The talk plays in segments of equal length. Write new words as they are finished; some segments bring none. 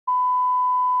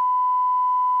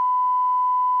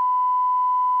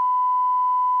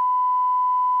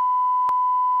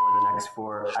next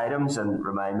 4 items, and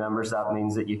remind members that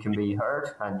means that you can be heard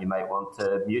and you might want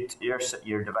to mute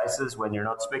your devices when you're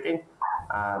not speaking.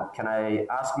 Can I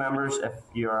ask members if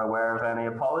you are aware of any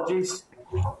apologies?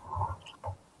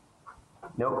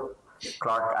 Nope.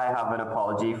 Clerk, I have an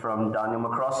apology from Daniel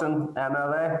McCrossan,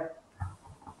 MLA.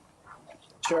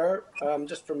 Chair,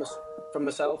 just from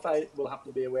myself, I will have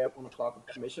to be away at 1 o'clock of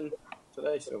commission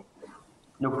today, so.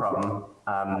 No problem.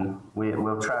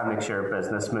 We'll try and make sure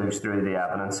business moves through the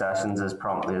evidence sessions as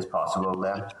promptly as possible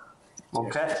then.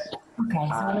 Okay. Okay,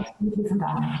 so let's move from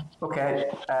that. Okay,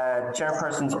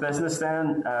 chairperson's business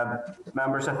then.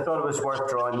 Members, I thought it was worth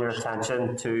drawing your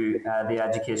attention to the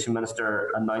Education Minister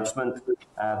announcement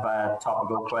via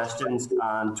topical questions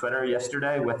on Twitter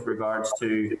yesterday with regards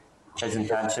to his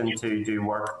intention to do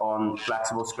work on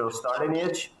flexible school starting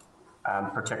age,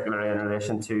 particularly in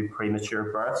relation to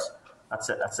premature births.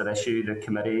 That's an issue the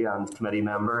committee and committee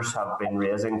members have been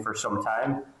raising for some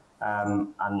time,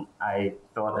 and I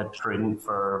thought it prudent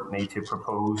for me to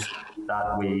propose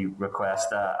that we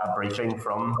request a briefing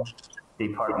from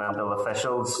departmental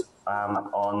officials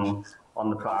on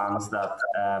the plans that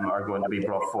are going to be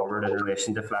brought forward in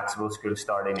relation to flexible school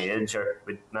starting age.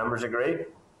 Would members agree?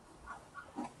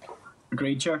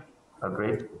 Agreed, Chair.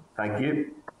 Agreed. Thank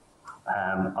you.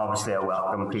 Obviously a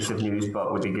welcome piece of news, but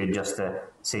it would be good just to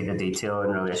see the detail in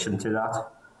relation to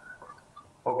that.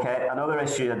 Okay, another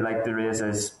issue I'd like to raise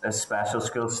is special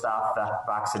school staff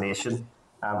vaccination.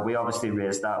 We obviously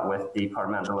raised that with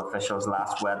departmental officials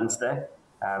last Wednesday,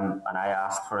 and I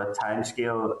asked for a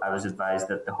timescale. I was advised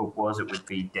that the hope was it would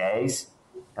be days.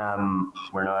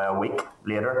 We're now a week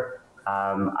later,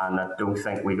 and I don't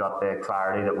think we got the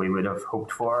clarity that we would have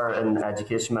hoped for in the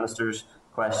Education Minister's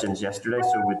questions yesterday.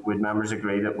 So would members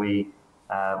agree that we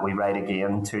write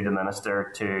again to the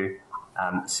Minister to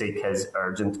seek his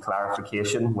urgent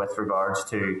clarification with regards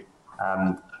to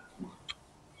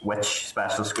which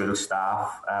special school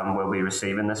staff will be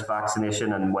receiving this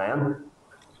vaccination and when?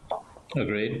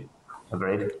 Agreed.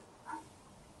 Agreed.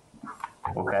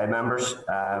 Okay, members.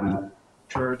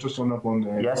 Sure, just on that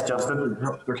one. Yes, Justin.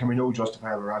 There can be no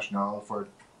justifiable rationale for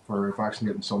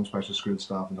vaccinating some special school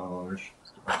staff and not others.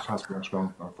 It has to be a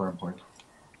strong or firm point.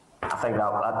 I think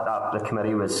that the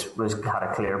committee had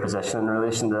a clear position in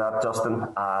relation to that, Justin,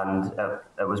 and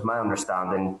it was my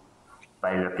understanding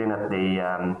by looking at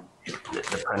the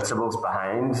principles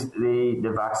behind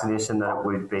the vaccination that it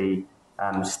would be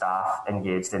staff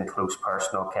engaged in close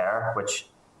personal care, which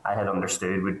I had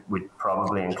understood would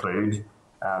probably include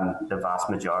the vast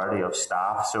majority of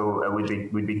staff. So it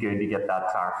would be good to get that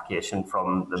clarification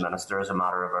from the Minister as a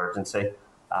matter of urgency.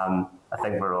 I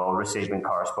think we're all receiving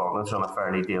correspondence on a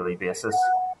fairly daily basis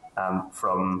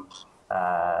from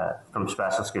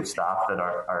special school staff that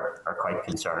are quite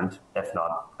concerned, if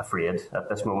not afraid, at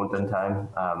this moment in time,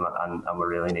 and we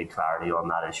really need clarity on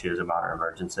that issue as a matter of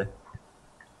urgency.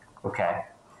 Okay.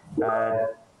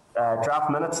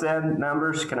 Draft minutes then,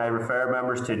 members. Can I refer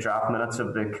members to draft minutes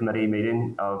of the committee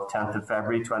meeting of 10th of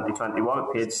February 2021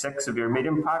 at page 6 of your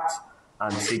meeting packs,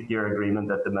 and seek your agreement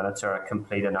that the minutes are a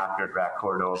complete and accurate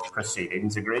record of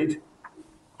proceedings. Agreed?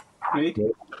 Agreed.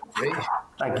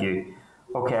 Thank you.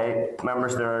 Okay,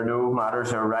 members, there are no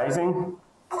matters arising,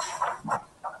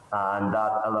 and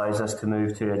that allows us to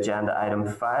move to agenda item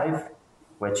 5,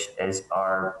 which is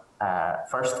our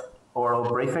first oral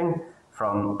briefing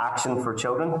from Action for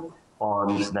Children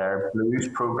on their Blues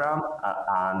programme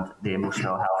and the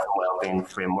Emotional Health and Wellbeing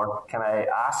Framework. Can I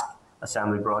ask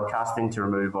Assembly Broadcasting to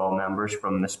remove all members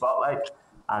from the spotlight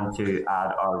and to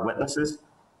add our witnesses?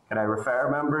 Can I refer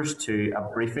members to a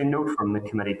briefing note from the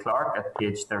committee clerk at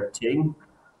page 13,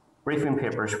 briefing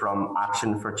papers from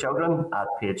Action for Children at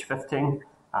page 15,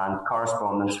 and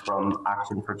correspondence from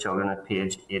Action for Children at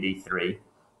page 83.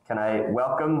 Can I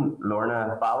welcome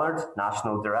Lorna Ballard,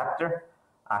 National Director,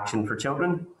 Action for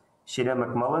Children, Sheila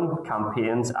McMullen,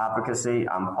 Campaigns, Advocacy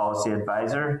and Policy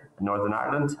Advisor, Northern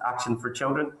Ireland, Action for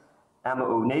Children, Emma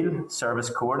O'Neill, Service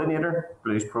Coordinator,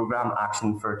 Blues Programme,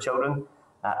 Action for Children,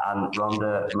 and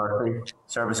Rhonda Murphy,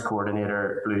 Service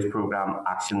Coordinator, Blues Programme,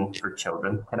 Action for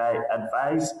Children. Can I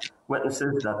advise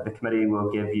witnesses that the committee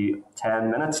will give you 10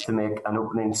 minutes to make an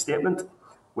opening statement,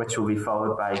 which will be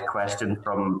followed by a question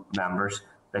from members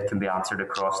that can be answered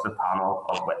across the panel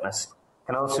of witness.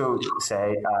 Can I also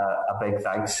say a big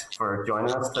thanks for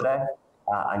joining us today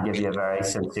and give you a very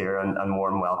sincere and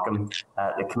warm welcome.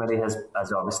 The committee has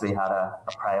obviously had a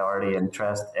priority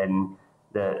interest in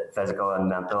the physical and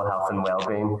mental health and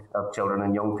well-being of children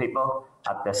and young people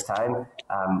at this time.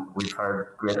 We've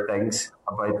heard great things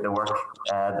about the work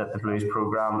that the Blues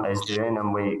programme is doing,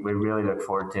 and we really look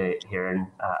forward to hearing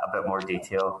a bit more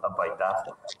detail about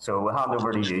that. So we'll hand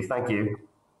over to you. Thank you.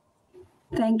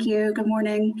 Thank you. Good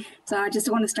morning. So I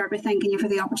just want to start by thanking you for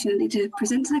the opportunity to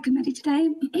present to the committee today.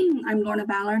 I'm Lorna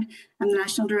Ballard. I'm the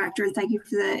National Director, and thank you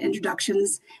for the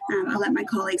introductions. I'll let my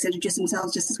colleagues introduce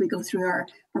themselves just as we go through our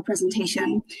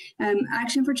presentation.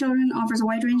 Action for Children offers a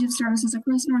wide range of services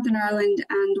across Northern Ireland,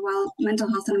 and while mental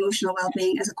health and emotional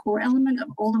wellbeing is a core element of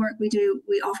all the work we do,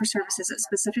 we offer services that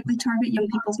specifically target young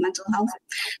people's mental health.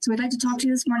 So we'd like to talk to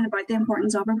you this morning about the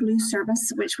importance of our Blues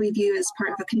service, which we view as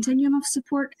part of a continuum of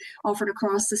support offered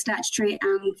across the statutory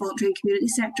and voluntary and community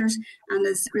sectors, and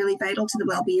is really vital to the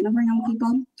well-being of our young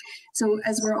people. So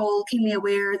as we're all keenly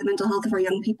aware, the mental health of our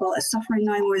young people is suffering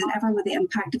now more than ever with the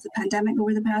impact of the pandemic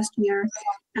over the past year.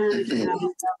 And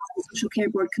the Social Care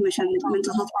Board commissioned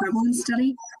mental health prevalence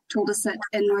study told us that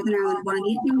in Northern Ireland 1 in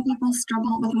 8 young people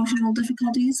struggle with emotional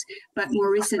difficulties, but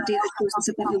more recent data shows us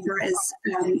that that number is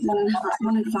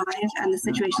 1 in 5, and the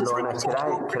situation is... Lorna,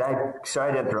 could I,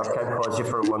 sorry to interrupt, can I pause you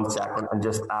for 1 second and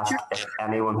just ask if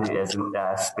anyone who isn't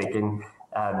speaking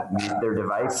mute their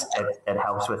device? It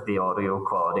helps with the audio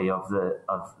quality of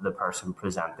the person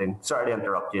presenting. Sorry to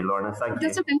interrupt you, Lorna. Thank you.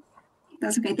 That's okay.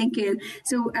 That's okay. Thank you.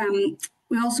 So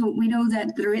we know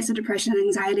that the rates of depression and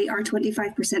anxiety are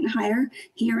 25% higher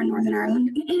here in Northern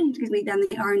Ireland, than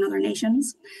they are in other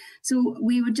nations. So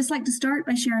we would just like to start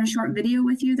by sharing a short video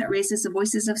with you that raises the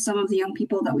voices of some of the young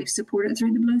people that we've supported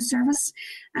through the Blues service.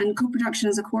 And co-production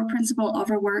is a core principle of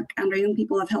our work, and our young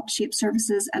people have helped shape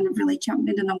services and have really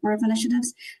championed a number of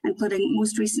initiatives, including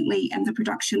most recently in the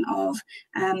production of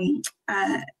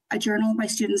a journal by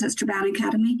students at Strabane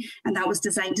Academy, and that was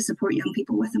designed to support young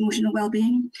people with emotional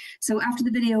well-being. So after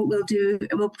the video, we'll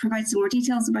provide some more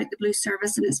details about the Blues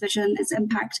service and its vision, its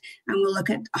impact, and we'll look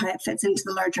at how it fits into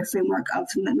the larger framework of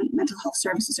mental health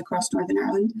services across Northern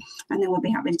Ireland, and then we'll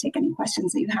be happy to take any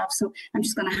questions that you have. So I'm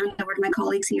just going to hand over to my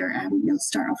colleagues here, and we'll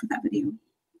start off with that video.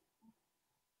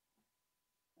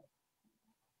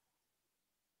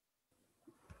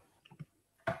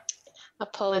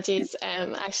 Apologies.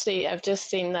 Actually, I've just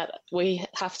seen that we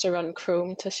have to run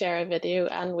Chrome to share a video,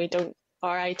 and we don't.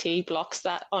 Our IT blocks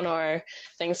that on our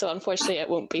thing, so unfortunately it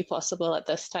won't be possible at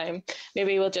this time.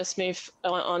 Maybe we'll just move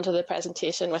on to the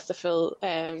presentation with the full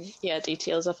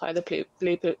details of how the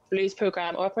Blues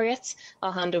programme operates.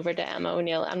 I'll hand over to Emma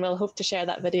O'Neill, and we'll hope to share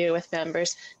that video with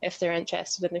members if they're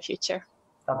interested in the future.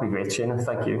 That'd be great, Shana.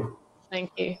 Thank you.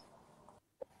 Thank you.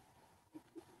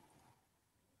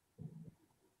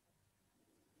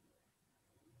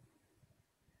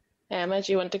 Emma,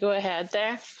 do you want to go ahead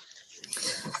there?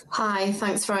 Hi,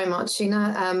 thanks very much,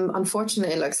 Sheena.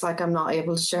 Unfortunately, it looks like I'm not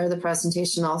able to share the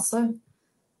presentation also.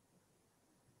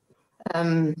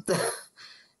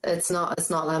 It's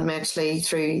not letting me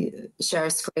actually share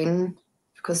screen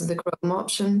because of the Chrome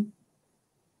option.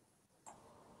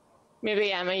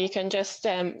 Maybe, Emma, you can just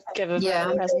give a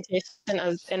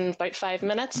presentation in about 5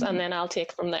 minutes, and then I'll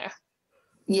take from there.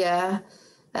 Yeah.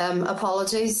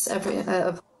 Apologies.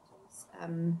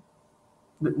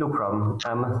 No problem,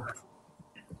 Emma.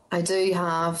 I do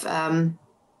have an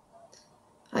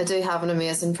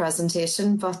amazing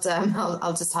presentation, but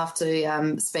I'll just have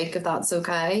to speak if that's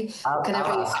okay.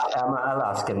 I'll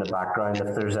ask in the background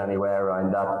if there's any way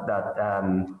around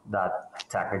that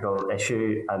technical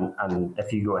issue, and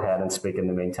if you go ahead and speak in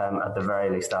the meantime, at the very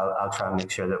least, I'll try and make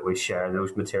sure that we share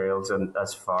those materials and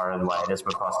as far and wide as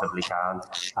we possibly can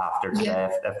after today,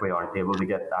 if we aren't able to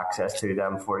get access to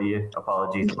them for you.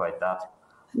 Apologies about that.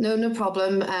 No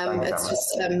problem. It's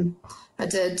just I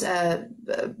did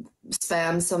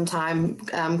spend some time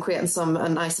creating some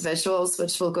nice visuals,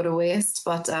 which will go to waste,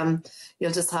 but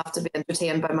you'll just have to be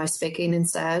entertained by my speaking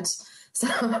instead. So,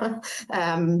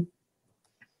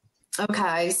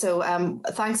 okay, so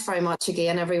thanks very much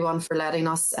again, everyone, for letting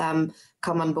us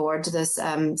come on board to this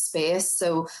space.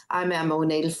 So I'm Emma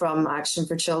O'Neill from Action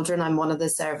for Children. I'm one of the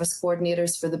service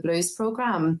coordinators for the Blues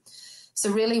programme. So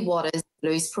really, what is the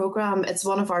Blues programme? It's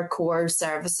one of our core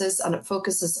services, and it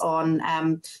focuses on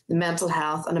the mental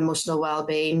health and emotional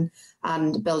well-being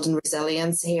and building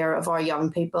resilience here of our young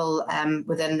people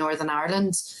within Northern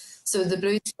Ireland. So the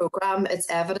Blues programme, it's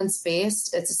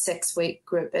evidence-based. It's a 6-week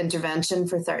group intervention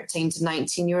for 13 to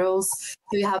 19-year-olds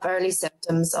who have early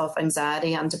symptoms of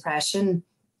anxiety and depression.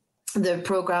 The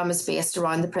programme is based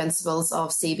around the principles of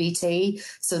CBT,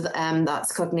 so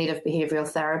that's cognitive behavioural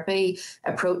therapy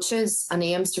approaches, and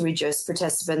aims to reduce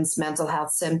participants' mental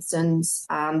health symptoms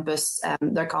and boost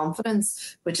their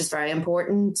confidence, which is very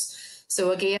important.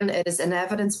 So again, it is an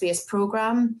evidence-based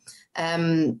programme,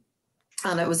 and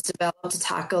it was developed to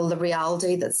tackle the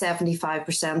reality that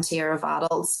 75% here of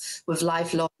adults with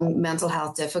lifelong mental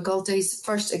health difficulties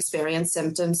first experience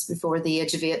symptoms before the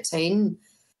age of 18.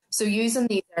 So using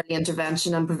these early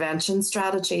intervention and prevention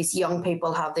strategies, young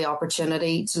people have the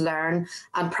opportunity to learn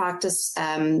and practice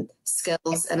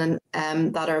skills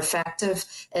that are effective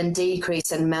in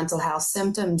decreasing mental health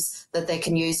symptoms that they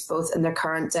can use both in their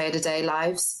current day-to-day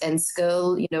lives, in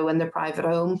school, in their private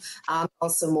home, and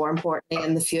also more importantly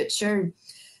in the future.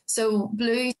 So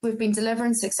Blues, we've been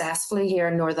delivering successfully here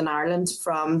in Northern Ireland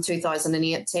from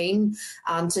 2018,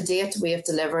 and to date we have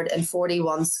delivered in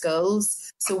 41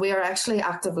 schools. So we are actually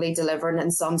actively delivering in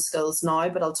some schools now,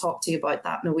 but I'll talk to you about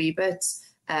that in a wee bit.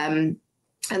 In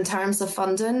terms of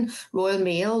funding, Royal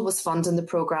Mail was funding the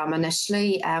programme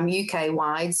initially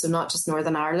UK-wide, so not just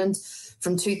Northern Ireland,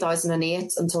 from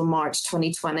 2008 until March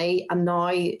 2020. And now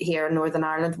here in Northern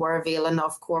Ireland, we're availing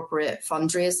of corporate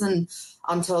fundraising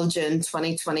until June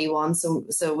 2021. So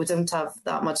we don't have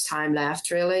that much time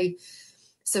left, really.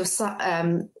 So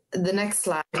the next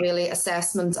slide, really,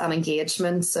 assessment and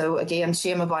engagement. So again,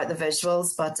 shame about the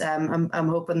visuals, but I'm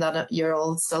hoping that you're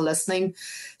all still listening.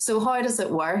 So how does it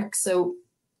work? So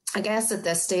I guess at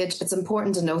this stage, it's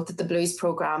important to note that the Blues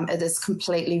programme, it is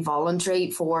completely voluntary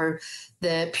for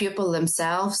the pupil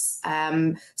themselves.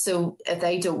 So if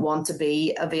they don't want to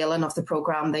be availing of the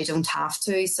programme, they don't have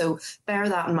to. So bear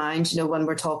that in mind, when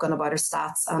we're talking about our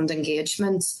stats and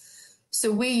engagement. So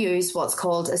we use what's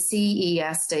called a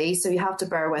CESD. So you have to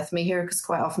bear with me here because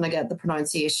quite often I get the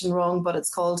pronunciation wrong, but it's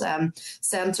called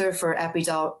Centre for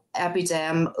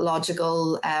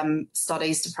Epidemiological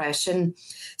Studies Depression.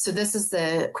 So this is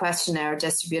the questionnaire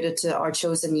distributed to our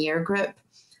chosen year group.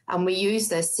 And we use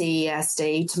this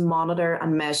CESD to monitor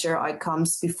and measure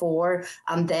outcomes before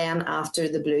and then after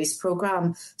the Blues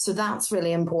programme. So that's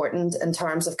really important in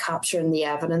terms of capturing the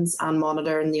evidence and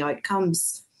monitoring the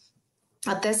outcomes.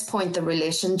 At this point, the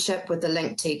relationship with the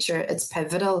linked teacher, it's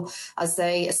pivotal as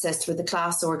they assist with the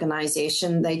class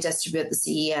organisation. They distribute the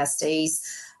CESDs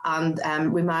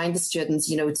and remind the students,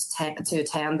 to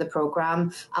attend the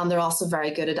programme. And they're also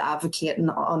very good at advocating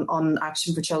on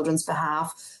Action for Children's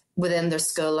behalf within their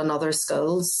school and other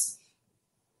schools.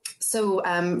 So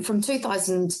from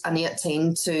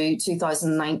 2018 to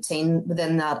 2019,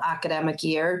 within that academic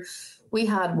year, we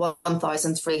had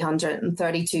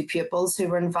 1,332 pupils who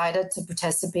were invited to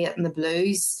participate in the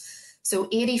Blues. So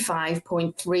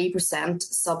 85.3%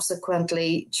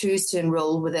 subsequently choose to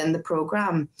enrol within the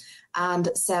programme, and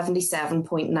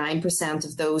 77.9%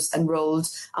 of those enrolled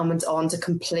and went on to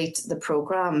complete the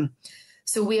programme.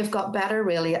 So we have got better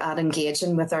really at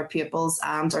engaging with our pupils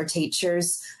and our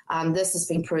teachers, and this has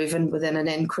been proven within an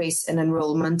increase in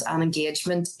enrolment and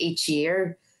engagement each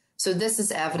year. So this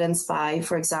is evidenced by,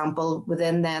 for example,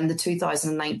 within then the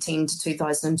 2019 to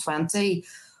 2020,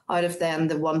 out of then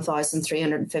the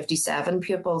 1,357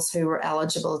 pupils who were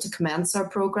eligible to commence our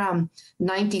programme,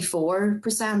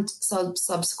 94%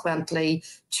 subsequently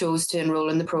chose to enrol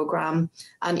in the programme,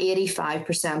 and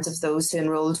 85% of those who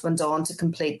enrolled went on to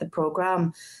complete the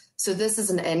programme. So this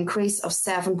is an increase of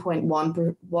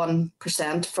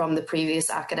 7.1% from the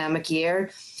previous academic year.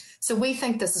 So we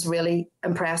think this is really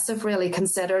impressive, really,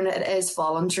 considering it is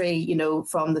voluntary,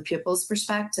 from the pupil's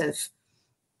perspective.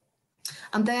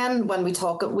 And then when we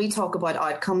talk about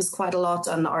outcomes quite a lot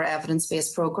on our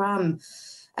evidence-based programme.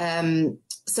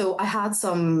 So I had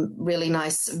some really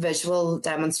nice visual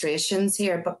demonstrations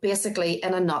here, but basically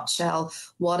in a nutshell,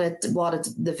 what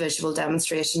the visual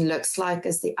demonstration looks like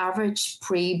is the average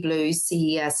pre-Blues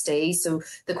CESD, so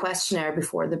the questionnaire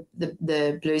before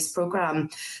the Blues programme,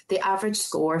 the average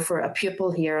score for a pupil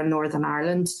here in Northern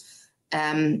Ireland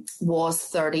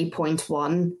was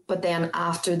 30.1, but then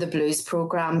after the Blues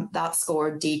programme, that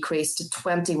score decreased to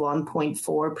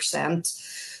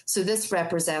 21.4%. So this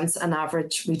represents an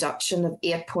average reduction of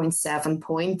 8.7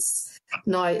 points.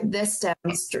 Now, this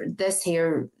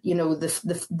here,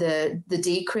 the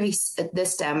decrease,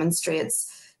 this demonstrates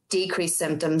decreased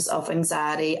symptoms of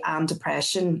anxiety and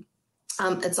depression.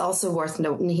 It's also worth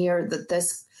noting here that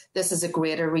this is a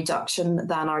greater reduction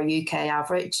than our UK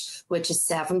average, which is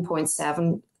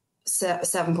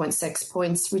 7.6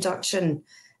 points reduction.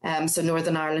 So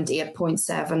Northern Ireland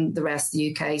 8.7, the rest of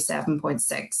the UK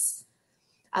 7.6.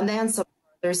 And then some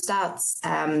other stats.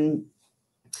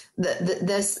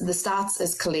 The stats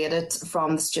is collated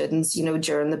from the students,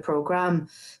 during the programme.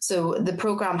 So the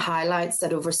programme highlights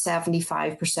that over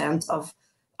 75% of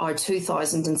our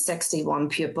 2,061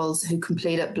 pupils who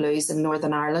completed Blues in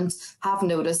Northern Ireland have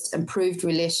noticed improved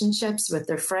relationships with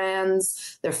their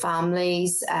friends, their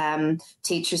families,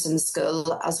 teachers in the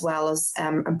school, as well as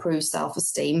improved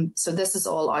self-esteem. So this is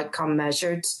all outcome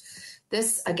measured.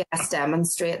 This, I guess,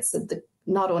 demonstrates that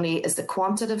not only is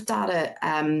quantitative data,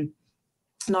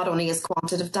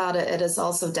 it is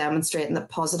also demonstrating that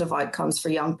positive outcomes for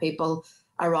young people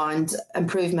around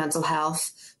improved mental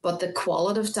health, but the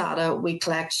qualitative data we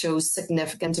collect shows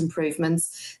significant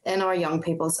improvements in our young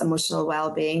people's emotional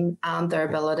well-being and their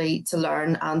ability to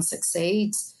learn and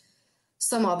succeed.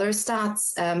 Some other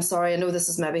stats, sorry, I know this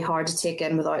is maybe hard to take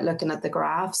in without looking at the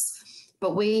graphs,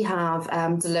 but we have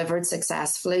delivered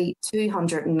successfully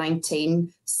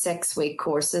 219 six-week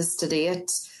courses to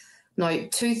date. Now,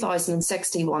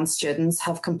 2,061 students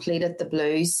have completed the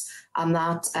Blues, and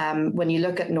that, when you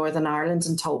look at Northern Ireland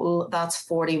in total, that's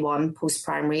 41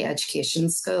 post-primary education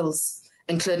schools,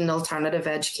 including alternative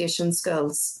education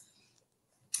schools.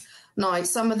 Now,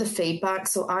 some of the feedback,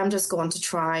 so I'm just going to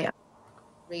try and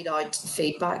read out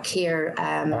feedback here.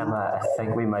 Emma, I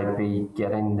think we might be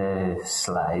getting the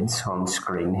slides on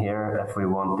screen here. If we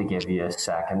want to give you a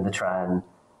second to try and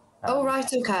oh,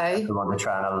 right, okay. We want to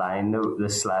try and align the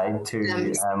slide to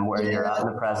where you're at in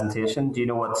the presentation. Do you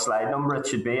know what slide number it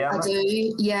should be, Emma? I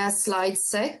do, yeah, slide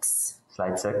 6.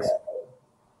 Slide 6.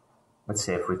 Let's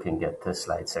see if we can get to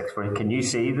slide 6. Can you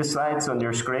see the slides on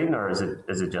your screen, or is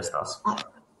it just us?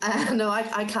 No,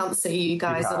 I can't see you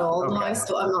guys at all now,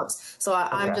 so I'm not. So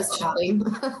I'm just chatting.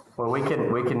 Well, we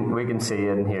can see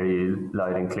and hear you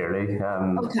loud and clearly.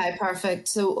 Okay, perfect.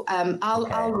 So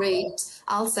I'll read.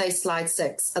 I'll say slide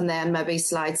 6 and then maybe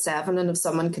slide 7, and if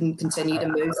someone can continue to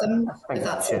move them, if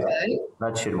that's okay.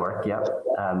 That should work. Yeah.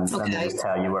 Let me just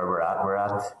tell you where we're at. We're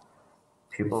at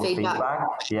pupil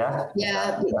feedback. Yeah.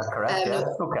 Yeah. Is that correct? Yeah.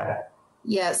 Okay.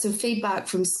 Yeah. So feedback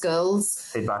from schools.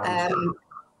 Feedback from schools.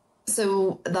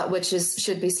 So that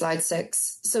should be slide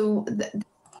 6. So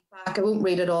I won't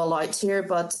read it all out here,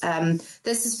 but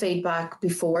this is feedback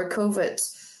before COVID.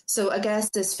 So I guess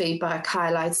this feedback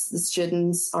highlights the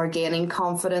students are gaining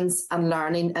confidence and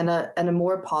learning in a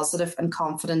more positive and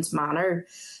confident manner.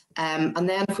 And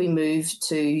then if we move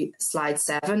to slide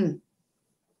 7.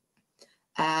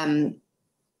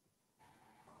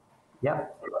 Yeah.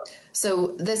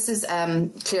 So this is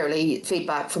clearly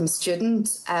feedback from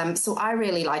students. So I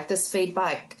really like this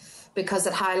feedback because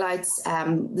it highlights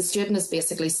the student is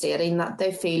basically stating that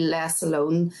they feel less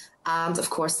alone, and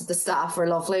of course that the staff are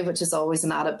lovely, which is always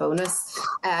an added bonus.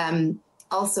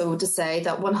 Also to say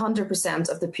that 100%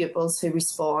 of the pupils who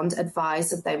respond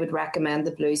advise that they would recommend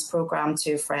the Blues programme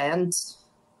to a friend.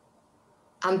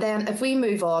 And then if we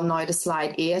move on now to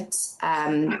slide 8,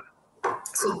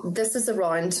 so this is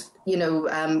around,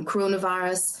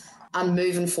 coronavirus and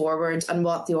moving forward and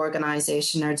what the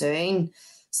organisation are doing.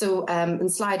 So in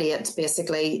slide 8,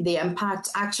 basically, the impact,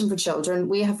 Action for Children,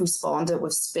 we have responded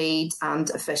with speed and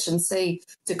efficiency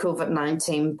to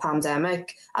COVID-19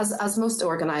 pandemic, as most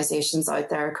organisations out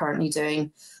there are currently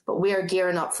doing. But we are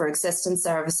gearing up for existing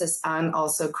services and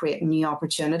also creating new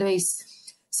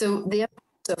opportunities. So the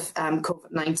of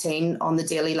COVID-19 on the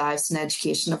daily lives and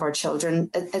education of our children,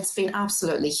 it's been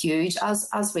absolutely huge,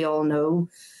 as we all know.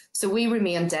 So we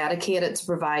remain dedicated to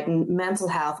providing mental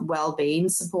health wellbeing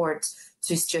support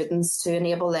to students to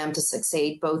enable them to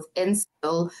succeed both in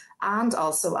school and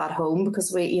also at home,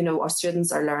 because our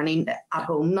students are learning at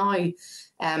home now.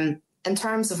 In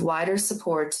terms of wider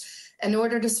support, in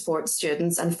order to support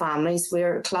students and families,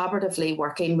 we're collaboratively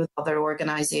working with other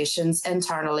organisations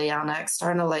internally and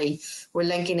externally. We're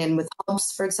linking in with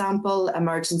hubs, for example,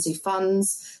 emergency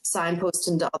funds,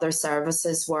 signposting to other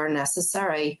services where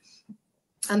necessary.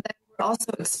 And then we're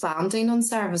also expanding on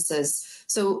services.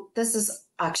 So this is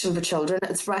Action for Children.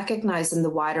 It's recognising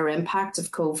the wider impact of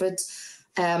COVID.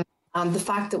 And the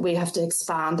fact that we have to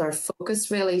expand our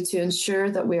focus really to ensure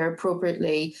that we are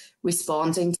appropriately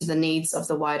responding to the needs of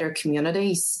the wider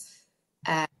communities.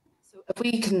 So if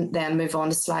we can then move on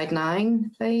to slide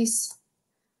 9, please.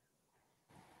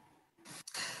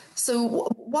 So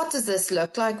what does this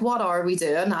look like? What are we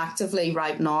doing actively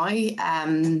right now?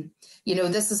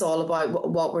 This is all about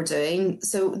what we're doing.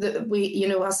 So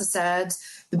as I said,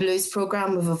 the Blues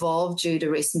programme have evolved due to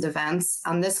recent events,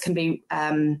 and this can be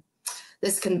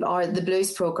the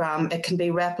Blues programme, it can be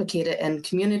replicated in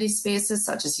community spaces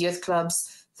such as youth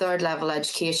clubs, third level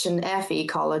education, FE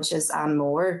colleges and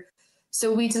more.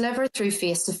 So we deliver through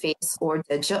face-to-face or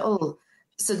digital.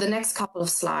 So the next couple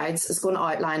of slides is going to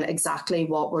outline exactly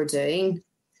what we're doing.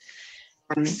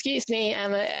 Excuse me,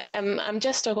 Emma, I'm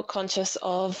just conscious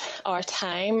of our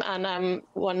time, and I'm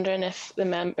wondering if the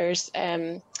members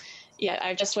yeah,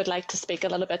 I just would like to speak a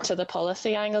little bit to the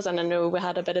policy angles, and I know we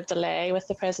had a bit of delay with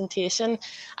the presentation,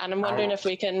 and I'm wondering if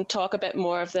we can talk a bit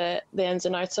more of the ins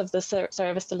and outs of the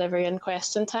service delivery and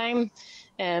question time,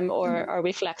 or are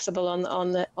we flexible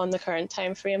on the current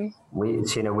time frame? We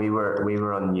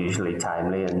were unusually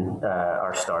timely in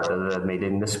our start of the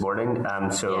meeting this morning,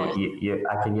 so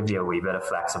I can give you a wee bit of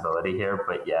flexibility here,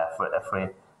 but yeah, if we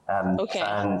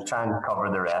try and cover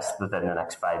the rest within the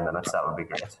next 5 minutes, that would be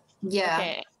great. Yeah.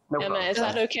 Okay. No Emma, problem. is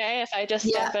that okay if I just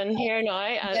step in here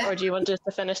now, or do you want just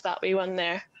to finish that wee one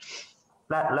there?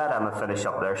 Let Emma finish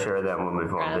up there, sure, then we'll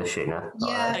move on to Sheena.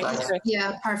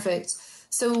 Yeah, perfect.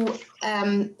 So,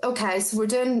 so we're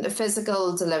doing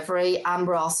physical delivery and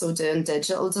we're also doing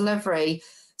digital delivery.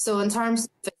 So in terms of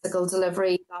physical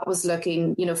delivery, that was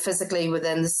looking, physically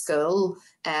within the school.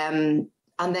 And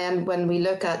then when we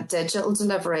look at digital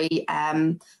delivery,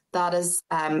 that is,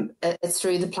 it's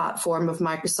through the platform of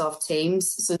Microsoft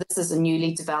Teams. So this is a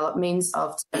newly developed means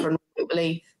of delivering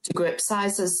remotely to group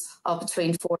sizes of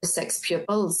between 4 to 6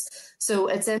 pupils. So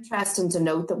it's interesting to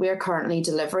note that we are currently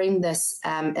delivering this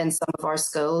in some of our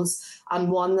schools.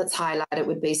 And one that's highlighted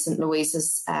would be St.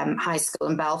 Louise's High School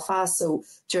in Belfast. So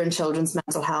during Children's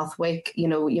Mental Health Week, you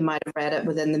might have read it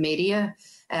within the media.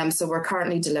 So we're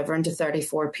currently delivering to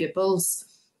 34 pupils.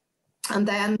 And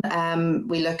then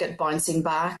we look at Bouncing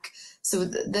Back. So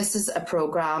this is a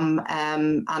programme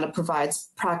and it provides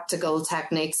practical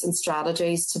techniques and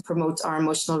strategies to promote our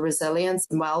emotional resilience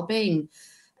and wellbeing.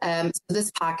 So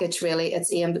this package really,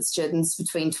 it's aimed at students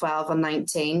between 12 and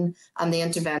 19, and the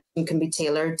intervention can be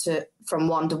tailored from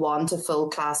one-to-one to full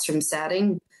classroom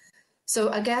setting. So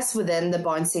I guess within the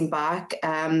Bouncing Back,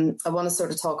 I want to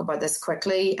sort of talk about this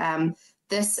quickly.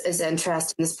 This is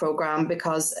interesting, this programme,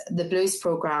 because the Blues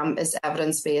programme is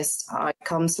evidence-based,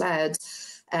 outcomes-led,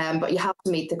 but you have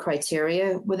to meet the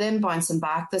criteria. Within Bouncing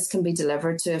Back, this can be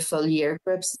delivered to a full year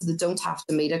group, so they don't have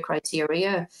to meet a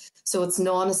criteria. So it's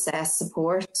non-assessed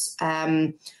support.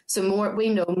 We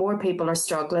know more people are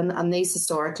struggling, and these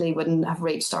historically wouldn't have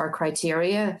reached our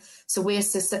criteria. So we have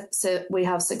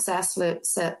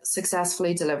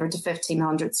successfully delivered to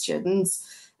 1,500 students.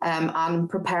 And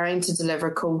preparing to deliver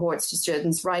cohorts to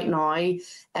students right now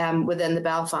within the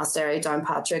Belfast area,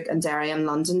 Downpatrick and Derry and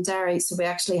Londonderry. So we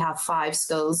actually have 5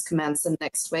 schools commencing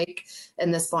next week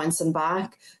in this Bouncing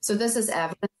Back. So this is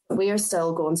evidence that we are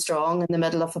still going strong in the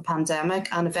middle of a pandemic,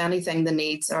 and if anything, the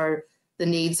needs are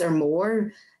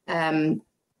more.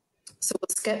 So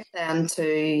we'll skip then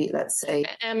to, let's see.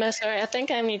 Emma, sorry, I think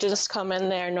I need to just come in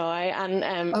there now.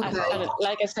 And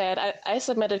like I said, I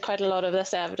submitted quite a lot of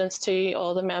this evidence to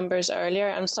all the members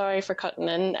earlier. I'm sorry for cutting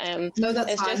in. No,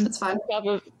 that's fine. That's fine.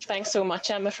 Thanks so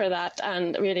much, Emma, for that,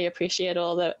 and really appreciate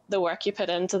all the work you put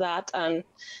into that and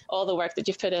all the work that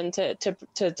you've put into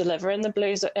to delivering the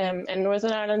Blues in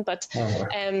Northern Ireland. But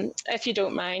if you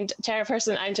don't mind,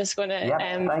 Chairperson, I'm just going to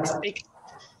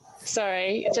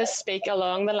speak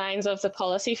along the lines of the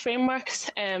policy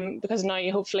frameworks, because now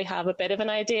you hopefully have a bit of an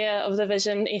idea of the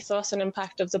vision, ethos and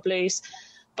impact of the Blues.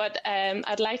 But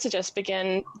I'd like to just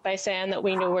begin by saying that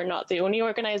we know we're not the only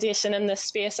organisation in this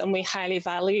space, and we highly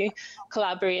value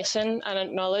collaboration and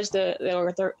acknowledge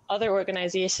the other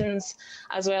organisations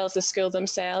as well as the school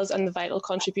themselves and the vital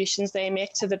contributions they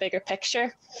make to the bigger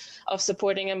picture of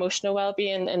supporting emotional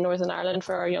wellbeing in Northern Ireland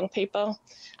for our young people.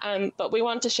 But we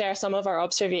want to share some of our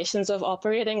observations of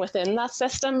operating within that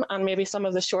system and maybe some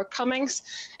of the shortcomings,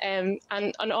 and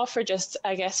offer just,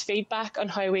 I guess, feedback on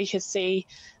how we could see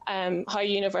how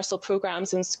universal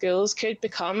programmes in schools could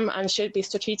become and should be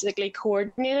strategically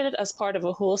coordinated as part of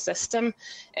a whole system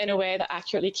in a way that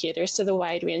accurately caters to the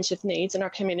wide range of needs in our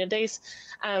communities.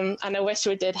 And I wish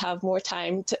we did have more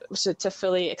time to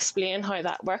fully explain how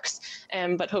that works,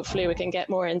 but hopefully we can get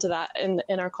more into that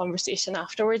in our conversation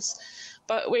afterwards.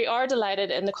 But we are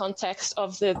delighted in the context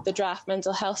of the draft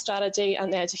mental health strategy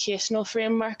and the educational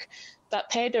framework that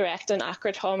pay direct and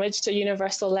accurate homage to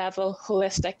universal level,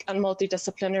 holistic and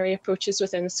multidisciplinary approaches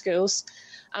within schools.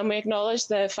 And we acknowledge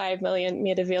the 5 million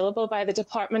made available by the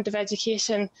Department of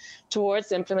Education towards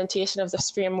the implementation of this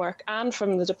framework, and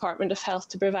from the Department of Health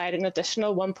to provide an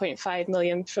additional 1.5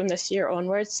 million from this year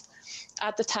onwards.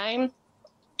 At the time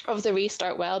of the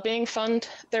Restart Wellbeing Fund,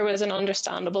 there was an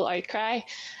understandable outcry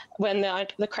when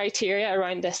the criteria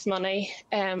around this money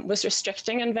was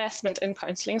restricting investment in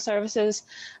counselling services,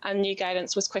 and new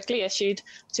guidance was quickly issued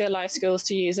to allow schools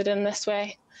to use it in this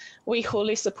way. We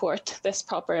wholly support this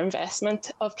proper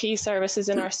investment of key services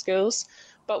in our schools,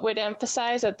 but would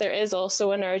emphasise that there is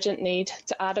also an urgent need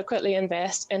to adequately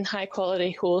invest in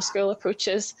high-quality whole school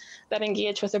approaches that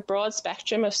engage with a broad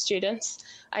spectrum of students,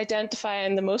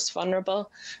 identifying the most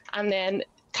vulnerable, and then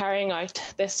carrying out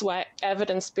this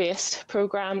evidence-based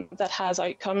programme that has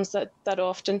outcomes that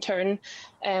often turn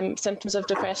symptoms of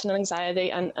depression and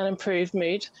anxiety and improved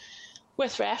mood.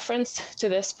 With reference to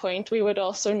this point, we would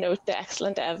also note the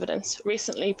excellent evidence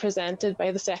recently presented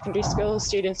by the Secondary School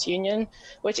Students' Union,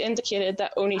 which indicated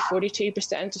that only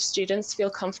 42% of students feel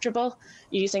comfortable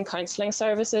using counselling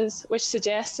services, which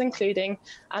suggests including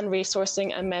and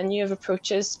resourcing a menu of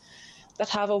approaches that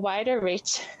have a wider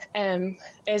reach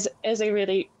is a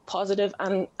really positive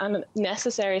and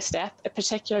necessary step,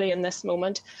 particularly in this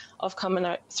moment of coming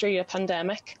out through a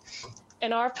pandemic.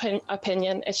 In our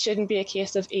opinion, it shouldn't be a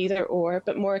case of either or,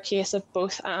 but more a case of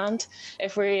both and,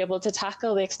 if we're able to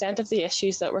tackle the extent of the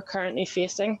issues that we're currently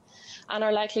facing and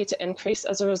are likely to increase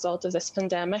as a result of this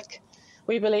pandemic.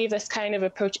 We believe this kind of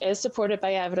approach is supported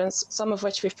by evidence, some of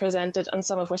which we've presented and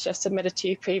some of which I've submitted to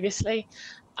you previously,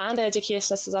 and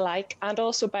educationists alike, and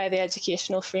also by the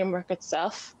educational framework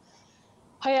itself.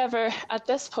 However, at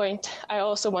this point, I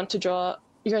also want to draw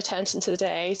your attention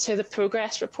today to the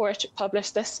progress report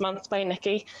published this month by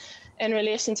Nikki in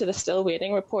relation to the still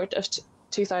waiting report of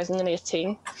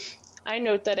 2018. I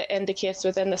note that it indicates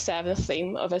within the 7th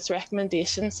theme of its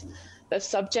recommendations that,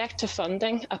 subject to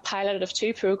funding, a pilot of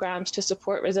 2 programmes to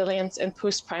support resilience in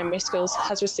post-primary schools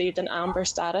has received an amber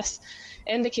status,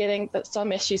 indicating that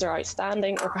some issues are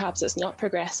outstanding or perhaps it's not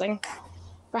progressing.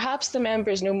 Perhaps the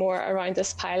members know more around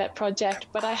this pilot project,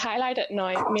 but I highlight it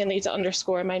now mainly to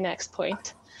underscore my next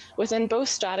point. Within both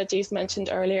strategies mentioned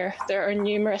earlier, there are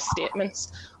numerous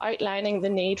statements outlining the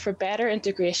need for better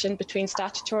integration between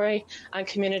statutory and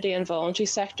community and voluntary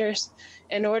sectors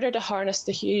in order to harness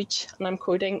the huge, and I'm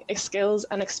quoting, skills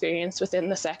and experience within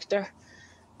the sector,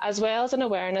 as well as an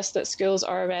awareness that schools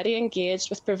are already engaged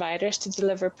with providers to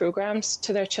deliver programmes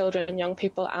to their children, young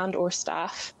people and/or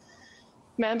staff.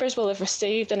 Members will have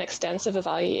received an extensive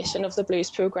evaluation of the Blues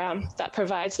programme that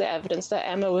provides the evidence that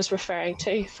Emma was referring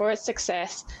to for its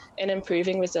success in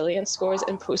improving resilience scores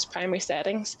in post-primary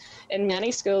settings in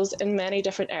many schools in many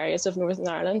different areas of Northern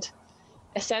Ireland.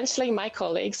 Essentially, my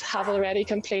colleagues have already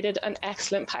completed an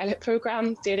excellent pilot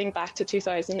programme dating back to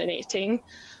 2018,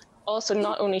 also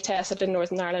not only tested in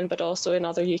Northern Ireland but also in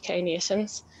other UK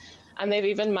nations, and they've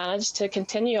even managed to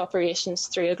continue operations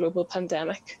through a global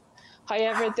pandemic.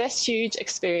 However, this huge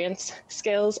experience,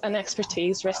 skills and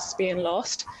expertise risks being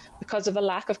lost because of a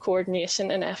lack of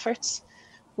coordination and efforts.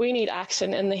 We need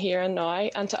action in the here and now,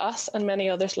 and to us and many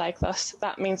others like us,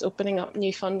 that means opening up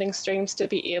new funding streams to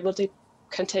be able to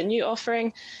continue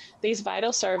offering these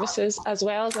vital services, as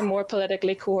well as a more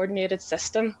politically coordinated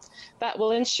system that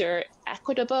will ensure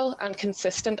equitable and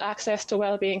consistent access to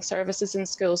wellbeing services in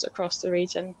schools across the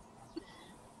region.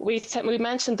 We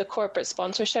mentioned the corporate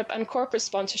sponsorship, and corporate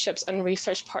sponsorships and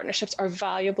research partnerships are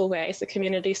valuable ways the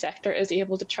community sector is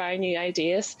able to try new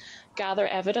ideas, gather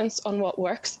evidence on what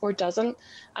works or doesn't,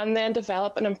 and then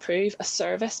develop and improve a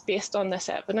service based on this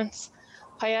evidence.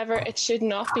 However, it should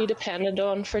not be dependent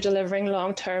on for delivering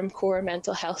long-term core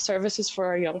mental health services for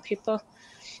our young people.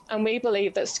 And we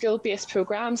believe that school-based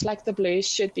programmes like the Blues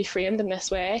should be framed in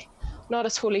this way, not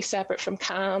as wholly separate from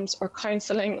CAMS or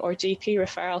counselling or GP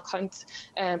referral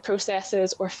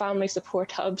processes or family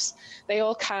support hubs. They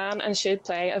all can and should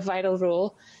play a vital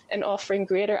role in offering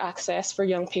greater access for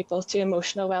young people to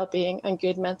emotional well-being and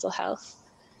good mental health.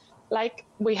 Like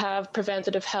we have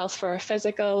preventative health for our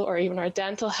physical or even our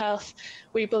dental health,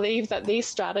 we believe that these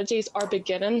strategies are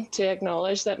beginning to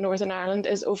acknowledge that Northern Ireland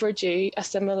is overdue a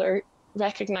similar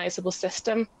recognisable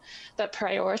system that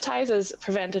prioritises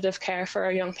preventative care for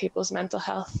our young people's mental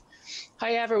health.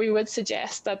 However, we would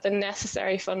suggest that the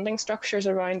necessary funding structures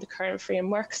around the current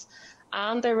frameworks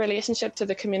and their relationship to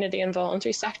the community and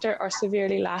voluntary sector are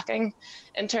severely lacking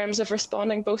in terms of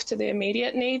responding both to the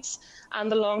immediate needs and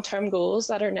the long-term goals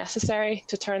that are necessary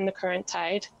to turn the current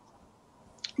tide.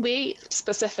 We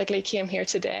specifically came here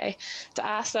today to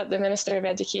ask that the Minister of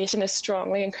Education is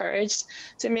strongly encouraged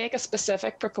to make a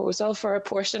specific proposal for a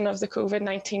portion of the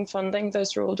COVID-19 funding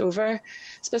that's rolled over,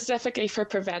 specifically for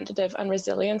preventative and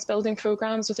resilience building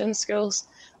programmes within schools,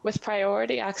 with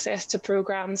priority access to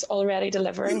programmes already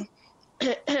delivering,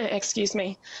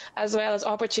 as well as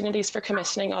opportunities for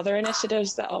commissioning other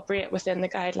initiatives that operate within the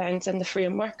guidelines and the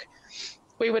framework.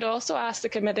 We would also ask the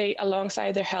committee,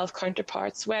 alongside their health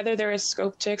counterparts, whether there is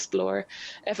scope to explore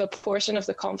if a portion of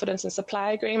the confidence and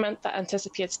supply agreement that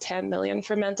anticipates 10 million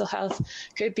for mental health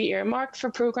could be earmarked for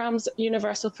programmes,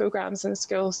 universal programmes in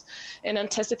schools, in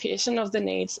anticipation of the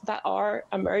needs that are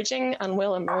emerging and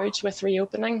will emerge with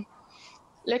reopening.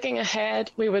 Looking ahead,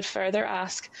 we would further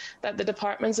ask that the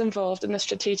departments involved in the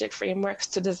strategic frameworks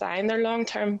to design their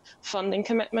long-term funding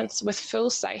commitments with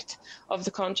full sight of the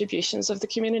contributions of the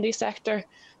community sector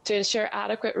to ensure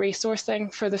adequate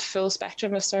resourcing for the full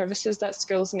spectrum of services that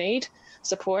schools need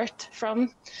support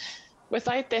from.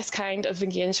 Without this kind of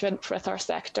engagement with our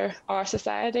sector, our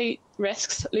society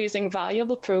risks losing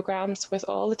valuable programmes with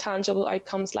all the tangible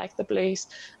outcomes like the blues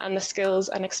and the skills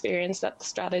and experience that the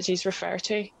strategies refer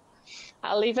to.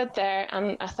 I'll leave it there,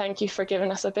 and I thank you for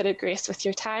giving us a bit of grace with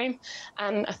your time,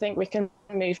 and I think we can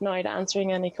move now to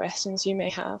answering any questions you may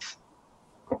have.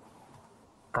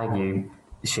 Thank you,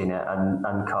 Sheena,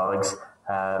 and colleagues.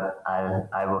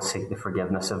 I will seek the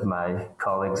forgiveness of my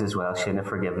colleagues as well, Sheena,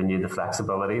 for giving you the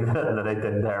flexibility that I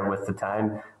did there with the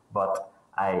time, but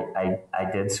I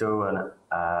did so and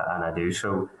I do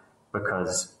so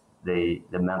because the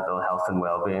mental health and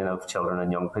well-being of children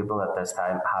and young people at this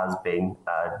time has been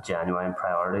a genuine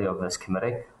priority of this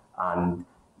committee, and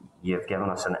you've given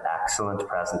us an excellent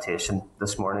presentation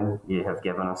this morning. You have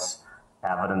given us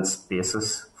evidence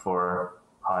basis for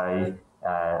how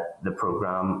the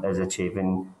programme is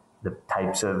achieving the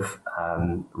types of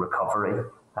recovery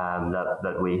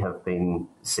that we have been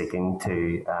seeking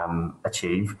to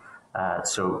achieve.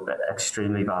 So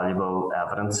extremely valuable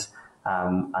evidence.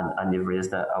 And you've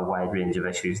raised a wide range of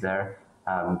issues there.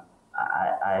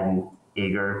 I'm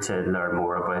eager to learn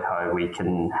more about how we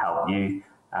can help you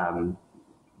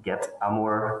get a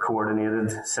more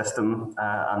coordinated system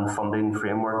and funding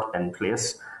framework in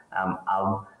place.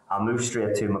 I'll move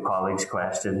straight to my colleagues'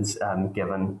 questions,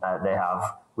 given they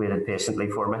have waited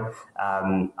patiently for me,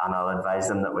 and I'll advise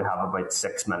them that we have about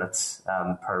 6 minutes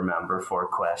per member for a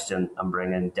question, and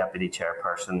bring in Deputy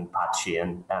Chairperson Pat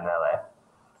Sheehan, NLA.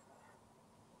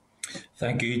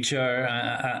 Thank you, Chair,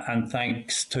 and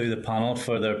thanks to the panel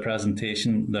for their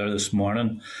presentation there this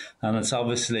morning. And it's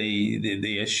obviously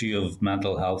the issue of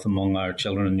mental health among our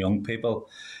children and young people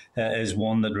is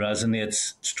one that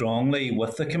resonates strongly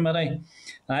with the committee.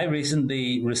 I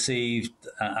recently received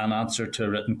an answer to a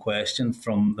written question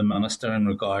from the Minister in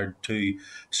regard to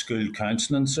school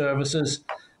counselling services,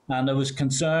 and I was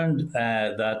concerned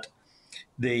that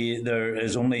there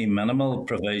is only minimal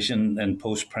provision in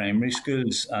post-primary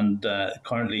schools and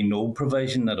currently no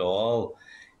provision at all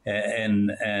in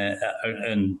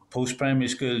post-primary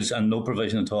schools and no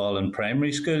provision at all in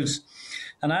primary schools.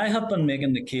 And I have been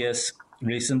making the case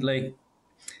recently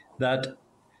that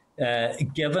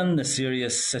given the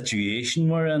serious situation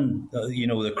we're in,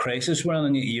 the crisis we're in,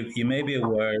 and you may be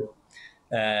aware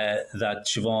that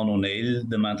Siobhan O'Neill,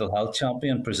 the mental health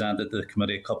champion, presented to the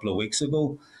committee a couple of weeks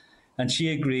ago, and she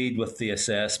agreed with the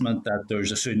assessment that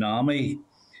there's a tsunami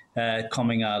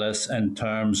coming at us in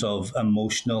terms of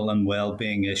emotional and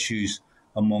well-being issues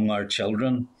among our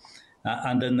children.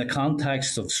 And in the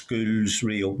context of schools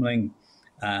reopening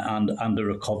and the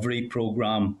recovery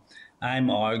programme,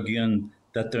 I'm arguing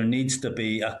that there needs to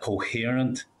be a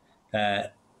coherent,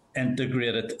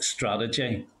 integrated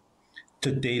strategy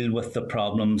to deal with the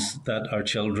problems that our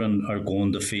children are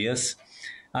going to face.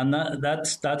 And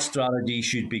that strategy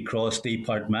should be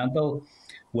cross-departmental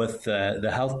with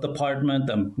the health department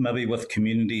and maybe with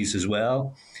communities as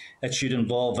well. It should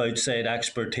involve outside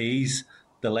expertise,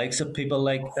 the likes of people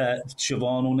like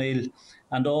Siobhan O'Neill,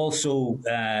 and also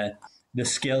the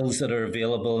skills that are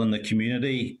available in the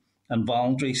community and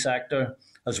voluntary sector,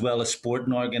 as well as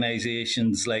sporting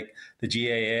organisations like the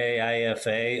GAA,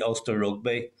 IFA, Ulster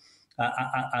Rugby,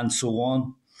 and so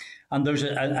on. And there's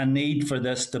a need for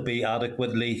this to be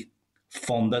adequately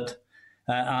funded.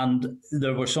 And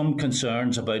there were some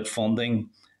concerns about funding.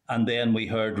 And then we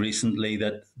heard recently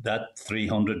that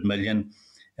 300 million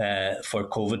for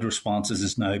COVID responses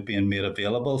is now being made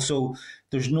available. So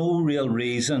there's no real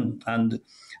reason. And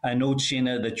I know,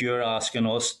 Sheena, that you're asking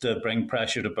us to bring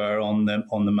pressure to bear on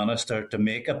the Minister to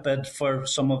make a bid for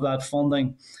some of that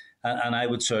funding. And I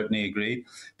would certainly agree.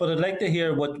 But I'd like to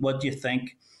hear what you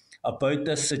think about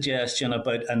this suggestion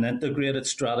about an integrated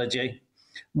strategy,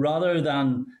 rather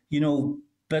than,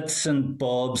 bits and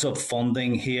bobs of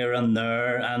funding here and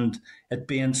there and it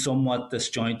being somewhat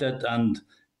disjointed and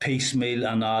piecemeal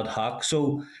and ad hoc.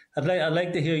 So I'd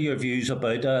like to hear your views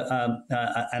about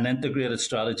an integrated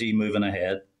strategy moving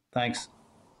ahead. Thanks.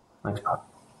 Thanks, Pat.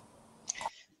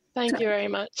 Thank you very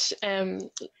much.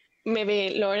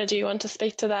 Maybe Lorna, do you want to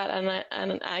speak to that?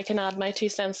 And I can add my 2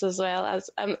 cents as well. As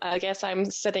I guess I'm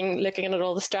sitting looking at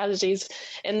all the strategies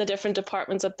in the different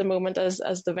departments at the moment as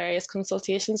the various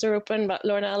consultations are open. But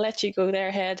Lorna, I'll let you go there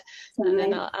ahead, and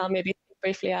then I'll maybe speak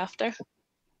briefly after.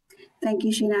 Thank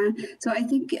you, Sheena. So I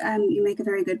think you make a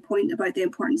very good point about the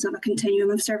importance of a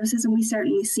continuum of services, and we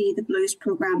certainly see the Blues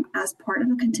programme as part of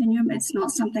a continuum. It's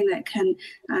not something that can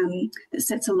that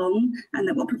sits alone and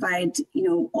that will provide,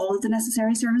 all of the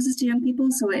necessary services to young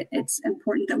people. So it's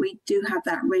important that we do have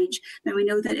that range. Now we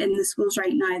know that in the schools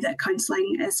right now that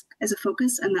counselling is a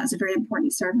focus, and that's a very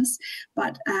important service.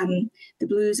 But the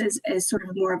Blues is sort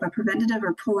of more of a preventative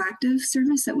or proactive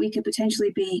service that we could potentially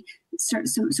be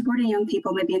supporting young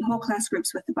people maybe in whole class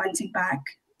groups with the bouncing back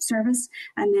service,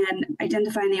 and then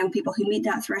identifying the young people who meet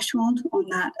that threshold on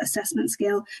that assessment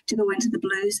scale to go into the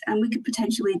Blues, and we could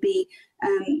potentially be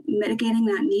mitigating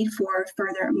that need for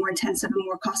further more intensive and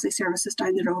more costly services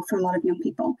down the road for a lot of young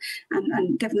people,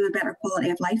 and give them a better quality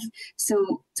of life.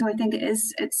 So I think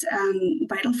it's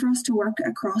vital for us to work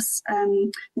across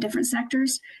the different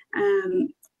sectors.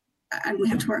 And we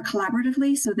have to work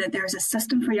collaboratively so that there's a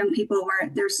system for young people where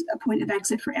there's a point of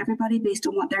exit for everybody based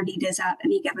on what their need is at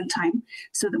any given time,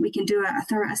 so that we can do a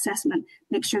thorough assessment,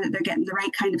 make sure that they're getting the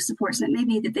right kind of supports. And it may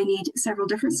be that they need several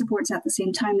different supports at the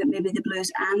same time, that maybe the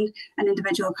Blues and an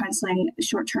individual counselling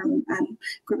short-term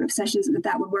group of sessions,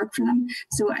 that would work for them.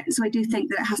 So I do think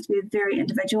that it has to be a very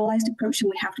individualised approach,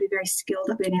 and we have to be very skilled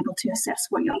at being able to assess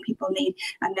what young people need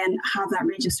and then have that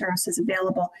range of services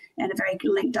available in a very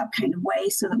linked up kind of way,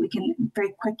 so that we can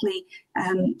very quickly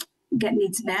get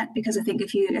needs met. Because I think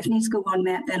if needs go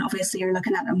unmet, then obviously you're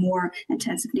looking at a more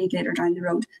intensive need later down the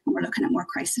road, and we're looking at more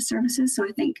crisis services. So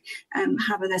I think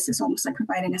having this is almost like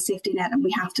providing a safety net, and we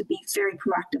have to be very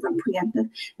proactive and preemptive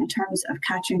in terms of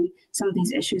catching some of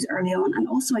these issues early on. And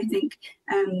also I think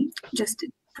just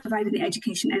providing the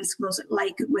education in schools,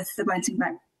 like with the bouncing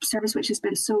back service, which has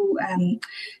been so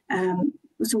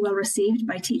well received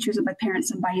by teachers and by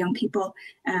parents and by young people,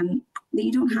 that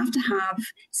you don't have to have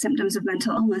symptoms of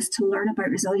mental illness to learn about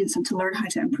resilience and to learn how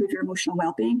to improve your emotional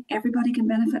well-being. Everybody can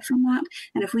benefit from that.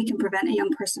 And if we can prevent a young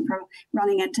person from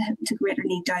running into greater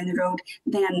need down the road,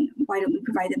 then why don't we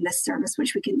provide them this service,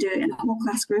 which we can do in a whole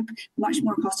class group, much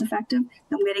more cost effective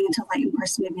than waiting until that young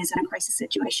person maybe is in a crisis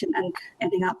situation and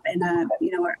ending up in an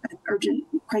urgent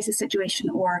crisis situation,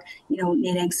 or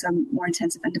needing some more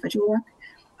intensive individual work.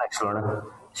 Thanks, Lorna.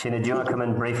 Sheena, do you want to come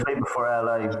in briefly before I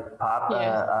allow Pat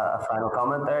a final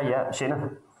comment there? Yeah,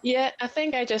 Sheena? Yeah, I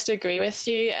think I just agree with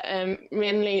you,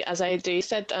 mainly as I do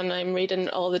sit and I'm reading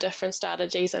all the different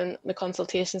strategies and the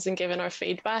consultations and giving our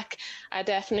feedback. I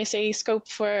definitely see scope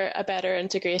for a better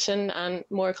integration and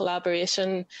more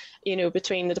collaboration,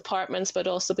 between the departments, but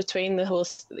also between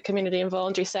the community and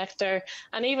voluntary sector.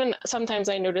 And even sometimes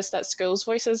I notice that schools'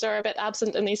 voices are a bit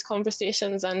absent in these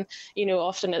conversations, and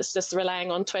often it's just relying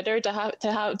on Twitter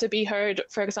to be heard,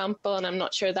 for example. And I'm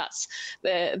not sure that's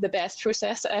the best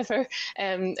process ever.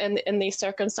 In these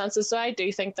circumstances. So I do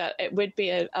think that it would be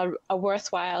a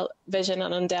worthwhile vision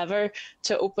and endeavour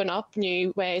to open up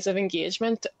new ways of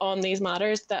engagement on these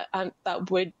matters that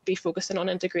would be focusing on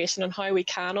integration and how we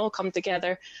can all come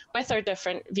together with our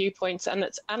different viewpoints. And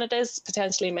it is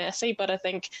potentially messy, but I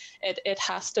think it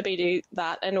has to be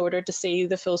that in order to see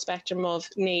the full spectrum of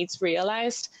needs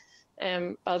realised.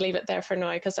 I'll leave it there for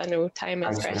now because I know time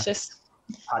is precious.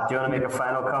 Pat, do you want to make a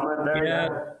final comment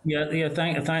there? Yeah.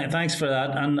 Thanks for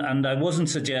that. And I wasn't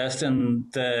suggesting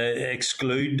to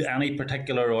exclude any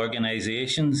particular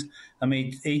organisations. I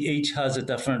mean, each has a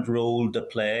different role to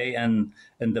play in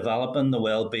developing the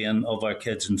well-being of our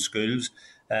kids in schools.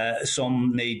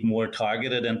 Some need more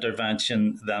targeted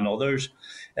intervention than others.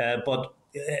 But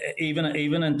even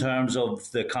in terms of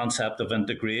the concept of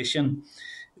integration,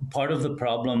 part of the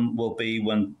problem will be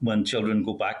when children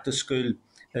go back to school,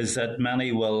 is that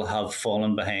many will have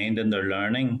fallen behind in their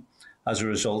learning as a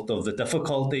result of the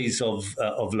difficulties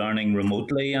of learning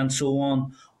remotely and so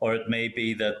on, or it may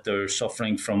be that they're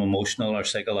suffering from emotional or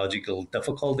psychological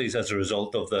difficulties as a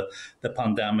result of the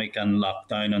pandemic and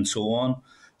lockdown and so on.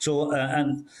 So,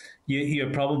 and you're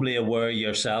probably aware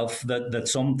yourself that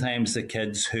sometimes the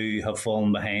kids who have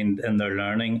fallen behind in their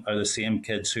learning are the same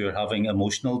kids who are having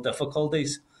emotional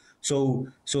difficulties. So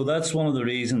that's one of the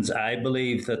reasons I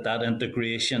believe that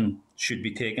integration should be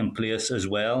taking place as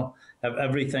well.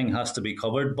 Everything has to be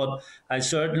covered. But I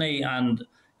certainly, and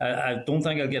I don't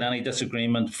think I'll get any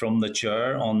disagreement from the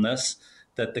chair on this,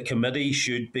 that the committee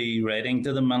should be writing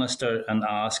to the minister and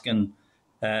asking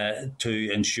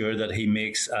to ensure that he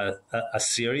makes a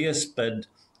serious bid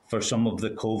for some of the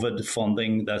COVID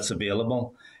funding that's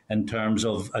available in terms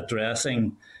of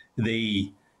addressing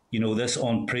this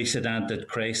unprecedented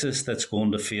crisis that's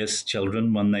going to face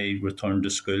children when they return to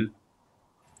school.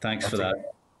 Thanks for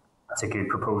that. That's a good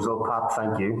proposal, Pat.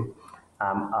 Thank you.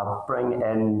 I'll bring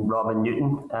in Robin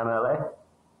Newton, MLA.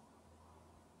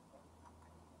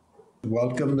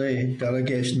 welcome the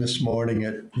delegation this morning.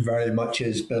 It very much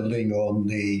is building on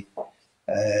the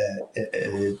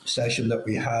session that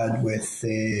we had with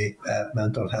the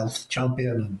mental health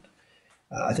champion.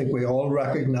 I think we all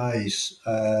recognise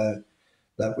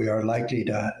that we are likely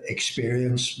to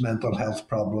experience mental health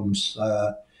problems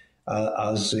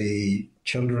as the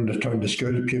children return to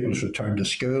school, pupils return to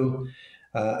school,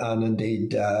 and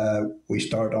indeed we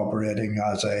start operating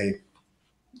as I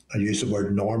use the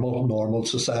word normal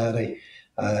society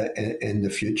in the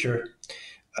future.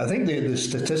 I think the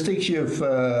statistics you've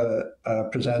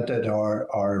presented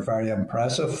are very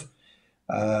impressive.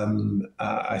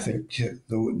 I think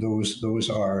those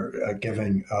are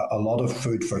giving a lot of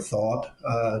food for thought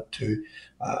to,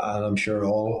 and I'm sure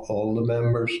all the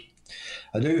members.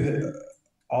 I do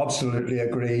absolutely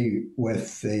agree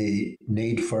with the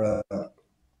need for a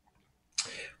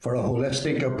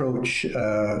holistic approach.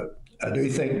 I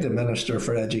do think the Minister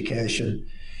for Education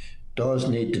does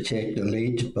need to take the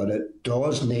lead, but it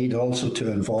does need also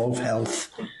to involve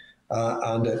health.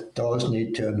 And it does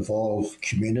need to involve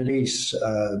communities,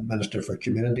 Minister for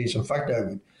Communities. In fact, I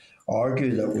would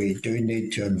argue that we do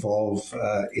need to involve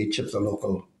each of the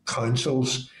local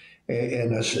councils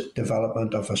in a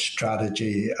development of a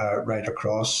strategy right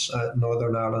across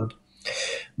Northern Ireland.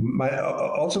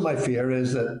 My fear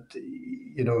is that,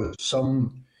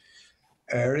 some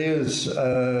areas,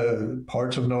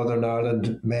 parts of Northern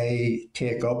Ireland may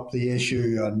take up the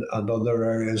issue and other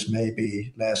areas may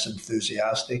be less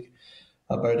enthusiastic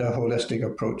about a holistic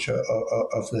approach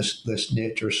of this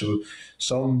nature. So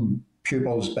some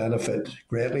pupils benefit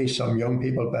greatly, some young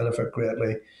people benefit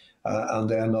greatly, and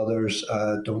then others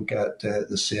don't get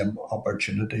the same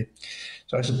opportunity.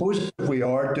 So I suppose if we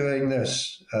are doing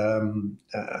this, and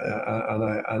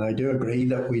I do agree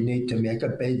that we need to make a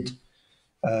bid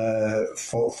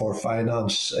for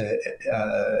finance,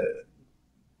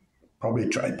 probably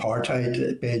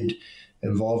tripartite bid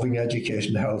involving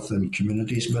education, health and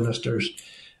communities ministers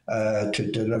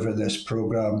to deliver this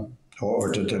programme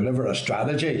or to deliver a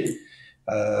strategy,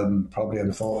 probably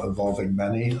involving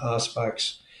many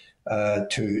aspects,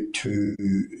 to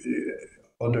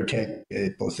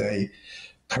undertake both a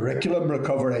curriculum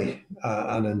recovery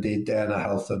and indeed then a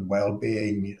health and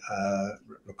wellbeing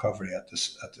recovery at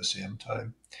the same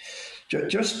time.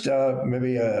 Just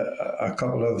maybe a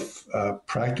couple of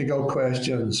practical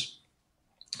questions.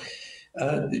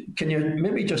 Can you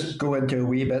maybe just go into a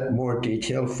wee bit more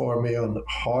detail for me on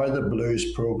how the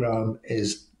Blues programme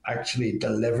is actually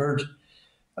delivered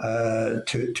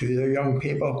to the young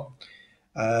people?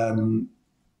 How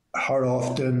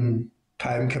often,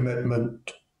 time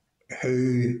commitment,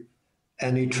 who,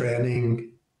 any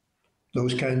training,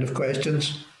 those kind of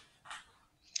questions?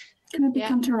 Can I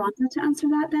come to Rhonda to answer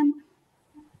that then?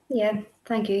 Yeah,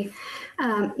 thank you.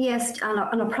 Yes,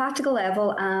 on a practical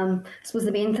level, I suppose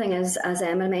the main thing is, as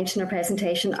Emma mentioned in her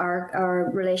presentation, our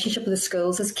relationship with the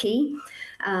schools is key.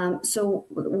 So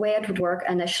the way it would work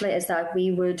initially is that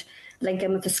we would link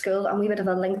in with the school and we would have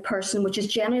a link person, which is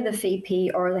generally the VP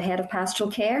or the head of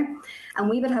pastoral care. And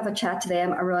we would have a chat to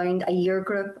them around a year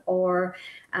group or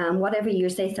whatever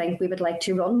years they think we would like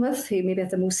to run with, who maybe have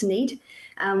the most need.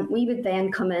 We would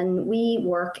then come in, we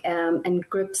work in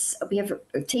groups, we have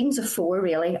teams of 4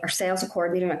 really, ourselves a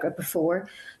coordinator and a group of 4.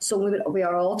 So we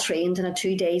are all trained in a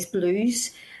 2 days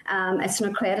Blues. It's an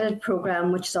accredited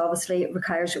programme which is obviously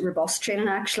requires robust training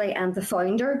actually, and the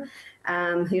founder,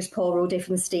 who's Paul Roday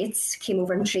from the States, came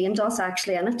over and trained us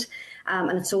actually in it.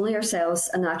 And it's only ourselves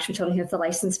and actually who have the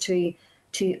licence to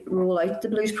roll out the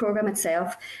Blues programme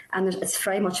itself, and it's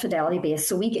very much fidelity based,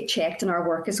 so we get checked in our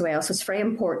work as well, so it's very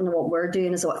important that what we're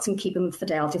doing is what's in keeping with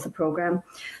fidelity of the programme.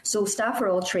 So staff are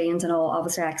all trained and all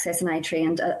obviously Access and I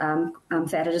trained,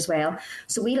 vetted as well,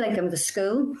 so we link them with the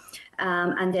school,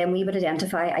 and then we would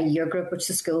identify a year group which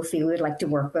the school feel we would like to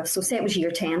work with. So say it was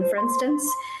year 10 for instance,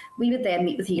 we would then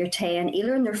meet with year 10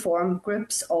 either in their form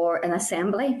groups or an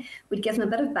assembly. We'd give them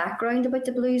a bit of background about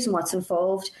the Blues and what's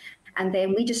involved. And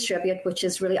then we distribute, which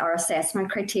is really our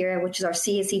assessment criteria, which is our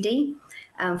CACD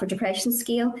for depression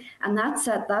scale. And that's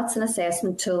an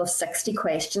assessment tool of 60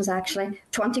 questions, actually,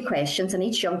 20 questions. And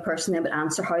each young person then would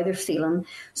answer how they're feeling.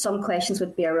 Some questions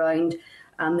would be around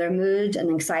their mood and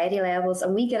anxiety levels.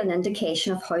 And we get an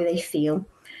indication of how they feel.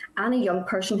 And a young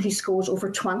person who scores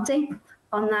over 20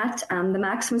 on that, the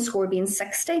maximum score being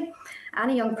 60,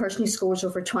 any young person who scores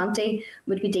over 20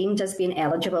 would be deemed as being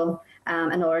eligible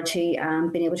in order to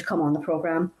being able to come on the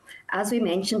programme. As we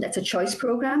mentioned, it's a choice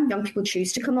programme. Young people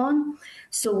choose to come on.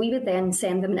 So we would then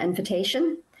send them an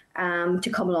invitation to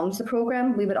come along to the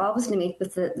programme. We would obviously meet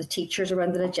with the teachers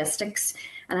around the logistics.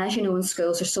 And as you know, in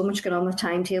schools, there's so much going on with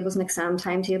timetables and exam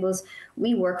timetables.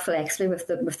 We work flexibly with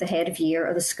the head of year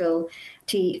or the school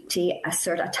to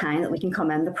assert a time that we can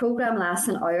come in. The programme lasts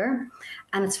an hour,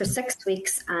 and it's for 6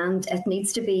 weeks, and it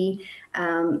needs to be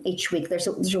each week. There's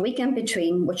a week in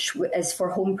between, which is for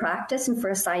home practice and for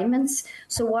assignments.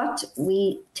 So what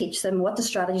we teach them, what the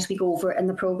strategies we go over in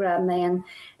the programme, then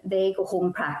they go home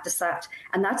and practice that.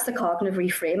 And that's the cognitive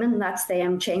reframing. That's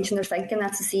them changing their thinking.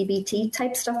 That's the CBT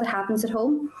type stuff that happens at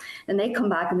home. Then they come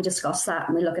back and we discuss that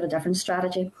and we look at a different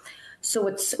strategy. So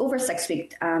it's over a 6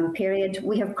 week period.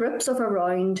 We have groups of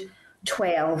around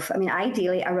 12. I mean,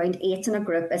 ideally around 8 in a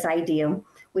group is ideal.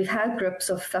 We've had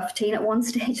groups of 15 at one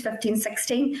stage, 15,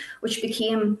 16, which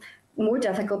became more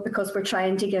difficult because we're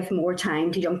trying to give more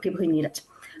time to young people who need it.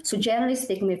 So generally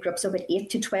speaking, we have groups of about 8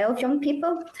 to 12 young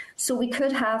people. So we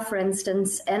could have, for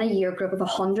instance, in a year group of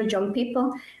 100 young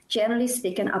people, generally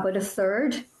speaking, about a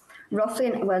third,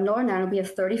 roughly, well, Northern Ireland, we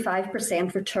have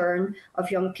 35% return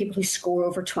of young people who score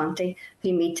over 20,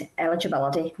 who meet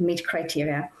eligibility, meet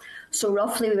criteria. So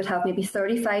roughly we would have maybe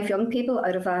 35 young people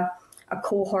out of a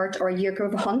cohort or a year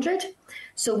group of 100.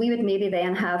 So we would maybe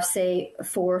then have, say,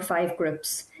 4 or 5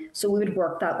 groups. So we would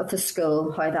work that with the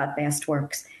school, how that best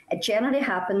works. It generally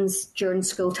happens during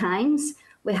school times.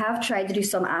 We have tried to do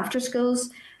some after schools,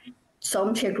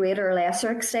 some to a greater or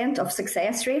lesser extent of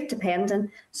success rate,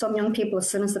 depending. Some young people, as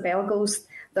soon as the bell goes,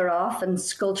 they're off, and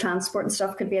school transport and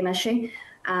stuff could be an issue.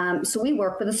 So we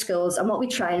work with the schools, and what we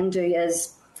try and do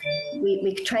is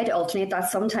we try to alternate that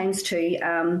sometimes too,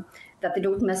 that they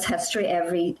don't miss history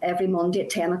every Monday at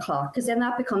 10 o'clock, because then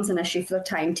that becomes an issue for their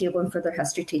timetable and for their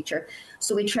history teacher.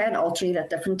 So we try and alternate at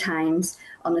different times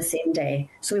on the same day.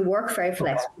 So we work very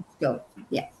flexibly. So,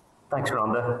 yeah. Thanks,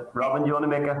 Rhonda. Robin, do you want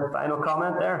to make a final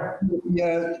comment there?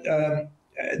 Yeah.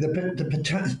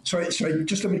 Sorry,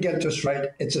 just let me get this right.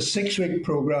 It's a 6 week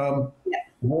programme,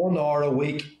 1 hour a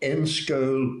week in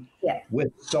school,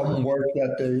 with some work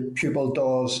that the pupil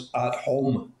does at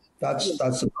home. That's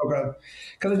the programme.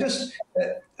 Can I just,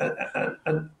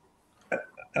 I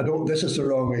don't, this is the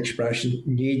wrong expression,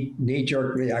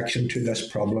 knee-jerk reaction to this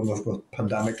problem of the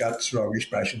pandemic, that's the wrong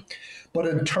expression. But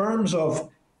in terms of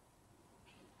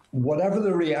whatever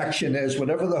the reaction is,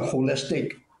 whatever the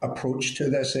holistic approach to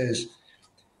this is,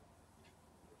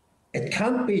 it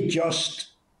can't be just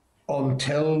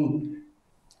until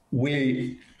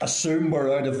we assume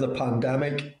we're out of the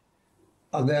pandemic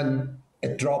and then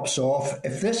it drops off.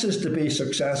 If this is to be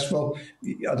successful,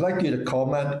 I'd like you to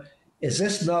comment, is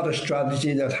this not a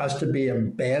strategy that has to be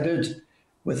embedded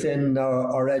within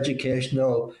our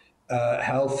educational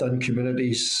health and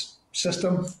communities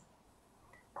system?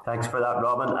 Thanks for that,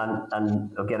 Robin. And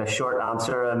I'll get a short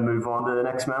answer and move on to the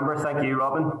next member. Thank you,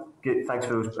 Robin. Good. Thanks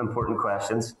for those important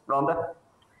questions. Rhonda?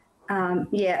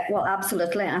 Yeah, well,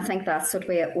 absolutely. I think that's what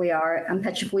we are. And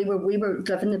Pitch, we were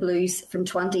living the blues from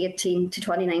 2018 to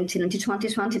 2019 and to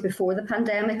 2020 before the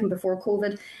pandemic and before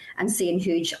COVID, and seeing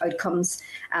huge outcomes.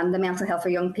 And the mental health for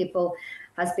young people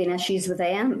has been issues with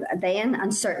them then,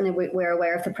 and certainly we're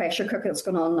aware of the pressure cooker that's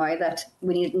going on now, that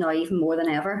we need it now even more than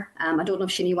ever. I don't know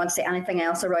if Sheenie wants to say anything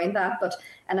else around that, but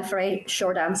in a very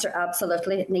short answer,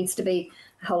 absolutely. It needs to be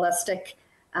a holistic,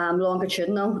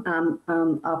 longitudinal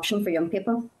option for young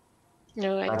people.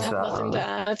 No, I have nothing to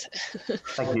add.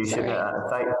 Thank you, Sheenie.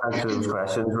 Thanks for those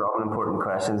questions, Robin. Important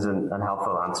questions and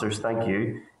helpful answers. Thank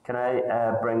you. Can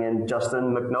I bring in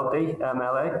Justin McNulty,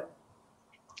 MLA?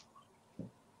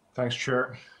 Thanks,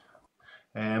 Chair.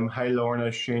 Hi, Lorna,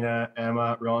 Sheena,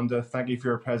 Emma, Rhonda. Thank you for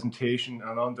your presentation.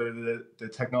 And under the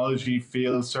technology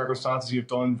field circumstances, you've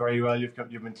done very well.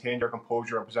 You've maintained your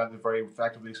composure and presented very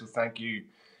effectively. So thank you.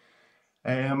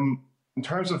 In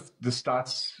terms of the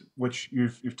stats, which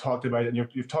you've talked about, and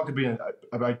you've talked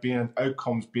about being an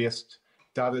outcomes-based,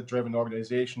 data-driven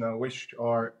organisation, I wish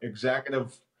our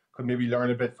executive could maybe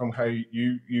learn a bit from how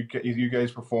you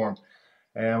guys perform.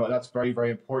 That's very,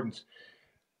 very important.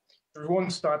 There's one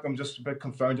stat I'm just a bit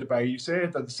confounded by. You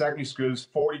said that the secondary schools,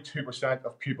 42%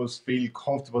 of pupils feel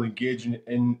comfortable engaging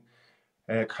in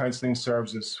counselling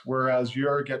services, whereas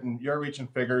you're reaching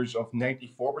figures of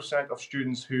 94% of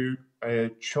students who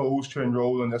chose to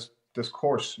enrol in this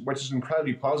course, which is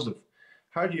incredibly positive.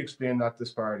 How do you explain that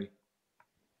disparity?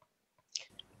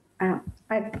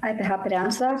 I'd be happy to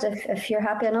answer that if you're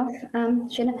happy enough,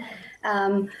 Sheena.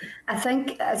 I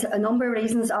think as a number of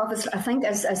reasons, obviously, I think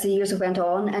as the years have went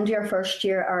on, into our first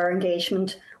year, our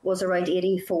engagement was around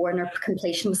 84 and our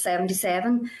completion was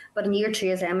 77. But in year 2,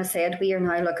 as Emma said, we are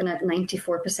now looking at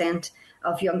 94%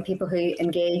 of young people who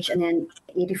engage and then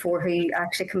 84 who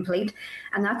actually complete.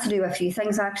 And that's to do with a few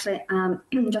things, actually.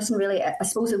 Justin, really, I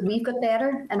suppose that we've got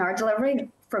better in our delivery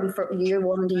from year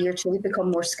 1 into year 2. We've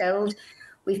become more skilled.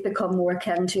 We've become more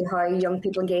akin to how young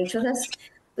people engage with us.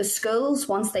 The schools,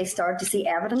 once they start to see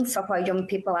evidence of how young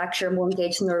people actually are more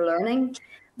engaged in their learning,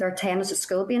 their attendance at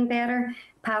school being better,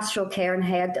 pastoral care and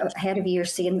head of year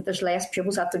seeing that there's less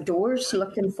pupils at their doors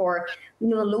looking for the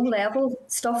low level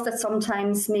stuff that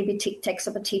sometimes maybe takes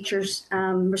up a teacher's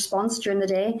response during the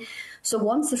day. So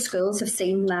once the schools have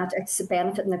seen that it's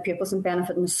benefiting the pupils and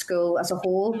benefiting the school as a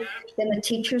whole, then the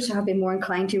teachers have been more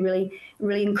inclined to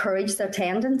really encourage their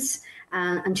attendance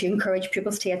and to encourage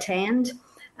pupils to attend.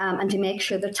 And to make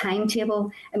sure the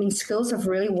timetable, I mean, schools have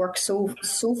really worked so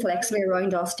flexibly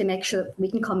around us to make sure that we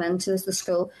can come into the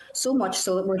school, so much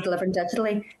so that we're delivering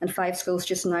digitally in 5 schools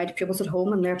just now to pupils at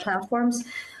home on their platforms.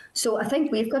 So I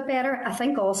think we've got better. I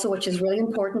think also, which is really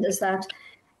important, is that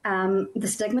the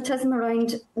stigmatism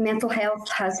around mental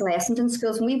health has lessened in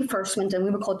schools. When we first went in,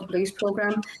 we were called the Blues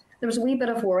Programme. There was a wee bit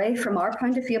of worry from our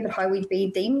point of view about how we'd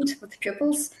be deemed with the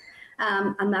pupils,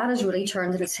 and that has really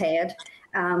turned on its head.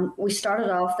 We started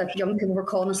off that young people were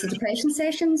calling us the depression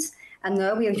sessions, and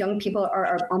now we have young people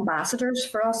are ambassadors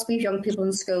for us. We have young people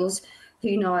in schools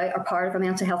who now are part of a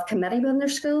mental health committee within their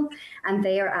school, and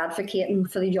they are advocating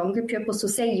for the younger pupils. So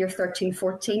say year 13,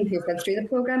 14 who've been through the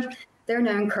programme, they're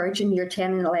now encouraging year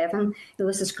 10 and 11,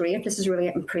 this is great, this has really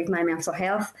improved my mental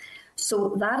health.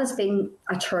 So that has been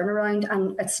a turnaround,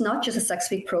 and it's not just a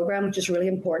 6-week programme, which is really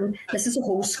important. This is a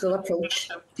whole school approach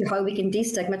to how we can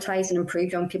destigmatise and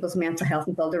improve young people's mental health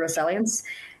and build their resilience.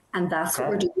 And that's what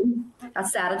we're doing.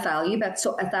 That's the added value. But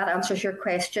so if that answers your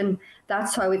question,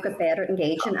 that's how we've got better at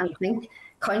engaging. And I think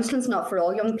counselling's not for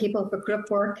all young people, but group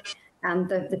work and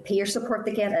the peer support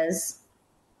they get is.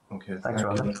 Okay, thanks,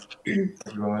 Robin.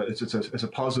 It's a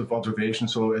positive observation,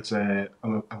 so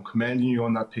I'm commending you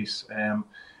on that piece.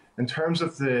 In terms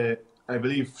of I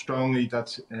believe strongly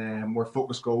that where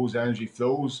focus goes, energy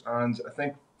flows, and I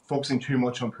think focusing too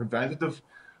much on preventative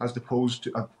as opposed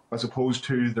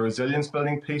to the resilience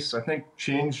building piece. I think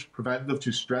change preventative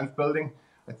to strength building.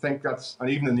 I think that's, and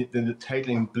even the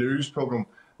titling blues program,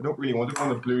 I don't really want to go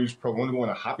on a blues program, I want to go on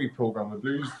a happy program. A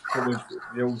blues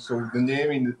program, so the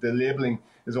naming, the labeling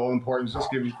is all important.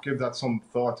 Just give that some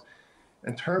thought.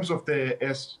 In terms of the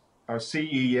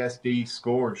CESD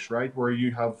scores, right, where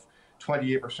you have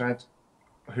 28%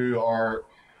 who are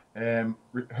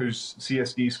whose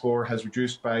CSD score has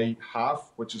reduced by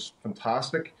half, which is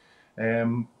fantastic.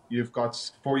 You've got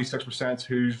 46%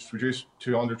 who's reduced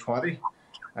to under 20,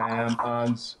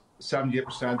 and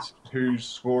 78% whose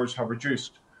scores have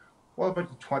reduced. What about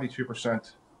the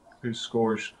 22% whose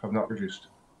scores have not reduced?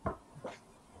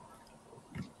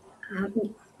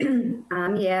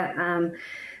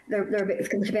 There's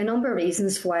going to be a number of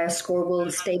reasons why a score will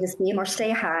stay the same or stay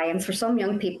high. And for some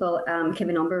young people, can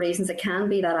be a number of reasons. It can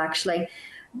be that actually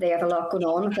they have a lot going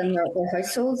on within their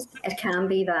households. It can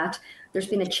be that there's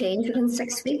been a change within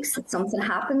 6 weeks, that something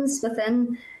happens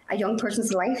within a young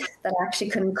person's life that actually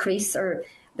can increase their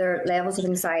levels of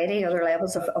anxiety or their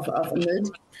levels of mood.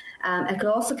 It could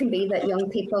also can be that young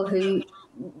people who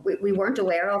we weren't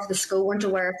aware of, the school weren't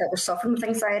aware of, that were suffering with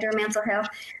anxiety or mental health,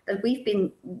 that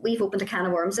we've opened a can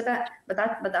of worms a bit, but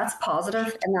that's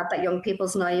positive in that young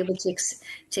people's now able to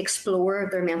explore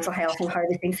their mental health and how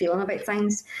they've been feeling about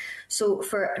things. So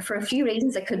for a few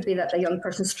reasons, it could be that the young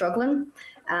person's struggling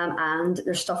and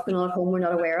there's stuff going on at home we're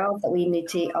not aware of that we need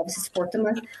to obviously support them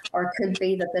with, or it could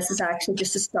be that this is actually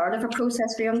just the start of a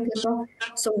process for young people.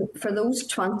 So for those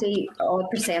 20%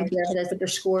 where it is that their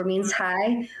score remains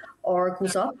high or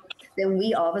goes up, then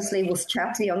we obviously will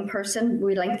chat to the young person,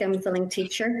 we link them with the linked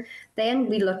teacher, then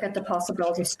we look at the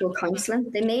possibility of school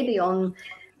counselling. They may be on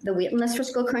the waiting list for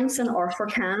school counselling or for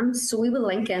CAMS, so we will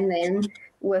link in then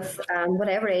with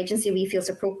whatever agency we feel is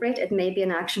appropriate. It may be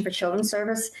an Action for Children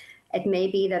service, it may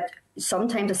be that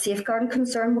sometimes a safeguarding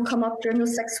concern will come up during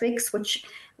those 6 weeks, which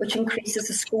increases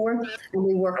the score, and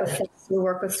we work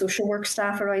with social work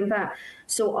staff around that.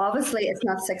 So obviously it's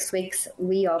not 6 weeks.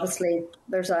 We obviously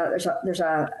there's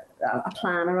a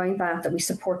plan around that we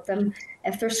support them.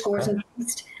 If their scores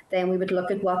increased, then we would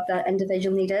look at what that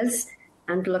individual need is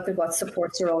and look at what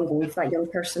supports are ongoing for that young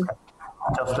person.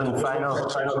 Justin, final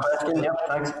question. Yep,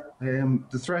 thanks.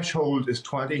 The threshold is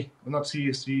 20, not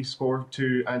CSD score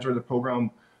to enter the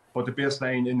programme, but the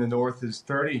baseline in the north is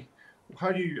 30.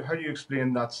 how do you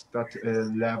explain that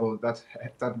level, that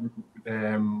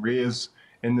raise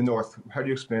in the north? How do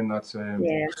you explain that?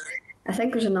 Yeah. I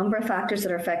think there's a number of factors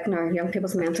that are affecting our young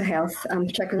people's mental health,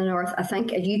 particularly in the north. I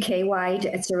think UK-wide,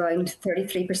 it's around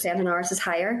 33%, and ours is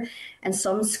higher. In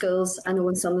some schools, I know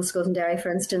in some of the schools in Derry,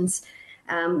 for instance,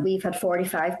 we've had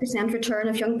 45% return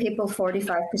of young people.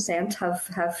 45%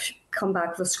 have come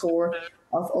back with a score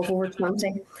of over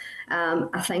 20.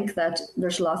 I think that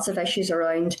there's lots of issues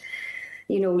around,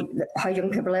 how young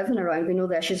people are living around. We know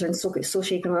the issues around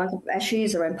socioeconomic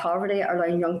issues, around poverty,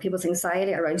 around young people's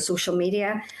anxiety, around social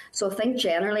media. So I think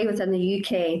generally within the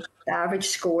UK, the average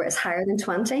score is higher than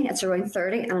 20. It's around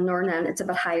 30, and in Northern Ireland, it's a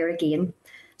bit higher again.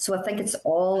 So I think it's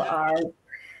all our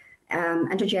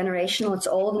intergenerational. It's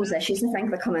all those issues, I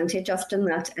think, that come into it, Justin,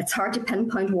 that it's hard to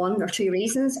pinpoint one or two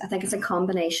reasons. I think it's a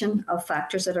combination of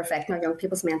factors that are affecting our young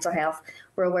people's mental health.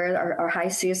 We're aware that our high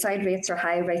suicide rates, our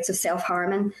high rates of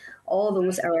self-harming, all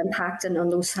those are impacting on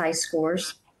those high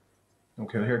scores.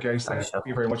 Okay, here, guys, thank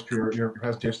you very much for your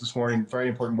presentation this morning. Very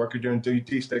important work you're doing,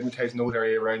 destigmatising those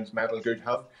area around mental good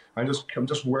health. I'm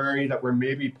just worried that we're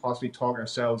maybe possibly talking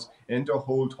ourselves into a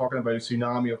hole, talking about a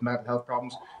tsunami of mental health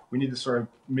problems. We need to sort of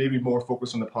maybe more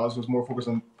focus on the positives, more focus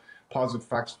on positive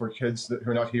facts for kids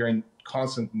who are not hearing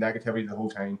constant negativity the whole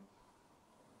time.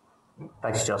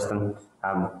 Thanks, Justin.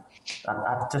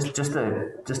 Just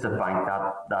to bank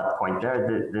that point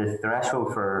there, the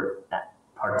threshold for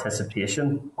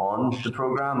participation on the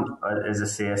programme is a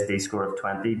CSD score of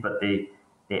 20, but the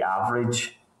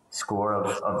average score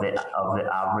of the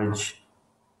average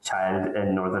child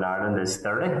in Northern Ireland is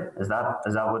 30. Is that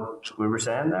what we were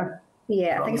saying there?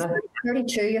 Yeah, I think it's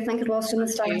 32. I think it was in the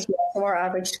stats. So our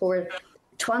average score.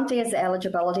 20 is the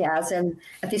eligibility, as in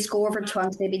if they score over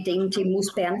 20, they'd be deemed to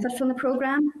most benefit from the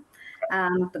programme.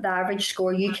 But the average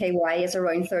score UK-wide is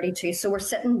around 32. So we're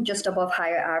sitting just above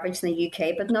higher average in the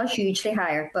UK, but not hugely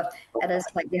higher, but it is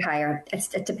slightly higher.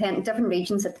 It depends, different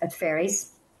regions, it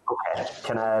varies. Okay.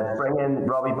 Can I bring in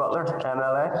Robbie Butler,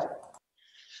 MLA?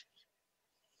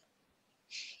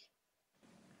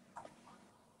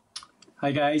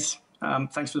 Hi guys,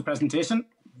 thanks for the presentation.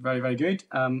 Very, very good.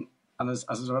 And as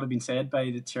has already been said by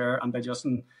the chair and by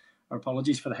Justin, our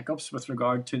apologies for the hiccups with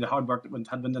regard to the hard work that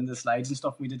had been in the slides and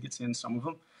stuff. We did get seeing some of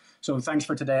them. So thanks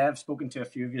for today. I've spoken to a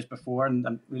few of you before, and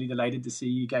I'm really delighted to see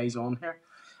you guys on here.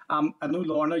 I know,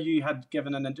 Lorna, you had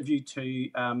given an interview to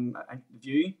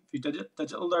View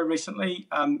Digital there recently,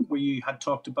 where you had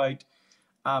talked about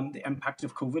the impact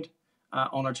of COVID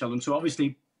on our children. So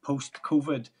obviously,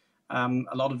 post-COVID,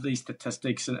 a lot of these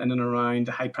statistics in and around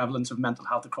the high prevalence of mental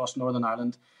health across Northern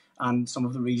Ireland and some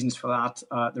of the reasons for that,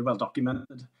 they're well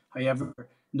documented. However,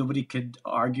 nobody could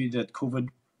argue that COVID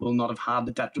will not have had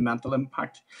a detrimental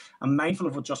impact. I'm mindful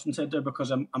of what Justin said there, because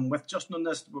I'm with Justin on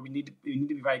this, where we need to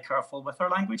be very careful with our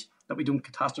language, that we don't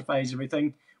catastrophize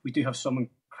everything. We do have some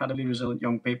incredibly resilient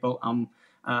young people,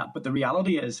 but the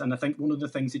reality is, and I think one of the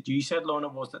things that you said, Lorna,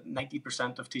 was that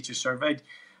 90% of teachers surveyed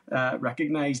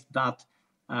recognised that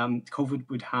COVID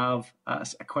would have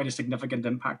quite a significant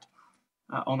impact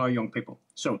on our young people.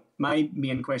 So my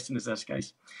main question is this,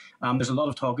 guys. There's a lot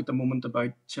of talk at the moment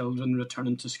about children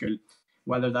returning to school,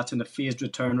 whether that's in a phased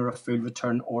return or a full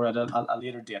return or at a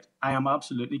later date. I am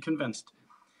absolutely convinced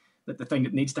that the thing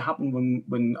that needs to happen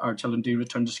when our children do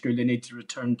return to school, they need to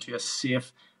return to a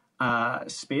safe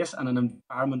space and an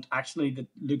environment actually that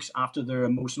looks after their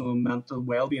emotional and mental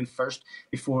well-being first,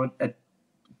 before it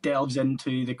delves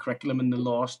into the curriculum and the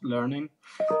lost learning.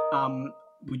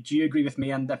 Would you agree with me,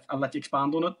 and I'll let you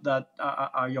expand on it, that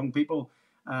our young people,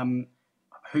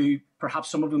 who perhaps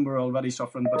some of them were already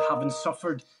suffering, but having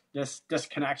suffered this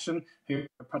disconnection, who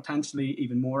are potentially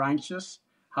even more anxious,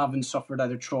 having suffered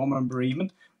either trauma and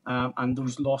bereavement, and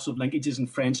those loss of linkages and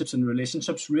friendships and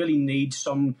relationships, really need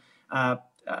some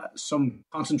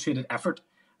concentrated effort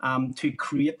to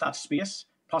create that space.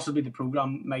 Possibly the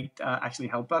programme might actually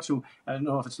help that. So I don't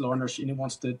know if it's Lorna or Sheena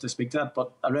wants to speak to that,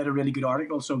 but I read a really good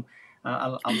article, so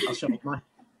I'll shut up now.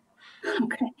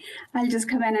 Okay, I'll just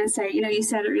come in and say, you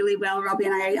said it really well, Robbie,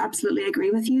 and I absolutely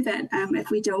agree with you that if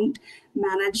we don't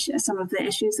manage some of the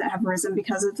issues that have arisen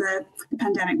because of the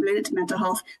pandemic related to mental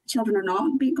health, children are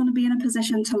not going to be in a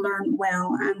position to learn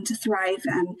well and to thrive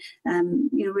and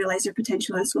realise their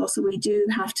potential in school. So we do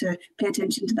have to pay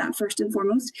attention to that first and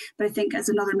foremost. But I think, as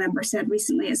another member said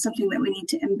recently, it's something that we need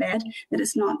to embed, that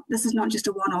this is not just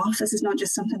a one-off, this is not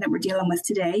just something that we're dealing with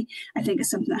today. I think it's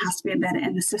something that has to be embedded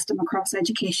in the system across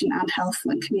education and health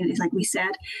and communities, like we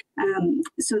said,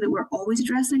 so that we're always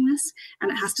addressing this,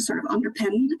 and it has to sort of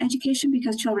underpin education education,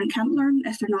 because children can't learn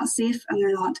if they're not safe and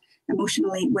they're not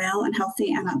emotionally well and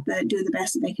healthy and doing the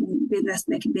best that they can be, the best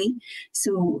that they can be.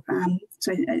 So,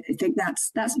 I think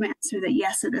that's my answer. That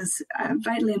yes, it is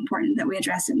vitally important that we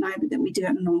address it now, but that we do it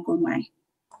in an ongoing way.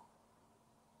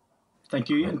 Thank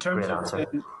you. In terms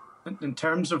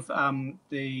of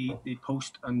the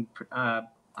post and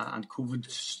COVID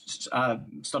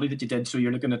study that you did, so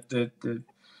you're looking at the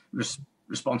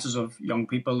responses of young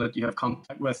people that you have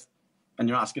contact with, and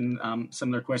you're asking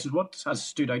similar questions. What has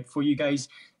stood out for you guys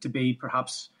to be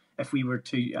perhaps, if we were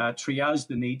to triage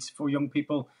the needs for young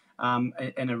people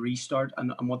in a restart,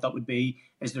 and what that would be?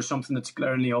 Is there something that's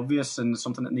glaringly obvious and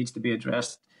something that needs to be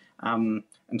addressed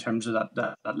in terms of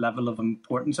that level of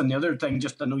importance? And the other thing,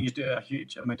 just I know you do a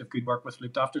huge amount of good work with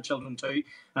looked after children too.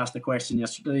 I asked the question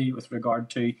yesterday with regard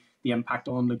to the impact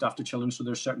on looked after children. So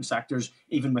there's certain sectors,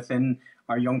 even within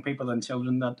our young people and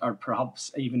children, that are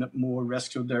perhaps even at more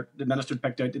risk. So the Minister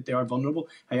picked out that they are vulnerable.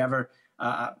 However,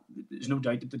 there's no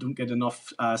doubt that they don't get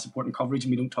enough support and coverage,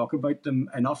 and we don't talk about them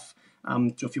enough.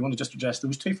 So if you want to just address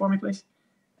those two for me, please.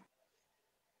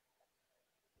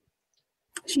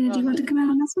 Sheena, do you want to come in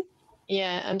on this one?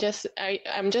 Yeah,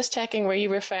 I'm just checking. Were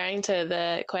you referring to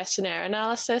the questionnaire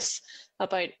analysis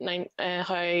about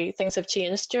how things have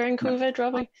changed during COVID,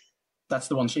 Robbie? That's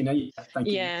the one, Sheena. Thank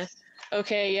you. Yeah.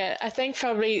 Okay. Yeah. I think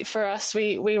probably for us,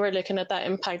 we were looking at that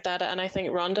impact data, and I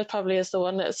think Rhonda probably is the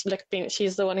one that's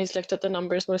she's the one who's looked at the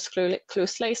numbers most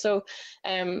closely. So,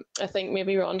 I think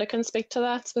maybe Rhonda can speak to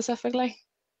that specifically.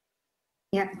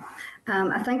 Yeah,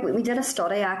 I think we did a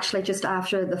study actually just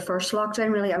after the first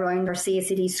lockdown, really around our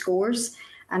CACD scores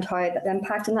and how that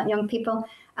impacted that young people.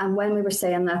 And when we were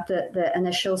saying that the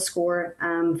initial score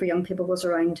for young people was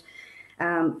around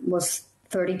was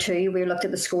 32, we looked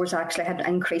at the scores actually had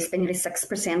increased by nearly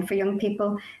 6% for young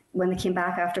people. When they came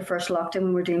back after first lockdown, when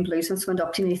we were doing blues ones, went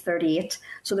up to nearly 38.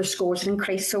 So their scores had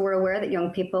increased. So we're aware that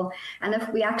young people, and if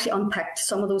we actually unpicked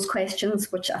some of those questions,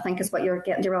 which I think is what you're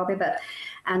getting to, Robbie, but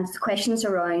and the questions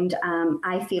around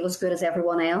I feel as good as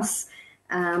everyone else.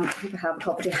 If you have a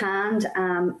copy to hand,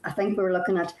 I think we were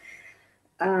looking at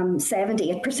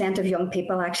 78% of young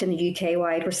people actually in the UK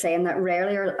wide were saying that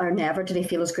rarely or never do they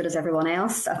feel as good as everyone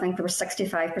else. I think there were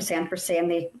 65% were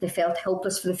saying they felt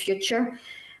hopeless for the future.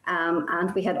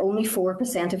 And we had only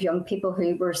 4% of young people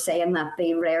who were saying that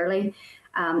they rarely,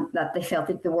 that they felt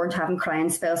that they weren't having crying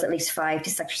spells at least 5 to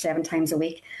 6 or 7 times a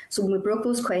week. So when we broke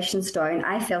those questions down,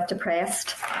 I felt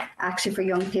depressed. Actually, for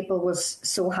young people was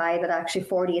so high that actually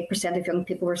 48% of young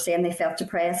people were saying they felt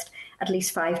depressed at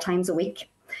least 5 times a week.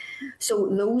 So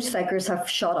those figures have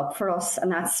shot up for us,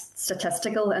 and that's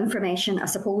statistical information, I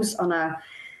suppose, on a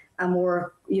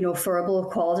more, verbal,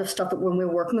 qualitative stuff that when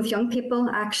we're working with young people,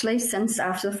 actually, since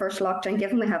after the first lockdown,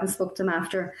 given we haven't spoken to them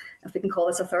after, if we can call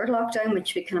this a third lockdown,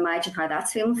 which we can imagine how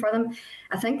that's feeling for them.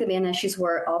 I think the main issues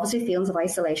were obviously feelings of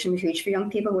isolation were huge for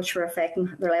young people, which were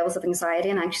affecting their levels of anxiety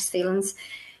and anxious feelings,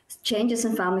 changes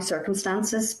in family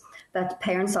circumstances, that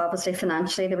parents obviously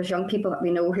financially, there was young people that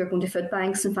we know who are going to food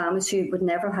banks and families who would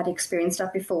never have had experienced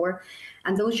that before.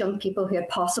 And those young people who had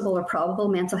possible or probable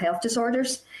mental health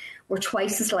disorders were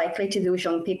twice as likely to those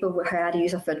young people who had to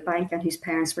use a food bank and whose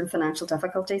parents were in financial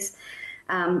difficulties.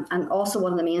 And also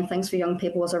one of the main things for young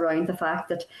people was around the fact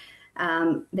that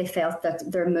they felt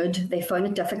that their mood, they found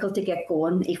it difficult to get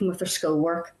going, even with their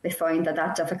schoolwork. They found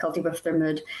that difficulty with their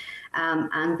mood.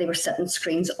 And they were sitting at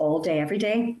screens all day, every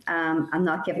day, and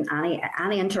not given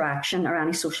any interaction or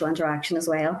any social interaction as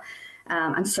well.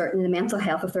 And certainly the mental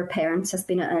health of their parents has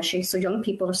been an issue. So young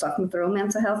people are suffering with their own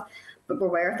mental health, but we're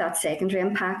aware of that secondary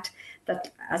impact,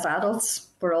 that as adults,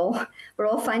 we're all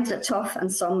finding it tough,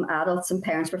 and some adults and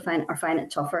parents are finding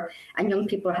it tougher, and young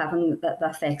people are having the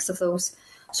effects of those.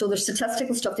 So there's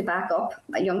statistical stuff to back up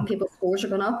that young people's scores are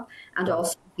going up, and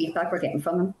also feedback we're getting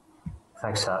from them.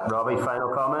 Thanks, Robbie.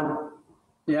 Final comment?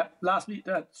 Yeah, lastly,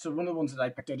 so one of the ones that I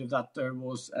picked out of that there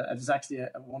was it was actually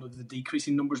one of the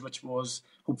decreasing numbers, which was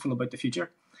hopeful about the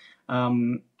future.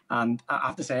 And I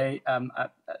have to say,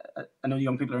 I know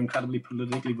young people are incredibly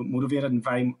politically motivated and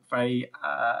very, very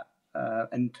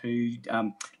into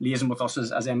liaising with us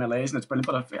as MLAs, and it's brilliant.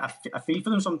 But I feel for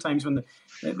them sometimes when the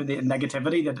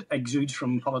negativity that exudes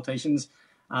from politicians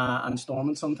and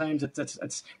Stormont sometimes.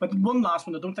 It's. But one last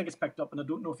one, I don't think it's picked up, and I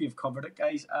don't know if you've covered it,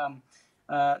 guys.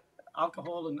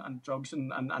 Alcohol and drugs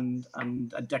and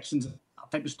addictions,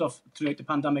 that type of stuff throughout the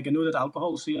pandemic. I know that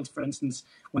alcohol sales, for instance,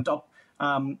 went up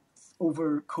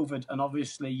over COVID, and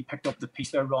obviously you picked up the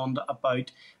piece there, Rhonda, about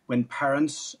when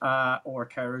parents or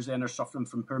carers then are suffering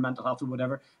from poor mental health or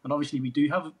whatever. And obviously we do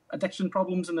have addiction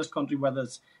problems in this country, whether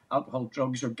it's alcohol,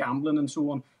 drugs or gambling and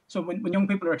so on. So when young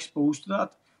people are exposed to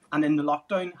that, And in the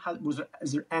lockdown,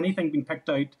 is there anything being picked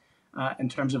out in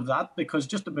terms of that? Because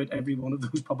just about every one of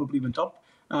those probably went up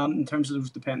in terms of those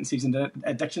dependencies and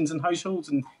addictions in households,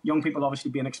 and young people obviously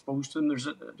being exposed to them.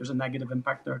 There's a negative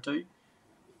impact there too.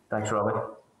 Thanks, Robbie.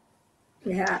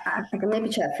 Yeah, I can maybe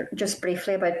chat just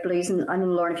briefly about Blues, and I know,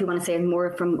 Lauren, if you want to say more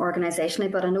from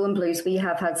organisationally, but I know in Blues we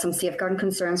have had some safeguarding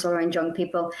concerns around young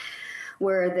people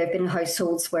where they've been in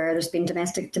households where there's been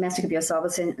domestic abuse,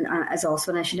 obviously, is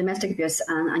also an issue. Domestic abuse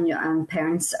and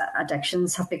parents'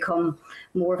 addictions have become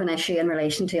more of an issue in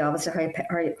relation to obviously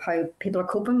how people are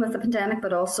coping with the pandemic,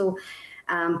 but also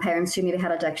parents who maybe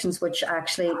had addictions which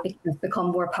actually become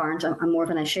more apparent and more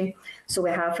of an issue. So we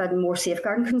have had more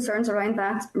safeguarding concerns around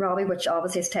that, Robbie, which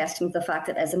obviously is testament to the fact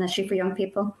that it is an issue for young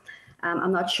people.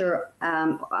 I'm not sure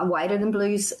wider than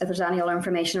Blues if there's any other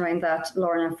information around that,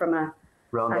 Lorna, from a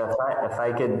Rhonda,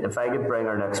 if I could bring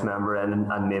our next member in,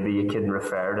 and maybe you can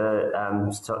refer to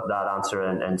that answer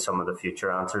in some of the future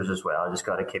answers as well. I just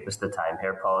got to keep us the time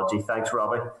here. Apology. Thanks,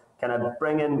 Robbie. Can I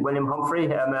bring in William Humphrey,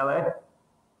 MLA?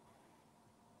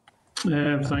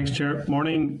 Thanks, Chair.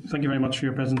 Morning. Thank you very much for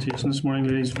your presentation this morning,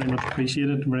 ladies. Very much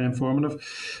appreciated. Very informative.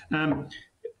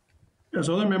 As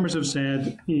other members have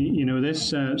said,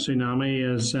 this tsunami,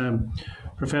 as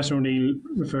Professor O'Neill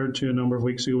referred to a number of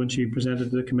weeks ago when she presented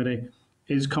to the committee,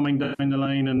 is coming down the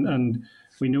line, and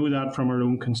we know that from our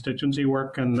own constituency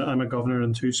work, and I'm a governor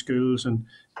in 2 schools and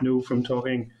know from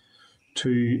talking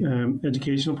to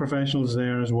educational professionals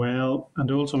there as well,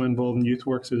 and also I'm involved in youth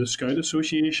work through the Scout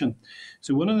Association.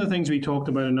 So one of the things we talked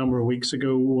about a number of weeks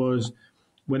ago was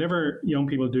whenever young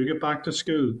people do get back to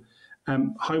school,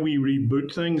 how we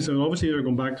reboot things. And obviously they're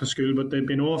going back to school, but they've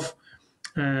been off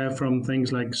from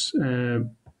things like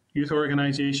youth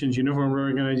organisations, uniform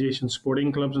organisations,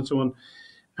 sporting clubs and so on.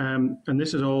 And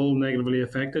this has all negatively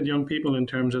affected young people in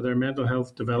terms of their mental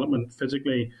health development,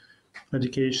 physically,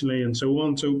 educationally and so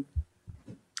on. So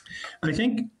I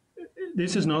think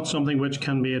this is not something which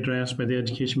can be addressed by the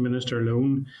Education Minister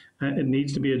alone. It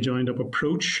needs to be a joined up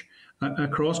approach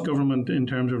across government in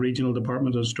terms of regional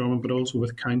departments of Stormont, but also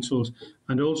with councils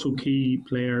and also key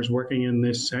players working in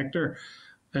this sector.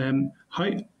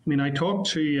 I talked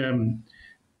to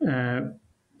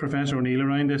Professor O'Neill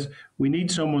around this. We need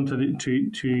someone to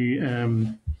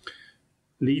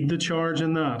lead the charge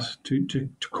in that, to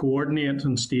coordinate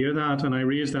and steer that. And I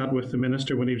raised that with the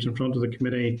Minister when he was in front of the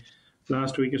committee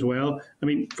last week as well. I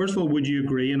mean, first of all, would you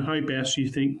agree, and how best do you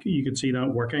think you could see that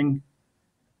working?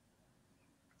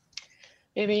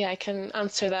 Maybe I can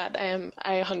answer that.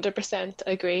 I 100%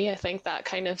 agree. I think that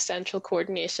kind of central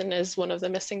coordination is one of the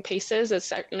missing pieces. It's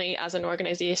certainly, as an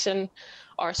organisation,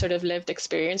 our sort of lived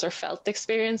experience or felt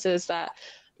experience is that,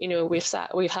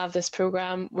 we have this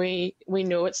programme, we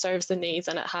know it serves the needs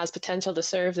and it has potential to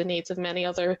serve the needs of many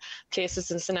other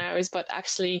places and scenarios, but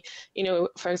actually,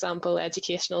 for example,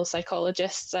 educational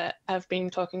psychologists that I've been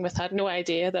talking with had no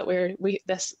idea that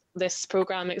this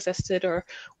program existed or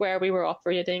where we were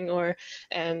operating, or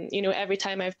every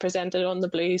time I've presented on the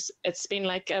Blues, it's been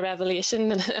like a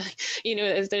revelation.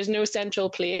 There's no central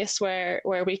place where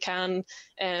we can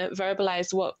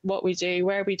verbalise what we do,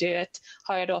 where we do it,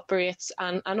 how it operates,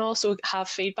 and also have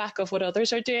feedback of what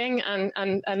others are doing,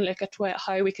 and look at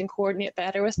how we can coordinate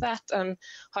better with that, and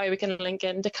how we can link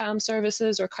into CAM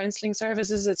services or counselling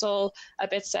services. It's all a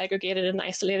bit segregated and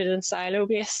isolated and silo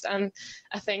based, and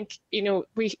I think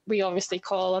we obviously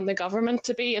call on the government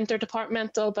to be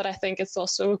interdepartmental, but I think it's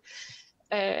also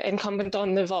incumbent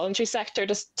on the voluntary sector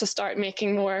to start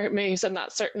making more moves, and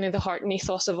that's certainly the heart and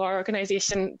ethos of our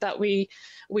organisation, that we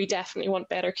definitely want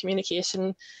better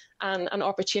communication and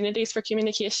opportunities for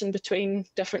communication between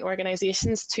different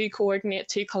organisations to coordinate,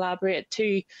 to collaborate,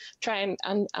 to try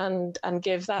and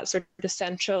give that sort of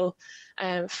central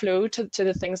flow to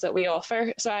the things that we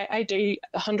offer. So I do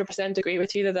 100% agree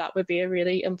with you that would be a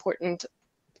really important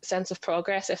sense of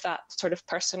progress if that sort of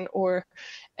person or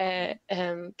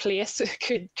place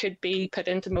could be put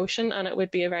into motion, and it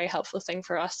would be a very helpful thing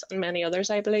for us and many others,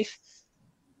 I believe.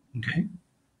 Okay.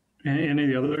 Any of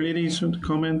the other ladies want to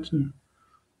comment?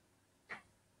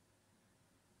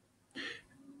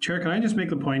 Chair, can I just make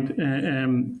the point?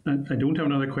 I don't have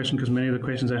another question because many of the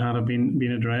questions I had have been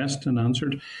addressed and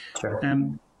answered. Sure.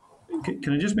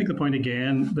 Can I just make the point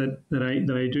again that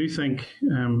I do think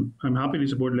I'm happy to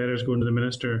support letters going to the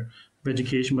Minister of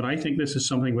Education, but I think this is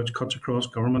something which cuts across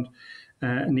government.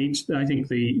 I think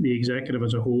the executive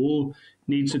as a whole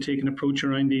needs to take an approach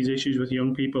around these issues with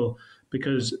young people,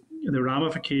 because the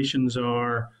ramifications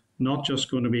are not just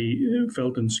going to be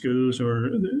felt in schools or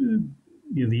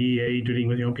the EA dealing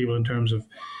with young people in terms of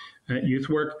youth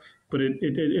work, but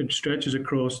it stretches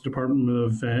across the Department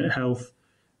of Health,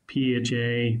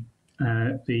 PHA,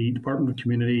 the Department of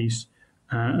Communities,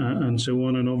 and so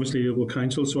on, and obviously local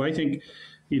council. So I think,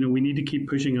 we need to keep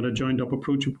pushing at a joined-up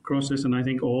approach across this, and I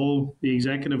think all the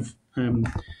executive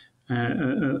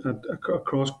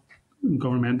across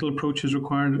governmental approach is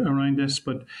required around this,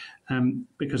 but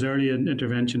because early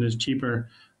intervention is cheaper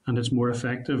and it's more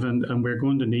effective, and we're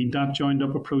going to need that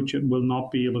joined-up approach. It will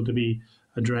not be able to be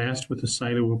addressed with a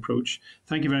silo approach.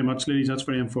 Thank you very much, ladies. That's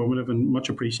very informative and much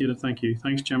appreciated. Thank you.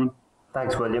 Thanks, Chairman.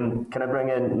 Thanks, William. Can I bring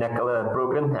in Nicola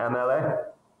Brogan, MLA?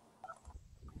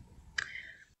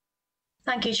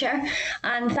 Thank you, Chair.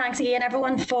 And thanks again,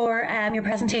 everyone, for your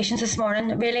presentations this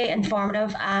morning. Really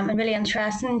informative and really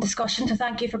interesting discussion. So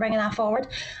thank you for bringing that forward.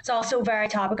 It's also very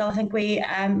topical. I think we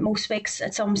most weeks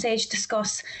at some stage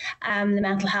discuss the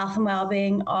mental health and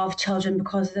wellbeing of children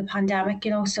because of the pandemic,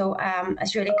 so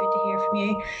it's really good to hear from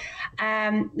you.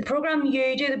 The programme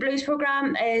you do, the Blues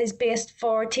programme, is based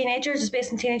for teenagers. It's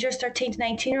based on teenagers, 13 to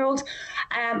 19-year-olds.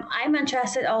 I'm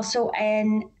interested also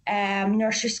in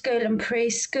nursery school and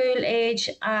preschool age.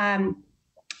 I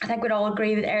think we'd all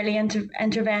agree that early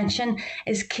intervention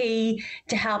is key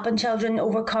to helping children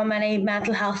overcome any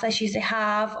mental health issues they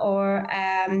have, or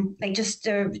just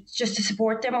to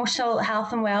support their emotional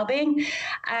health and well-being.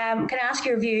 Can I ask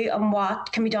your view on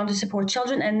what can be done to support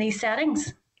children in these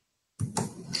settings?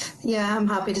 Yeah, I'm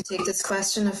happy to take this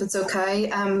question if it's okay.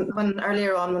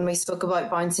 Earlier on when we spoke about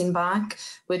bouncing back,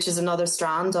 which is another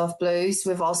strand of Blues,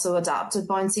 we've also adapted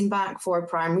bouncing back for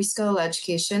primary school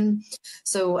education.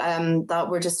 So that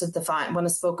we're just at when I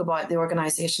spoke about the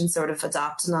organisation sort of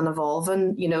adapting and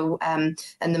evolving,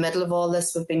 in the middle of all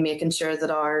this, we've been making sure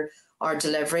that our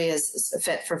delivery is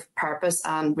fit for purpose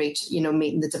and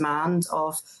meeting the demand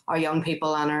of our young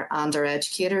people and our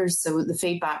educators. So the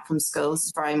feedback from schools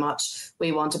is very much,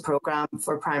 we want a programme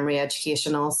for primary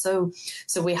education also.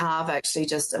 So we have actually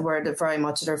we're very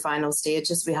much at our final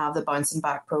stages. We have the Bouncing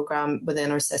Back programme within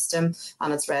our system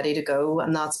and it's ready to go.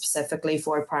 And that's specifically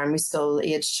for primary school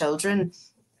age children.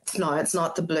 No, it's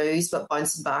not the Blues, but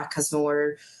Bouncing Back has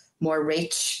more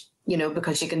reach,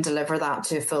 because you can deliver that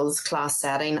to a full class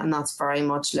setting, and that's very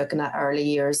much looking at early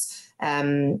years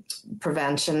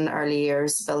prevention, early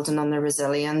years building on their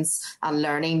resilience and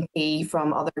learning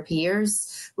from other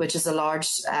peers, which is a large,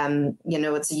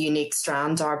 it's a unique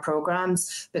strand to our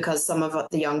programs, because some of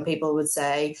the young people would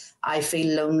say, I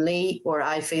feel lonely or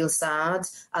I feel sad,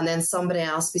 and then somebody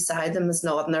else beside them is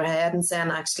nodding their head and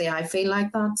saying, actually, I feel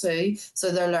like that too.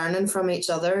 So they're learning from each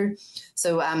other.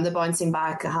 So the Bouncing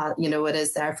Back, it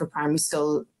is there for primary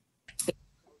school,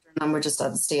 and we're just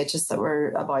at the stages that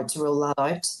we're about to roll that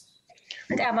out.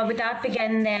 And Emma, would that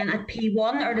begin then at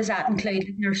P1, or does that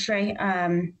include nursery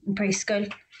and preschool?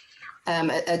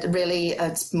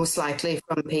 It's most likely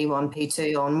from P1,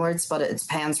 P2 onwards, but it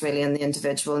depends really on the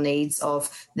individual needs of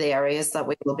the areas that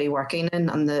we will be working in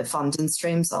and the funding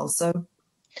streams also.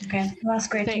 Okay, well, that's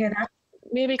great to hear that.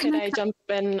 Maybe could I jump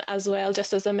in as well,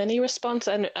 just as a mini response?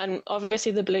 And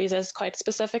obviously the Blues is quite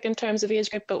specific in terms of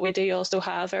age group, but we do also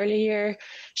have early year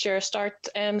Sure Start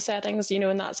settings,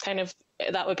 and that's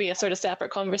that would be a sort of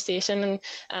separate conversation.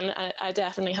 And I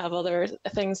definitely have other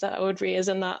things that I would raise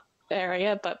in that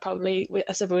area, but probably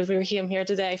I suppose we came here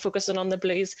today focusing on the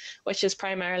Blues, which is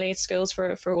primarily schools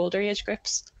for older age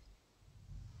groups.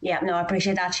 Yeah, no, I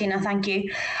appreciate that, Sheena. Thank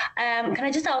you. Can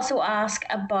I just also ask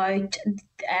about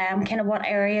kind of what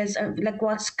areas,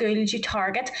 what schools you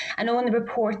target? I know in the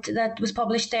report that was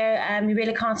published there, you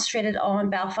really concentrated on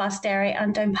Belfast, Derry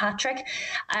and Downpatrick.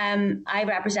 I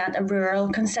represent a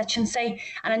rural constituency,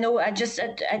 and I know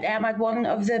at one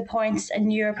of the points in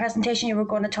your presentation you were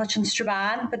going to touch on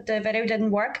Strabane, but the video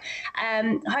didn't work.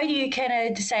 How do you kind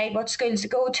of decide what schools to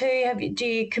go to? Do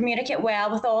you communicate well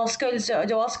with all schools?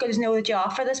 Do all schools know that you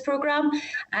offer this programme?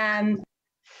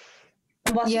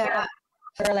 What's your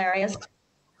rural areas?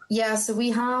 Yeah, so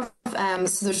we have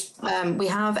we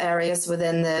have areas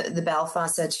within the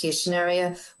Belfast education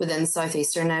area, within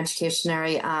Southeastern education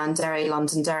area, and Derry,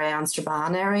 London, Derry and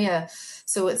Strabane area.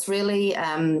 So it's really,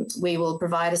 we will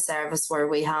provide a service where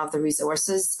we have the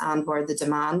resources and where the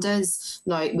demand is.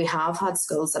 Now, we have had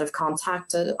schools that have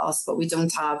contacted us, but we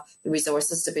don't have the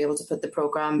resources to be able to put the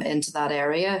programme into that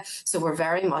area. So we're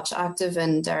very much active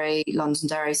in Derry, London,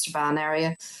 Derry, Strabane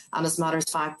area. And as a matter of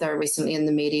fact, there recently in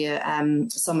the media,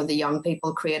 some of the young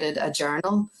people created a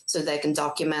journal so they can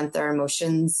document their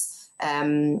emotions.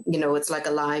 It's like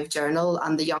a live journal,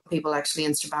 and the young people actually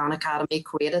in Strabane Academy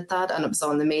created that, and it was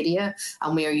on the media,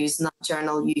 and we are using that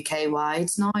journal UK wide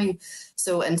now.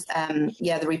 So,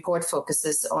 the report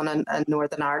focuses on a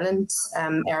Northern Ireland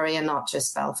area, not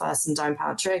just Belfast and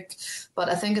Downpatrick. But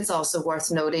I think it's also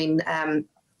worth noting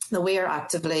Now, we are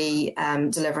actively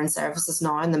delivering services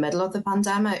now in the middle of the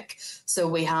pandemic. So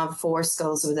we have 4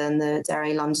 schools within the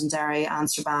Derry, Londonderry and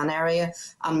Strabane area,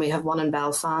 and we have one in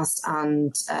Belfast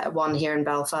and one here in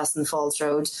Belfast in Falls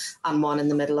Road and one in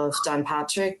the middle of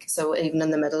Downpatrick. So even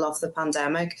in the middle of the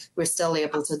pandemic, we're still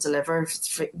able to deliver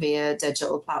via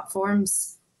digital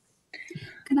platforms.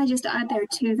 Can I just add there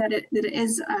too that it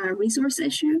is a resource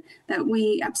issue, that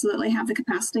we absolutely have the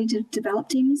capacity to develop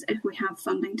teams if we have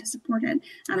funding to support it.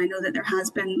 And I know that there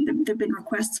have been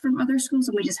requests from other schools,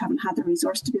 and we just haven't had the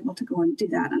resource to be able to go and do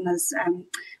that. And as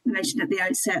we mentioned at the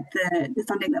outset, the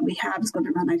funding that we have is going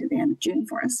to run out at the end of June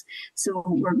for us. So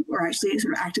we're actually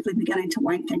sort of actively beginning to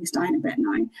wind things down a bit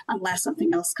now, unless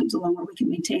something else comes along where we can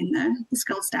maintain the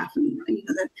skilled staff and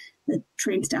the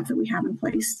trained staff that we have in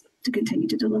place to continue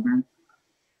to deliver.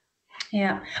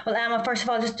 Yeah. Well, Emma, first of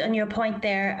all, just on your point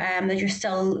there, that you're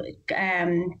still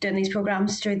doing these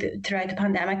programs throughout the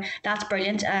pandemic, that's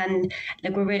brilliant, and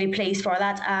like we're really pleased for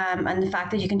that. And the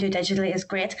fact that you can do it digitally is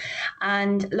great.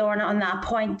 And Lorna, on that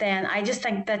point, then I just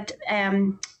think that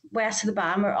west of the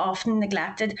BAM are often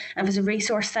neglected, and if it's a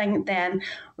resource thing, then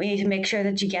we need to make sure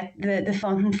that you get the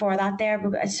funding for that there.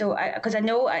 So, because I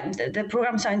know the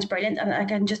programme sounds brilliant, and I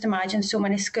can just imagine so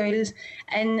many schools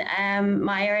in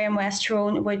my area in West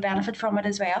Tyrone would benefit from it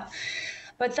as well.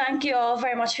 But thank you all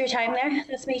very much for your time there.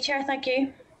 That's me, Chair. Thank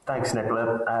you. Thanks,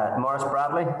 Nicola. Maurice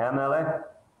Bradley, MLA.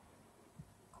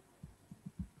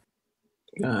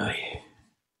 Can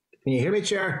you hear me,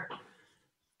 Chair?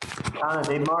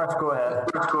 Indeed, Maurice, go ahead.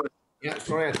 Yeah,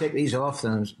 sorry, I take these off.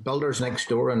 There's builders next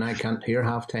door, and I can't hear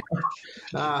half time.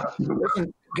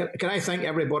 Listen, can I thank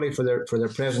everybody for their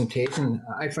presentation?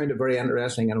 I found it very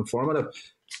interesting and informative.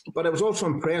 But I was also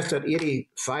impressed that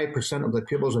 85% of the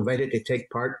pupils invited to take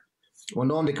part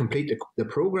went on to complete the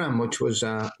programme, which was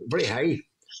very high.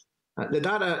 The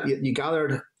data you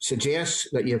gathered suggests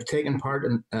that you have taken part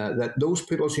in that those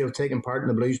pupils who have taken part in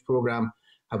the Blues programme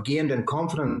have gained in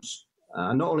confidence.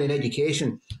 Not only in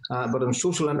education, but in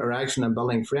social interaction and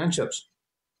building friendships.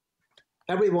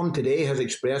 Everyone today has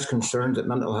expressed concerns that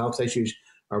mental health issues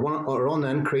are on the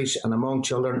increase, and among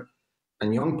children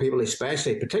and young people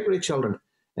especially, particularly children,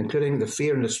 including the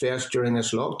fear and the stress during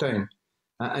this lockdown.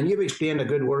 And you've explained a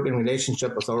good working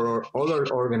relationship with our other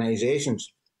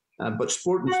organisations, but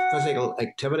sport and physical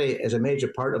activity is a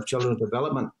major part of children's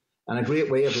development and a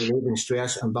great way of relieving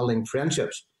stress and building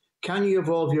friendships. Can you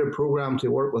evolve your programme to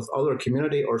work with other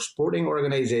community or sporting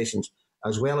organisations,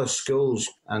 as well as schools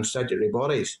and statutory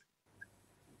bodies?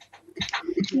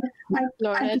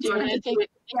 Laura, do you want to take it?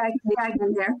 Yeah, I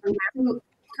can there.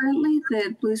 Currently,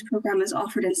 the Blues programme is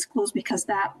offered in schools because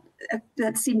that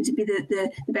seemed to be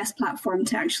the best platform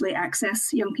to actually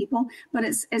access young people, but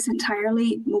it's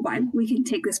entirely mobile. We can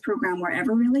take this program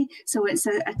wherever, really. So it's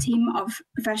a team of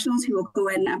professionals who will go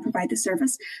in and provide the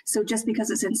service. So just because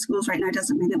it's in schools right now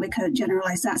doesn't mean that we could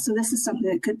generalise that. So this is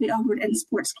something that could be offered in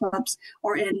sports clubs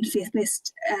or in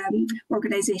faith-based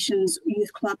organisations,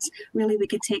 youth clubs. Really, we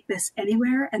could take this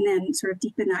anywhere and then sort of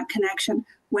deepen that connection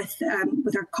with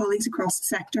our colleagues across the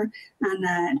sector, and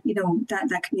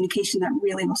that communication that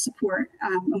really will support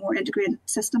a more integrated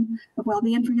system of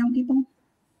wellbeing for young people.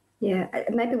 Yeah,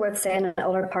 it might be worth saying in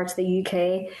other parts of the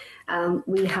UK,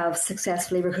 we have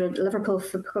successfully recruited Liverpool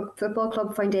Football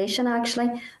Club Foundation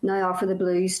actually now offer the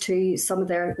Blues to some of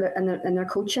their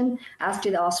coaching, as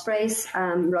do the Ospreys,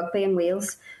 rugby in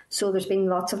Wales. So there's been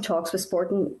lots of talks with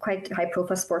quite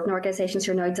high-profile sporting organisations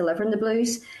who are now delivering the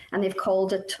Blues, and they've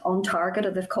called it On Target,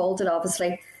 or they've called it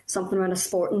obviously something around a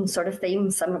sporting sort of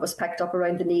theme. Some of it was picked up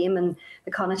around the name and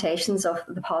the connotations of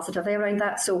the positivity around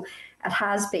that. So it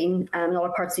has been in other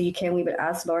parts of the UK, and we would,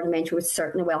 as Lauren mentioned, would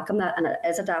certainly welcome that, and it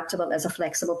is adaptable, it is a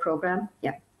flexible programme.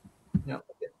 Yeah. Yeah.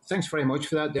 Thanks very much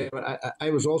for that, David. I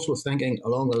was also thinking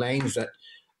along the lines that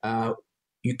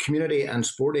community and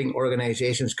sporting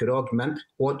organisations could augment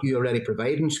what you already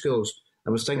provide in schools. I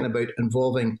was thinking about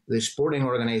involving the sporting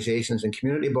organisations and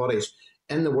community bodies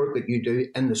in the work that you do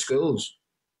in the schools.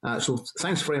 So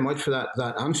thanks very much for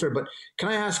that answer. But can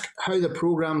I ask how the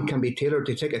programme can be tailored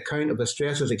to take account of the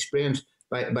stresses experienced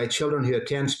by children who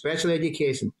attend special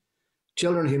education,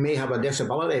 children who may have a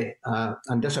disability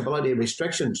and disability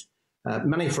restrictions?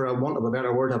 Many, for a want of a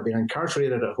better word, have been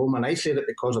incarcerated at home and isolated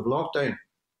because of lockdown.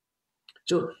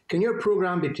 So can your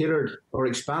programme be tailored or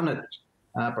expanded,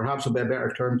 perhaps would be a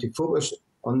better term, to focus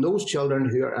on those children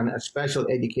who are in a special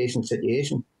education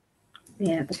situation?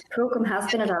 Yeah, the programme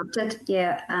has been adapted,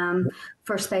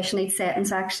 for special needs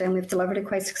settings actually, and we've delivered it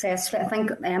quite successfully. I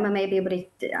think Emma may be able to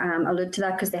allude to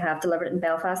that because they have delivered it in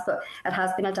Belfast, but it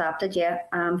has been adapted,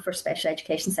 for special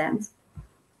education settings.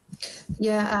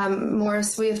 Yeah,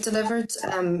 Maurice, we have delivered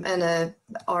in a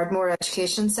Ardmore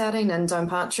education setting in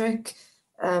Downpatrick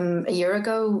a year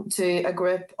ago to a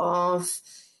group of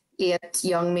 8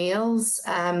 young males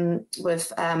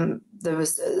with there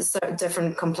was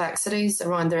different complexities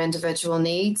around their individual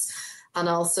needs. And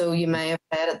also, you may have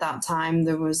read at that time,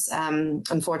 there was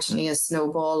unfortunately a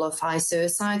snowball of high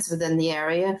suicides within the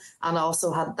area, and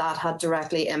also had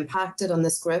directly impacted on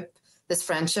this group, this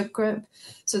friendship group.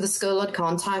 So the school had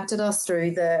contacted us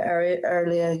through the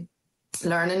early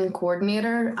learning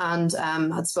coordinator and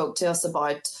had spoke to us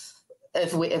about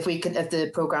if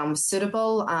the program was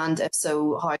suitable, and if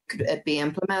so, how could it be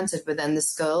implemented within the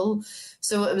school.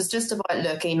 So it was just about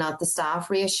looking at the staff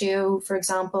ratio, for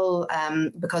example,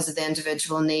 because of the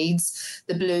individual needs.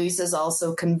 The Blues is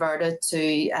also converted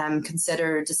to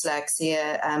consider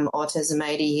dyslexia, autism,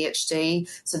 ADHD.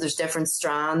 So there's different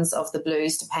strands of the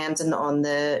Blues depending on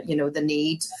the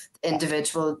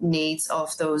individual needs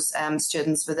of those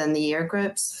students within the year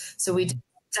groups. So we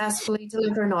successfully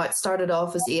deliver. Now, it started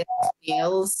off as 8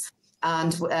 males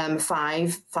and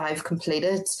 5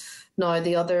 completed. Now,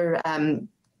 the other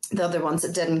ones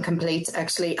that didn't complete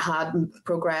actually had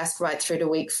progressed right through to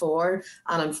week 4,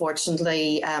 and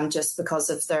unfortunately, just because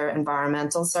of their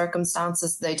environmental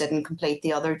circumstances, they didn't complete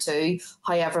the other 2.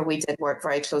 However, we did work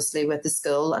very closely with the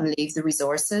school and leave the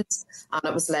resources, and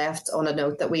it was left on a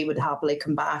note that we would happily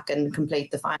come back and complete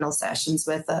the final sessions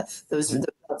with that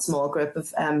small group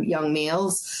of young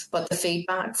males. But the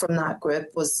feedback from that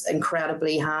group was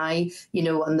incredibly high,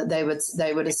 and that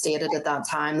they would have stated at that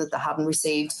time that they hadn't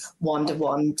received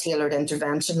one-to-one tailored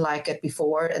intervention like it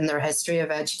before in their history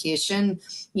of education,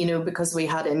 because we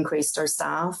had increased our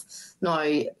staff. Now,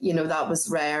 that was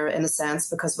rare in a sense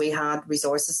because we had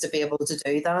resources to be able to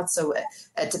do that. So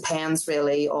it depends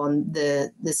really on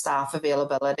the staff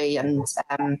availability and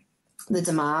the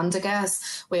demand, I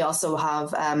guess. We also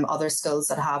have other schools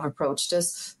that have approached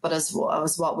us, but as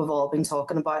what we've all been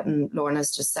talking about, and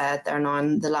Lorna's just said there now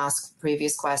in the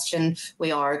previous question,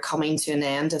 we are coming to an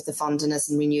end if the funding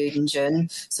isn't renewed in June.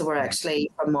 So we're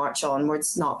actually, from March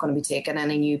onwards, not going to be taking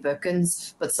any new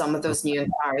bookings, but some of those new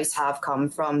inquiries have come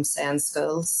from SEND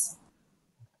schools.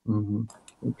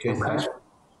 Mm-hmm. Okay, thanks.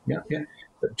 Yeah.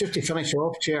 But just to finish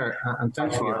off, Chair, and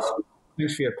thanks for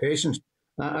your patience.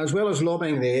 As well as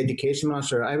lobbying the Education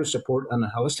Minister, I would support a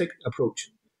holistic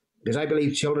approach because I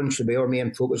believe children should be our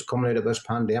main focus coming out of this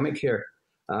pandemic here.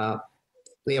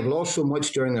 They have lost so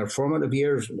much during their formative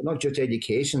years, not just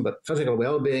education, but physical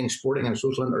well-being, sporting and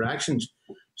social interactions.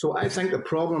 So I think the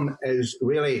problem is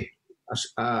really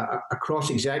a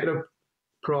cross-executive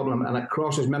problem, and it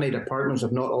crosses many departments,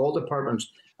 if not all departments,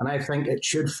 and I think it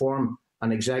should form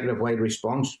an executive-wide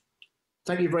response.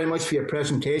 Thank you very much for your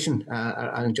presentation.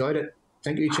 I enjoyed it.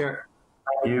 Thank you, Chair.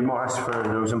 Thank you, Maurice, for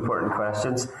those important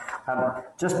questions.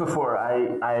 Just before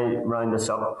I round this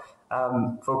up,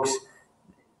 folks,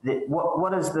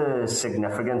 what is the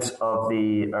significance of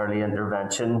the Early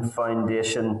Intervention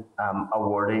Foundation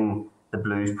awarding the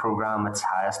Blues programme its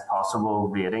highest possible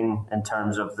rating in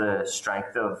terms of the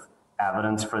strength of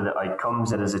evidence for the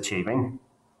outcomes it is achieving?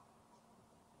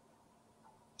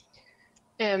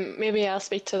 Maybe I'll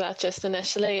speak to that just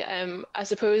initially. I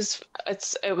suppose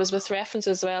it was with reference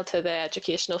as well to the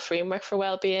educational framework for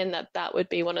wellbeing that would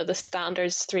be one of the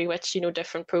standards through which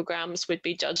different programs would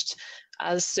be judged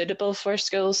as suitable for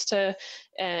schools to,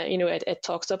 it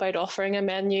talks about offering a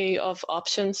menu of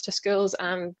options to schools,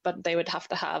 but they would have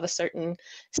to have a certain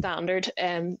standard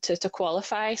to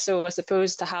qualify. So I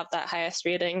suppose to have that highest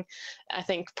rating, I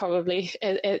think probably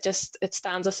it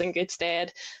stands us in good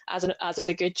stead as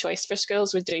a good choice for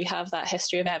schools. We do have that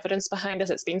history of evidence behind us.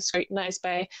 It's been scrutinised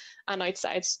by an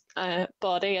outside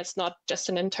body. It's not just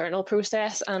an internal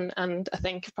process, and I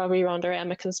think probably Rhonda or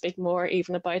Emma can speak more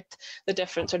even about the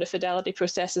different sort of fidelity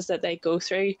processes that they go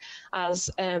through as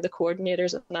the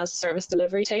coordinators and as service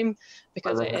delivery team,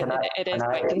 because it is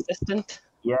quite consistent.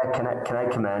 Yeah, can I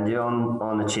commend you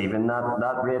on achieving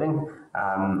that rating?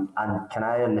 And can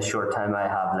I, in the short time I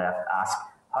have left, ask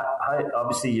how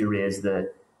obviously you raised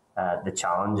the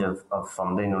challenge of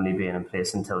funding only being in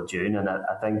place until June, and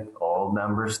I think all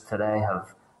members today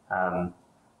have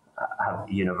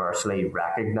universally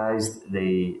recognised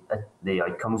the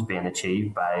outcomes being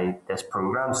achieved by this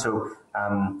programme. So,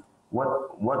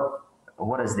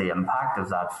 what is the impact of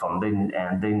that funding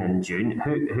ending in June?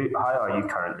 How are you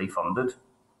currently funded?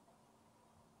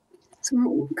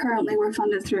 So currently we're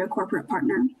funded through a corporate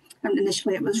partner. And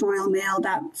initially it was Royal Mail.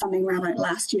 That funding ran out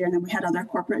last year, and then we had other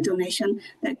corporate donation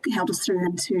that held us through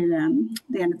into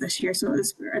the end of this year. So it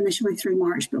was initially through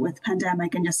March, but with the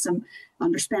pandemic and just some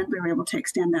underspend, we were able to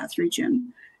extend that through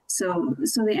June. So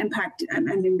the impact, I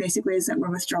mean, basically is that we're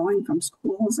withdrawing from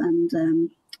schools and, So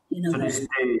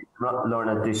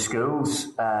Lorna, do schools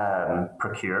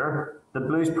procure the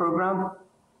Blues programme?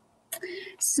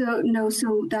 So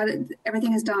that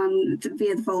everything is done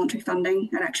via the voluntary funding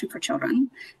at Action for Children.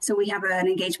 So we have an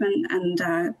engagement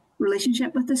and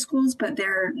relationship with the schools, but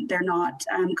they're not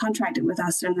contracted with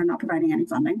us, and they're not providing any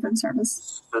funding for the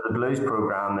service. So the Blues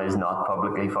programme is not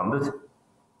publicly funded?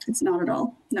 It's not at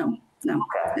all. No.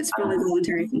 Okay. It's fully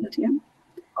voluntary funded. Yeah.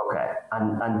 Okay.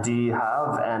 And do you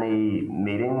have any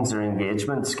meetings or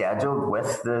engagement scheduled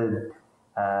with the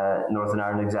Northern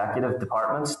Ireland Executive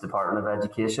Departments, Department of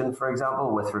Education, for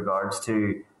example, with regards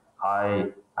to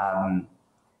how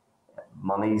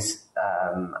money's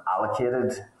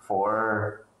allocated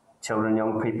for children,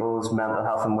 young people's mental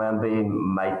health and well-being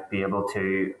might be able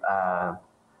to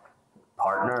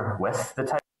partner with the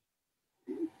type?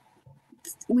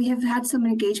 We have had some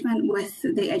engagement with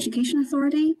the Education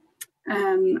Authority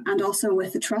and also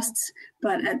with the trusts,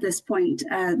 but at this point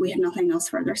we have nothing else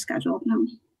further scheduled. No.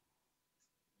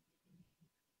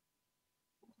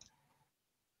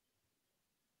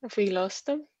 Have we lost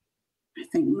them? I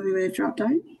think maybe they've dropped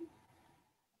out.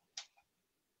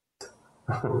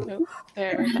 No,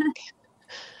 they're back.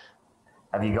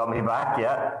 Have you got me back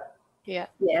yet? Yeah.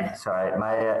 Sorry,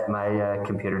 my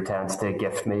computer tends to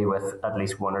gift me with at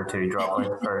least one or two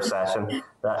dropouts per session.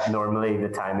 That normally the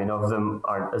timing of them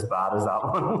aren't as bad as that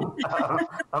one.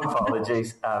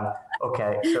 Apologies.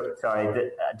 Okay, so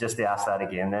sorry, just to ask that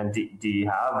again then, do you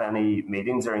have any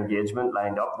meetings or engagement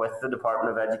lined up with the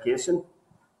Department of Education?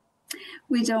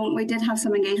 We don't. We did have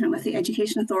some engagement with the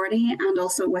Education Authority and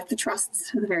also with the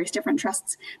trusts, the various different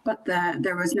trusts, but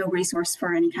there was no resource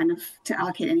for any kind of to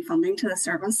allocate any funding to the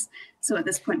service. So at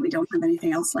this point, we don't have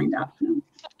anything else lined up. No.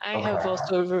 I have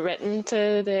also written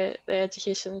to the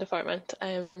Education Department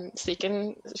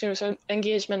seeking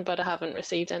engagement, but I haven't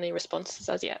received any responses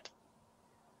as yet.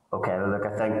 Okay, well, look,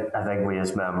 I think we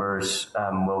as members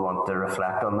will want to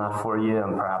reflect on that for you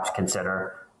and perhaps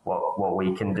consider what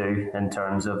we can do in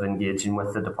terms of engaging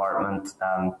with the department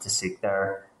to seek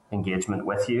their engagement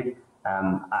with you.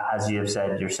 As you have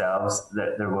said yourselves,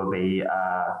 there will be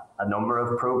a number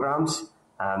of programs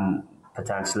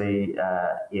potentially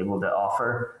able to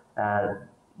offer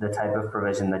the type of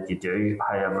provision that you do.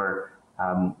 However,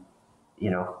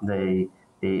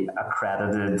 the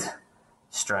accredited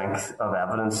strength of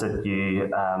evidence that you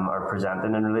are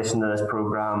presenting in relation to this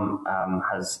program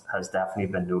has definitely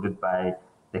been noted by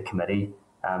the committee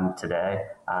today,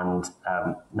 and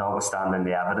notwithstanding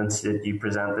the evidence that you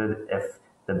presented, if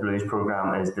the Blues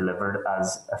programme is delivered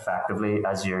as effectively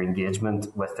as your engagement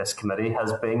with this committee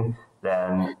has been,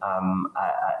 then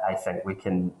I think we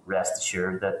can rest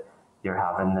assured that you're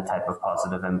having the type of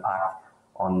positive impact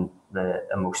on the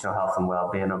emotional health and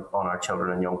well-being on our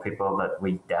children and young people that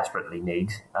we desperately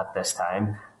need at this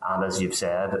time, and as you've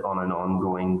said, on an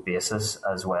ongoing basis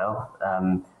as well.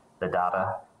 The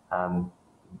data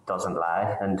doesn't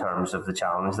lie in terms of the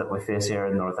challenge that we face here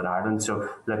in Northern Ireland. So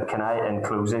look, can I, in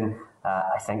closing,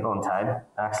 I think on time,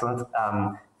 excellent,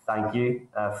 thank you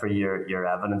for your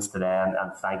evidence today,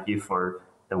 and thank you for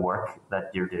the work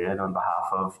that you're doing on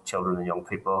behalf of children and young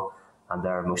people and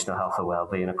their emotional health and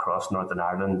well-being across Northern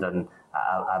Ireland. And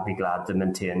I'll be glad to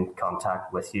maintain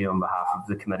contact with you on behalf of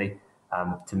the committee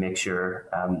to make sure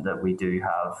that we do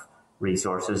have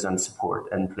resources and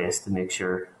support in place to make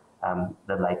sure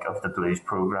the like of the Blues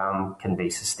programme can be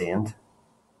sustained.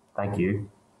 Thank you.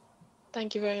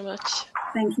 Thank you very much.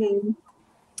 Thank you.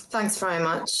 Thanks very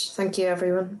much. Thank you,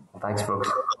 everyone. Thanks, folks.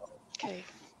 Okay.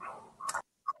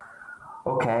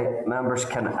 Okay, members,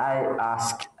 can I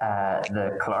ask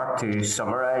the clerk to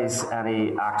summarise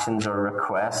any actions or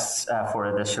requests for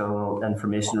additional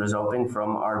information resulting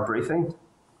from our briefing?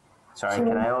 Sorry, Sure.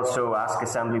 Can I also ask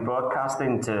Assembly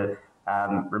Broadcasting to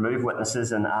remove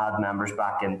witnesses and add members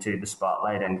back into the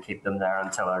spotlight and keep them there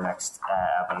until our next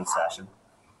evidence session?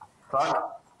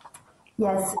 Clerk?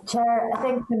 Yes, Chair, I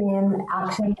think the main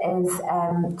action is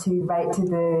to write to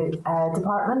the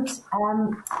department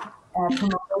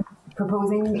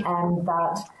proposing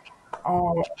that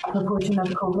a proportion of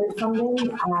COVID funding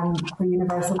for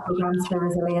universal programmes for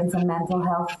resilience and mental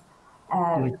health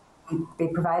be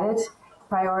provided,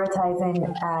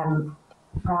 prioritising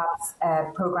perhaps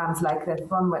programmes like this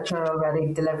one, which are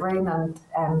already delivering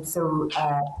and so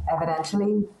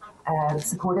evidentially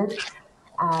supported.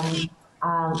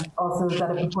 Also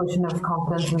that a proportion of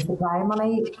confidence and supply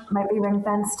money might be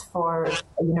ring-fenced for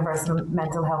universal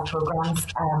mental health programmes,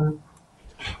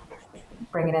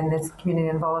 bringing in this community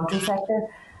and voluntary sector.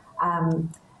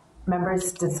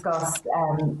 members discussed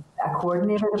a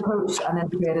coordinated approach and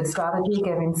integrated strategy,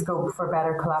 giving scope for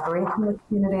better collaboration with the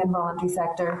community and voluntary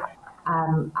sector,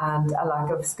 and a lack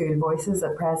of school voices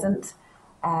at present.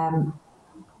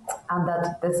 And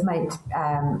that this might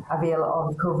avail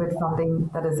of COVID funding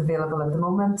that is available at the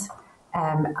moment,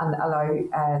 and allow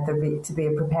there to be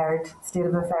a prepared state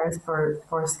of affairs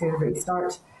for school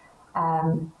restart.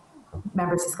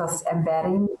 Members discussed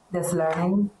embedding this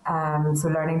learning, so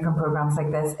learning from programs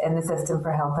like this in the system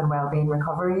for health and wellbeing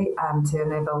recovery, to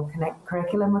enable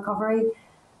curriculum recovery,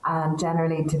 and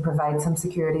generally to provide some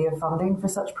security of funding for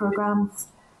such programs.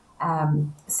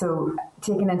 So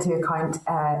taking into account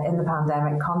in the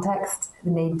pandemic context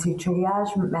the need to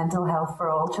triage mental health for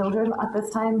all children at this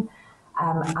time,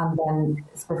 and then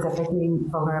specifically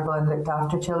vulnerable and looked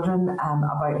after children,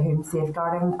 about whom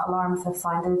safeguarding alarms have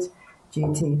sounded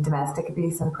due to domestic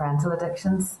abuse and parental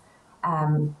addictions.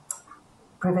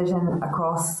 Provision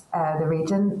across the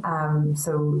region,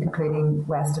 so including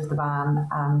west of the Ban,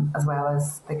 as well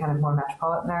as the kind of more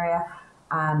metropolitan area,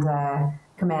 and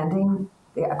commending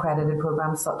the accredited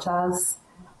programs such as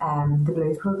the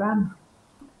Blues programme.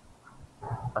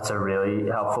 That's a really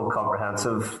helpful,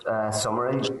 comprehensive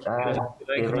summary.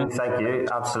 Aileen, thank you.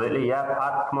 Absolutely. Yeah,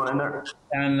 Pat, come on in there.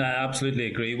 And I absolutely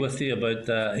agree with you about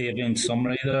Aileen's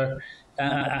summary there.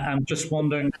 I'm just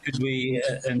wondering, could we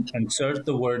insert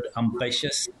the word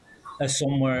ambitious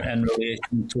somewhere in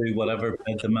relation to whatever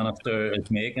bid the Minister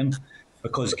is making?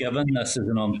 Because given this is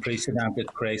an unprecedented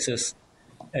crisis,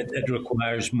 it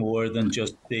requires more than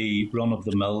just the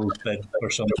run-of-the-mill bid for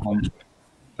some funds.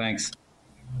 Thanks.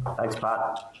 Thanks,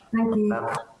 Pat. Thank you.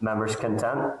 Members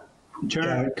content?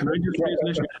 Chair, can I just raise an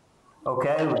issue?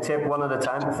 Okay, we'll take one at a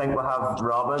time. I think we'll have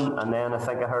Robin, and then I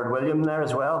think I heard William there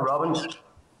as well. Robin?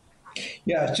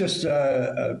 Yeah, it's just,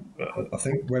 I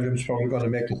think William's probably going to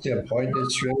make the same point.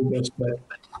 It's really just that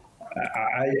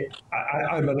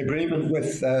I'm in agreement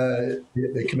with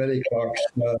the committee clerks.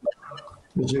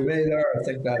 The Zoué there, I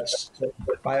think that's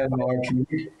by and large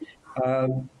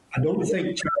right. I don't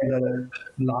think, Chair, that it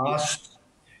can last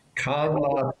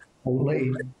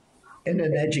only in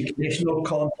an educational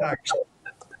context.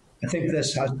 I think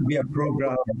this has to be a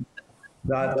programme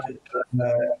that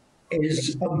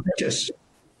is ambitious,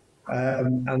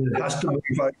 and it has to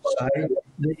move outside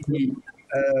the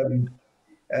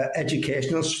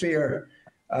educational sphere.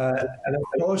 And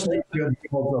it does need to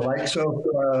involve the likes of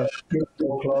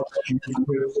football clubs, youth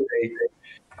groups,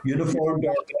 uniformed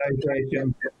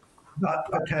organisation, that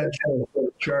potential for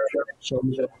church. So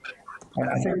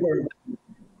I think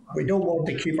we don't want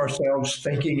to keep ourselves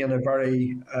thinking in a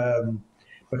very,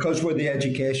 because we're the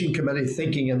Education Committee,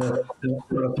 thinking in a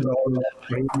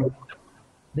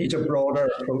needs a broader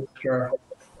approach. Sure.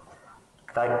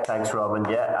 Thanks, Robin.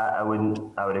 Yeah, I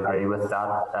would agree with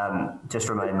that. Just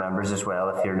remind members as well,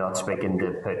 if you're not speaking,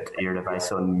 to put your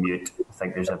device on mute. I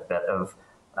think there's a bit of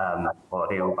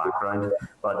audio background.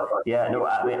 But yeah, no,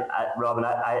 I mean, Robin,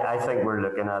 I think we're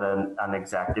looking at an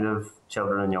executive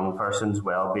children and young persons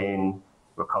wellbeing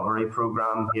recovery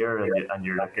program here, and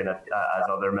you're looking at, as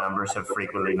other members have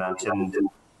frequently mentioned,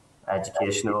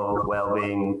 educational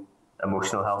wellbeing,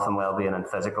 emotional health and wellbeing, and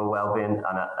physical wellbeing.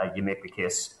 And you make the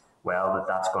case well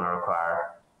that's going to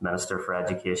require Minister for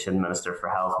Education, Minister for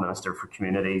Health, Minister for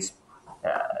Communities,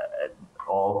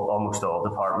 almost all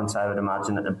departments. I would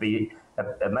imagine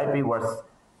it might be worth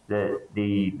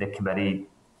the committee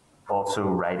also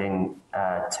writing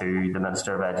to the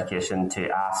Minister of Education to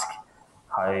ask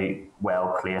how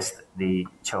well placed the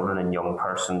children and young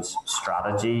persons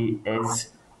strategy is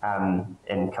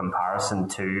in comparison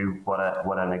to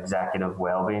what an executive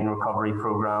wellbeing recovery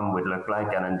programme would look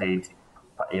like, and indeed,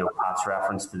 Pat's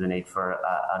reference to the need for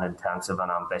an intensive and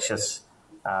ambitious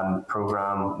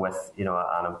programme with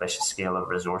an ambitious scale of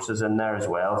resources in there as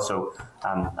well. So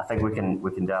I think we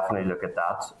can definitely look at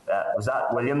that. Was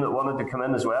that William that wanted to come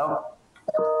in as well?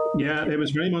 Yeah, it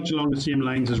was very much along the same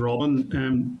lines as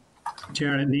Robin.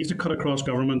 Chair, it needs to cut across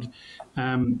government.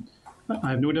 I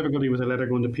have no difficulty with a letter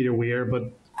going to Peter Weir,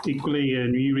 but equally,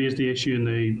 you raised the issue in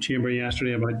the chamber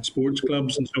yesterday about sports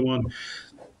clubs and so on.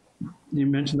 You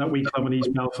mentioned that wee club in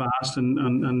East Belfast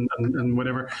and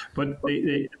whatever, but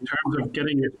in terms of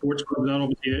getting a sports club, that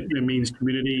obviously it means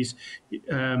communities.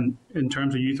 In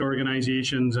terms of youth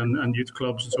organisations and youth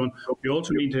clubs and so on, we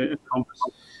also need to encompass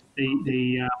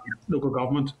the local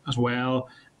government as well,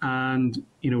 and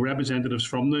representatives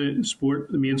from the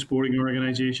main sporting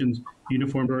organisations,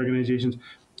 uniformed organisations.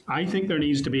 I think there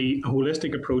needs to be a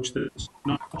holistic approach that's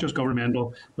not just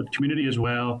governmental, but community as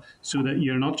well, so that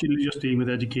you're not just dealing with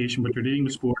education, but you're dealing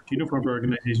with sport, uniformed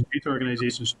organisations, youth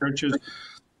organisations, churches,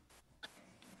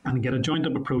 and get a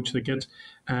joined-up approach that gets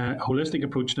a holistic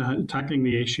approach to tackling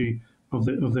the issue of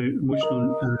the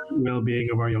emotional well-being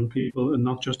of our young people, and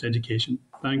not just education.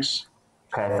 Thanks.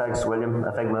 Okay, thanks, William.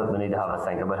 I think we need to have a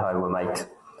think about how we might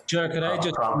Chair, could I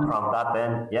just prompt that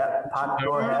then? Yeah, Pat,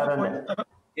 go ahead.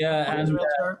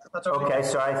 Okay,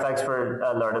 sorry, thanks for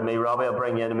alerting me. Robbie, I'll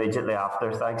bring you in immediately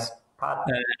after. Thanks. Pat?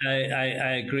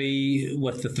 I agree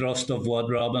with the thrust of what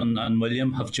Robin and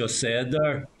William have just said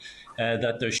there,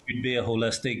 that there should be a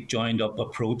holistic, joined-up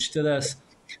approach to this.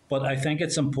 But I think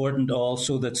it's important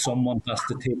also that someone has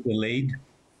to take the lead,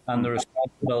 and the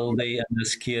responsibility in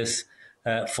this case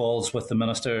falls with the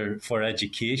Minister for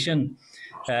Education.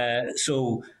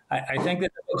 So I think the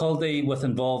difficulty with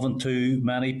involving too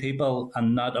many people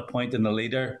and not appointing a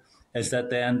leader is that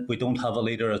then we don't have a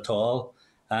leader at all.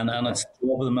 And it's the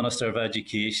job of the Minister of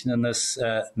Education in this,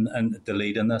 and the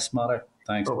lead in this matter.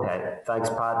 Thanks. Okay, thanks,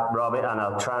 Pat. Robbie, and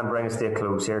I'll try and bring us to a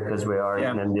close here because we are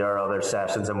into our other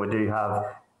sessions, and we do have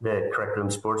the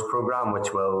curriculum sports programme,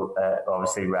 which will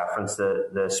obviously reference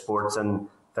the sports and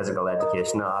physical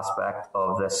education aspect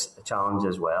of this challenge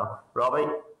as well. Robbie?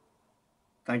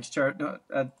 Thanks, Chair. No,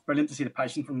 brilliant to see the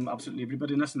passion from absolutely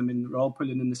everybody in this, and I mean, we're all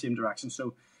pulling in the same direction.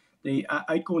 So the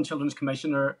outgoing Children's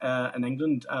Commissioner in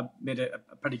England made a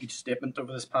pretty good statement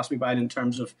over this past wee while in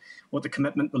terms of what the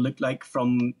commitment will look like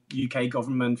from UK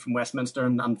government, from Westminster,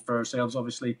 and for ourselves,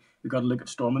 obviously, we've got to look at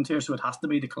Stormont here, so it has to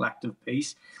be the collective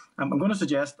piece. I'm going to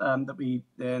suggest that we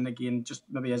then, again, just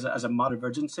maybe as a matter of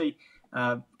urgency,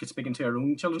 get speaking to our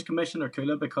own Children's Commissioner,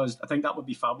 Kula, because I think that would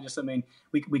be fabulous. I mean,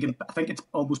 we can. I think it's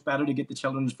almost better to get the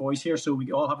children's voice here, so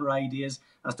we all have our ideas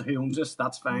as to who owns us.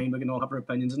 That's fine. We can all have our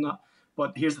opinions on that.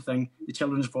 But here's the thing, the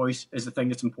children's voice is the thing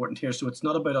that's important here. So it's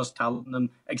not about us telling them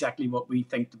exactly what we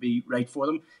think to be right for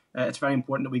them. It's very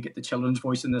important that we get the children's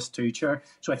voice in this too, Chair.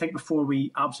 So I think before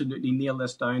we absolutely nail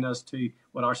this down as to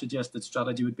what our suggested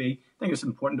strategy would be, I think it's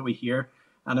important that we hear.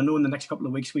 And I know in the next couple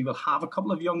of weeks we will have a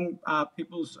couple of young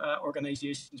people's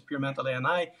organisations, Pure Mental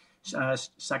ANI,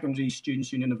 Secondary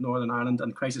Students Union of Northern Ireland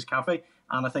and Crisis Cafe.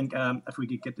 And I think if we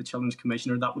could get the Children's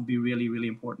Commissioner, that would be really, really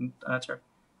important, Chair.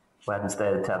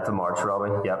 Wednesday, the 10th of March,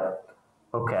 Robbie. Yep.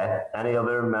 Okay. Any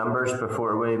other members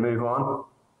before we move on?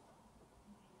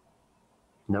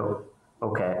 No.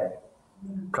 Okay.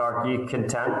 Clark, you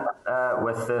content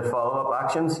with the follow-up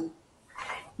actions?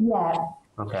 Yeah.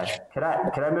 Okay. Could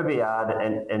I maybe add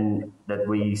in that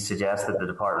we suggest that the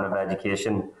Department of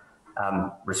Education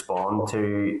respond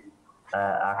to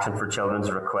Action for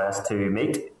Children's request to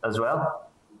meet as well?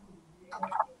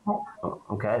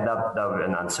 Okay, that would,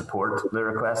 and support the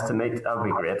request to meet. That would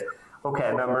be great.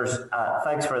 Okay, members,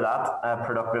 thanks for that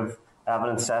productive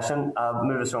evidence session. I'll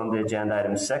move us on to agenda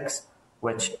item 6,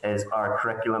 which is our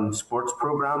curriculum sports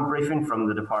programme briefing from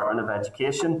the Department of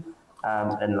Education,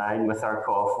 in line with our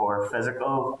call for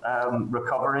physical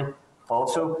recovery.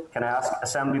 Also, can I ask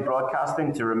Assembly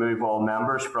Broadcasting to remove all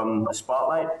members from the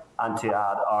spotlight and to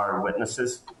add our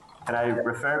witnesses? Can I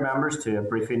refer members to a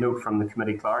briefing note from the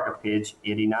committee clerk at page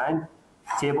 89?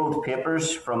 Tabled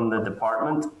papers from the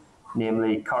department,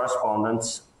 namely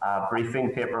correspondence, a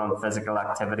briefing paper on physical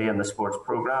activity in the sports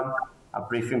programme, a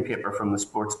briefing paper from the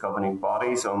sports governing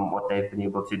bodies on what they've been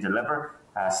able to deliver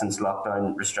since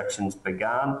lockdown restrictions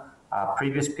began, a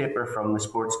previous paper from the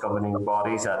sports governing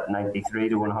bodies at 93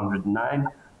 to 109,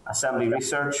 Assembly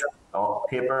research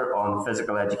paper on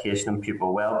physical education and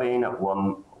pupil wellbeing at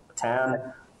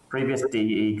 110, previous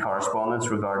DE correspondence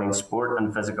regarding sport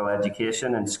and physical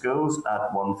education in schools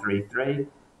at 133,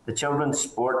 the Children's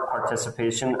Sport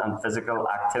Participation and Physical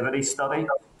Activity Study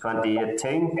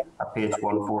 2018 at page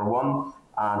 141,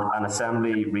 and an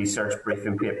Assembly research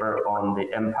briefing paper on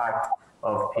the impact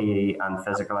of PE and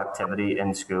physical activity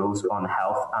in schools on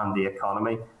health and the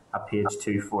economy at page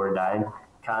 249.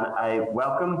 Can I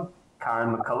welcome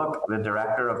Karen McCulloch, the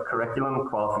Director of Curriculum,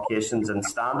 Qualifications and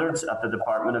Standards at the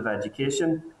Department of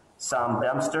Education, Sam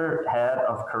Dempster, Head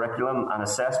of Curriculum and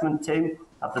Assessment Team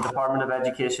at the Department of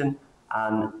Education,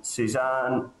 and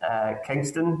Suzanne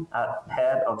Kingston,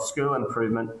 Head of School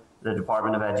Improvement at the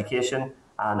Department of Education,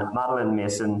 and Madeline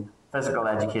Mason, Physical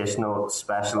Educational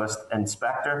Specialist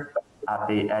Inspector at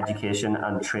the Education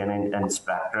and Training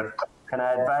Inspectorate. Can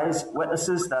I advise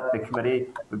witnesses that the committee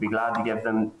would be glad to give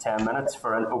them 10 minutes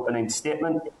for an opening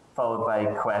statement, followed by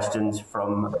questions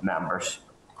from members.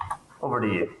 Over to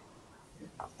you.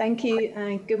 Thank you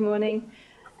and good morning.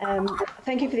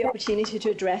 Thank you for the opportunity to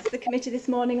address the committee this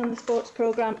morning on the sports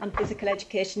programme and physical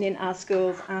education in our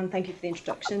schools, and thank you for the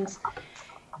introductions.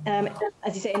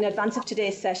 As you say, in advance of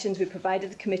today's sessions, we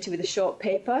provided the committee with a short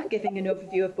paper giving an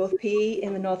overview of both PE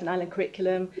in the Northern Ireland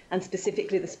curriculum and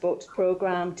specifically the sports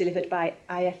programme delivered by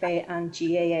IFA and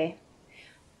GAA.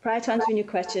 Prior to answering your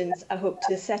questions, I hope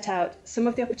to set out some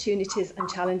of the opportunities and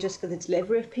challenges for the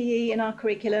delivery of PE in our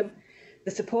curriculum,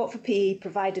 the support for PE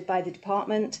provided by the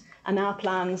department, and our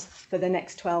plans for the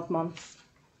next 12 months.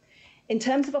 In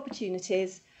terms of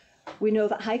opportunities, we know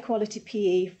that high quality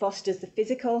PE fosters the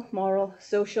physical, moral,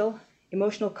 social,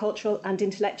 emotional, cultural and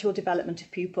intellectual development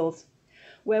of pupils.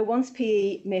 Where once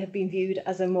PE may have been viewed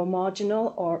as a more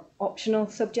marginal or optional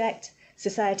subject,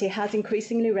 society has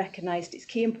increasingly recognised its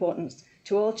key importance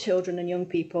to all children and young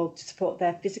people to support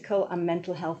their physical and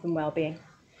mental health and well-being.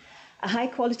 A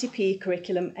high-quality PE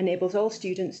curriculum enables all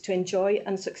students to enjoy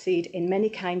and succeed in many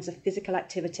kinds of physical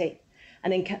activity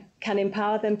and can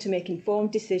empower them to make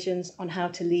informed decisions on how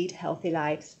to lead healthy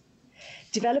lives.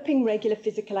 Developing regular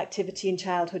physical activity in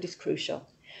childhood is crucial.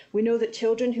 We know that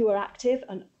children who are active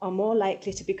are more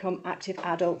likely to become active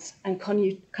adults and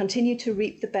continue to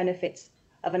reap the benefits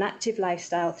of an active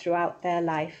lifestyle throughout their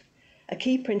life. A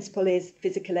key principle is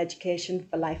physical education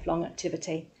for lifelong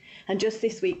activity. And just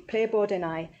this week, Playboard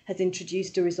NI has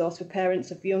introduced a resource for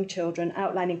parents of young children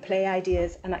outlining play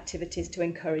ideas and activities to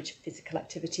encourage physical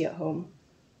activity at home.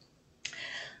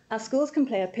 Our schools can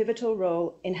play a pivotal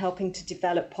role in helping to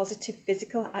develop positive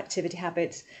physical activity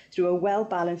habits through a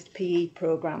well-balanced PE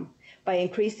programme by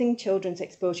increasing children's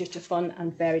exposure to fun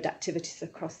and varied activities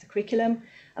across the curriculum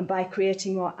and by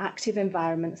creating more active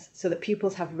environments so that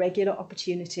pupils have regular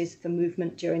opportunities for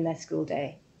movement during their school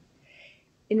day.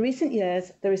 In recent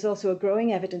years, there is also a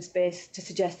growing evidence base to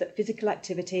suggest that physical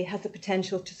activity has the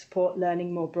potential to support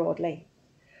learning more broadly.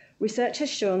 Research has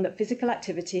shown that physical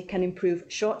activity can improve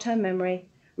short-term memory,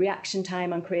 reaction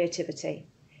time and creativity.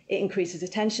 It increases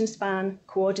attention span,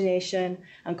 coordination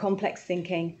and complex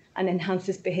thinking and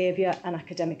enhances behaviour and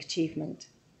academic achievement.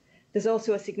 There's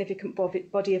also a significant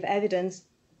body of evidence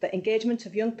that engagement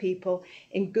of young people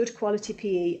in good quality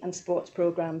PE and sports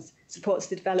programmes supports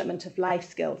the development of life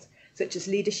skills such as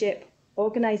leadership,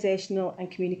 organisational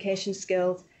and communication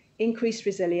skills, increased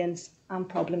resilience and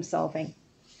problem solving.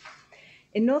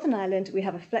 In Northern Ireland, we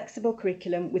have a flexible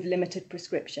curriculum with limited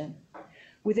prescription,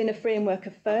 within a framework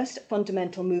of first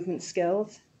fundamental movement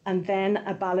skills and then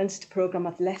a balanced programme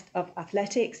of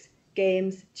athletics,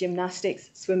 games, gymnastics,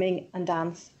 swimming and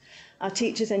dance. Our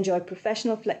teachers enjoy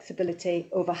professional flexibility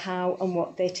over how and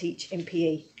what they teach in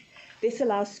PE. This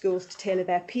allows schools to tailor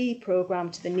their PE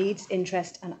programme to the needs,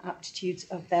 interests and aptitudes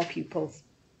of their pupils.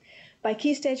 By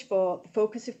Key Stage 4, the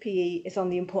focus of PE is on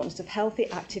the importance of healthy,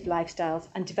 active lifestyles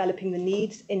and developing the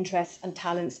needs, interests and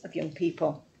talents of young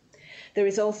people. There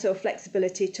is also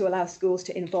flexibility to allow schools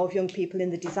to involve young people in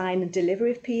the design and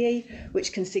delivery of PE,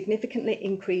 which can significantly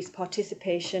increase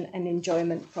participation and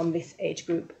enjoyment from this age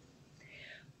group.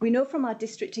 We know from our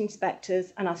district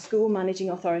inspectors and our school managing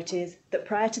authorities that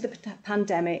prior to the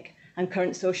pandemic and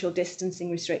current social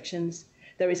distancing restrictions,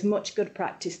 there is much good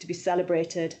practice to be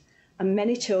celebrated and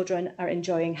many children are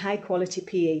enjoying high quality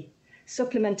PE,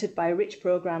 supplemented by rich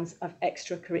programmes of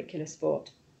extracurricular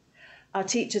sport. Our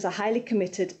teachers are highly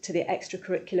committed to the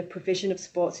extracurricular provision of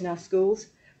sports in our schools,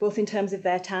 both in terms of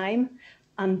their time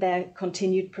and their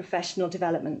continued professional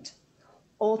development,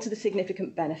 all to the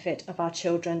significant benefit of our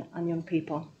children and young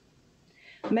people.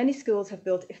 Many schools have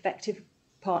built effective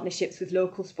partnerships with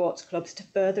local sports clubs to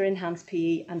further enhance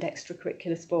PE and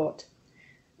extracurricular sport.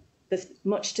 There's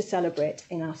much to celebrate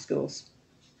in our schools.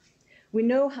 We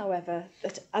know, however,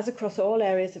 that as across all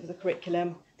areas of the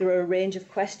curriculum, there are a range of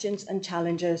questions and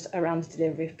challenges around the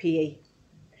delivery of PE.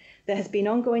 There has been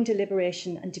ongoing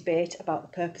deliberation and debate about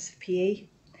the purpose of PE.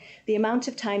 The amount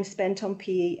of time spent on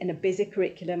PE in a busy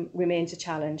curriculum remains a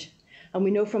challenge, and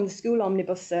we know from the School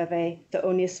Omnibus survey that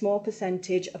only a small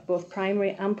percentage of both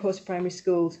primary and post-primary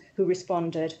schools who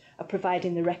responded are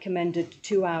providing the recommended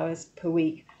 2 hours per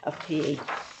week of PE.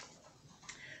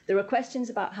 There are questions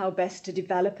about how best to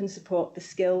develop and support the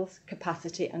skills,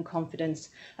 capacity and confidence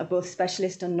of both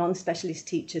specialist and non-specialist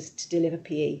teachers to deliver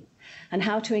PE, and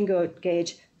how to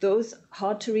engage those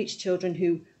hard-to-reach children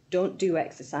who don't do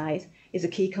exercise is a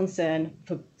key concern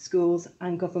for schools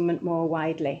and government more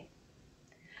widely.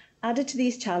 Added to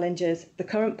these challenges, the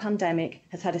current pandemic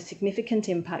has had a significant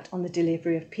impact on the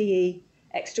delivery of PE,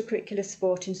 extracurricular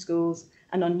sport in schools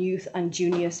and on youth and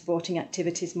junior sporting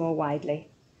activities more widely.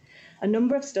 A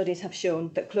number of studies have shown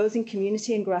that closing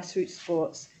community and grassroots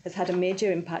sports has had a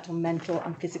major impact on mental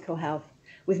and physical health,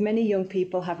 with many young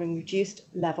people having reduced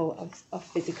level of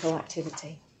physical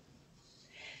activity.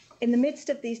 In the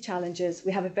midst of these challenges,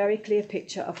 we have a very clear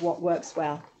picture of what works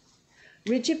well.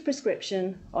 Rigid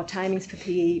prescription or timings for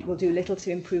PE will do little to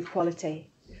improve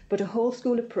quality, but a whole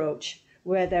school approach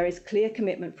where there is clear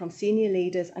commitment from senior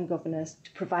leaders and governors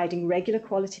to providing regular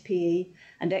quality PE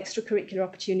and extracurricular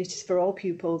opportunities for all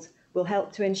pupils will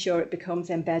help to ensure it becomes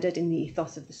embedded in the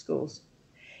ethos of the schools.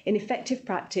 In effective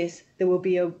practice, there will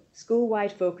be a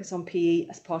school-wide focus on PE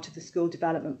as part of the school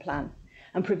development plan,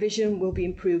 and provision will be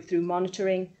improved through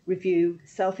monitoring, review,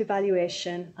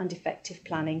 self-evaluation and effective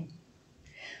planning.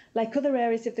 Like other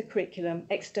areas of the curriculum,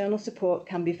 external support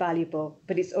can be valuable,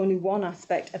 but it's only one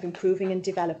aspect of improving and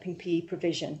developing PE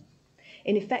provision.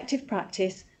 In effective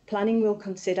practice, planning will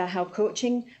consider how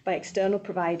coaching by external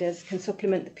providers can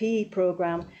supplement the PE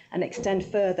programme and extend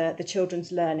further the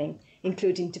children's learning,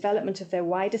 including development of their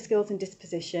wider skills and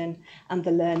disposition and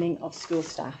the learning of school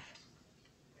staff.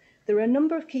 There are a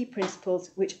number of key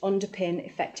principles which underpin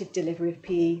effective delivery of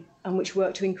PE and which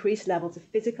work to increase levels of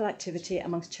physical activity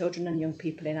amongst children and young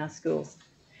people in our schools.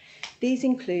 These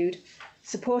include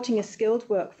supporting a skilled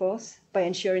workforce by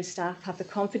ensuring staff have the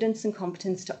confidence and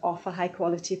competence to offer high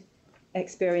quality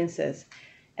experiences,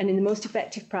 and in the most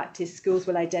effective practice, schools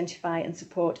will identify and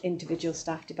support individual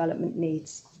staff development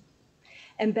needs.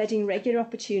 Embedding regular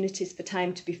opportunities for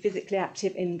time to be physically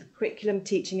active in the curriculum,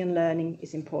 teaching and learning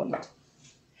is important.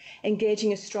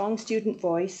 Engaging a strong student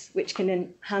voice, which can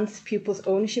enhance pupils'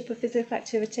 ownership of physical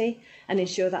activity and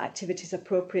ensure that activities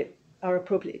are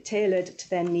appropriately tailored to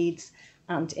their needs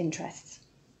and interests.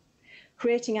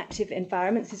 Creating active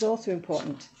environments is also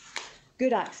important.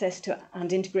 Good access to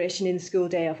and integration in the school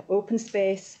day of open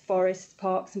space, forests,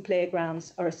 parks and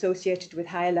playgrounds are associated with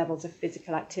higher levels of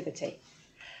physical activity.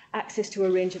 Access to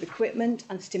a range of equipment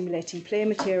and stimulating play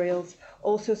materials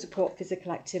also support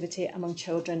physical activity among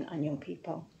children and young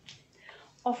people.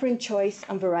 Offering choice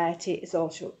and variety is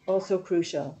also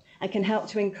crucial and can help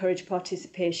to encourage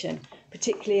participation,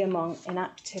 particularly among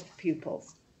inactive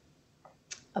pupils.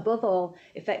 Above all,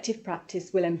 effective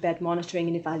practice will embed monitoring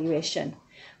and evaluation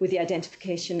with the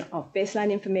identification of baseline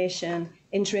information,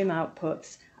 interim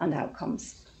outputs and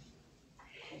outcomes.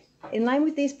 In line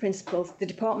with these principles, the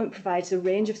Department provides a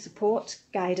range of support,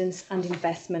 guidance and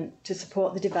investment to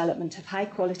support the development of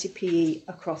high-quality PE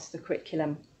across the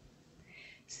curriculum.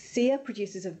 SEA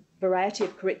produces a variety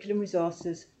of curriculum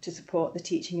resources to support the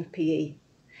teaching of PE.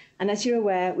 And as you're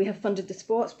aware, we have funded the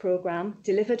sports programme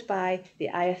delivered by the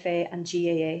IFA and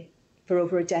GAA for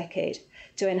over a decade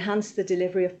to enhance the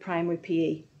delivery of primary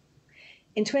PE.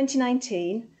 In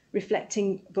 2019,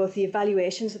 reflecting both the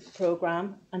evaluations of the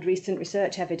programme and recent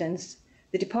research evidence,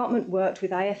 the Department worked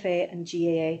with IFA and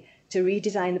GAA to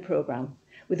redesign the programme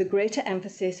with a greater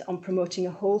emphasis on promoting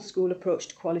a whole school approach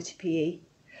to quality PE,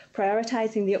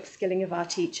 prioritising the upskilling of our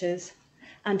teachers,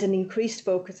 and an increased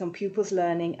focus on pupils'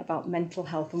 learning about mental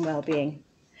health and wellbeing.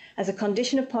 As a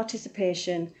condition of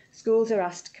participation, schools are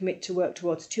asked to commit to work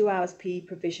towards 2 hours PE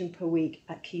provision per week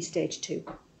at Key Stage 2.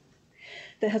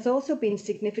 There has also been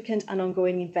significant and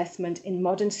ongoing investment in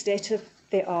modern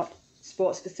state-of-the-art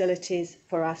sports facilities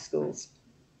for our schools.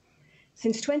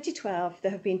 Since 2012,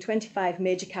 there have been 25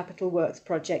 major capital works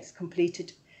projects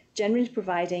completed, generally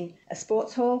providing a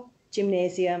sports hall,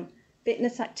 gymnasium,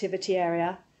 fitness activity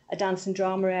area, a dance and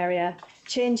drama area,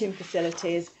 changing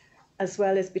facilities, as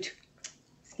well as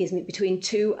between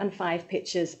 2 and 5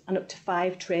 pitches and up to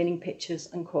 5 training pitches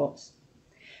and courts.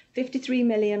 £53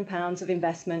 million of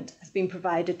investment has been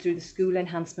provided through the School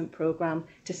Enhancement Programme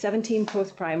to 17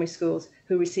 post-primary schools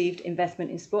who received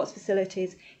investment in sports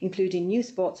facilities, including new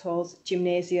sports halls,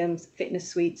 gymnasiums, fitness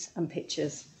suites and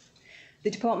pitches.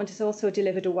 The Department has also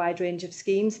delivered a wide range of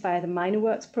schemes via the minor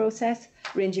works process,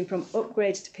 ranging from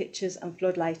upgrades to pitches and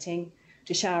floodlighting,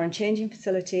 to shower and changing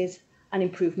facilities and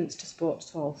improvements to sports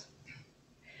halls.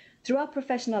 Through our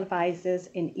professional advisors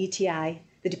in ETI,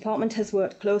 the Department has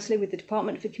worked closely with the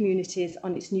Department for Communities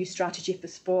on its new strategy for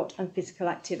sport and physical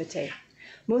activity,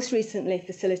 most recently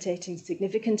facilitating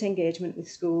significant engagement with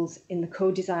schools in the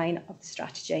co-design of the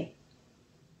strategy.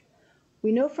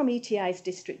 We know from ETI's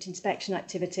district inspection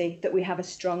activity that we have a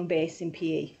strong base in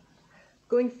PE.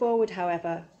 Going forward,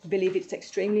 however, we believe it's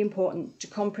extremely important to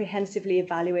comprehensively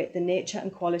evaluate the nature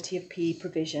and quality of PE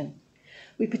provision.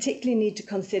 We particularly need to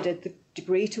consider the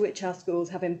degree to which our schools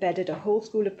have embedded a whole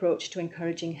school approach to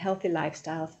encouraging healthy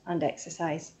lifestyles and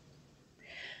exercise.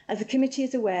 As the committee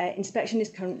is aware, inspection is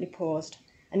currently paused,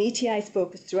 and ETI's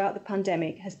focus throughout the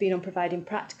pandemic has been on providing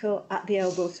practical,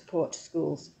 at-the-elbow support to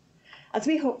schools. As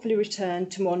we hopefully return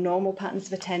to more normal patterns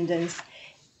of attendance,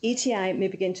 ETI may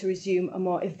begin to resume a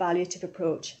more evaluative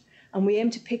approach, and we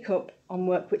aim to pick up on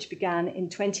work which began in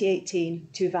 2018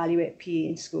 to evaluate PE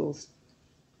in schools.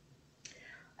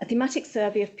 A thematic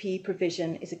survey of PE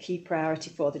provision is a key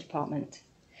priority for the Department.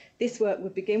 This work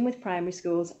would begin with primary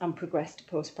schools and progress to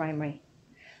post-primary.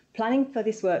 Planning for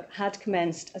this work had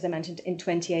commenced, as I mentioned, in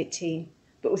 2018,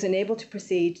 but was unable to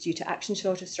proceed due to action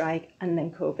short of strike and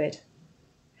then COVID.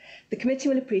 The committee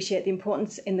will appreciate the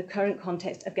importance in the current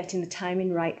context of getting the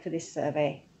timing right for this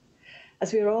survey.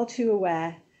 As we are all too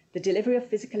aware, the delivery of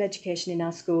physical education in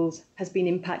our schools has been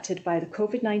impacted by the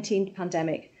COVID-19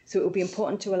 pandemic, so it will be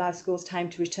important to allow schools time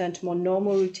to return to more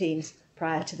normal routines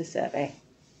prior to the survey.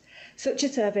 Such a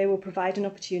survey will provide an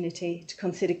opportunity to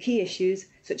consider key issues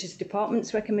such as the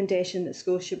department's recommendation that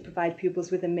schools should provide pupils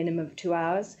with a minimum of 2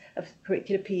 hours of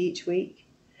curricular PE each week,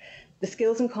 the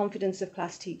skills and confidence of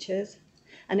class teachers,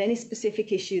 and any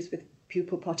specific issues with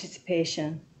pupil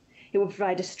participation. It will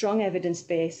provide a strong evidence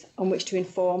base on which to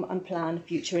inform and plan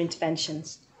future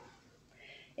interventions.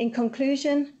 In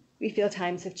conclusion, we feel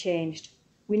times have changed.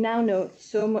 We now know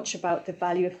so much about the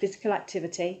value of physical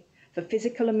activity for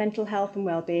physical and mental health and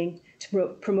well-being,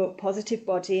 to promote positive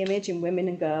body image in women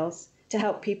and girls, to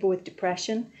help people with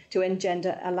depression, to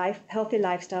engender a healthy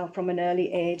lifestyle from an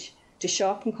early age, to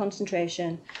sharpen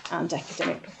concentration and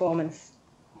academic performance.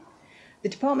 The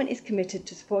department is committed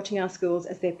to supporting our schools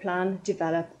as they plan,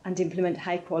 develop and implement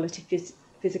high-quality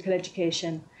physical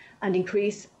education and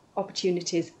increase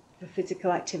opportunities for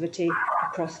physical activity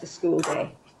across the school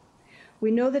day. We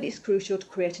know that it's crucial to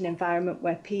create an environment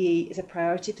where PE is a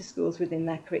priority for schools within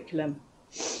their curriculum.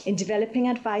 In developing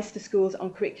advice for schools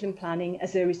on curriculum planning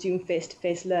as they resume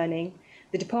face-to-face learning,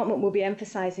 the department will be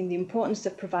emphasising the importance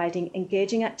of providing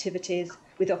engaging activities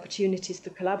with opportunities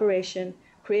for collaboration,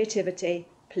 creativity,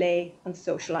 play and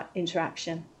social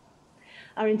interaction.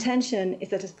 Our intention is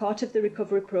that as part of the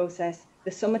recovery process,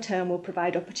 the summer term will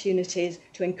provide opportunities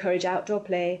to encourage outdoor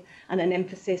play and an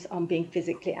emphasis on being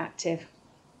physically active.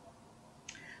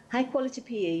 High quality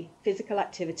PE, physical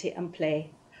activity and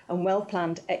play, and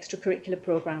well-planned extracurricular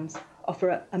programmes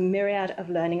offer a myriad of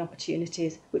learning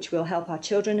opportunities which will help our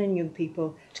children and young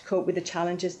people to cope with the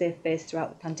challenges they've faced throughout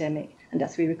the pandemic and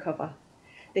as we recover.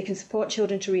 They can support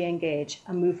children to re-engage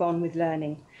and move on with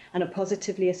learning and are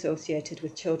positively associated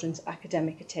with children's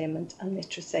academic attainment and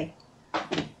literacy.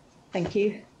 Thank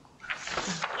you.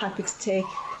 I'm happy to take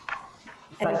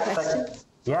any questions.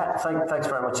 Thanks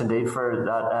very much indeed for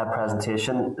that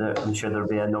presentation. I'm sure there'll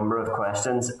be a number of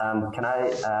questions. And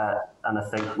I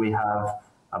think we have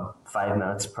 5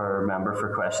 minutes per member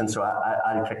for questions, so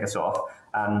I'll kick us off.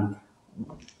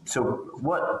 So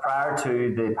prior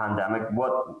to the pandemic,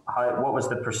 what was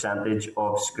the percentage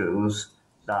of schools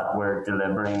that were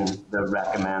delivering the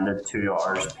recommended 2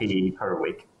 hours PE per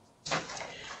week?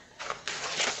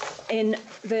 In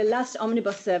the last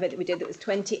omnibus survey that we did, that was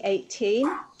 2018,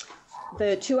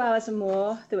 the 2 hours or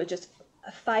more, there were just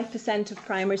 5% of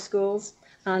primary schools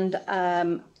and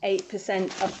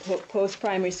 8% of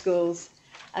post-primary schools.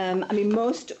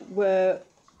 Most were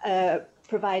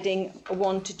providing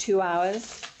 1 to 2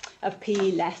 hours of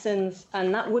PE lessons,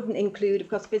 and that wouldn't include, of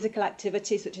course, physical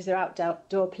activities such as their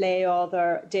outdoor play or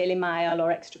their daily mile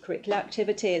or extracurricular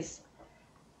activities.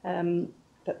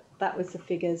 But that was the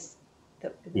figures.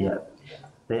 Thanks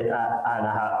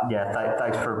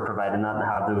for providing that, and I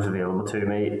have those available to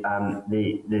me.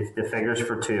 The figures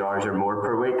for 2 hours or more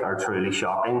per week are truly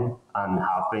shocking and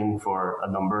have been for a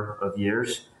number of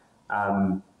years.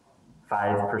 5%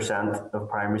 of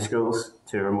primary schools,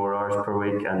 2 or more hours per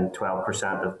week, and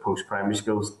 12% of post-primary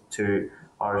schools, 2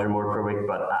 hours or more per week.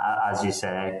 But as you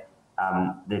say,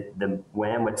 the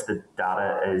way in which the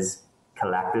data is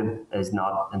collected is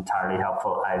not entirely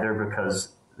helpful either,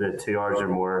 because the 2 hours or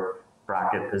more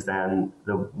bracket is then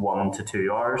the 1 to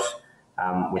 2 hours,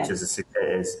 which is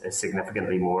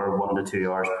significantly more. 1 to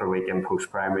 2 hours per week in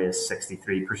post-primary is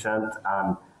 63%,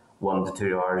 and 1 to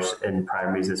 2 hours in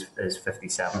primaries is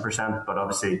 57%. But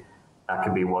obviously, that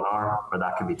could be 1 hour or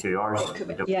that could be 2 hours.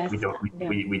 We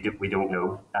don't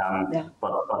know.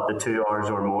 But the 2 hours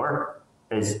or more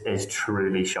is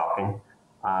truly shocking.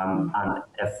 And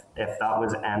if that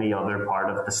was any other part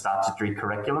of the statutory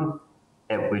curriculum,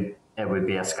 it would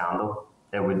be a scandal.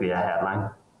 It would be a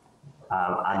headline. And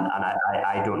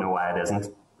I don't know why it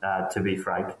isn't, to be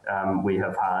frank. We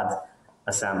have had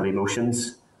assembly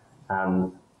motions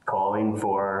calling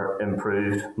for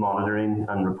improved monitoring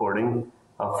and reporting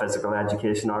of physical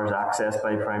education hours accessed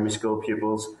by primary school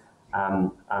pupils,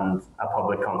 and a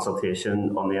public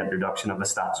consultation on the introduction of a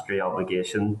statutory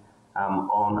obligation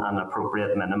on an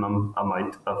appropriate minimum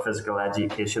amount of physical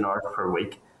education hours per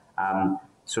week.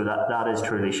 So that is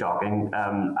truly shocking.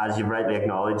 As you rightly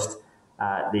acknowledged,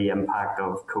 the impact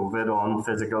of COVID on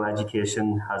physical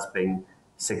education has been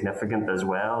significant as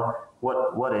well.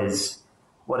 What is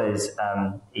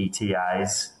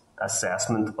ETI's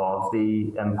assessment of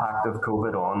the impact of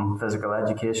COVID on physical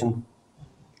education?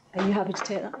 Are you happy to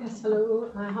take that? Yes, hello.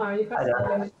 How are you?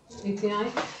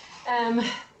 ETI.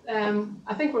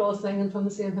 I think we're all singing from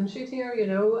the same hymn sheet here.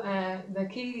 The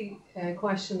key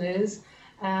question is,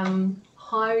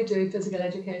 how do physical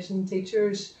education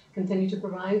teachers continue to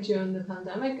provide during the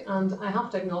pandemic? And I have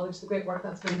to acknowledge the great work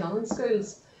that's been done in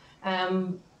schools.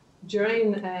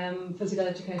 During physical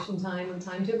education time and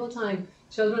timetable time,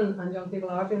 children and young people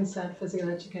are being set physical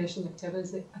education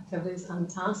activities and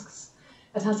tasks.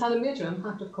 It has had a major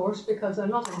impact, of course, because they're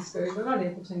not in school, they're not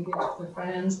able to engage with their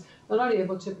friends, they're not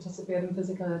able to participate in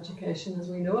physical education as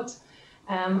we know it.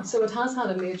 So it has had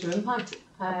a major impact.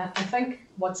 I think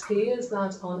what's key is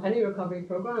that on any recovery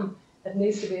programme, it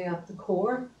needs to be at the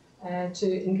core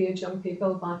to engage young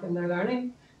people back in their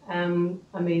learning. I know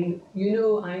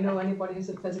anybody who's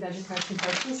a physical education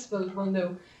purpose will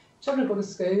know children go to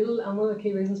school, and one of the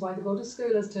key reasons why they go to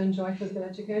school is to enjoy physical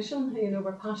education.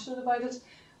 We're passionate about it.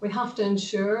 We have to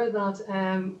ensure that,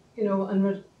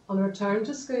 on return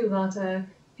to school, that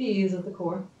PE is at the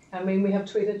core. We have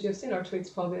tweeted, you've seen our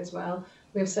tweets probably as well,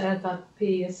 we have said that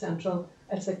PE is central.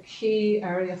 It's a key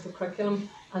area of the curriculum,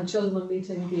 and children will need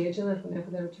to engage in it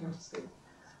whenever they return to school.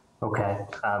 Okay,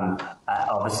 I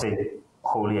obviously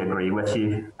wholly agree with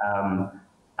you.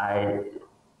 I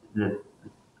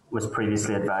was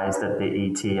previously advised that the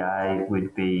ETI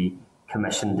would be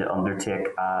commissioned to undertake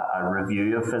a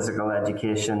review of physical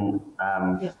education,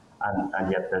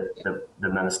 and yet the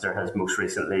Minister has most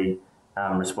recently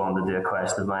responded to a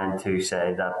question of mine to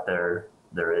say that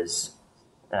there is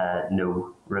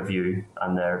no review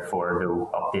and therefore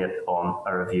no update on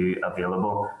a review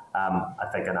available. I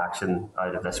think an action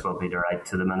out of this will be to write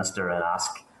to the Minister and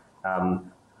ask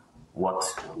what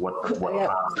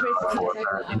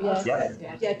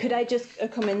could I just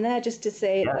come in there just to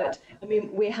say that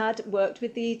we had worked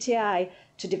with the ETI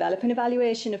to develop an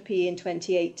evaluation of PE in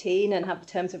 2018 and have the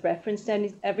terms of reference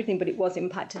and everything, but it was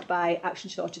impacted by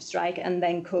action short of strike and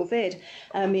then COVID.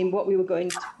 What we were going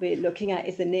to be looking at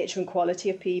is the nature and quality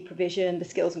of PE provision, the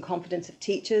skills and confidence of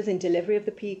teachers in delivery of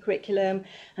the PE curriculum,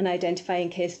 and identifying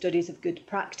case studies of good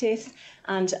practice.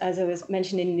 And as I was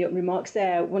mentioning in the remarks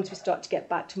there, once we start to get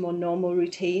back to more normal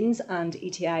routines and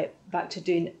ETI back to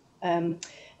doing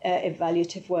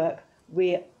evaluative work,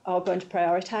 we are going to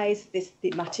prioritise this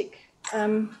thematic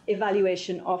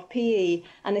evaluation of PE.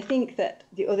 And I think that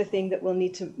the other thing that we'll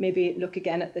need to maybe look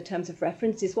again at the terms of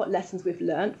reference is what lessons we've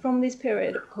learned from this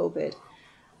period of COVID,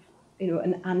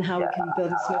 and how we can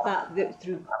build some of that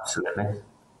through. Absolutely.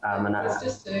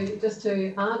 Just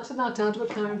to add to that, add what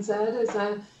Karen said, is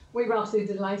we were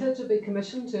absolutely delighted to be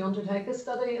commissioned to undertake a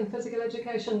study in physical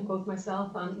education, both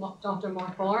myself and Dr.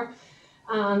 Mark Barr.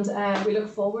 And we look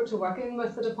forward to working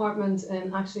with the department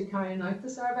in actually carrying out the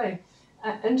survey.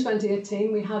 In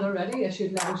 2018, we had already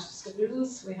issued letters to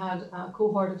schools. We had a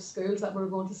cohort of schools that we were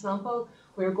going to sample.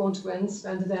 We were going to go in,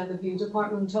 spend a day in the view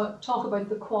department, talk about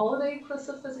the quality, Chris,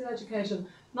 of physical education,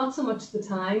 not so much the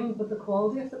time, but the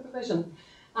quality of the provision.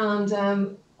 And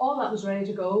all that was ready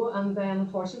to go. And then,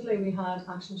 unfortunately, we had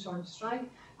action short of strike.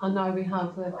 And now we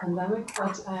have the pandemic.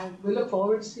 But we look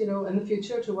forward, in the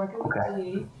future to working with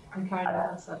PE and carrying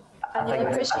out that stuff. And you'll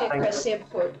appreciate, Chris,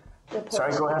 the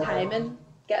timing.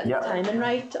 Getting the timing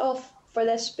right for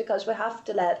this, because we have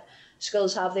to let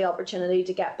schools have the opportunity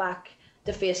to get back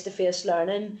to face-to-face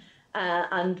learning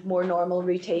and more normal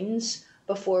routines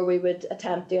before we would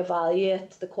attempt to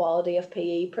evaluate the quality of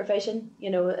PE provision.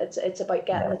 It's about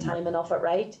getting the timing of it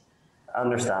right. I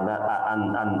understand that,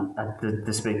 and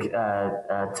to speak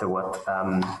to what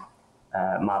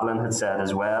Madeline had said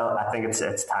as well, I think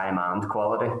it's time and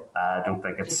quality. I don't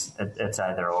think it's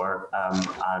either or.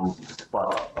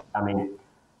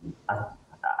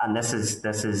 And this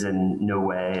is in no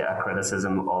way a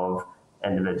criticism of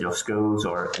individual schools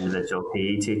or individual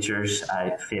PE teachers.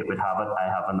 Fate would have it, I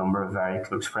have a number of very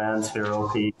close friends who are all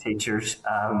PE teachers.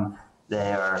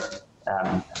 They are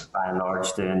by and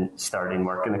large starting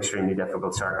work in extremely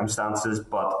difficult circumstances,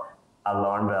 but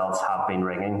alarm bells have been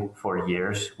ringing for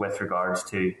years with regards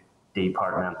to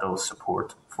departmental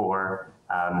support for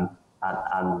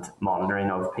and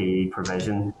monitoring of PE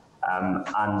provision,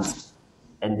 and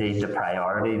indeed the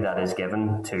priority that is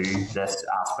given to this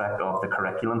aspect of the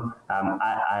curriculum.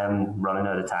 I am running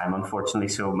out of time, unfortunately,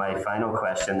 so my final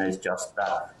question is just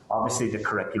that obviously the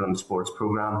curriculum sports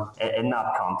programme, in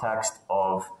that context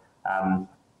of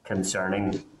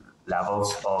concerning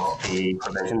levels of PE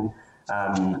provision,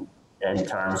 in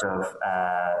terms of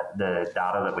the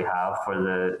data that we have for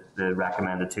the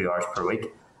recommended 2 hours per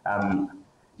week,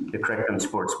 the curriculum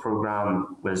sports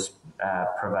programme was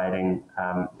providing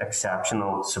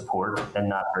exceptional support in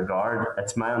that regard.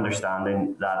 It's my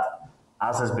understanding that,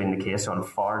 as has been the case on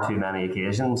far too many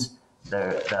occasions,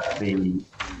 that the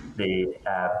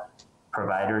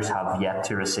providers have yet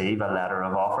to receive a letter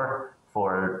of offer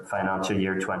for financial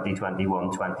year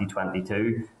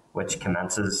 2021-2022, which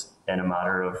commences in a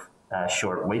matter of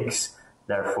short weeks.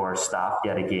 Therefore, some staff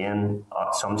yet again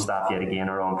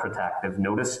are on protective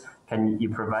notice. Can you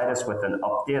provide us with an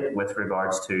update with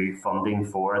regards to funding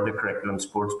for the curriculum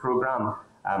sports programme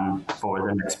for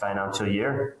the next financial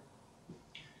year?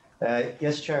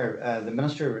 Yes, Chair. The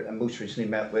Minister most recently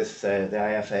met with the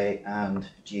IFA and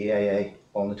GAA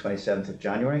on the 27th of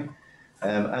January.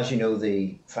 As you know,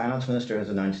 the Finance Minister has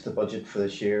announced the budget for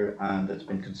this year and it's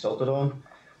been consulted on.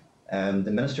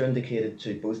 The Minister indicated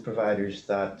to both providers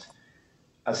that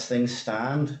as things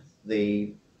stand,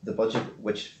 the budget,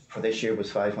 which for this year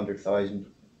was 500,000,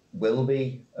 will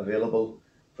be available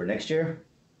for next year.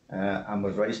 And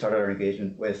we've already started our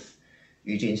engagement with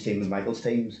Eugene's team and Michael's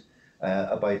teams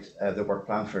about the work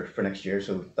plan for next year.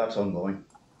 So that's ongoing.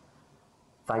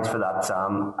 Thanks for that,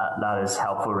 Sam. That is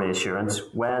helpful reassurance.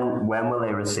 When will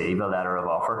they receive a letter of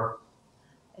offer?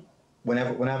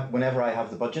 Whenever I have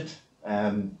the budget.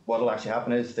 What will actually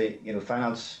happen is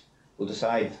Finance will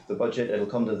decide the budget. It'll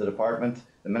come to the department.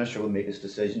 The Minister will make his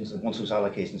decisions, and once those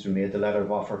allocations are made, the letter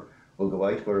of offer will go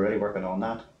out. We're already working on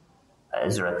that.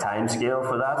 Is there a time scale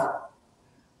for that?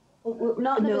 We're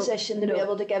not in a position to be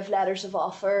able to give letters of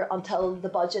offer until the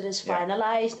budget is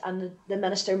finalised and the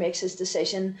Minister makes his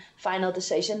final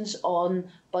decisions on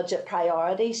budget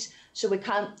priorities. So we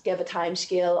can't give a time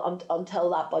scale until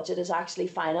that budget is actually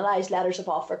finalised. Letters of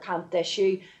offer can't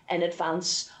issue in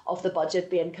advance of the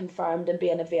budget being confirmed and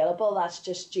being available. That's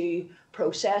just due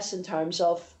process in terms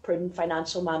of prudent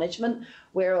financial management.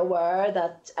 We're aware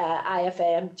that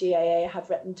IFA and GAA have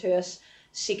written to us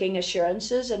seeking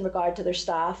assurances in regard to their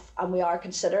staff, and we are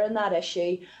considering that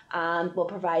issue and will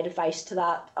provide advice to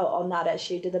that on that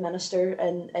issue to the Minister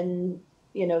in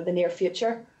the near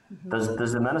future.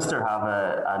 Does the Minister have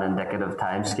an indicative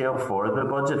timescale for the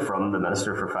budget from the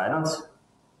Minister for Finance?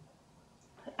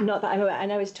 Not that I'm aware,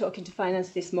 and I was talking to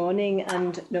Finance this morning,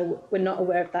 and no, we're not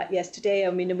aware of that yesterday.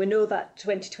 I mean, we know that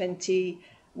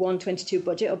 2021-22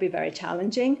 budget will be very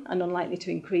challenging and unlikely to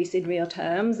increase in real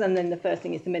terms. And then the first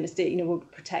thing is the Minister, will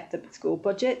protect the school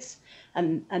budgets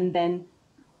and then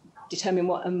determine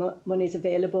what money is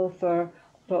available for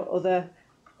other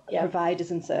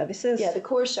providers and services. Yeah, the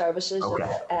core services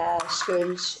of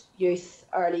schools, youth,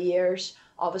 early years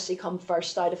obviously come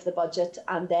first out of the budget,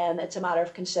 and then it's a matter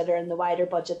of considering the wider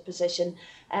budget position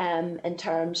in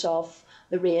terms of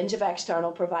the range of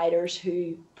external providers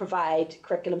who provide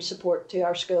curriculum support to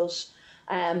our schools.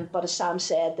 But as Sam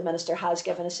said, the Minister has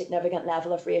given a significant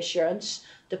level of reassurance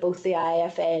to both the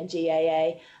IFA and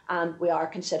GAA, and we are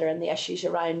considering the issues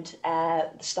around the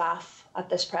staff at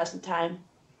this present time.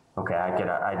 Okay, I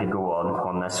could go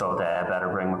on this all day. I better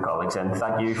bring my colleagues in.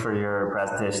 Thank you for your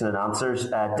presentation and answers.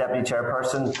 Deputy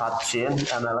Chairperson Pat Shane,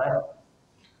 MLA.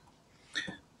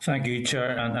 Thank you,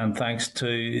 Chair, and thanks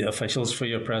to officials for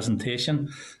your presentation.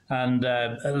 And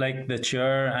like the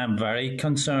Chair, I'm very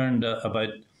concerned about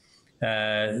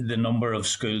the number of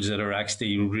schools that are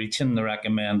actually reaching the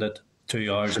recommended 2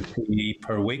 hours of PE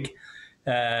per week.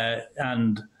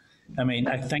 And I mean,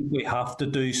 I think we have to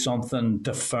do something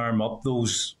to firm up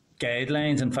those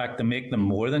guidelines. In fact, to make them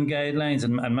more than guidelines.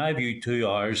 In my view, 2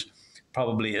 hours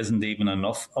probably isn't even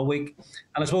enough a week.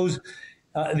 And I suppose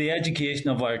the education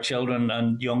of our children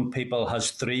and young people has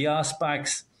three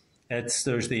aspects.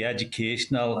 There's the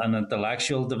educational and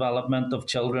intellectual development of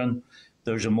children.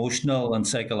 There's emotional and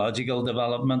psychological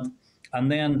development,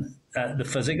 and then the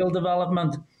physical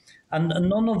development.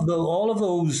 And all of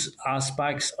those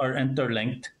aspects are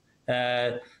interlinked.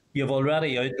 You've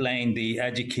already outlined the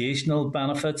educational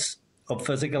benefits of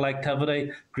physical activity,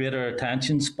 greater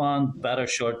attention span, better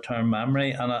short-term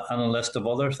memory, and a list of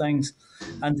other things.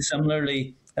 And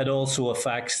similarly, it also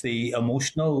affects the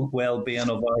emotional well-being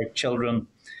of our children.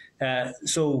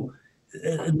 So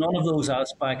none of those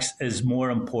aspects is more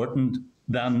important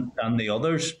than the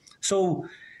others. So,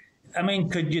 I mean,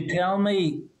 could you tell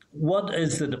me, what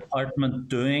is the department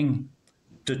doing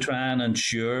to try and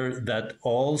ensure that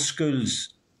all schools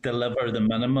deliver the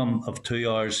minimum of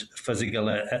 2 hours physical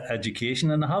education?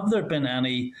 And have there been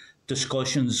any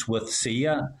discussions with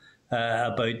SIA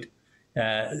about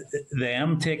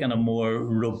them taking a more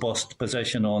robust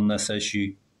position on this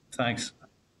issue? Thanks.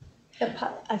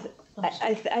 I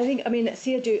think, I mean,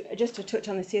 SIA do, just to touch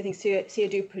on the SIA, I think SIA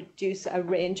do produce a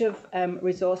range of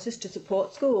resources to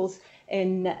support schools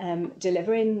in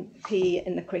delivering PE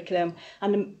in the curriculum.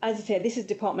 And as I say, this is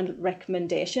department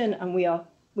recommendation, and we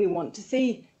want to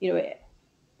see, the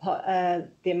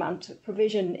amount of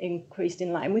provision increased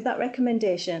in line with that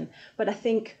recommendation. But I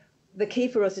think the key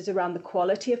for us is around the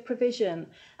quality of provision,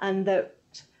 and that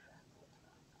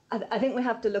I think we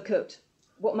have to look at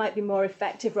what might be more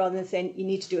effective rather than saying you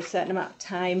need to do a certain amount of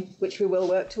time, which we will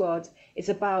work towards. It's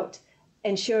about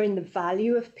ensuring the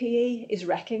value of PE is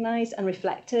recognised and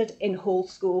reflected in whole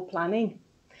school planning.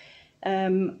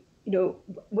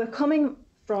 We're coming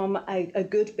from a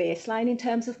good baseline in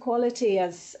terms of quality,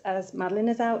 as Madeline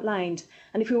has outlined.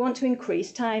 And if we want to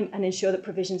increase time and ensure that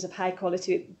provisions of high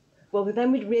quality, well,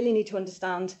 then we'd really need to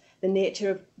understand the nature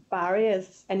of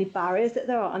barriers, any barriers that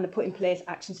there are, and to put in place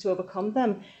actions to overcome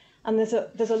them. And there's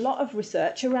a lot of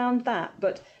research around that,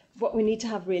 but what we need to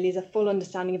have really is a full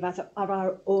understanding of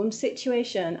our own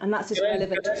situation, and that's as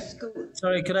relevant to school.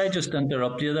 Sorry, could I just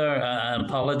interrupt you there? I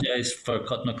apologise for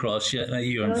cutting across you.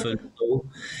 You're in full flow.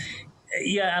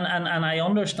 Yeah, and I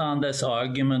understand this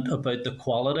argument about the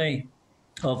quality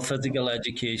of physical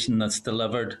education that's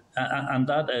delivered, and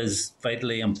that is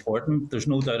vitally important. There's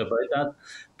no doubt about that.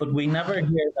 But we never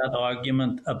hear that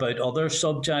argument about other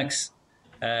subjects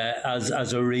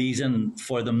as a reason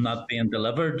for them not being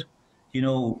delivered.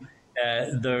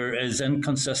 There is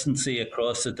inconsistency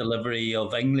across the delivery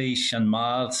of English and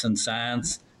maths and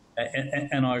science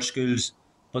in our schools,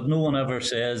 but no one ever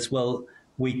says, well,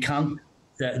 we can't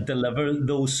deliver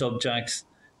those subjects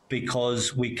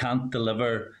because we can't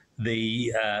deliver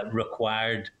the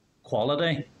required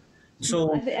quality.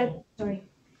 So,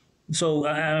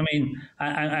 I mean,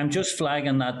 I'm just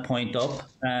flagging that point up,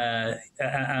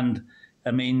 and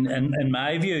I mean, in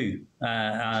my view,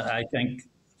 I think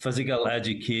physical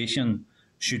education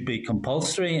should be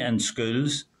compulsory in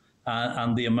schools,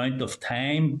 and the amount of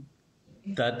time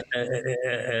that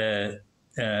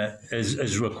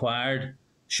is required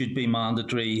should be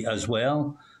mandatory as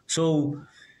well. So,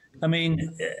 I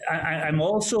mean, I'm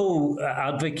also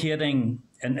advocating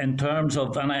in terms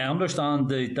of, and I understand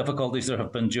the difficulties there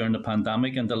have been during the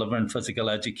pandemic in delivering physical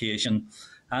education,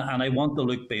 and I want to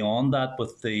look beyond that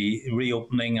with the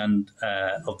reopening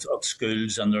of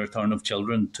schools and the return of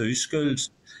children to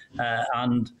schools,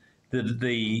 and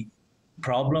the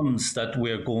problems that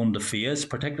we're going to face,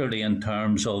 particularly in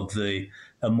terms of the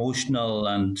emotional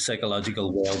and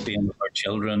psychological well-being of our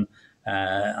children,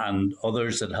 and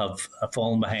others that have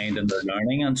fallen behind in their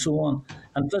learning and so on.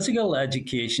 And physical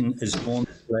education is going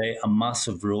to play a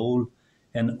massive role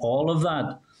in all of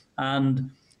that.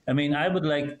 And I mean, I would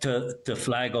like to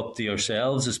flag up to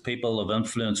yourselves as people of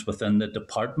influence within the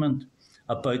department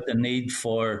about the need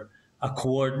for a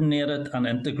coordinated and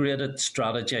integrated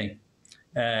strategy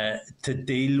to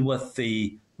deal with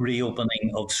the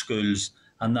reopening of schools,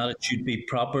 and that it should be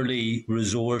properly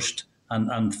resourced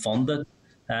and funded.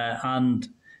 And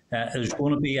there's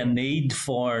going to be a need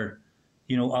for,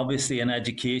 obviously an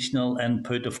educational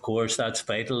input, of course, that's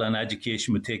vital, and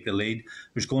education would take the lead.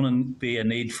 There's going to be a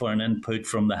need for an input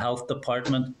from the health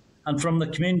department and from the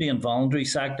community and voluntary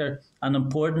sector, and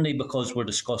importantly, because we're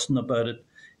discussing about it,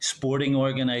 sporting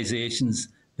organisations,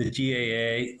 the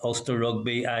GAA, Ulster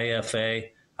Rugby, IFA,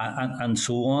 and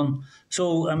so on.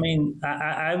 So, I mean,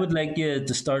 I would like you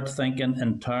to start thinking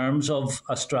in terms of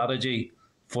a strategy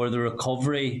for the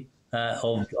recovery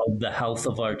of the health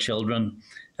of our children,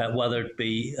 whether it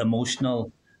be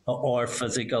emotional or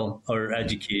physical or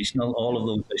educational. All of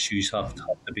those issues have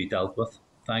to be dealt with.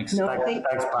 Thanks.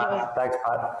 Thanks, Pat.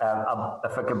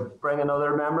 If I could bring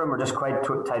another member, and we're just quite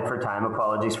tight for time.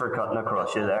 Apologies for cutting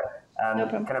across you there. No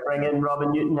problem. Can I bring in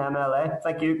Robin Newton, MLA?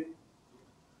 Thank you.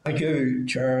 Thank you,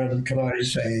 Chair, and can I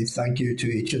say thank you to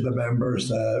each of the members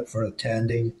for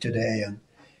attending today.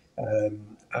 And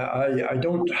I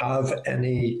don't have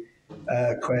any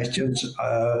questions.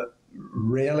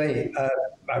 Really,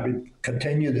 I would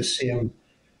continue the same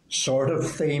sort of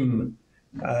theme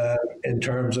in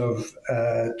terms of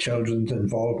children's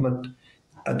involvement.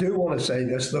 I do want to say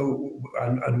this, though,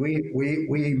 and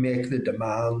we make the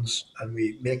demands, and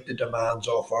we make the demands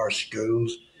of our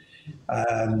schools.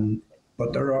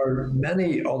 But there are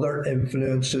many other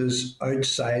influences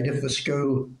outside of the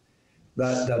school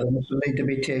that also need to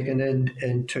be taken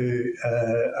into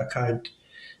account.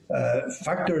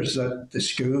 Factors that the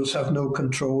schools have no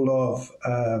control of.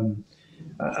 And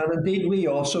indeed, we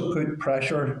also put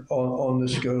pressure on the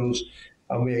schools,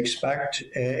 and we expect,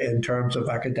 in terms of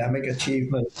academic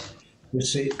achievement, to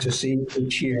see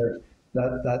each year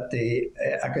that the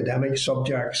academic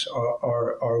subjects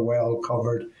are well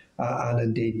covered, and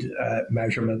indeed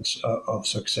measurements of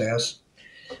success.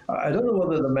 I don't know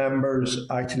whether the members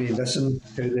actually listened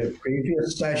to the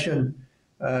previous session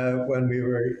when we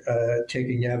were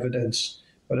taking evidence,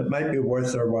 but it might be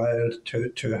worth their while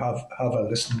to have a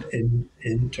listen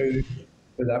into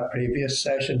that previous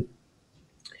session.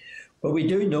 But we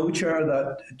do know, Chair,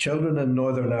 that children in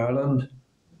Northern Ireland,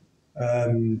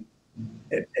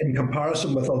 in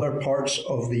comparison with other parts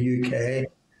of the UK,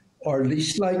 are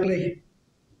least likely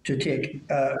to take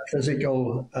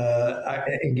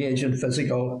engage in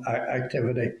physical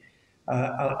activity.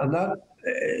 And that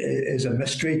is a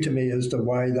mystery to me as to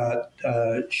why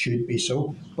that should be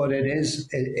so. But it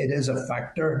is a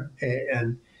factor.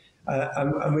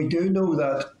 And we do know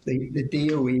that the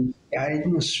DOE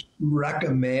guidance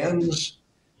recommends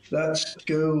that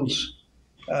schools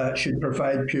should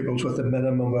provide pupils with a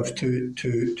minimum of two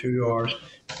hours.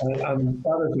 And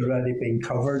that has already been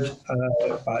covered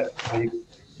by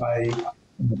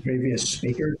the previous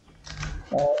speaker.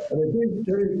 But I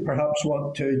do perhaps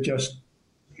want to just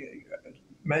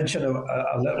mention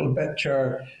a little bit,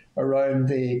 Chair, around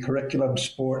the curriculum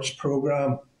sports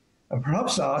programme, and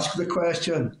perhaps ask the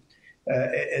question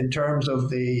in terms of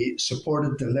the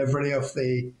supported delivery of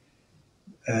the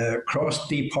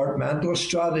cross-departmental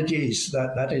strategies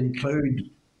that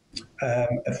include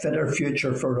a fitter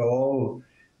future for all,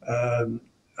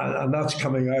 and that's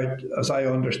coming out, as I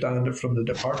understand it, from the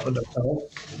Department of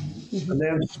Health. Mm-hmm. And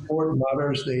then Sport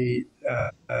Matters, the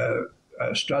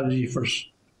strategy for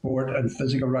sport and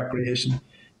physical recreation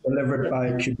delivered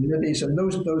by communities, and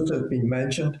those have been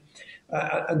mentioned.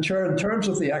 And Chair, in terms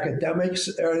of the academics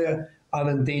area, and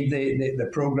indeed the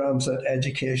programmes that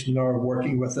education are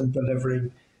working with and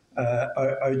delivering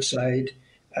outside,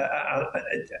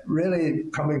 really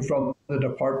coming from the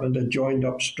department, a joined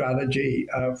up strategy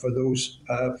for those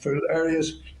full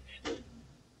areas.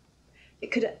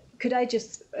 Could I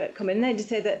just come in there to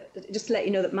say that, just to let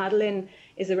you know that Madeline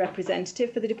is a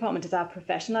representative for the department as our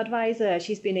professional advisor.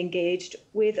 She's been engaged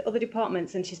with other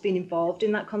departments and she's been involved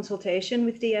in that consultation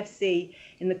with DFC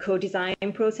in the co-design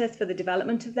process for the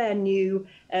development of their new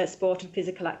sport and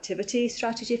physical activity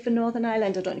strategy for Northern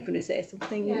Ireland. I don't know if you want to say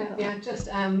something. Yeah, just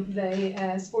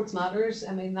the Sports Matters.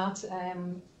 I mean, that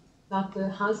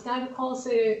has guided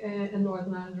policy in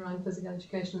Northern Ireland around physical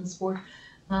education and sport.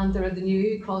 And there are the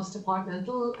new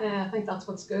cross-departmental, I think that's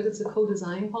what's good, it's a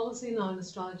co-design policy now in the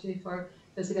strategy for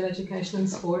physical education and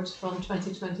sport from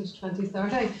 2020 to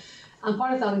 2030. And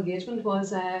part of that engagement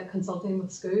was consulting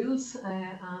with schools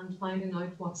and finding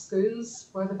out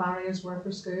where the barriers were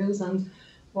for schools and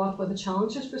what were the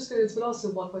challenges for schools, but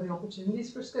also what were the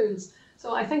opportunities for schools.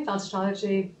 So I think that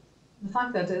strategy, the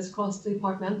fact that it is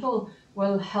cross-departmental,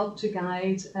 will help to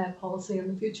guide policy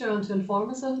in the future and to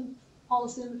inform us on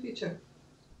policy in the future.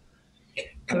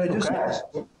 Can I just ask,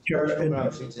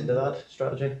 feeds into that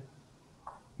strategy?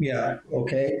 Yeah,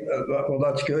 okay. Well,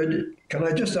 that's good. Can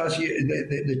I just ask you,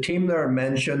 the team there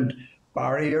mentioned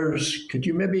barriers. Could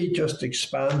you maybe just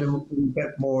expand a little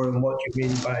bit more on what you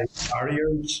mean by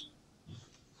barriers?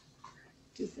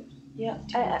 Yeah,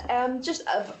 just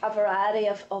a variety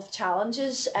of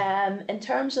challenges. In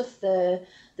terms of the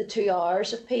 2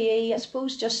 hours of PE, I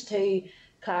suppose just to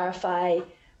clarify,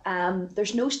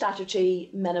 there's no statutory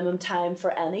minimum time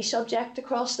for any subject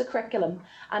across the curriculum,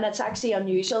 and it's actually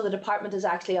unusual. The department has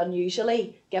actually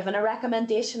unusually given a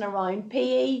recommendation around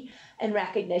PE in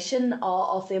recognition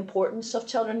of the importance of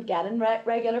children getting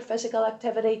regular physical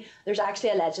activity. There's actually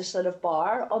a legislative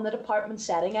bar on the department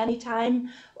setting any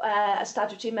time, a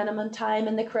statutory minimum time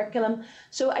in the curriculum.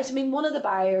 So I mean, one of the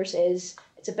barriers is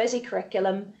it's a busy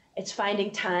curriculum. It's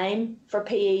finding time for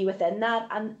PE within that,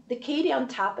 and the key to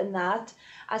untapping that,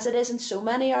 as it is in so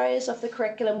many areas of the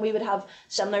curriculum. We would have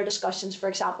similar discussions, for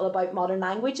example, about modern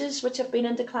languages, which have been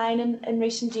in decline in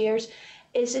recent years,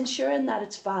 is ensuring that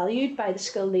it's valued by the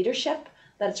school leadership,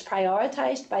 that it's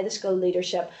prioritised by the school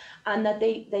leadership, and that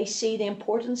they see the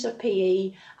importance of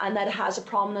PE and that it has a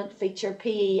prominent feature.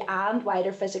 PE and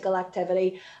wider physical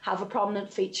activity have a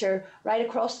prominent feature right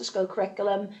across the school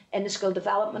curriculum, in the school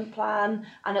development plan,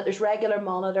 and that there's regular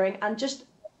monitoring, and just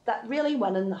that really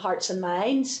winning hearts and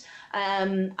minds,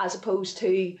 as opposed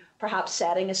to perhaps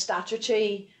setting a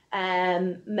statutory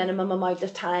minimum amount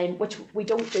of time, which we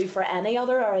don't do for any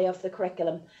other area of the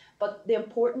curriculum. But the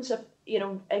importance of,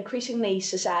 increasingly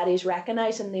society is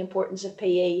recognising the importance of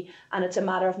PE, and it's a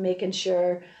matter of making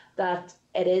sure that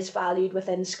it is valued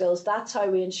within schools. That's how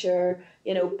we ensure,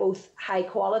 both high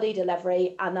quality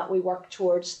delivery and that we work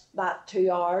towards that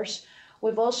 2 hours.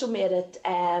 We've also made it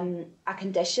a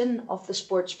condition of the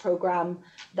sports programme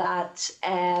that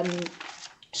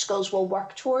schools will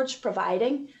work towards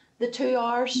providing the 2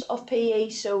 hours of PE.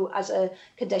 So as a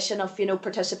condition of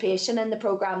participation in the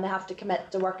programme, they have to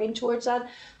commit to working towards that.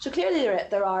 So clearly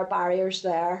there are barriers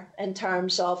there in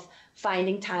terms of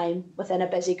finding time within a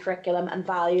busy curriculum and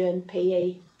valuing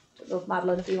PE.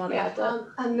 Madeline, if you want to add that.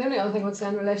 And the only other thing I would say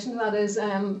in relation to that is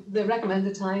the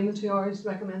recommended time, the 2 hours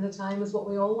recommended time is what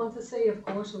we all want to see. Of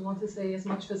course, we want to see as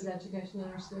much physical education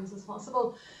in our schools as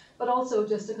possible. But also,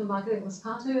 just to come back, I think it was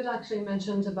Pat who had actually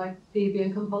mentioned about PE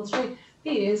being compulsory.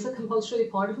 PE is a compulsory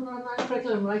part of our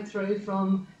curriculum right through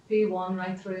from P1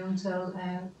 right through until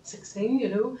 16, you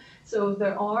know. So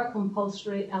there are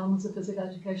compulsory elements of physical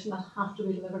education that have to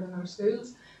be delivered in our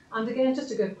schools. And again, just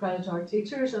to give credit to our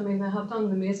teachers, I mean, they have done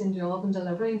an amazing job in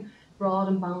delivering broad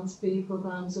and balanced PE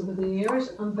programmes over the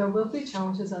years, and there will be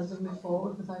challenges as we move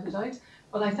forward, without a doubt.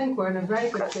 But I think we're in a very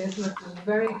good place, and it's a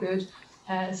very good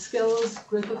skills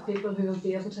group of people who will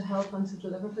be able to help and to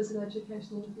deliver physical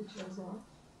education in the future as well.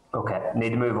 Okay,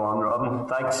 need to move on, Robin.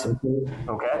 Thanks.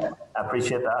 Okay, I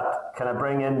appreciate that. Can I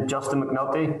bring in Justin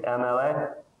McNulty,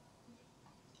 MLA?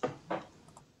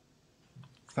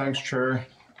 Thanks, Chair.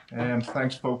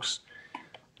 Thanks, folks.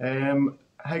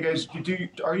 Hi guys,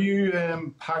 are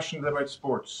you passionate about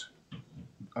sports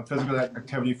and physical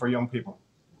activity for young people?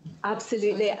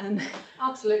 Absolutely, and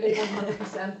absolutely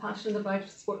 100% passionate about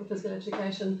sport and physical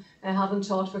education. I haven't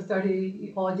taught for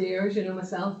 30 odd years, you know,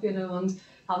 myself, you know, and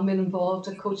haven't been involved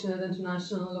at coaching at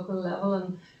international and local level,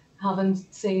 and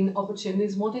haven't seen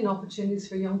opportunities, wanting opportunities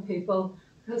for young people,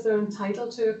 because they're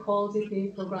entitled to a quality PE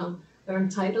programme, they're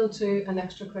entitled to an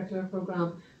extracurricular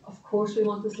programme. Of course we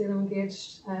want to see them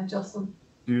engaged, Justin.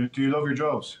 Do you love your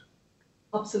jobs?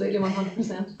 Absolutely,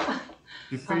 100%.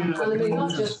 You feel and I mean,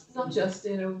 not just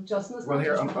you know, Justin. Well,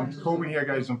 here I'm probing here,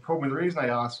 guys. I'm probing. The reason I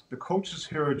ask, the coaches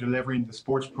who are delivering the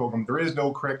sports program, there is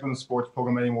no curriculum sports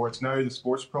program anymore. It's now the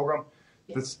sports program.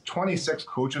 There's 26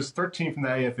 coaches, 13 from the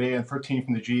IFA and 13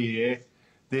 from the GAA.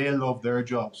 They love their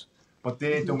jobs, but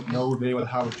they don't know they will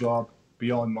have a job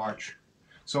beyond March.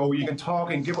 So you can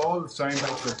talk and give all the sound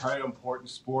bites about how important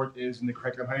sport is in the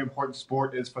curriculum, how important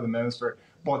sport is for the minister.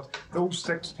 But those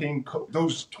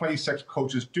 26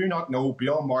 coaches do not know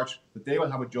beyond March that they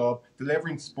will have a job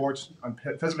delivering sports and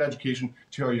physical education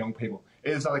to our young people.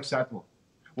 Is that acceptable?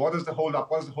 What is the hold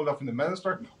up? What is the hold up from the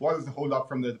minister? What is the hold up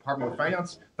from the Department of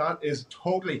Finance? That is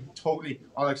totally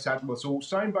unacceptable. So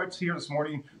sound bites here this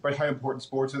morning about how important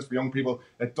sports is for young people,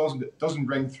 it doesn't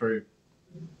ring through.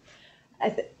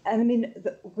 I mean,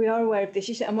 we are aware of this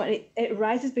issue, and it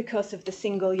arises because of the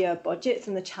single-year budgets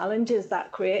and the challenges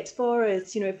that creates for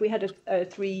us. You know, if we had a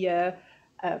 3-year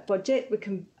budget, we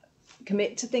can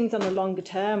commit to things on the longer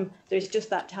term. There's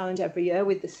just that challenge every year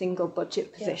with the single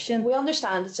budget position. Yeah. We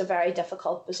understand it's a very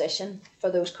difficult position for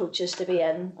those coaches to be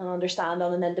in, and understand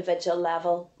on an individual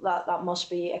level that must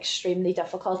be extremely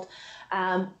difficult.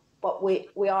 But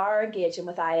we are engaging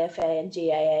with IFA and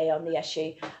GAA on the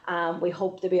issue. We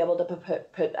hope to be able to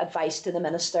put advice to the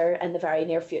minister in the very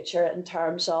near future in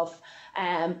terms of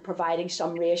providing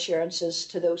some reassurances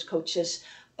to those coaches.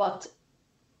 But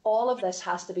all of this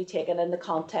has to be taken in the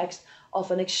context of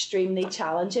an extremely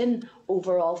challenging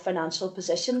overall financial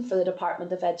position for the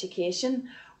Department of Education,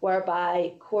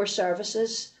 whereby core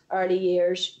services, early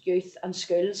years, youth and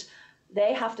schools,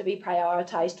 they have to be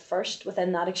prioritised first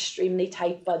within that extremely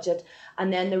tight budget,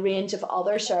 and then the range of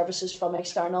other services from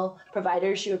external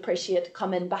providers you appreciate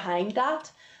come in behind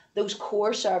that. Those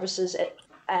core services,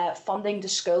 funding to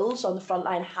schools on the front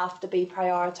line, have to be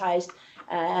prioritised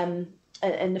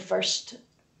in the first.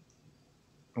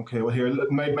 Okay, well here,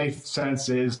 my sense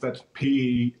is that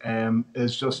PE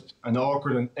is just an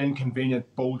awkward and inconvenient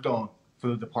bolt-on for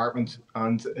the department,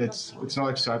 and it's not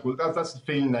acceptable. That's the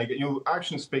feeling I get. You know,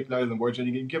 actions speak louder than words, and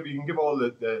you can give all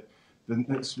the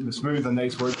smooth and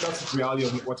nice words. That's the reality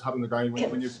of what's happening on the ground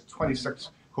when you have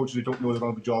 26 coaches who don't know they're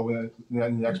going to have a job in the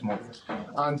next month.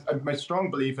 And my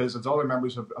strong belief is, as other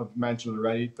members have mentioned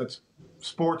already, that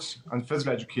sports and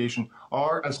physical education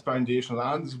are as foundational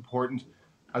and as important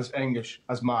as English,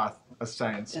 as math, as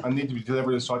science, and need to be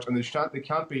delivered as such. And they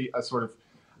can't be a sort of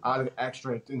added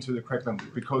extra into the curriculum,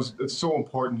 because it's so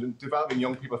important in developing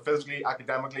young people physically,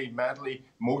 academically, mentally,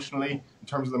 emotionally, in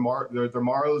terms of their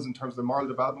morals, in terms of their moral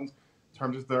development, in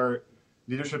terms of their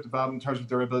leadership development, in terms of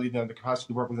their ability and the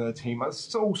capacity to work within a team. That's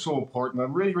so important.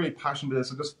 I'm really passionate about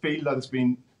this. I just feel that it's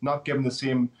been not given the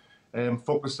same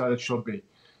focus that it should be.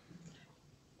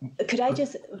 Could I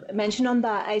just mention on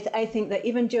that, I think that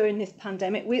even during this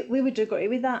pandemic, we would agree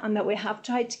with that, and that we have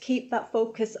tried to keep that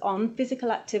focus on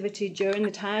physical activity during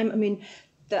the time. I mean,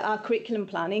 our curriculum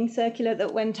planning circular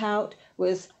that went out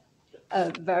was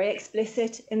very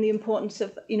explicit in the importance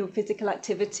of physical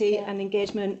activity and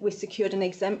engagement. We secured an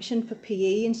exemption for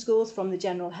PE in schools from the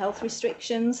general health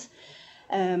restrictions.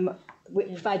 we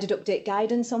provided update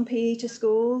guidance on PE to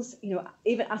schools,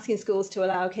 even asking schools to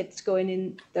allow kids going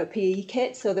in their PE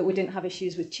kit so that we didn't have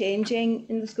issues with changing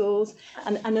in the schools.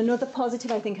 And another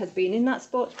positive, I think, has been in that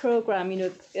sports programme,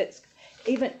 it's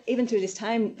even through this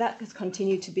time, that has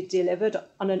continued to be delivered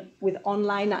with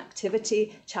online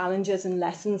activity, challenges and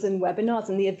lessons and webinars,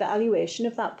 and the evaluation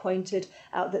of that pointed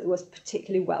out that it was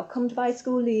particularly welcomed by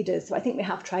school leaders. So I think we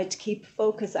have tried to keep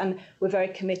focus, and we're very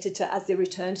committed to, as they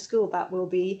return to school, that will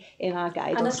be in our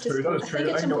guidance. That's true. I think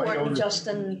it's important,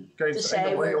 Justin, to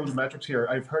say I know the metrics here.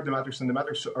 I've heard the metrics, and the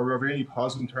metrics are really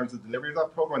positive in terms of the delivery of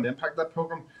that programme and the impact of that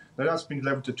programme. Now, that's been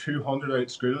delivered to 200 out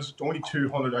of schools, only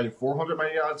 200 out of 400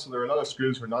 might add, so there are a lot of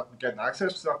schools who are not getting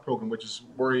access to that programme, which is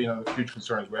worrying and a huge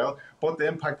concern as well. But the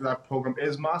impact of that programme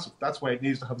is massive. That's why it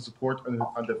needs to have the support and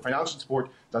the financial support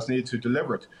that's needed to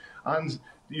deliver it. And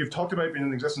you've talked about being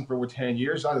in existence for over 10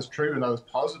 years. That is true and that is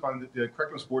positive. And the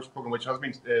curriculum sports programme, which has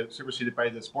been superseded by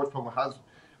the sports programme,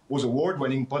 was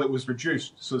award-winning, but it was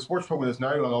reduced. So the sports programme that's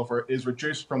now on offer is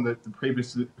reduced from the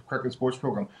previous curriculum sports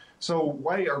programme. So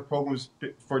why are programmes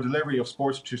for delivery of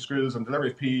sports to schools and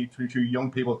delivery of PE to young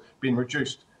people being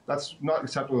reduced? That's not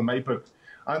acceptable in my book.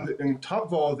 And on top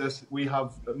of all this, we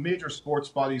have major sports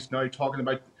bodies now talking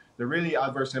about the really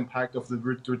adverse impact of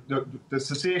the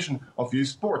cessation of youth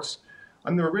sports.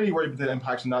 And they're really worried about the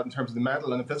impacts on that in terms of the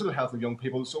mental and the physical health of young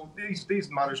people. So these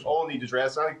matters all need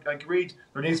addressed. I agreed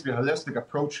there needs to be a holistic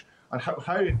approach. And how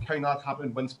can that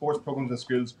happen when sports programmes in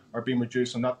schools are being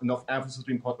reduced and not enough emphasis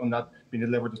being put on that being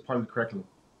delivered as part of the curriculum?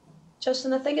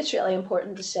 Justin, I think it's really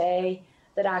important to say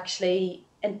that actually,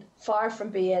 far from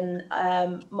being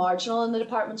marginal in the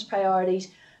department's priorities,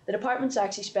 the department's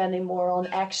actually spending more on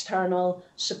external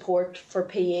support for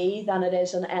PE than it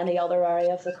is in any other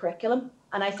area of the curriculum.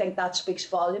 And I think that speaks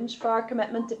volumes for our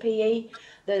commitment to PE.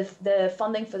 The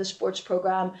funding for the sports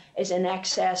programme is in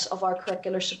excess of our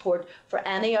curricular support for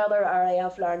any other area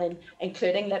of learning,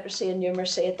 including literacy and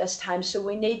numeracy at this time. So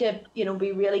we need to,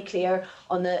 be really clear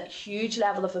on the huge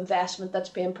level of investment that's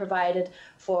being provided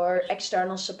for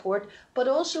external support. But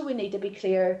also we need to be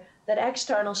clear that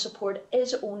external support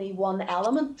is only one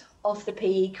element of the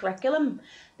PE curriculum.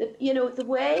 The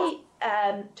way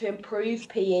to improve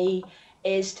PE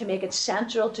is to make it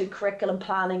central to curriculum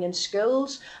planning in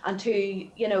schools and to,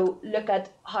 look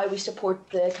at how we support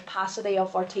the capacity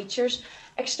of our teachers.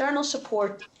 External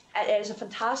support is a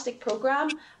fantastic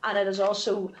programme, and it is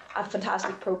also a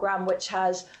fantastic programme which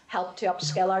has helped to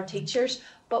upskill our teachers.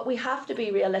 But we have to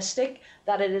be realistic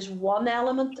that it is one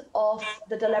element of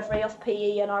the delivery of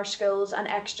PE in our schools and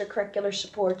extracurricular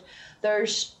support.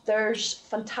 There's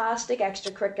fantastic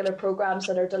extracurricular programmes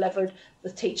that are delivered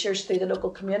with teachers through the local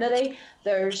community.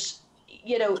 There's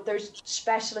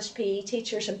specialist PE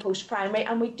teachers in post-primary,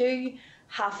 and we do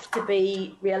have to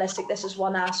be realistic. This is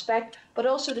one aspect, but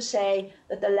also to say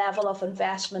that the level of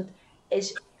investment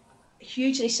is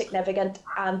hugely significant,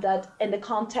 and that in the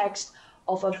context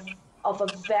of a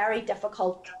very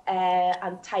difficult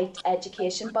and tight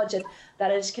education budget,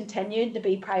 that is continuing to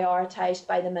be prioritised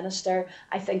by the Minister,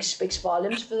 I think speaks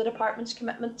volumes for the Department's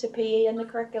commitment to PE in the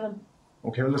curriculum.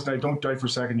 Okay, well, listen, I don't doubt for a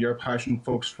second your passion,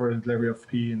 folks, for the delivery of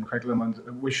PE in the curriculum, and I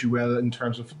wish you well in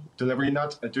terms of delivering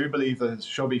that. I do believe that it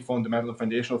should be fundamental and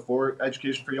foundational for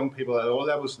education for young people at all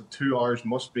levels. The 2 hours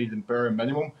must be the bare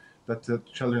minimum that the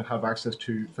children have access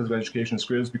to physical education in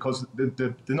schools, because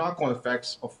the knock-on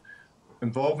effects of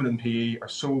involvement in PE are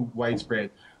so widespread,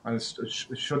 and it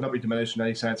should not be diminished in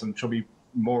any sense, and should be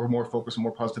more focus and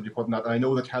more positively put on that. And I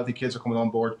know that Healthy Kidz are coming on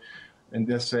board in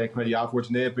this committee afterwards,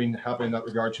 and they have been helping in that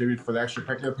regard too for the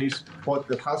extracurricular piece. But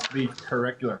it has to be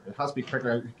curricular. It has to be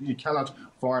curricular. You cannot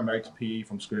farm out PE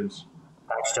from schools.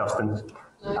 Thanks, Justin.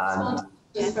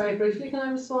 Just very briefly, can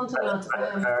I respond to that?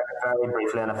 Very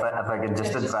briefly, and if I could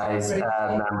just advise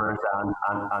members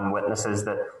and witnesses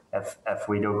that if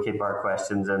we don't keep our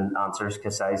questions and answers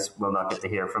concise, we'll not get to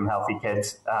hear from Healthy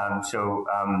Kidz.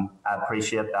 I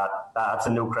appreciate that. That's a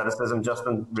no criticism,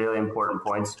 Justin. Really important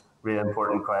points, really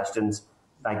important questions.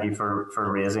 Thank you for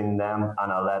raising them, and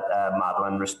I'll let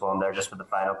Madeline respond there just with the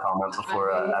final comment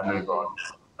before I move on.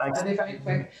 Thanks. I'll be very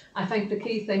quick. I think the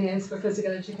key thing is for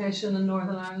physical education in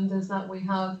Northern Ireland is that we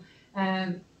have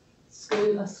a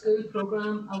school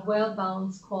programme, a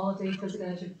well-balanced quality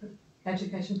physical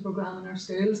education programme in our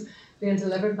schools being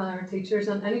delivered by our teachers,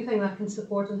 and anything that can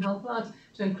support and help that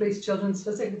to increase children's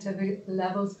physical activity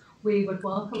levels we would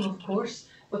welcome, of course.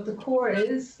 But the core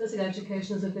is physical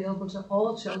education is available to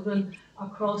all children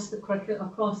across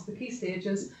the key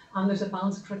stages, and there's a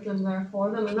balanced curriculum there for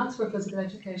them, and that's where physical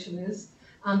education is.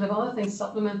 And if other things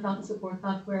supplement that and support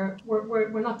that,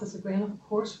 we're not disagreeing. Of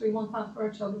course, we want that for our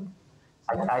children.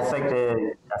 I think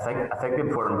the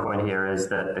important point here is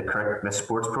that the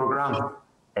sports program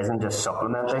isn't just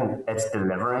supplementing; it's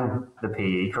delivering the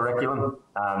PE curriculum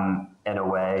in a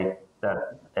way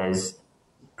that is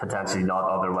potentially not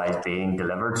otherwise being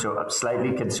delivered. So I'm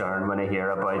slightly concerned when I hear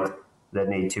about the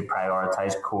need to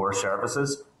prioritise core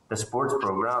services. The sports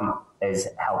program is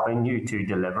helping you to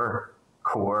deliver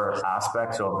core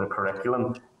aspects of the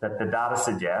curriculum that the data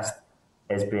suggests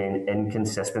is being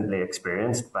inconsistently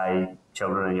experienced by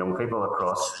children and young people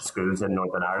across schools in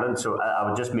Northern Ireland. So I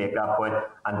would just make that point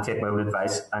and take my own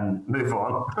advice and move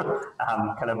on.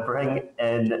 Can I bring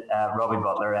in Robbie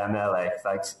Butler, MLA?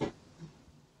 Thanks.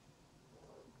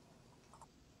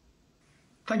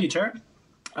 Thank you, Chair.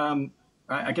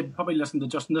 I could probably listen to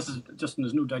Justin. Justin.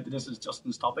 There's no doubt that this is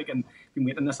Justin's topic, and been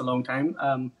waiting this a long time.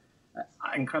 I'm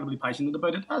incredibly passionate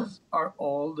about it, as are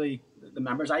all the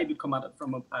members. I would come at it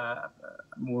from a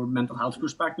more mental health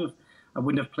perspective. I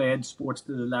wouldn't have played sports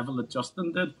to the level that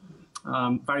Justin did.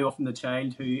 Very often the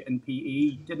child who in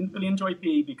PE didn't really enjoy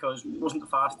PE because it wasn't the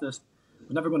fastest,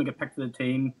 was never going to get picked for the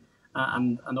team,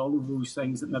 and all of those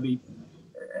things that maybe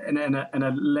in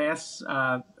a less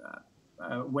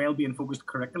well-being focused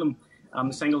curriculum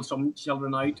single some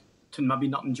children out to maybe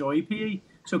not enjoy PE.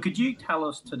 So could you tell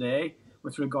us today,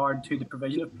 with regard to the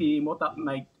provision of PE, and what that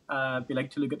might be like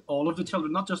to look at all of the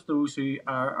children, not just those who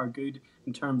are good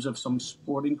in terms of some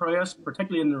sporting prowess,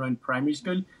 particularly in and around primary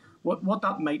school, what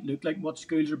that might look like, what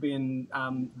schools are being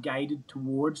guided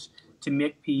towards to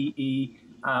make PE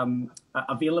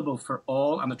available for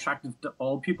all and attractive to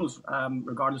all pupils,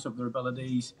 regardless of their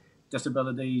abilities,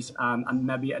 disabilities, and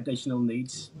maybe additional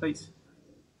needs, please?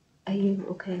 Are you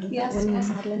okay? Yes,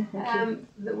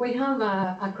 we have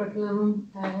a curriculum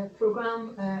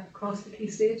programme across the key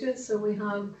stages. So we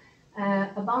have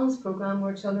a balanced programme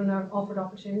where children are offered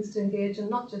opportunities to engage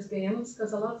in not just games,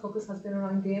 because a lot of focus has been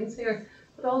around games here,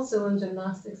 but also in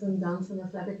gymnastics and dance and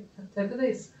athletic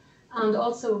activities. And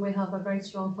also we have a very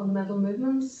strong fundamental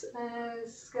movements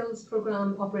skills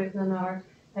programme operating in our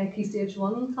key stage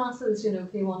 1 classes,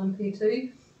 P1 and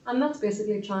P2. And that's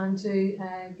basically trying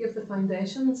to give the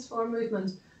foundations for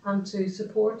movement and to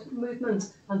support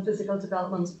movement and physical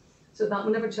development, so that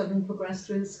whenever children progress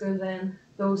through the school, then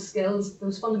those skills,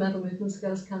 those fundamental movement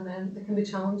skills, can be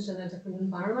challenged in a different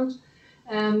environment.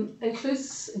 Being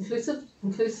inclusive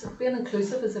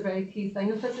is a very key thing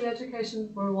in physical education,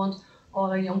 where we want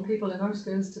all our young people in our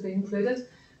schools to be included.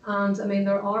 And I mean,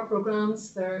 there are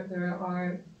programmes, there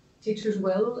are teachers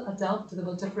will adapt, they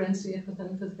will differentiate within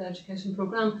the physical education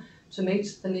programme to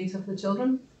meet the needs of the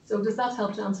children. So does that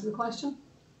help to answer the question?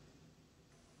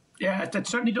 Yeah, it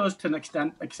certainly does to an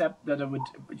extent, except that it would,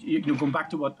 going back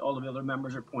to what all of the other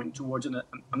members are pointing towards, and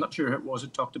I'm not sure who it was who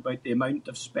talked about the amount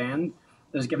of spend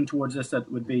that is given towards this,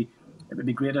 that would be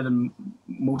greater than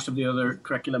most of the other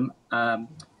curriculum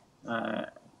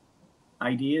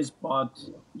ideas, but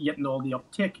yet and all the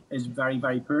uptake is very,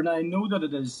 very poor. Now, I know that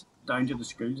it is down to the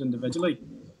schools individually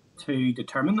to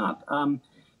determine that.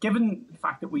 Given the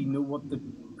fact that we know what the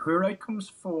poor outcomes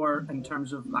for in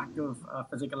terms of lack of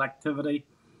physical activity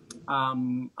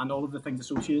and all of the things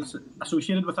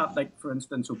associated with that, like for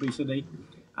instance obesity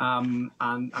and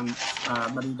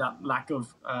maybe that lack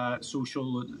of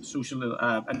social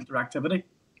interactivity,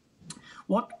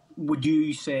 what would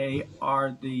you say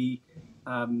are the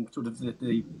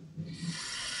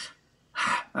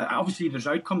obviously there's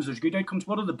outcomes, there's good outcomes.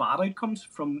 What are the bad outcomes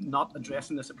from not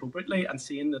addressing this appropriately and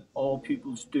seeing that all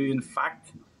pupils do in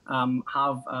fact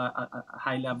have a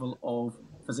high level of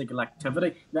physical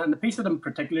activity? Now, and the piece that I'm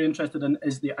particularly interested in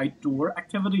is the outdoor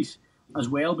activities as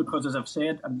well, because as I've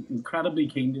said, I'm incredibly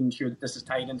keen to ensure that this is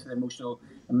tied into the emotional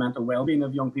and mental well-being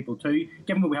of young people too.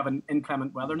 Given that we have an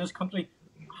inclement weather in this country,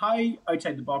 how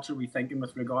outside the box are we thinking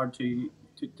with regard to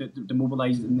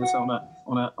mobilising this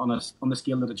on the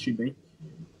scale that it should be?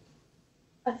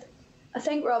 I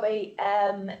think, Robbie,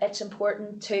 it's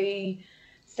important to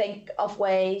think of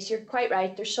ways. You're quite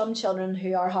right. There's some children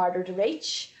who are harder to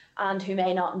reach and who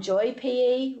may not enjoy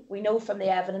PE. We know from the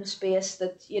evidence base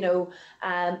that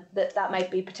that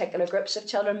might be particular groups of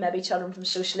children, maybe children from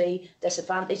socially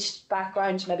disadvantaged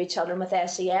backgrounds, maybe children with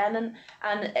SEN,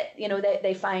 and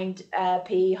they find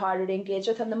PE harder to engage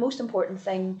with. And the most important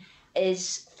thing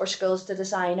is for schools to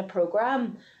design a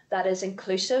programme that is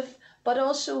inclusive, but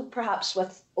also perhaps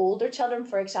with older children.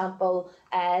 For example,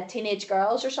 teenage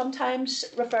girls are sometimes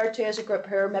referred to as a group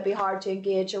who are maybe hard to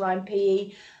engage around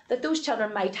PE, that those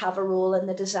children might have a role in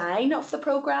the design of the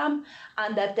programme,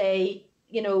 and that they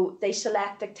they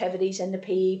select activities in the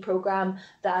PE programme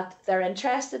that they're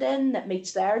interested in, that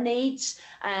meets their needs,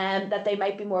 and that they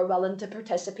might be more willing to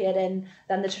participate in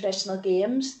than the traditional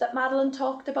games that Madeline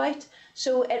talked about.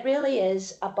 So it really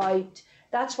is about,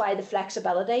 that's why the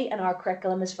flexibility in our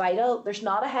curriculum is vital. There's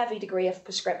not a heavy degree of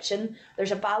prescription.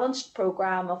 There's a balanced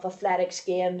programme of athletics,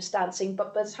 games, dancing,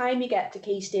 but by the time you get to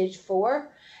Key Stage 4,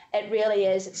 it really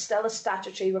is, it's still a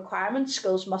statutory requirement.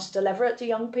 Schools must deliver it to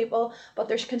young people, but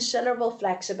there's considerable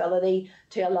flexibility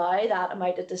to allow that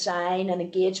amount of design and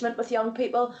engagement with young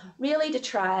people, really to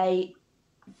try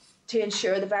to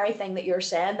ensure the very thing that you're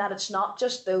saying, that it's not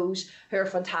just those who are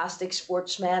fantastic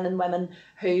sportsmen and women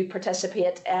who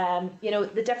participate.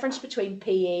 The difference between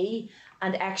PE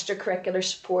and extracurricular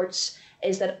sports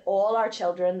is that all our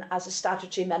children, as a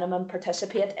statutory minimum,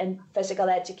 participate in physical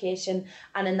education,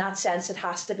 and in that sense it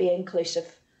has to be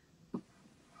inclusive.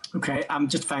 Okay,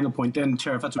 just a final point then,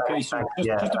 Chair, if that's okay. So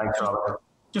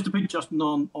just to put Justin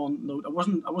on note, I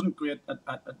wasn't great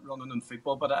at running and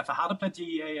football, but if I had played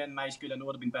GEA in my school, I know it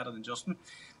would have been better than Justin.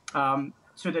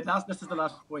 So this is the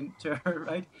last point, Chair,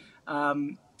 right?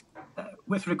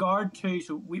 With regard to,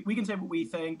 so we can say what we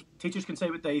think, teachers can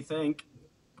say what they think.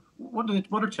 What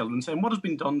are children saying? What has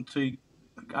been done to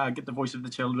get the voice of the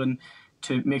children,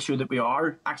 to make sure that we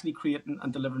are actually creating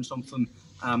and delivering something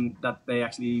that they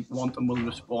actually want and will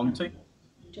respond to?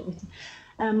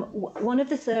 One of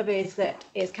the surveys that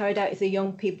is carried out is the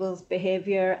Young People's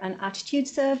Behaviour and Attitude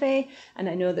Survey, and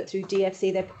I know that through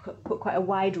DFC they put quite a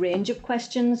wide range of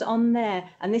questions on there,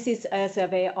 and this is a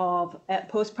survey of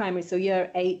post-primary, so year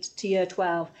 8 to year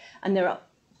 12, and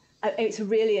it's a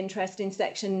really interesting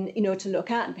section, to look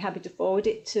at, and be happy to forward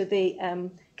it to the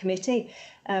committee.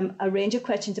 A range of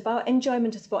questions about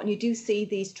enjoyment of sport, and you do see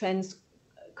these trends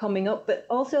coming up, but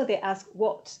also they ask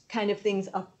what kind of things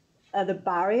are the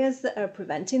barriers that are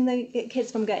preventing the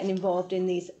kids from getting involved in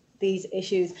these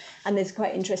issues, and there's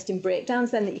quite interesting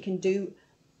breakdowns then that you can do,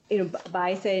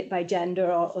 by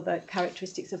gender or other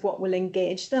characteristics of what will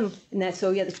engage them in there.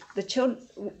 So yeah, the children,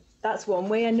 that's one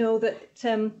way I know that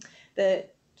the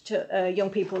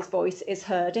young people's voice is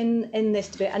heard in this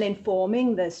debate and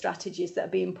informing the strategies that are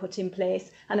being put in place.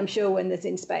 And I'm sure when there's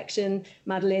inspection,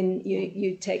 Madeline,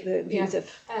 you take the views of...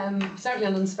 Certainly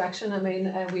on inspection, I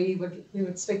mean, we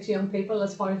would speak to young people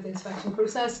as part of the inspection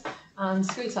process, and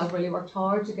schools have really worked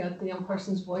hard to get the young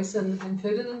person's voice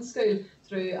included in school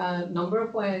through a number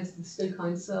of ways: the school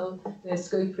council, the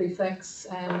school prefects.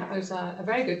 There's a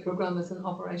very good programme that's in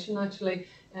operation actually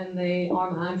in the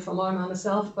Armagh. I'm from Armagh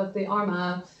myself, but the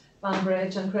Armagh,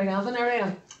 Banbridge and Craigavon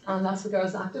area, and that's the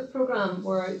Girls Active programme,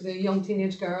 where the young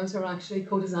teenage girls are actually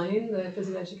co-designing the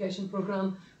physical education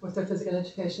programme with their physical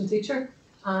education teacher,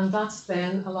 and that's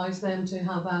then allows them to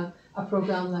have a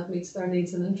programme that meets their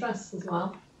needs and interests as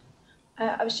well.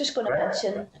 I was just going to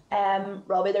mention,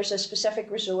 Robbie, there's a specific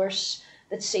resource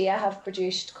that SIA have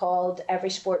produced called Every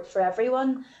Sport for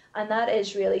Everyone, and that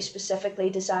is really specifically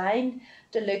designed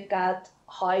to look at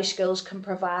how schools can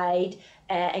provide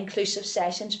inclusive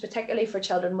sessions, particularly for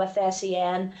children with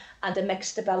SEN and a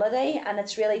mixed ability, and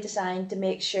it's really designed to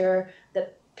make sure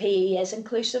that PE is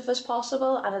inclusive as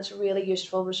possible, and it's a really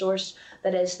useful resource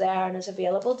that is there and is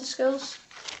available to schools.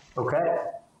 Okay.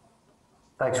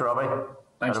 Thanks, Robbie.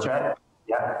 Thanks, Chair.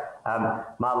 Yeah.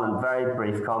 Madeline, very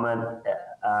brief comment.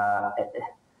 I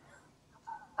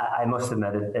must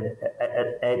admit,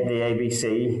 the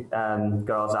ABC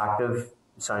Girls Active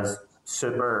sounds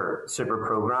super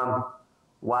programme.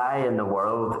 Why in the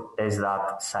world is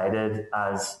that cited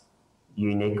as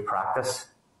unique practice?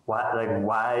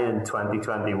 Why in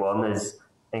 2021 is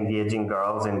engaging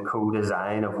girls in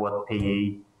co-design of what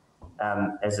PE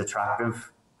is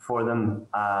attractive for them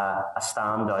a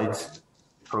standout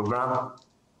programme?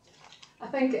 I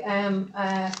think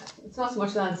it's not so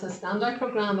much that it's a standout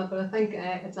programme, but I think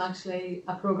it's actually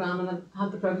a programme, and I've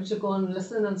had the privilege of going and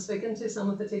listening and speaking to some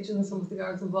of the teachers and some of the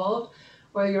girls involved,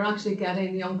 where you're actually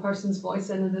getting the young person's voice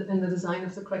in the design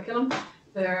of the curriculum.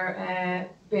 They're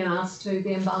being asked to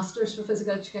be ambassadors for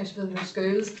physical education in their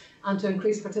schools and to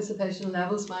increase participation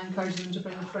levels by encouraging them to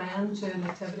bring a friend to an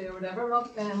activity or whatever.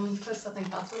 Chris, I think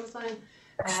that's what I'm saying.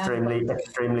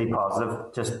 Extremely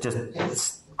positive. Just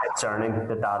it's concerning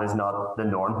that is not the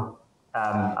norm,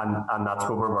 and that's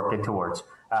what we're working towards.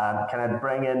 Can I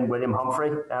bring in William Humphrey,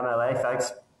 MLA?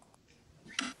 Thanks.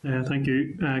 Thank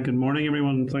you. Good morning,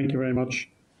 everyone. Thank you very much.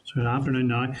 So good afternoon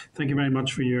now. Thank you very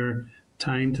much for your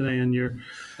time today and your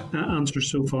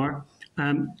answers so far.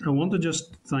 I want to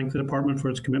just thank the department for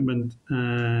its commitment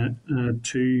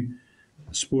to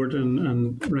sport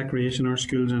and recreation in our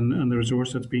schools and the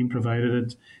resource that's being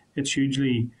provided. It's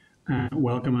hugely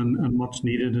welcome and much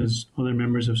needed, as other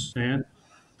members have said.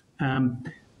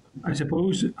 I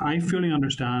suppose I fully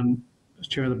understand, as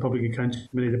Chair of the Public Accounts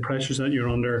Committee, the pressures that you're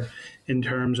under in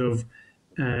terms of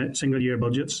single year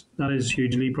budgets. That is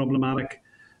hugely problematic.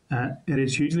 It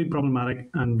is hugely problematic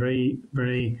and very,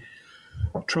 very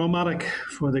traumatic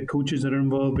for the coaches that are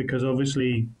involved, because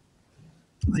obviously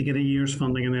they get a year's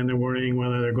funding and then they're worrying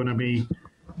whether they're going to be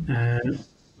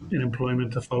in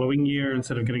employment the following year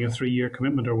instead of getting a 3-year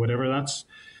commitment or whatever. That's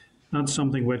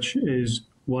something which is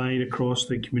wide across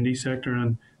the community sector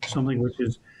and something which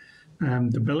is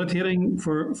debilitating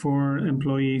for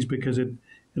employees, because it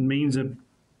means that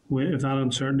if that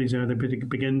uncertainty is there, they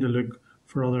begin to look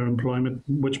for other employment,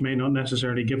 which may not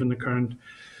necessarily, given the current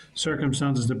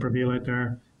circumstances that prevail out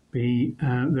there, be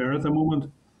there at the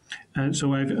moment.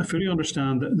 So I fully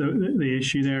understand the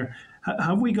issue there.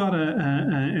 Have we got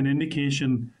an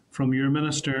indication from your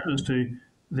minister as to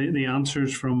the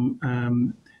answers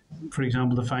from, for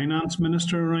example, the finance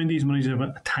minister around these monies? Have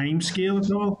a time scale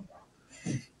at all?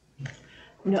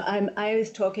 No, I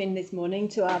was talking this morning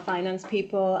to our finance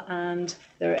people, and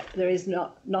there is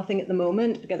nothing at the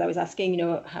moment, because I was asking,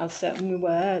 how certain we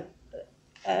were.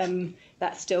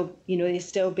 That's still, is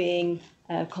still being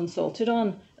consulted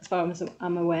on, as far as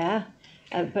I'm aware.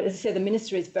 But as I say, the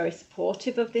minister is very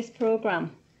supportive of this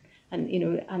programme, and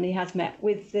and he has met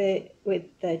with the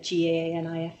GAA and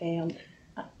IFA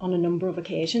on a number of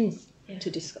occasions to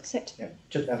discuss it. Yeah,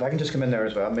 if I can just come in there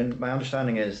as well. I mean, my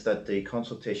understanding is that the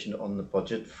consultation on the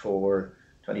budget for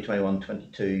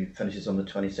 2021-22 finishes on the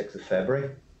 26th of February.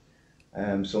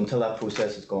 So until that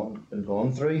process has been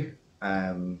gone through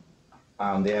and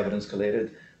the evidence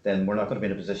collated, then we're not going to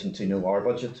be in a position to know our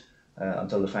budget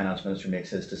until the finance minister makes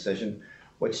his decision,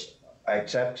 which I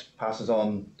accept passes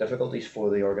on difficulties for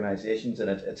the organisations, and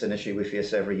it's an issue we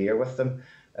face every year with them,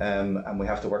 and we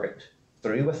have to work it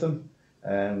through with them.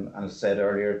 And as I said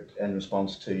earlier, in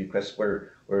response to Chris, we're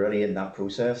already in that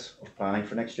process of planning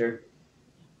for next year.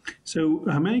 So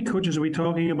how many coaches are we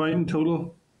talking about in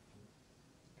total?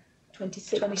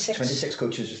 26. 26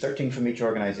 coaches, 13 from each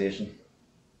organisation.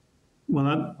 Well,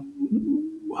 that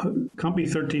can't be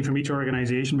 13 from each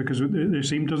organisation, because there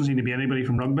doesn't seem to be anybody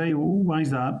from rugby. Why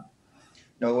is that?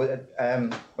 No,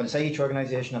 when I say each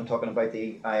organisation, I'm talking about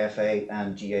the IFA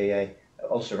and GAA.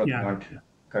 Ulster Rugby aren't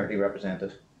currently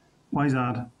represented. Why is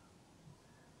that?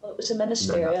 Well, it was a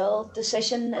ministerial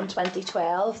decision in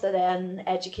 2012. The then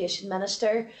Education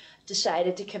Minister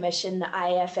decided to commission the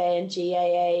IFA and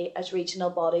GAA as regional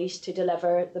bodies to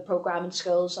deliver the programme in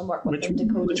schools and work with them to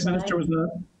co-design. Which minister was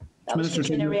that? That was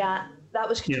Katrina Ryan. That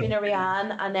was Katrina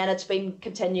Ryan, and then it's been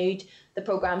continued. The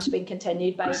programme's been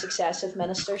continued by successive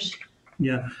ministers.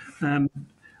 Yeah.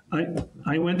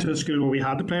 I went to a school where we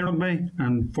had to play rugby,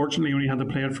 and fortunately only had to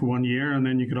play it for 1 year, and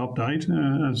then you could opt out.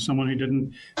 As someone who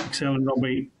didn't excel in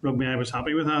rugby, I was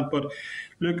happy with that. But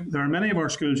look, there are many of our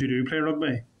schools who do play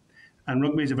rugby, and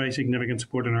rugby is a very significant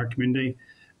sport in our community.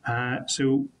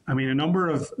 So, I mean, a number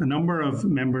of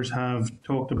members have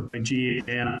talked about GAA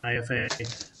and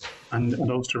IFA and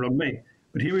Ulster Rugby.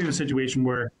 But here we have a situation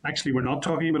where actually we're not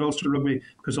talking about Ulster Rugby,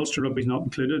 because Ulster Rugby is not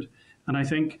included. And I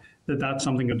think that that's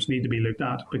something that's need to be looked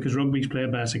at, because rugby is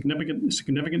played by a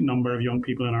significant number of young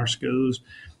people in our schools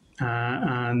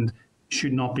and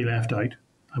should not be left out.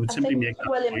 I would simply make that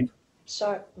point. I'm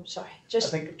sorry. I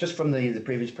think just from the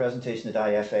previous presentation that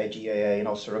IFA, GAA and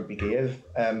Ulster Rugby gave,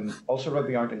 Ulster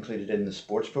Rugby aren't included in the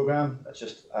sports programme. It's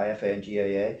just IFA and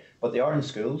GAA, but they are in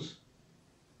schools.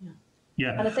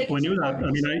 Yeah, well, I knew that.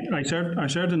 I mean, I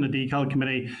served in the decal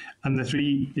committee, and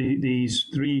these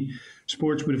three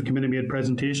sports would have come in and made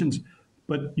presentations.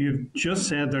 But you've just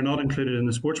said they're not included in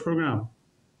the sports programme.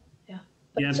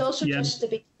 But it's also, just to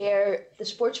be clear, the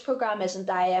sports programme isn't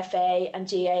IFA and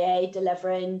GAA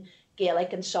delivering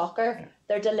Gaelic and soccer.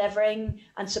 They're delivering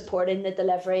and supporting the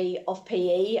delivery of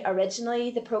PE.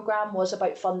 Originally, the programme was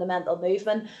about fundamental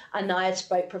movement, and now it's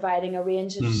about providing a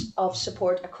range of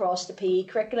support across the PE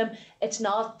curriculum. It's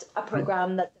not a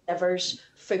programme that delivers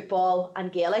football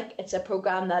and Gaelic. It's a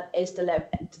programme that is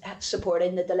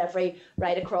supporting the delivery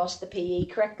right across the PE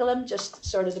curriculum, just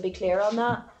sort of to be clear on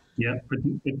that. Yeah,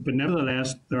 but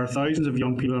nevertheless, there are thousands of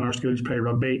young people in our schools who play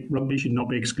rugby. Rugby should not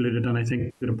be excluded, and I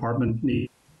think the department needs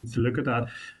to look at that.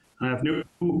 I have no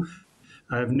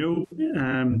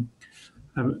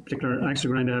particular axe to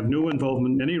grind. I have no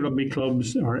involvement in any rugby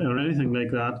clubs or anything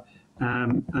like that.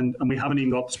 And we haven't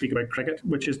even got to speak about cricket,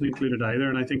 which isn't included either.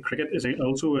 And I think cricket is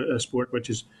also a sport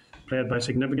which is played by a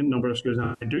significant number of schools.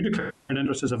 And I do declare an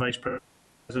interest as a vice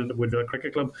president of Woodville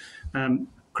Cricket Club.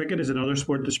 Cricket is another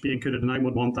sport that's being included, and I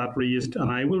would want that raised,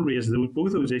 and I will raise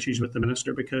both those issues with the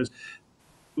minister, because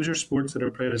those are sports that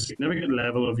are played at a significant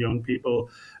level of young people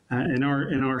in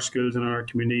our schools and in our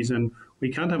communities, and we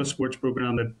can't have a sports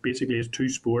programme that basically is 2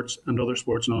 sports and other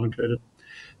sports not included.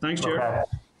 Thanks, Chair. Okay.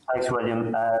 Thanks,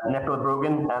 William. Nicola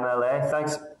Brogan, MLA,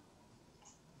 thanks.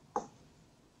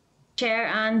 Chair,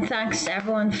 and thanks to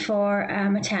everyone for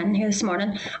attending here this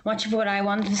morning. Much of what I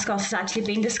wanted to discuss has actually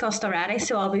been discussed already,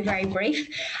 so I'll be very brief.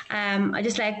 I'd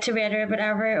just like to reiterate what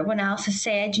everyone else has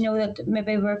said, that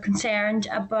maybe we're concerned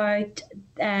about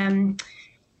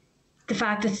the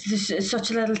fact that there's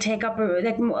such a little take up,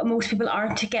 like most people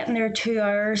aren't getting their 2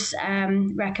 hours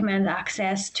recommended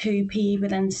access to PE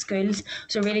within schools.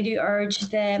 So really do urge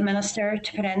the Minister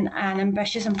to put in an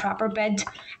ambitious and proper bid to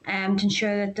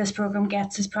ensure that this programme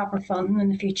gets its proper funding in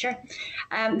the future.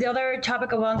 The other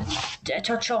topic I wanted to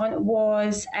touch on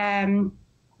was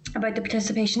about the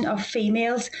participation of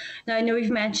females. Now, I know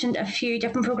we've mentioned a few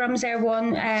different programmes there,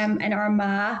 one in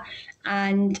Armagh,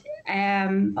 and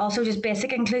also just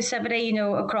basic inclusivity,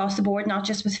 across the board, not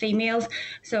just with females.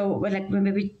 So with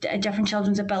maybe different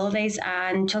children's abilities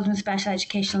and children with special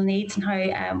educational needs and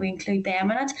how we include them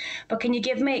in it. But can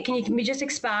you just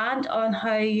expand on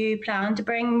how you plan to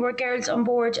bring more girls on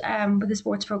board with the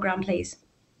sports programme, please?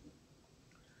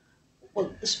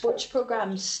 Well, the sports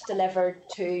programme's delivered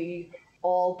to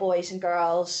all boys and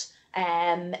girls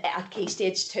at Key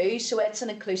Stage 2, so it's an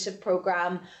inclusive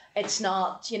programme. It's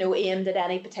not, aimed at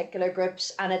any particular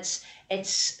groups, and it's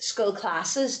school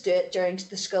classes do it during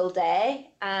the school day.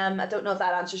 I don't know if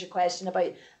that answers your question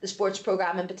about the sports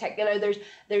programme in particular.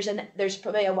 There's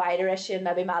probably a wider issue, and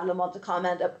maybe Madeline want to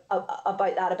comment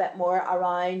about that a bit more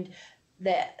around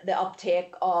the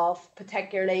uptake of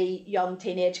particularly young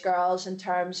teenage girls in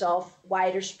terms of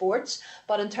wider sports.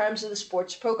 But in terms of the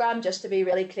sports programme, just to be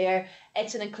really clear,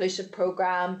 it's an inclusive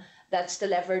programme that's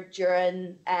delivered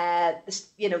during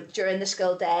during the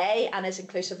school day and is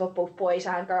inclusive of both boys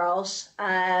and girls,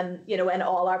 in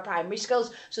all our primary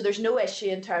schools. So there's no issue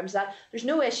in terms of that. There's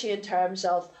no issue in terms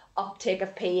of uptake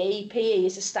of PE. PE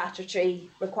is a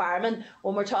statutory requirement.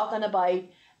 When we're talking about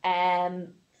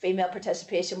female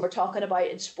participation, we're talking about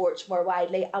in sports more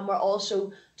widely, and we're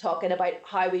also talking about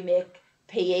how we make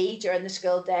PE during the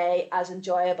school day as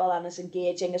enjoyable and as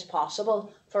engaging as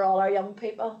possible for all our young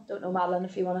people. Don't know, Madeline,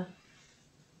 if you want to.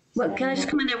 Well, can I just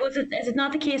come in there? Is it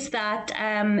not the case that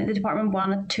the department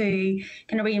wanted to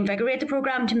kind of reinvigorate the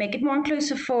programme to make it more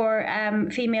inclusive for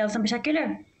females in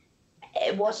particular?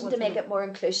 It wasn't to make it more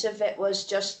inclusive. It was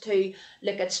just to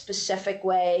look at specific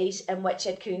ways in which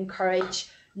it could encourage,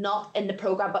 not in the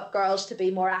programme, but girls to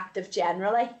be more active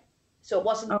generally. So it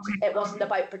wasn't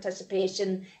about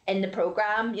participation in the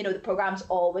programme. The programme's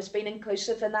always been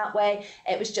inclusive in that way.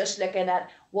 It was just looking at,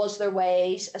 was there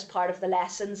ways as part of the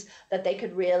lessons that they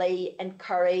could really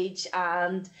encourage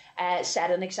and set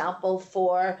an example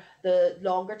for the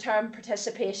longer term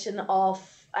participation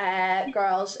of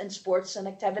girls in sports and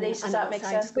activities. Does that make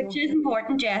sense? Which is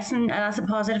important, Jess, and that's a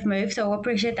positive move, so I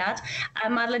appreciate that.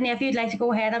 Madeline, if you'd like to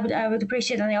go ahead, I would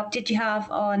appreciate any update you have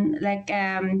on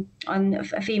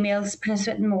females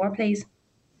participating more, please.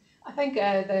 I think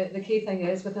the key thing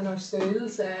is within our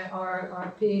schools,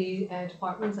 our PE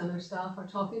departments and our staff are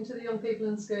talking to the young people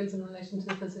in schools in relation to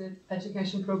the physical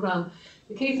education programme.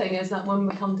 The key thing is that when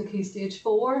we come to Key Stage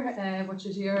 4, which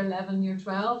is year 11, year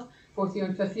 12, 4th year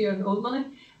and 5th year in Old Money,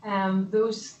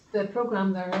 the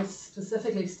programme there is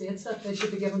specifically states that they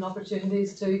should be given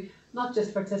opportunities to not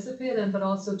just participate in, but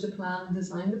also to plan and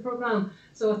design the programme.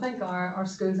 So I think our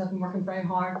schools have been working very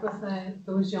hard with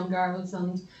those young girls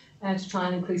and to try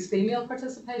and increase female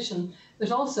participation.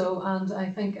 There's also, and I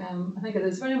think it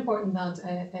is very important that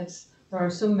there are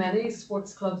so many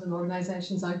sports clubs and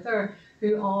organisations out there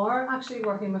who are actually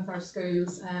working with our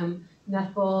schools,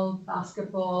 netball,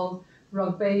 basketball,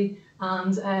 rugby,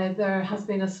 and there has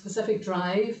been a specific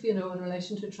drive, in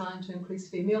relation to trying to increase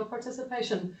female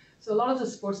participation. So a lot of the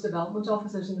sports development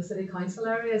officers in the city council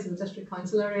areas and the district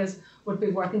council areas would be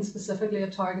working specifically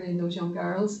at targeting those young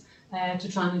girls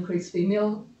to try and increase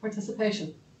female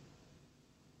participation.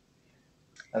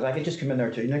 If I could just come in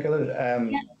there too, Nicola.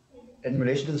 In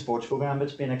relation to the sports programme,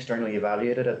 it's been externally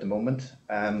evaluated at the moment,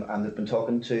 and they've been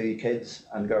talking to kids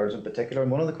and girls in particular.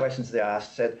 And one of the questions they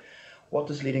asked said, what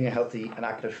does leading a healthy and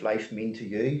active life mean to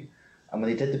you? And when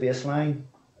they did the baseline,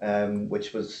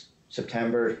 which was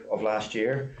September of last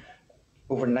year,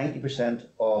 over 90%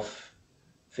 of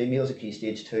females at Key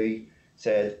Stage 2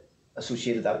 said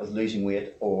associated that with losing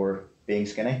weight or being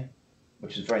skinny,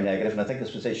 which is very negative. And I think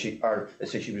this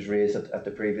issue was raised at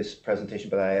the previous presentation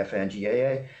by the IFA and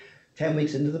GAA. 10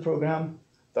 weeks into the programme,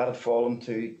 that had fallen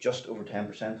to just over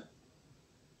 10%.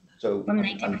 So,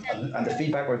 and the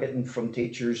feedback we're getting from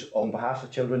teachers on behalf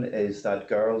of children is that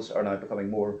girls are now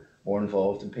becoming more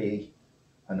involved in PE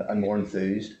and more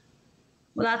enthused.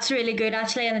 Well, that's really good,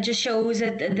 actually, and it just shows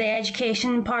that the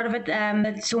education part of it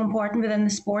that's so important within the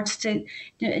sports to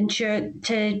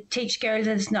teach girls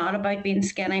that it's not about being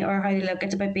skinny or how they look,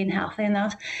 it's about being healthy and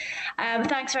that.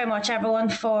 Thanks very much, everyone,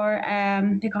 for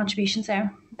your contributions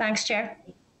there. Thanks, Chair.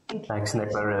 Thanks,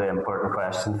 Nicola. Really important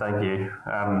question. Thank you.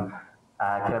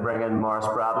 Can I bring in Maurice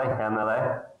Bradley,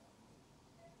 MLA?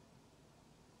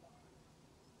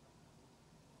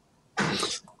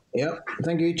 Yeah,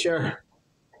 thank you, Chair.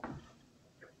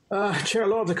 Chair, a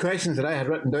lot of the questions that I had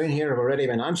written down here have already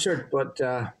been answered, but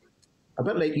a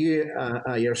bit like you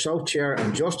yourself, Chair,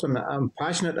 and Justin, I'm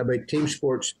passionate about team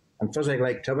sports and physical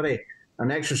activity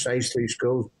and exercise through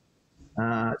schools.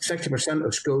 60%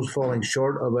 of schools falling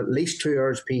short of at least 2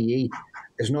 hours PE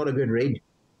is not a good read.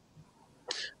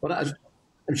 But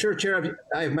I'm sure, Chair,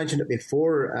 I've mentioned it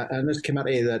before in this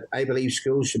committee that I believe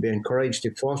schools should be encouraged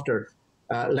to foster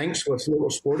links with local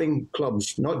sporting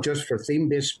clubs, not just for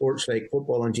theme-based sports like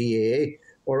football and GAA,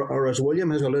 or as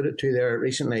William has alluded to there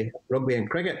recently, rugby and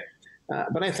cricket,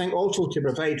 but I think also to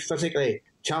provide physically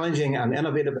challenging and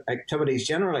innovative activities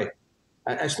generally.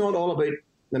 It's not all about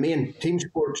the main team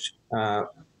sports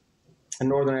in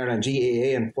Northern Ireland,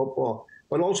 GAA and football,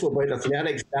 but also about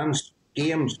athletics, dance,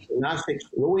 games, gymnastics,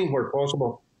 rowing where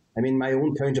possible. I mean, my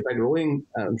own town's a big rowing.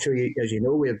 I'm sure, as you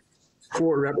know, we have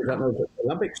 4 representatives at the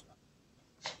Olympics.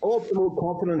 All promote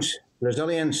confidence,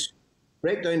 resilience,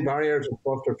 break down barriers and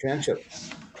foster friendship.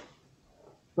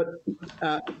 But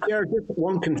there's just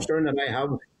one concern that I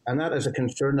have, and that is a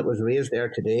concern that was raised there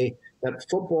today, that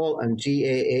football and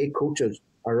GAA coaches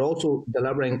are also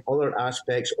delivering other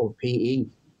aspects of PE.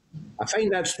 I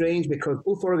find that strange because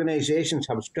both organisations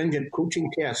have stringent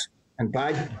coaching tests and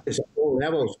badges at all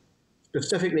levels,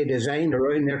 specifically designed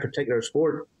around their particular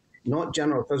sport, not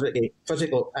general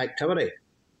physical activity.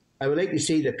 I would like to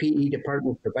see the PE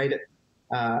department provided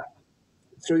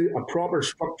through a proper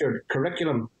structured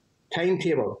curriculum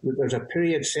timetable, that there's a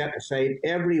period set aside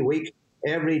every week,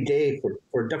 every day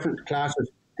for different classes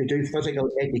to do physical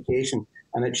education.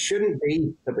 And it shouldn't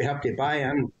be that we have to buy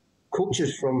in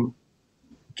coaches from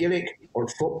Gaelic or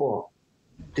football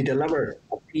to deliver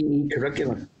a PE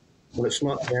curriculum when it's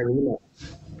not their remit.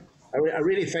 I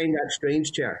really find that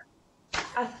strange, Chair.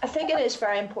 I think it is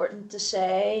very important to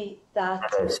say that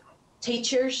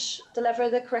teachers deliver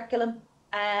the curriculum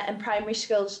in primary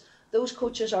schools. Those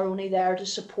coaches are only there to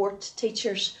support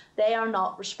teachers. They are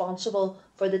not responsible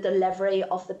for the delivery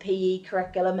of the PE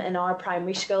curriculum in our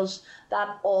primary schools.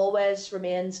 That always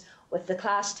remains with the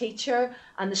class teacher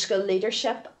and the school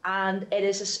leadership, and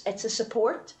it's a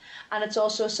support, and it's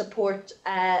also a support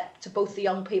to both the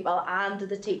young people and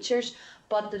the teachers.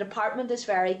 But the department is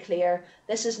very clear.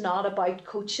 This is not about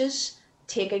coaches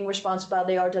taking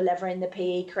responsibility or delivering the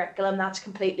PE curriculum. That's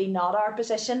completely not our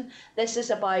position. This is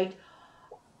about,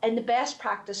 in the best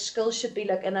practice, schools should be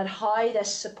looking at how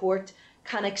this support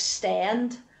can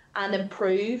extend and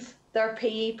improve their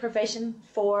PE provision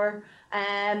for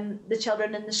the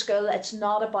children in the school. It's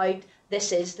not about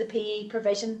this is the PE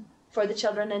provision for the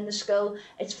children in the school.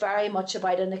 It's very much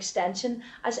about an extension.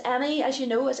 As you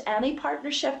know, any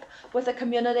partnership with a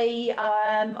community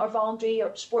or voluntary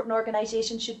or sporting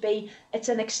organisation should be, it's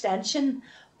an extension.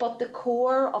 But the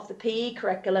core of the PE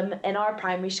curriculum in our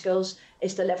primary schools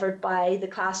is delivered by the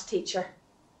class teacher.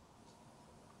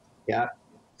 Yeah,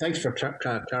 thanks for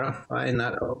clarifying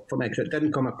that for me, because it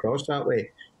didn't come across that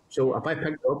way. So if I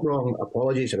picked it up wrong,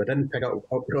 apologies. If I didn't pick it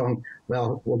up wrong,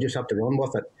 well, we'll just have to run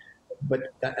with it.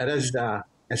 But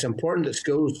it's important that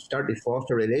schools start to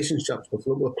foster relationships with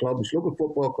local clubs, local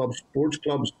football clubs, sports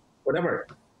clubs, whatever,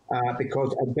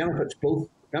 because it benefits both.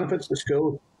 It benefits the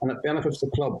school and it benefits the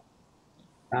club.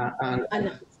 And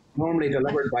it's normally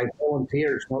delivered by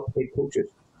volunteers, not paid coaches.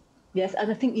 Yes,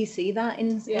 and I think you see that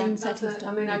in settings.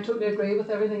 I mean, I totally agree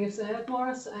with everything you've said,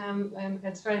 Maurice.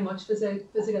 It's very much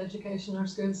physical education. Our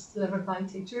schools delivered by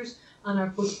teachers, and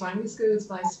our post-primary schools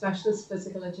by specialist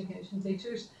physical education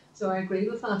teachers. So I agree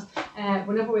with that.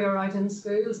 Whenever we are out in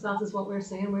schools, that is what we're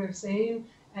seeing. We're seeing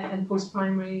in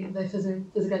post-primary the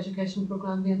physical education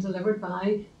programme being delivered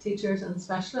by teachers and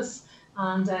specialists.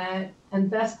 And in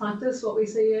best practice, what we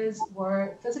see is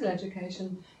where physical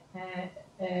education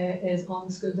is on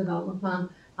the school development plan,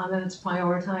 and then it's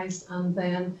prioritised, and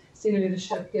then senior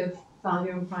leadership give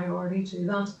value and priority to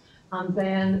that. And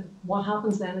then what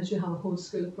happens then is you have a whole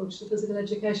school approach to physical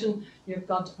education. You've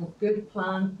got a good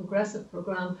plan, progressive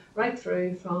programme, right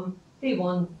through from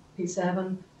P1,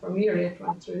 P7, from year 8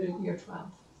 right through to year 12.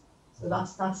 So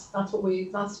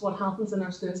that's what happens in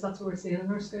our schools. That's what we're seeing in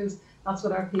our schools. That's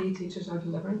what our PE teachers are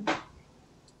delivering.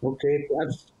 Okay,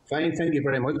 that's fine. Thank you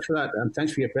very much for that, and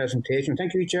thanks for your presentation.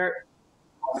 Thank you, Chair.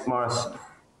 Morris,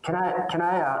 can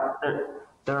I?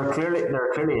 There are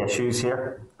clearly issues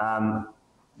here.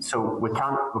 So we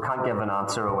can't give an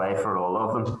answer away for all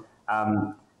of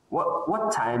them.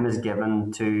 What time is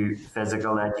given to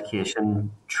physical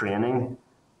education training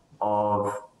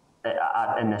of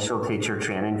initial teacher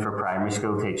training for primary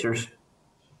school teachers?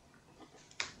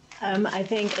 I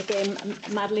think, again,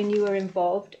 Madeline, you were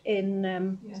involved in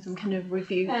some kind of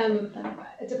review.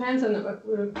 It depends on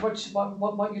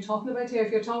what you're talking about here.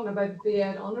 If you're talking about the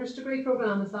BEd Honours degree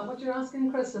programme, is that what you're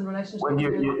asking, Chris, in relation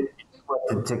to...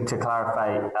 Well, to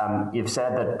clarify, you've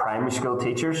said that primary school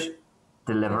teachers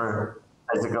deliver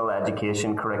physical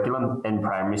education curriculum in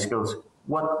primary schools.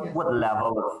 What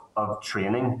level of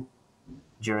training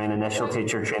during initial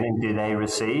teacher training do they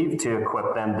receive to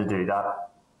equip them to do that?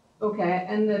 Okay,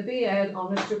 in the BEd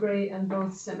Honours degree in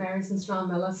both St Mary's and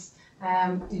Stranmillis,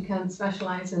 you can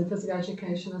specialise in physical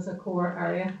education as a core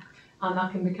area, and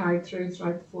that can be carried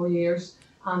throughout the 4 years.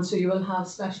 And so you will have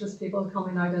specialist people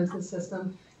coming out into the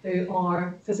system who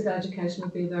are physical education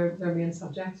would be their main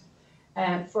subject.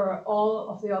 For all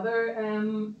of the other,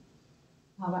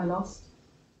 have I lost?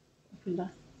 We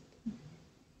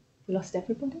lost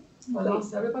everybody. I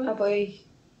lost everybody. Have we?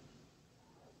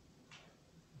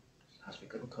 As we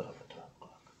couldn't cut off at 12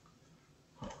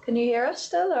 o'clock. Can you hear us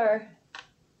still, or?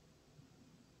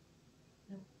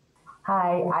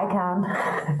 Hi, I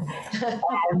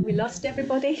can. We lost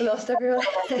everybody. We lost everyone.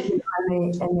 in the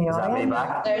Is that me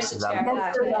back? There's the chair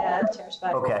back. Yeah, the chair's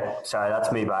back. Okay, sorry,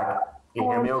 that's me back. You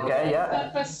hear me okay?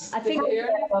 Yeah? I think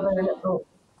other little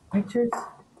pictures.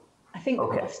 I think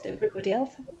we lost everybody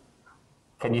else.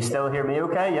 Can you still hear me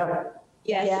okay? Yeah?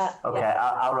 Yes. Yeah. Okay,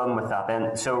 I'll run with that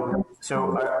then. So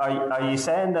are you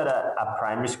saying that a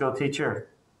primary school teacher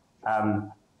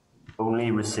only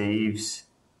receives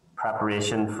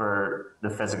preparation for the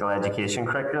physical education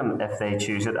curriculum if they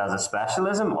choose it as a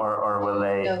specialism, or will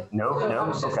they? No?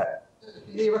 Okay.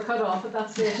 You were cut off at that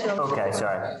stage. Okay,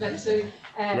 sorry. So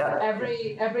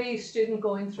every student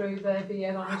going through the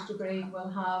BEd Honours degree will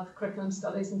have curriculum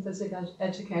studies in physical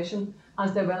education,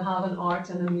 as they will have in art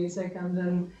and in music and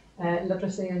in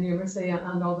literacy and numeracy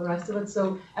and all the rest of it.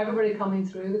 So everybody coming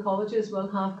through the colleges will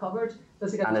have covered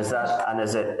physical education.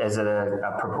 Is it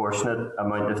a proportionate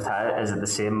amount of time? Is it the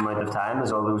same amount of time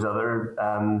as all those other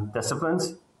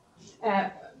disciplines?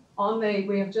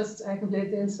 We have just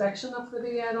completed the inspection of the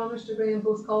BEd Honours degree in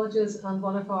both colleges, and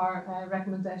one of our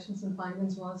recommendations and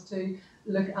findings was to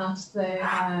look at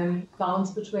the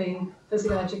balance between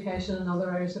physical education and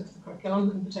other areas of the curriculum,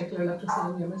 in particular literacy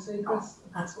and numeracy, Chris.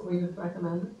 That's what we would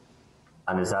recommend.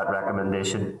 And is that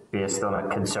recommendation based on a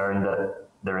concern that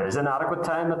there is inadequate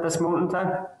time at this moment in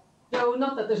time? No,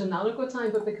 not that there's inadequate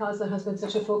time, but because there has been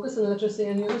such a focus on literacy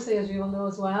and numeracy, as you all know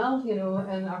as well, in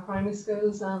our primary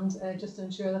schools, and just to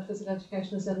ensure that physical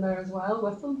education is in there as well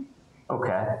with them.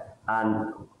 Okay.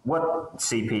 And what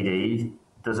CPD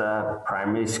does a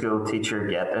primary school teacher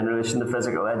get in relation to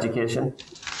physical education?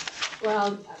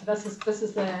 Well, this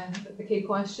is the key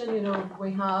question.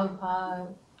 We have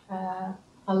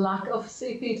a lack of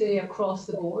CPD across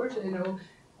the board.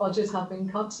 Budgets have been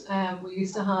cut. We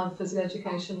used to have physical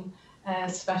education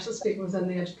specialist people within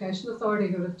the Education Authority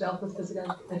who have dealt with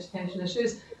physical education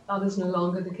issues. That is no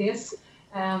longer the case.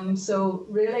 So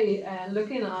really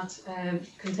looking at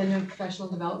continuing professional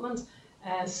development,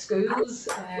 schools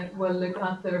will look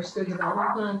at their school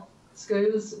development plan.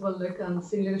 Schools will look, and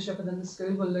senior leadership within the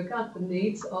school will look at the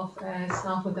needs of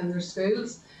staff within their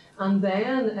schools. And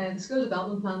then the school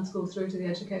development plans go through to the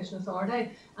Education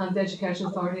Authority, and the Education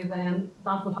Authority then,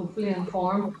 that will hopefully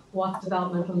inform what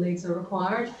developmental needs are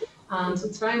required. And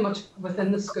it's very much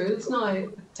within the schools now,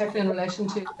 particularly in relation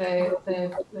to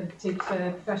the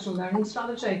professional learning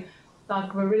strategy,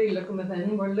 that we're really looking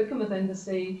within. We're looking within to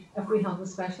see if we have the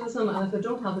specialism, and if we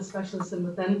don't have the specialism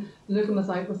within, looking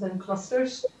within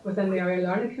clusters, within the area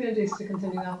learning communities to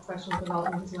continue that professional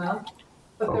development as well.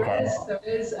 But there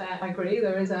is, I agree,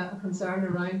 there is a concern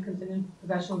around continuing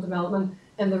professional development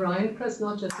in the round, Chris,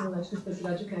 not just in relation to physical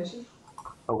education.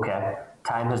 Okay,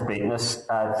 time has beaten us.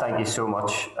 Thank you so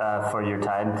much for your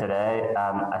time today.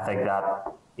 I think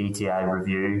that ETI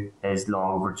review is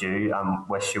long overdue, and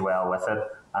wish you well with it.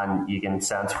 And you can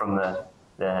sense from the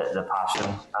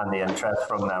passion and the interest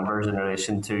from members in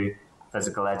relation to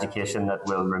physical education that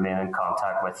we'll remain in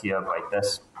contact with you about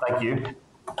this. Thank you.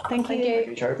 Thank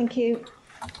you. Thank you. Thank you.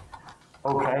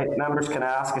 Okay, members, can I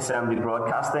ask Assembly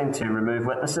Broadcasting to remove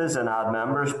witnesses and add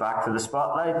members back to the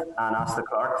spotlight, and ask the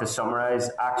clerk to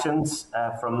summarise actions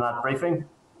from that briefing?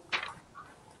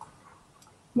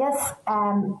 Yes.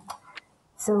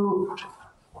 So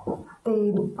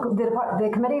the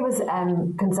committee was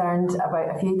concerned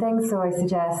about a few things, so I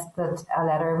suggest that a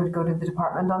letter would go to the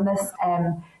department on this.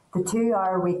 The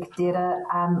 2-hour-week data,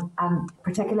 and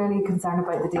particularly concerned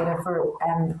about the data for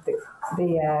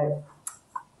the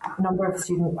number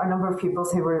of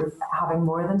pupils who were having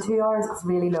more than 2 hours. It's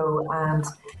really low and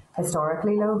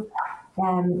historically low.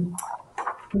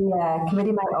 The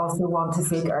committee might also want to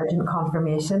seek urgent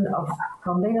confirmation of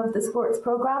funding of the sports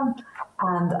programme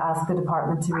and ask the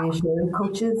department to reassure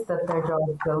coaches that their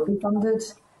jobs will be funded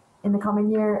in the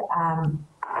coming year.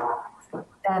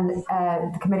 Then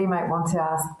the committee might want to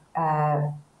ask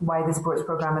why the sports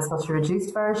programme is such a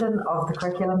reduced version of the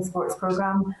curriculum sports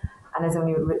programme and is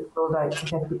only rolled out to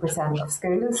 50% of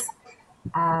schools.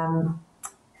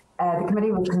 The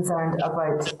committee was concerned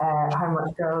about how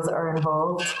much girls are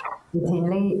involved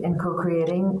routinely in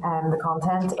co-creating the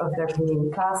content of their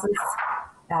PE classes.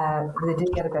 They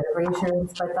did get a bit of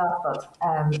reassurance about that,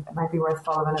 but it might be worth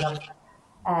following it up.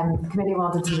 The committee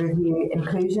wanted to review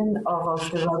inclusion of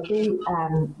Ulster Rugby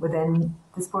within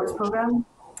the sports programme,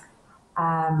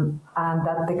 and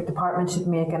that the department should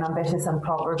make an ambitious and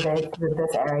proper bid that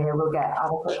this area will get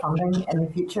adequate funding in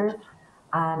the future.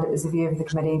 And it was a view of the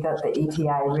committee that the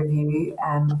ETI review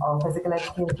of physical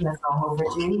education is long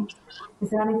overdue. Is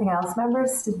there anything else,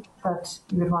 members, that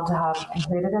you would want to have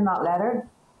included in that letter?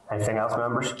 Anything else,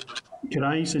 members? Could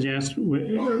I suggest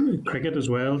cricket as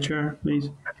well, Chair, please?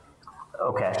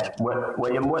 Okay,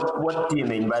 William, what do you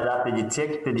mean by that? Did you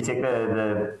take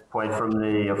the point from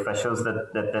the officials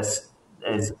that this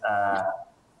is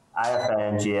IFA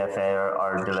and GFA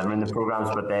are delivering the programs,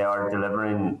 but they are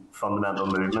delivering fundamental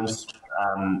movements,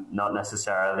 not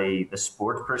necessarily the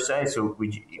sport per se? So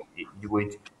would you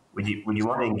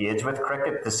want to engage with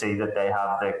cricket to see that they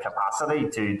have the capacity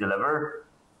to deliver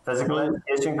physical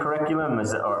education curriculum,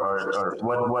 or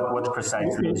what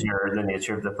precisely is the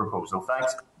nature of the proposal?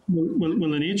 Thanks. Well,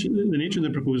 the nature of the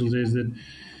proposals is that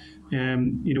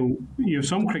you have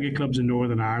some cricket clubs in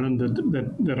Northern Ireland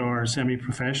that are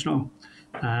semi-professional,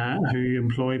 who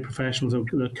employ professionals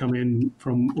that come in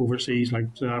from overseas, like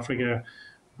South Africa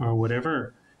or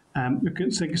whatever.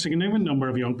 It's a significant number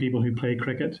of young people who play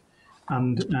cricket,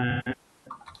 and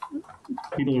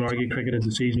people will argue cricket is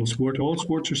a seasonal sport. All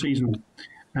sports are seasonal.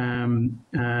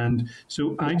 And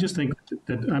so I just think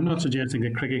that I'm not suggesting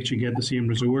that cricket should get the same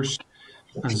resource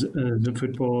as the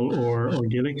football or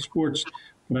Gaelic sports,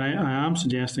 but I am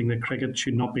suggesting that cricket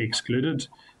should not be excluded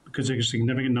because there's a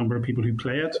significant number of people who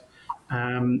play it.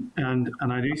 And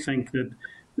I do think that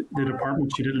the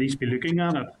department should at least be looking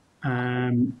at it.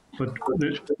 But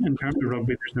in terms of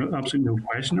rugby, there's absolutely no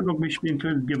question that rugby should be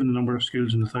included, given the number of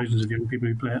schools and the thousands of young people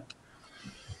who play it.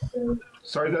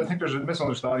 Sorry, I think there's a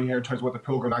misunderstanding here in terms of what the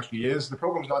programme actually is. The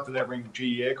programme is not delivering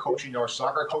GEA coaching or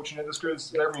soccer coaching in the schools.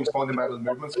 It's delivering fundamental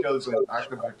movement skills and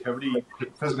active activity,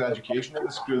 physical education in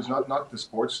the schools, not the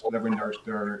sports delivering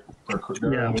their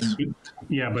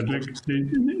Yeah, but look,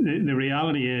 the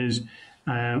reality is,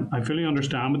 I fully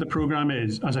understand what the programme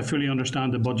is, as I fully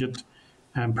understand the budget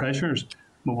pressures.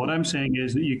 But what I'm saying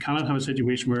is that you cannot have a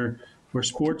situation where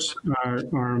sports are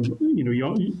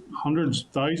hundreds,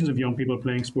 thousands of young people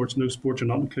playing sports and those sports are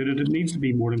not included. It needs to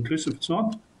be more inclusive. It's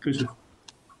not inclusive.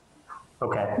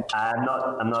 Okay, I'm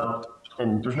not.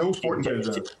 There's no sport.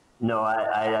 No,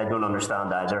 I don't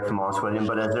understand either, from honest, William.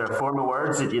 But is there a form of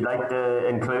words that you'd like to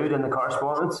include in the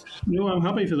correspondence? No, I'm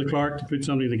happy for the clerk to put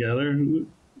something together.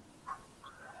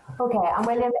 Okay, and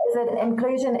William, is it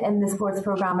inclusion in the sports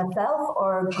programme itself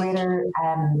or greater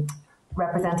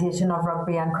representation of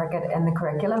rugby and cricket in the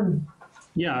curriculum?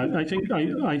 Yeah, I think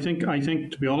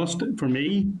to be honest, for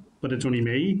me, but it's only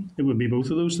me, it would be both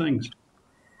of those things.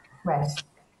 Right.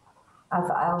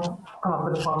 I'll come up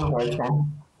with a form of words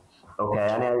then. Okay,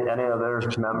 any other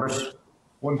members?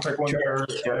 One quick one here.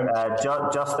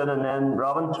 Justin and then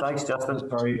Robin. Thanks, Justin.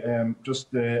 Sorry,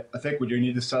 I think we do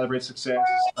need to celebrate successes,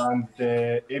 and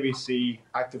the ABC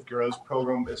Active Girls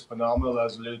programme is phenomenal,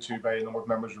 as alluded to by a number of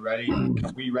members already.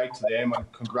 We write to them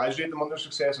and congratulate them on their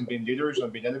success and being leaders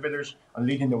and being innovators and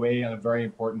leading the way in a very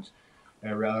important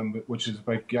realm, which is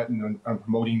about getting and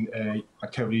promoting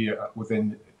activity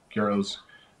within girls.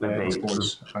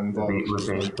 Sports and we'd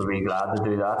be glad to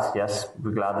do that. Yes, we're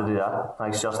glad to do that.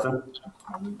 Thanks, Justin.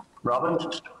 Robin?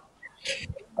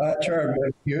 Chair,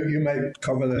 you might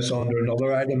cover this under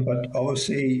another item, but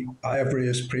obviously I have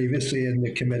raised previously in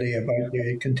the committee about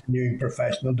the continuing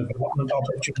professional development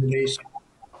opportunities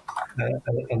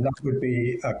and that would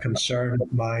be a concern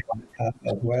of mine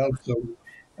as well. So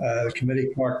the committee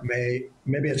clerk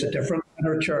maybe it's a different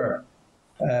matter, Chair,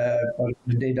 but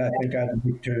indeed I think I'd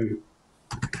need to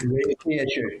raise the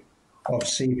issue of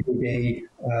CPD.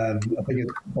 I think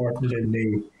it's important in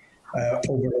the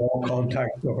overall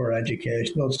context of our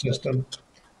educational system.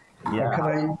 Yeah,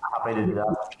 happy to do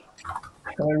that.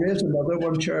 Can I raise another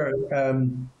one, Chair?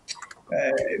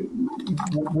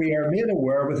 We are made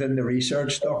aware within the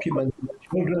research document that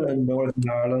children in Northern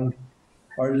Ireland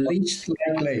are least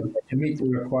likely to meet the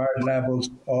required levels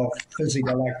of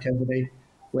physical activity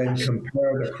when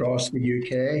compared across the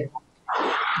UK.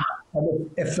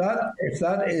 And if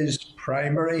that is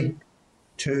primary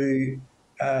to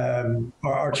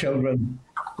our children,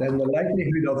 then the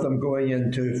likelihood of them going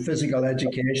into physical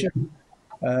education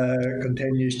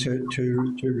continues to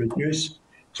reduce.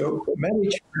 So maybe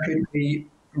could we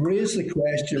raise the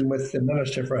question with the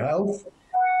Minister for Health,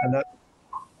 and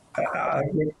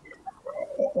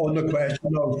on the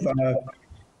question of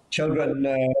children,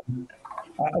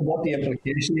 what the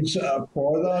implications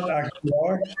for that actually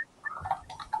are.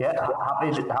 Yeah,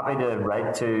 happy to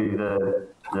write to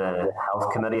the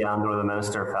Health Committee and or the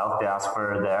Minister of Health to ask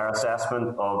for their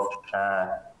assessment of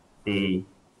the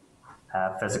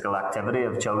physical activity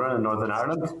of children in Northern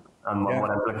Ireland and what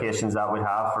implications that would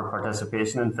have for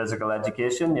participation in physical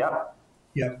education. Yeah.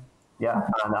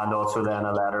 And also then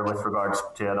a letter with regards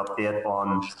to an update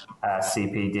on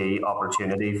CPD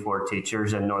opportunity for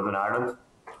teachers in Northern Ireland.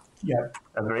 Yeah.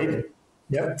 Agreed?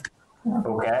 Yep.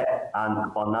 Okay,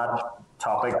 and on that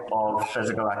topic of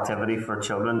physical activity for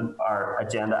children, our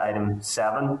agenda item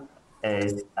 7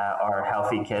 is our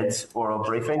Healthy Kidz oral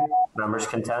briefing. Members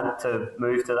content to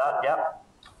move to that? Yep.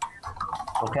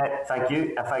 Okay, thank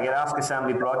you. If I could ask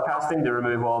Assembly Broadcasting to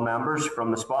remove all members from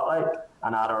the spotlight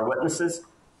and add our witnesses,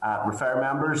 refer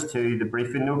members to the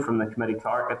briefing note from the committee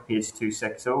clerk at page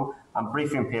 260 and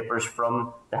briefing papers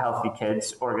from the Healthy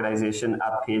Kidz organisation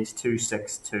at page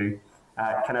 262.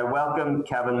 Can I welcome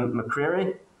Kevin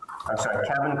Creary,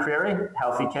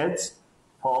 Healthy Kidz,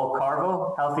 Paul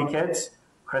Carville, Healthy Kidz,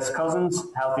 Chris Cousins,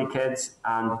 Healthy Kidz,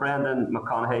 and Brendan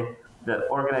McConaughey, the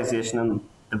Organisation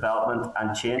Development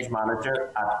and Change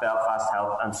Manager at Belfast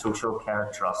Health and Social Care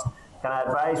Trust. Can I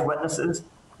advise witnesses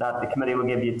that the committee will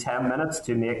give you 10 minutes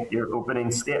to make your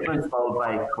opening statement, followed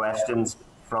by questions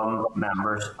from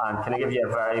members. And can I give you a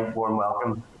very warm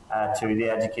welcome to the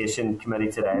Education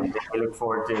Committee today. We look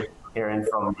forward to hearing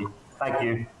from you. Thank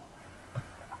you.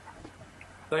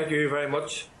 Thank you very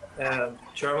much,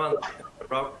 Chairman.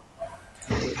 Rob.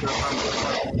 Good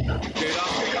afternoon,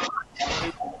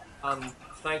 and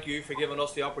thank you for giving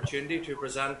us the opportunity to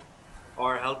present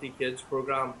our Healthy Kidz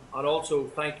programme, and also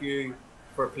thank you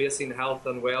for placing health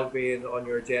and well-being on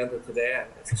your agenda today.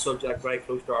 It's a subject very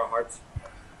close to our hearts.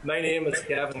 My name is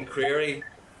Kevin Creary,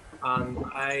 and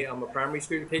I am a primary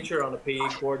school teacher and a PE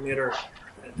coordinator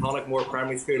at Tonnockmore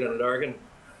Primary School in Lurgan.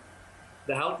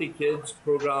 The Healthy Kidz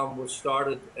programme was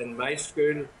started in my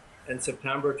school in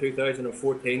September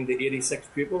 2014 to 86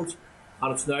 pupils,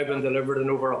 and it's now been delivered in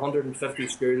over 150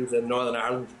 schools in Northern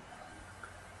Ireland.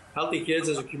 Healthy Kidz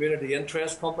is a community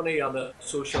interest company and a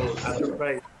social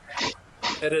enterprise.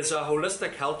 It is a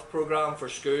holistic health programme for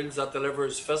schools that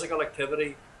delivers physical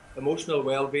activity, emotional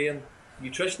well-being,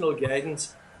 nutritional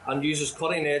guidance, and uses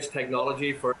cutting-edge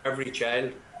technology for every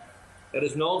child. It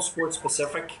is non-sport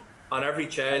specific, and every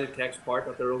child takes part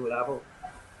at their own level.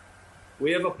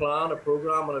 We have a plan, a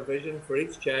programme and a vision for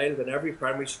each child in every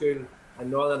primary school in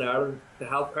Northern Ireland to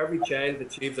help every child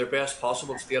achieve their best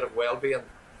possible state of well-being.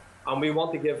 And we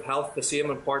want to give health the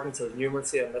same importance as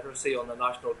numeracy and literacy on the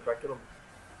national curriculum.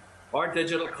 Our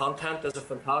digital content is a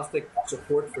fantastic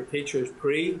support for teachers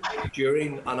pre,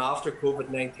 during and after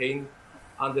COVID-19,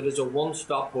 and it is a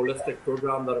one-stop holistic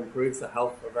programme that improves the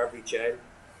health of every child.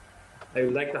 I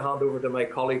would like to hand over to my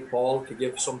colleague Paul to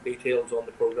give some details on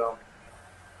the programme.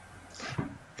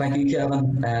 Thank you,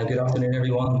 Kevin. Good afternoon,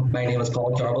 everyone. My name is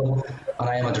Paul Carville, and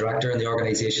I am a director in the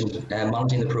organisation,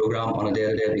 managing the programme on a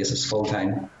day-to-day basis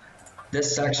full-time.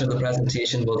 This section of the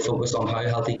presentation will focus on how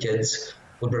Healthy Kidz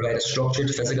will provide a structured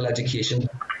physical education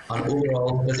and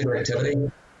overall physical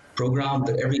activity programme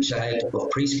that every child of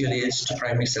preschool age to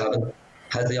primary 7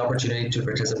 has the opportunity to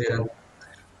participate in.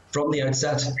 From the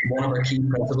outset, one of our key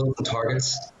principles and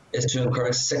targets is to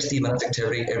encourage 60 minutes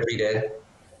activity every day.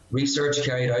 Research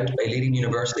carried out by leading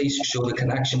universities show the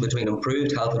connection between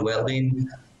improved health and well-being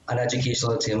and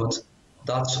educational attainment.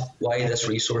 That's why this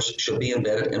resource should be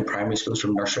embedded in primary schools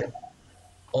from nursery.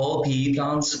 All PE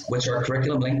plans, which are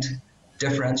curriculum linked,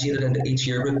 differentiated into each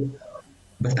year group,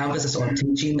 with emphasis on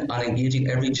teaching and engaging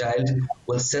every child,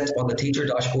 will sit on the teacher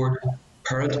dashboard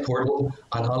parent portal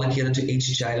and allocated to each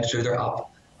child through their app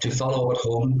to follow up at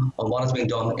home on what has been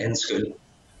done in school.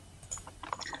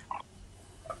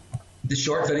 The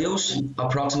short videos,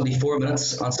 approximately 4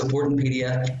 minutes, and supporting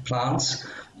PDF plans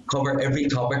cover every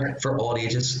topic for all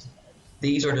ages.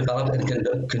 These are developed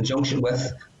in conjunction with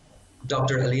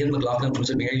Dr. Elaine McLaughlin from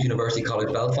St Mary's University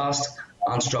College Belfast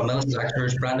and Stromillis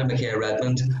lecturers Brendan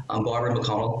McKay-Redmond and Barbara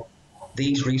McConnell.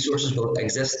 These resources will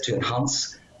exist to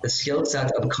enhance the skill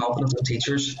set and confidence of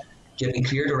teachers, giving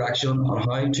clear direction on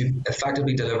how to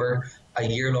effectively deliver a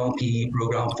year-long PE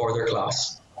programme for their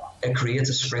class. It creates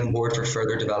a springboard for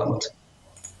further development.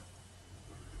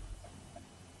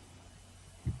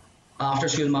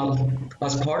 After-school model.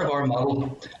 As part of our model,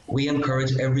 we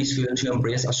encourage every school to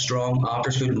embrace a strong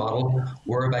after-school model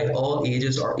whereby all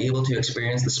ages are able to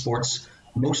experience the sports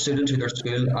most suited to their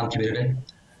school and community.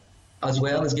 As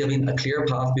well as giving a clear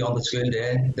path beyond the school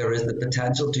day, there is the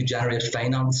potential to generate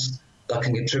finance that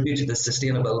can contribute to the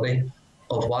sustainability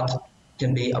of what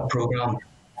can be a programme,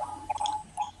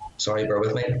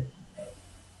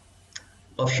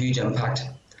 of huge impact.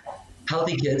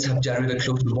 Healthy Kidz have generated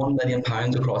close to £1 million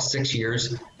across 6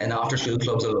 years in after-school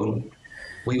clubs alone.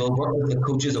 We will work with the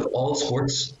coaches of all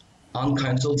sports and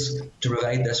councils to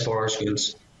provide this for our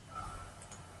schools.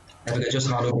 If I could just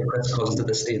hand over to Chris Cousins at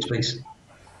this stage, please.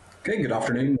 Okay, good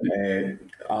afternoon.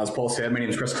 As Paul said, my name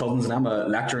is Chris Cousins and I'm a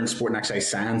lecturer in sport and exercise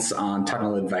science and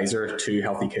technical advisor to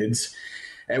Healthy Kidz.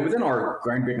 Within our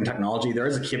groundbreaking technology, there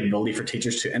is a capability for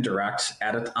teachers to interact,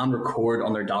 edit and record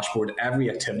on their dashboard every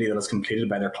activity that is completed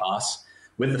by their class,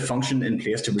 with the function in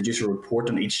place to produce a report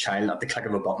on each child at the click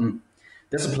of a button.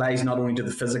 This applies not only to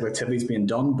the physical activities being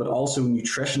done, but also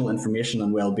nutritional information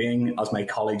and well-being, as my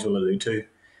colleagues will allude to.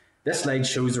 This slide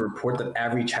shows the report that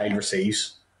every child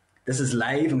receives. This is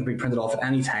live and can be printed off at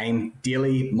any time,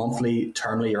 daily, monthly,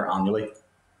 termly or annually.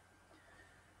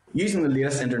 Using the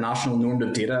latest international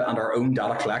normative data and our own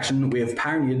data collection, we have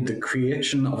pioneered the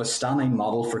creation of a standing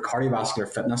model for cardiovascular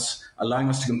fitness, allowing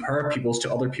us to compare pupils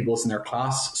to other pupils in their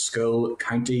class, school,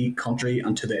 county, country,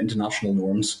 and to the international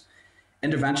norms.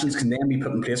 Interventions can then be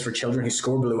put in place for children who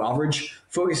score below average,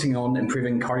 focusing on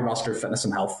improving cardiovascular fitness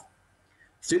and health.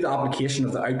 Through the application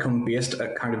of the outcome-based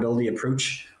accountability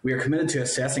approach, we are committed to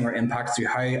assessing our impact through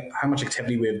how much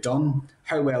activity we have done,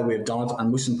 how well we have done it,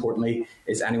 and most importantly,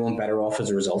 is anyone better off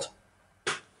as a result?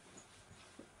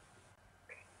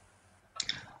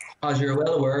 As you're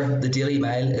well aware, the Daily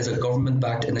Mile is a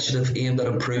government-backed initiative aimed at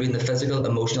improving the physical,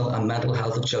 emotional and mental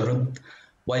health of children,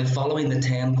 while following the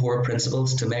 10 core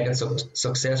principles to make it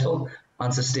successful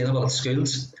and sustainable at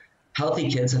schools. Healthy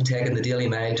Kidz have taken the Daily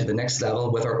Mile to the next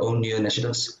level with our own new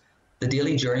initiatives, the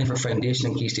Daily Journey for Foundation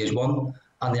and Key Stage 1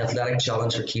 and the Athletic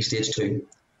Challenge for Key Stage 2.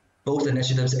 Both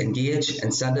initiatives engage,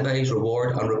 incentivise,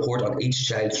 reward and report on each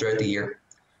child throughout the year.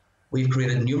 We've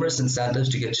created numerous incentives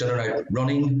to get children out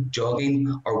running,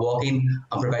 jogging or walking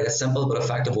and provide a simple but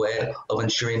effective way of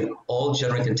ensuring all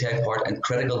children can take part in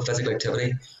critical physical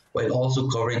activity while also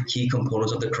covering key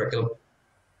components of the curriculum.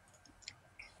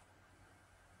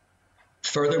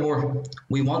 Furthermore,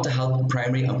 we want to help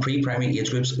primary and pre-primary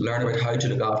age groups learn about how to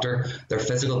look after their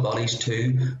physical bodies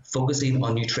too, focusing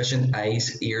on nutrition,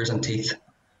 eyes, ears and teeth.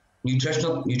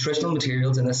 Nutritional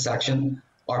materials in this section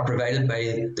are provided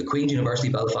by the Queen's University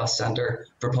Belfast Centre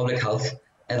for Public Health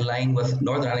in line with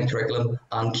Northern Ireland curriculum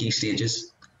and key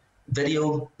stages.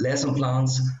 Video, lesson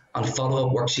plans and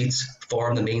follow-up worksheets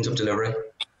form the means of delivery.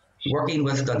 Working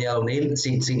with Danielle O'Neill,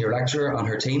 Senior Lecturer and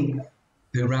her team,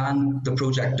 who ran the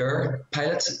Project DARE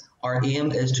pilot, our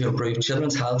aim is to improve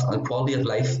children's health and quality of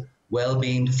life,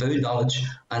 well-being, food knowledge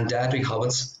and dietary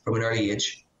habits from an early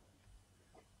age.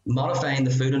 Modifying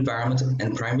the food environment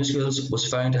in primary schools was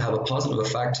found to have a positive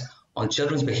effect on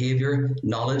children's behaviour,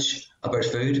 knowledge about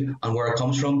food and where it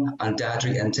comes from, and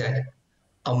dietary intake.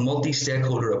 A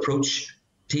multi-stakeholder approach,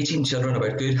 teaching children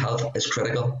about good health is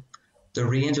critical. The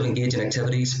range of engaging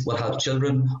activities will help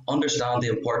children understand the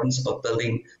importance of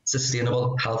building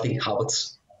sustainable, healthy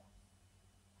habits.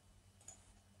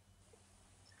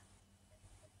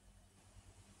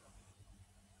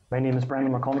 My name is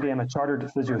Brendan McConaughey. I'm a chartered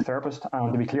physiotherapist,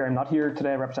 and to be clear, I'm not here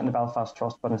today representing the Belfast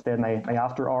Trust, but instead my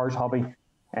after-hours hobby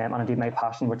and indeed my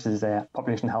passion, which is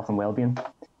population health and wellbeing.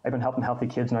 I've been helping Healthy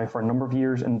Kidz now for a number of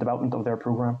years in the development of their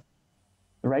programme.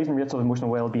 The rising rates of emotional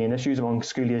wellbeing issues among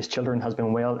school-aged children has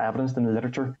been well evidenced in the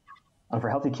literature, and for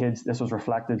Healthy Kidz, this was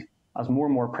reflected as more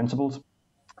and more principals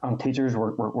and teachers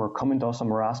were coming to us and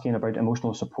were asking about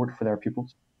emotional support for their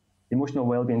pupils. The emotional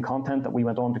wellbeing content that we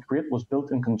went on to create was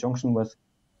built in conjunction with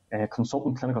a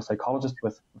consultant clinical psychologist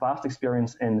with vast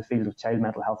experience in the field of child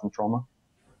mental health and trauma.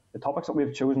 The topics that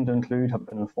we've chosen to include have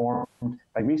been informed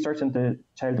by research into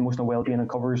child emotional well-being and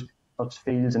covers such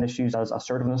fields and issues as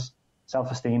assertiveness,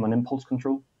 self-esteem and impulse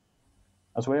control.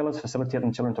 As well as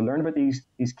facilitating children to learn about these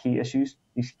key issues,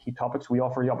 these key topics, we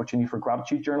offer the opportunity for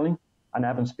gratitude journaling, an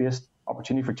evidence-based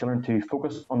opportunity for children to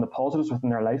focus on the positives within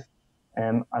their life,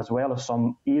 as well as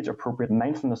some age-appropriate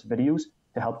mindfulness videos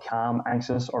to help calm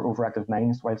anxious or overactive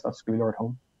minds whilst at school or at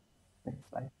home. Next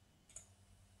slide.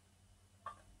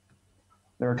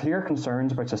 There are clear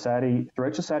concerns throughout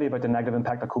society about the negative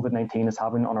impact that COVID-19 is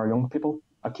having on our young people.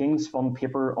 A King's Fund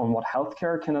paper on what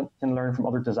healthcare can learn from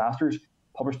other disasters,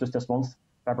 published this month,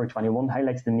 February 21,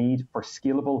 highlights the need for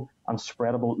scalable and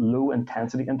spreadable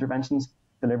low-intensity interventions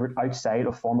delivered outside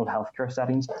of formal healthcare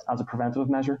settings as a preventative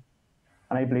measure.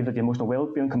 And I believe that the emotional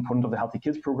wellbeing component of the Healthy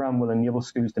Kidz programme will enable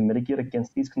schools to mitigate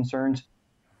against these concerns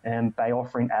by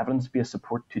offering evidence-based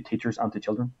support to teachers and to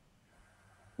children.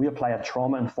 We apply a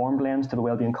trauma-informed lens to the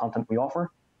wellbeing content we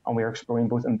offer, and we are exploring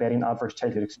both embedding adverse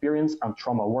childhood experience and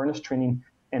trauma awareness training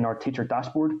in our teacher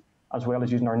dashboard, as well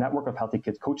as using our network of Healthy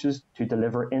Kidz coaches to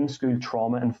deliver in-school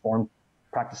trauma-informed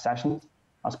practice sessions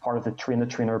as part of the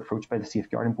train-the-trainer approach by the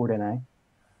Safeguarding Board NI.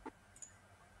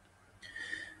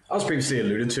 As previously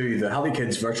alluded to, the Healthy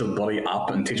Kidz virtual buddy app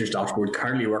and Teachers Dashboard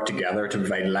currently work together to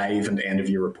provide live and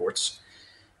end-of-year reports.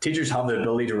 Teachers have the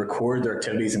ability to record their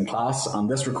activities in class, and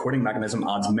this recording mechanism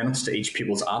adds minutes to each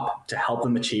pupil's app to help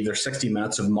them achieve their 60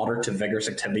 minutes of moderate to vigorous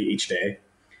activity each day.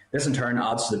 This in turn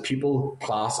adds to the pupil,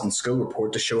 class and school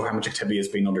report to show how much activity has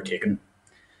been undertaken.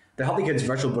 The Healthy Kidz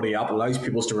virtual buddy app allows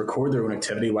pupils to record their own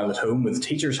activity while at home, with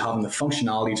teachers having the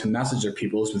functionality to message their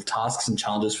pupils with tasks and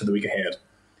challenges for the week ahead.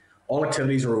 All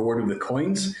activities are rewarded with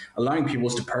coins, allowing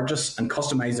pupils to purchase and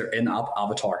customise their in-app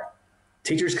avatar.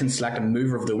 Teachers can select a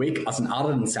mover of the week as an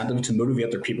added incentive to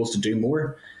motivate their pupils to do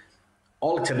more.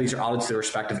 All activities are added to their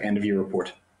respective end-of-year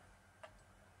report.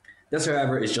 This,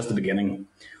 however, is just the beginning.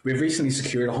 We have recently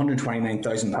secured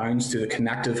 £129,000 through the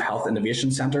Connective Health Innovation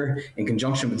Centre in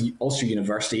conjunction with Ulster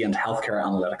University and Healthcare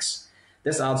Analytics.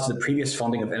 This adds to the previous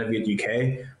funding of Innovate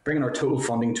UK, bringing our total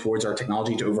funding towards our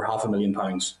technology to over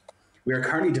 £500,000. We are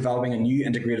currently developing a new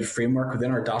integrated framework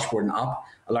within our dashboard and app,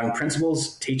 allowing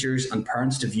principals, teachers and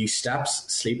parents to view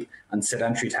steps, sleep and sit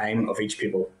entry time of each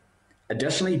pupil.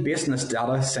 Additionally, based on this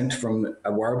data synced from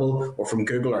a wearable or from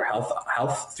Google or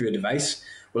Health through a device,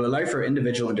 will allow for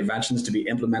individual interventions to be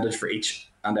implemented for each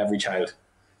and every child.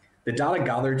 The data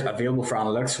gathered available for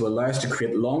analytics will allow us to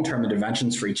create long-term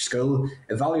interventions for each school,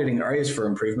 evaluating areas for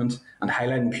improvement and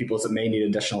highlighting pupils that may need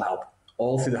additional help,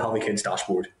 all through the Healthy Kidz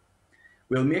dashboard.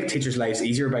 We'll make teachers' lives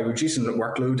easier by reducing the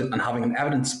workload and having an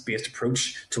evidence-based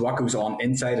approach to what goes on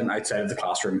inside and outside of the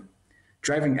classroom.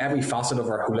 Driving every facet of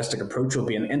our holistic approach will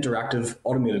be an interactive,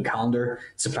 automated calendar,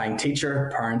 supplying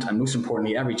teacher, parent, and most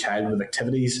importantly, every child with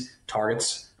activities,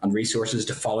 targets, and resources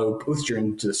to follow both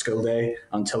during the school day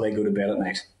until they go to bed at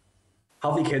night.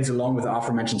 Healthy Kidz, along with the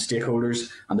aforementioned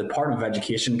stakeholders and the Department of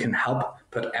Education, can help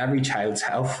put every child's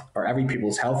health or every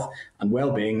pupil's health and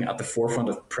well-being at the forefront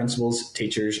of principals,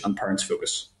 teachers and parents'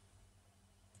 focus.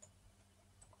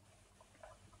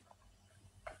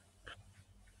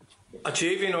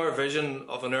 Achieving our vision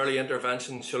of an early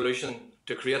intervention solution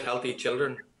to create healthy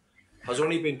children has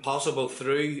only been possible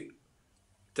through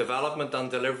development and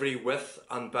delivery with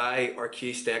and by our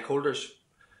key stakeholders.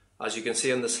 As you can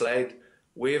see on the slide,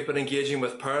 we have been engaging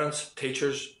with parents,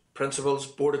 teachers, principals,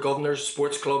 board of governors,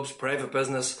 sports clubs, private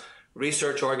business,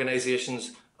 research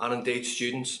organisations and indeed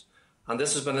students, and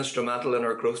this has been instrumental in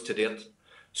our growth to date.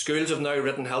 Schools have now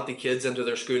written Healthy Kidz into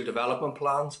their school development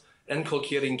plans,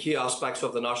 inculcating key aspects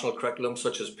of the national curriculum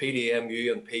such as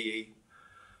PDMU and PE.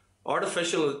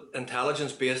 Artificial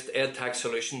intelligence-based EdTech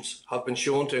solutions have been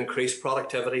shown to increase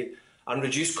productivity and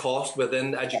reduce cost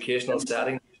within educational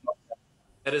settings.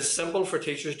 It is simple for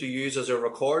teachers to use as a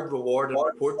record, reward and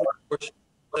report resource,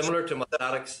 similar to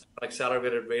mathematics and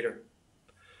accelerated reader.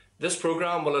 This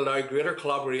programme will allow greater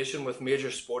collaboration with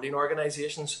major sporting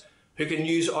organisations who can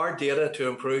use our data to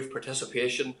improve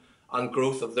participation and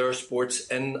growth of their sports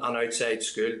in and outside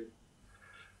school.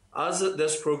 As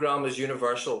this programme is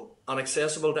universal and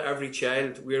accessible to every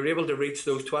child, we are able to reach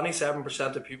those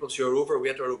 27% of pupils who are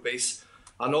overweight or obese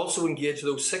and also engage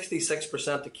those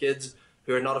 66% of kids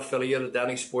who are not affiliated to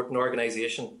any sporting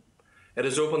organisation. It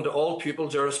is open to all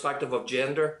pupils irrespective of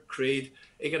gender, creed,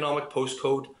 economic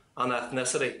postcode and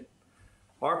ethnicity.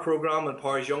 Our programme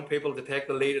empowers young people to take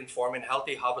the lead in forming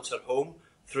healthy habits at home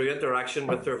through interaction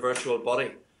with their virtual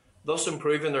buddy, thus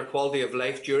improving their quality of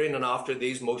life during and after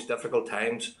these most difficult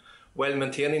times, while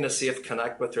maintaining a safe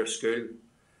connect with their school.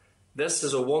 This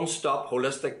is a one-stop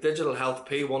holistic digital health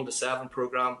P1 to 7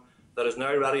 programme that is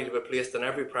now ready to be placed in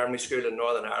every primary school in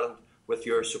Northern Ireland with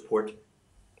your support.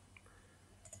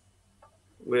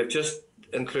 We've just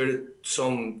included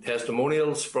some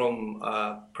testimonials from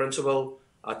a principal,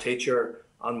 a teacher,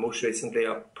 and most recently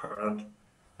a parent.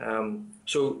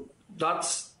 So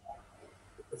it's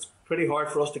pretty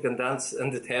hard for us to condense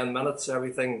into 10 minutes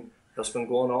everything that's been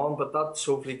going on, but that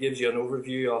hopefully gives you an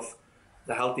overview of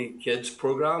the Healthy Kidz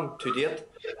programme to date.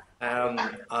 And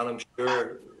I'm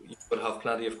sure you would have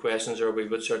plenty of questions, or we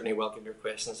would certainly welcome your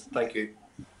questions. Thank you.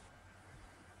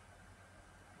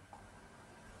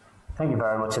 Thank you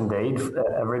very much indeed,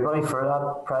 everybody, for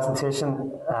that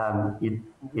presentation. You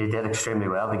did extremely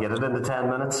well to get it into 10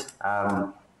 minutes.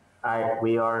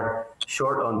 We are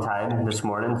short on time this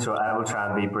morning, so I will try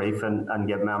and be brief and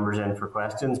get members in for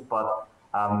questions, but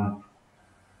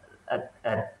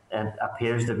it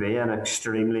appears to be an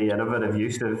extremely innovative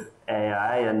use of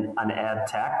AI and ed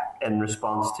tech in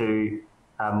response to,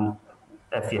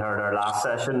 if you heard our last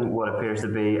session, what appears to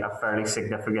be a fairly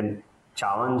significant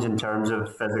challenge in terms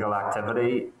of physical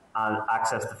activity and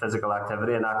access to physical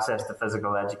activity and access to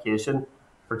physical education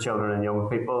for children and young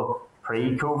people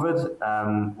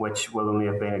pre-COVID, which will only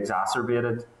have been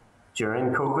exacerbated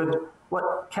during COVID.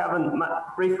 Kevin,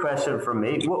 brief question from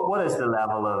me. What is the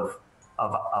level of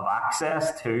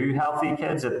access to Healthy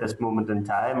Kidz at this moment in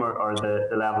time, or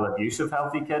the level of use of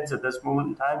Healthy Kidz at this moment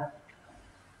in time?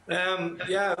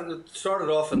 Yeah, it started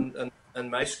off in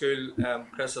my school,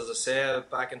 Chris, as I said,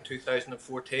 back in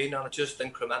 2014, and it just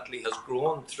incrementally has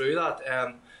grown through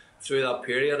that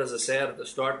period. As I said at the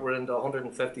start, we're into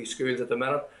 150 schools at the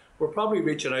minute. We're probably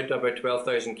reaching out to about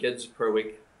 12,000 kids per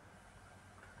week.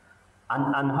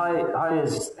 And how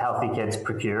is Healthy Kidz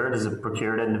procured? Is it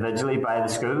procured individually by the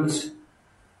schools?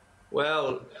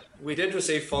 Well, we did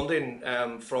receive funding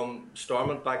from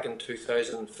Stormont back in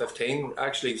 2015,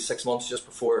 actually 6 months just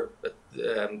before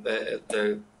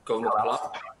the government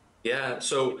collapsed. Yeah,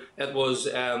 so it was,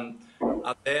 and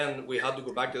then we had to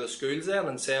go back to the schools then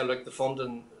and say, look, the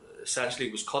funding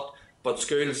essentially was cut, but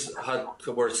schools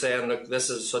were saying, look, this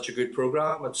is such a good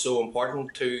programme, it's so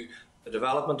important to the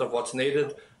development of what's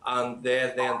needed, and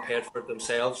they then paid for it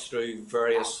themselves through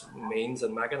various means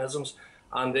and mechanisms.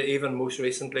 And even most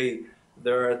recently,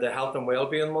 the health and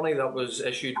wellbeing money that was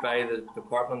issued by the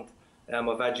Department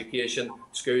of Education,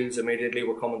 schools immediately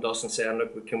were coming to us and saying,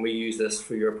 look, can we use this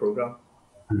for your programme?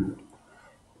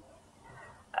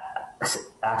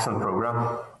 Excellent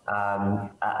programme.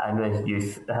 I'm a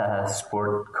youth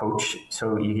sport coach,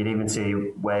 so you could even see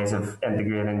ways of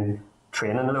integrating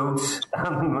training loads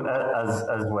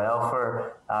as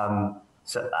well.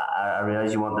 So I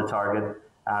realise you want to target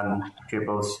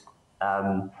pupils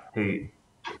who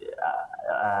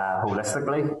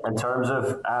holistically in terms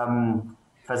of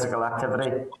physical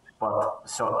activity, but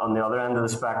so on the other end of the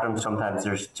spectrum, sometimes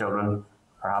there's children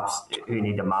perhaps who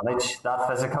need to manage that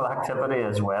physical activity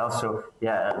as well. So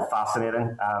yeah,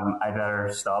 fascinating. I better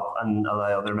stop and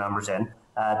allow other members in.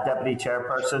 Deputy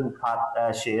Chairperson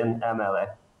Pat Sheehan, MLA.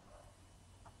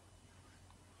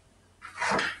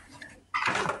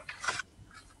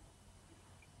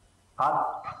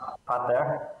 Pat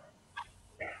there?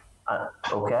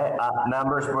 Okay,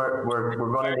 members, we're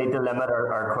going to need to limit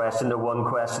our question to one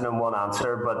question and one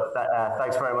answer, but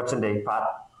thanks very much indeed, Pat.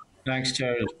 Thanks,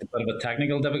 Chair. There's a bit of a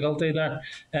technical difficulty there.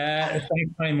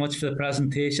 Thanks very much for the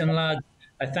presentation, lad.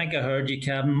 I think I heard you,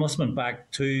 Kevin, must have been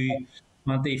back to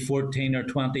 2014 or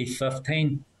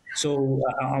 2015. So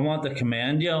I want to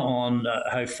commend you on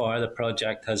how far the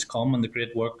project has come and the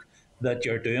great work that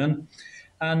you're doing.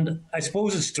 And I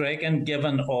suppose it's striking,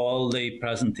 given all the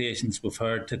presentations we've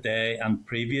heard today and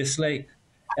previously,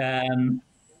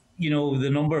 you know,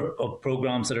 the number of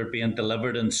programmes that are being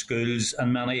delivered in schools,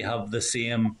 and many have the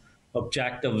same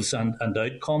objectives and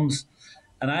outcomes.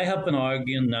 And I have been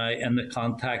arguing now in the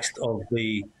context of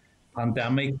the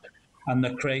pandemic and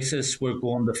the crisis we're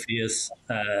going to face,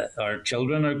 our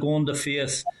children are going to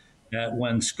face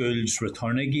when schools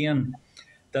return again,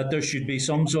 that there should be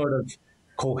some sort of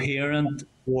coherent,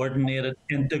 coordinated,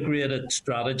 integrated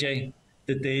strategy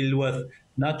to deal with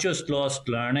not just lost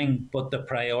learning, but to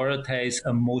prioritise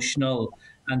emotional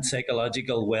and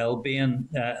psychological well-being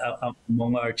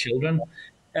among our children.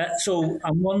 So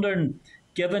I'm wondering,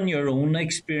 given your own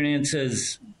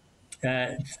experiences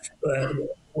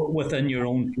within your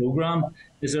own programme,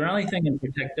 is there anything in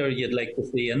particular you'd like to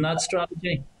see in that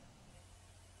strategy?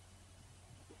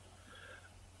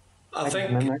 I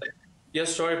think,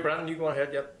 yes, sorry, Brandon, you go ahead,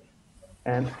 yep.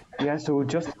 Yeah, so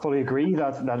just fully agree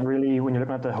that really, when you're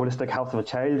looking at the holistic health of a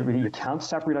child, really you can't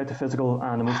separate out the physical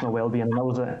and emotional well-being. And that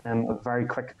was a very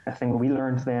quick thing we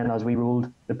learned then as we rolled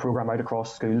the programme out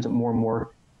across schools. More and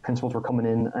more principals were coming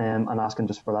in and asking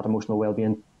just for that emotional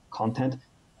wellbeing content.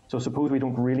 So suppose we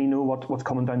don't really know what's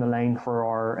coming down the line for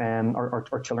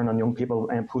our children and young people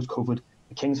post-COVID.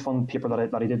 The King's Fund paper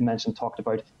that I did mention talked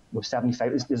about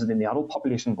 75, this is in the adult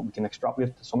population, but we can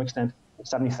extrapolate to some extent,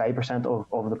 75%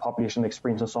 of the population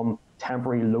experiencing some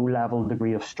temporary low-level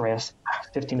degree of stress,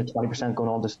 15 to 20% going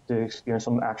on to experience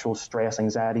some actual stress,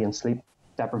 anxiety and sleep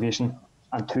deprivation,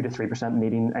 and 2 to 3%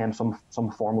 needing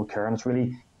some formal care. And it's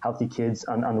really Healthy Kidz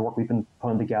and the work we've been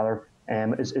putting together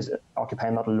is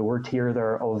occupying that lower tier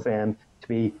there of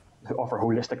to offer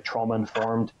holistic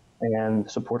trauma-informed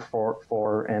support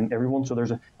for everyone. So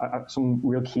there's some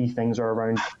real key things are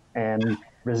around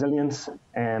resilience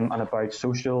and about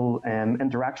social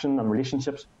interaction and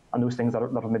relationships and those things that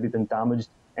have maybe been damaged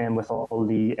with all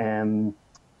the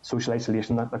social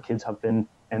isolation that kids have been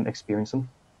experiencing.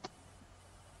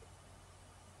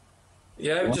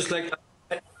 Yeah, I would just like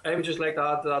to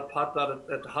add to that, Pat, that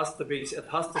it has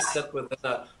to sit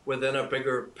within a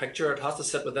bigger picture. It has to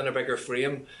sit within a bigger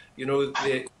frame. You know,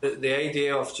 the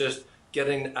idea of just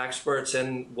getting experts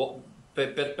in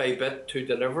bit by bit to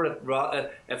deliver it.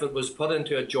 If it was put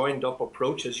into a joined up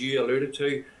approach, as you alluded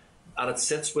to, and it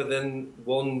sits within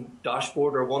one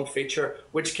dashboard or one feature,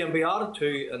 which can be added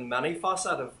to in many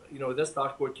facets. This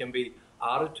dashboard can be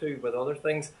added to with other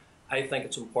things. I think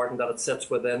it's important that it sits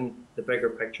within the bigger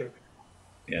picture.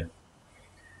 Yeah.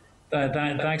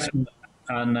 Thanks.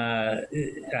 And I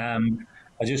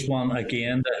just want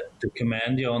again to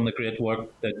commend you on the great work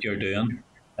that you're doing.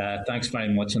 Thanks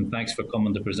very much, and thanks for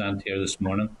coming to present here this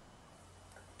morning.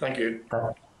 Thank you.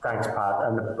 Thanks, Pat,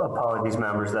 and apologies,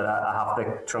 members, that I have to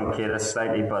truncate us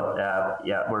slightly, but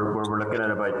we're looking at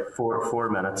about four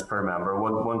minutes per member.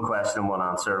 One question and one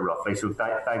answer, roughly. So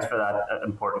thanks for that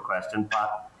important question,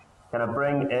 Pat. Can I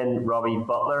bring in Robbie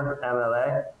Butler,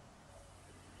 MLA?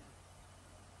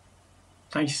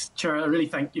 Thanks, Chair. I really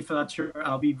thank you for that, Chair.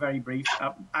 I'll be very brief.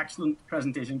 Excellent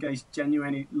presentation, guys.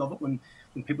 Genuinely love it when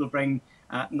people bring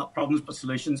not problems but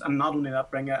solutions, and not only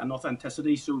that, bring an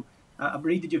authenticity. So I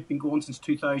read that you've been going since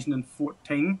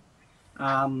 2014.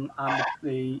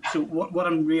 So what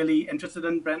I'm really interested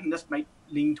in, Brenton, this might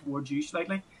lean towards you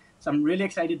slightly. So I'm really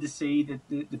excited to see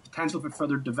the potential for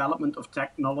further development of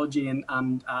technology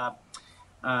and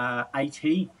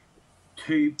IT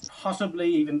to possibly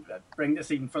even bring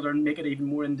this even further and make it even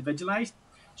more individualized.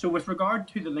 So with regard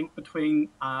to the link between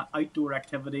outdoor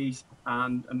activities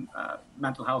and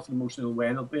mental health and emotional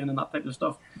well-being and that type of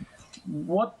stuff,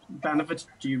 what benefits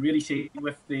do you really see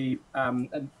with the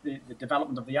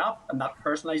development of the app and that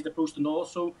personalized approach? And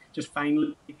also, just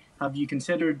finally, have you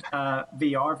considered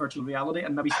VR, virtual reality,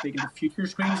 and maybe speaking to Future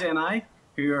Screens NI,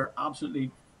 who are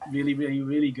absolutely really, really,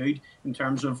 really good in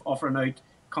terms of offering out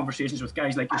conversations with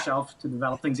guys like yourself to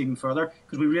develop things even further,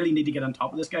 because we really need to get on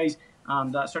top of this, guys.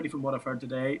 And certainly from what I've heard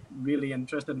today, really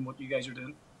interested in what you guys are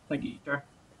doing. Thank you, Chair.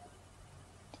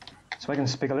 So I can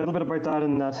speak a little bit about that,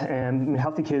 in that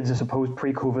Healthy Kidz, I suppose,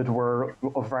 pre-COVID were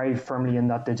very firmly in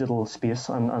that digital space,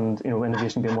 and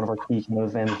innovation being one of our key kind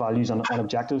of values and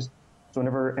objectives. So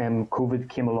whenever COVID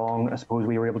came along, I suppose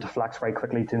we were able to flex very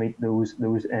quickly to meet those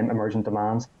emergent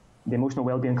demands. The emotional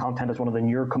wellbeing content is one of the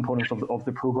newer components of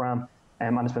the programme,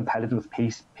 and it's been piloted with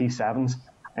P7s,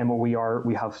 where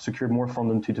we have secured more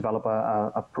funding to develop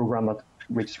a programme that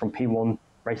reaches from P1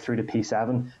 right through to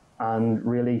P7, and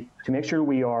really to make sure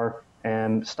we are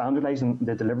standardising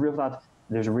the delivery of that.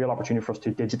 There's a real opportunity for us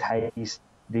to digitise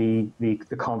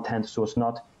the content, so it's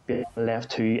not being left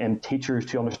to teachers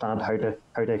to understand how to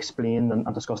explain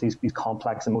and discuss these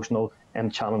complex emotional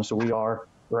challenges. So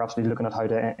we're absolutely looking at how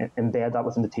to embed that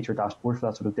within the teacher dashboard for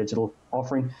that sort of digital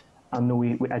offering. And no,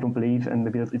 I don't believe, and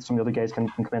maybe some of the other guys can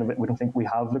come in, we don't think we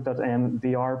have looked at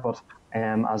VR, but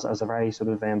as a very sort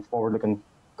of forward-looking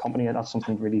company, that's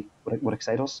something really would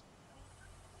excite us.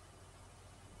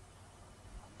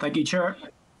 Thank you, Chair.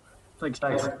 Thanks,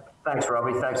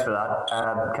 Robbie. Thanks for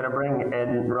that. Can I bring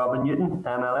in Robin Newton,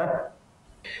 MLA?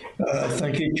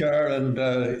 Thank you, Chair, and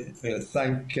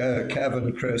thank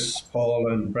Kevin, Chris,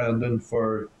 Paul, and Brendan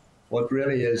for what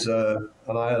really is, and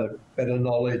I had a bit of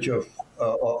knowledge of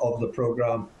the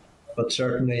programme, but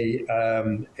certainly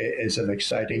is an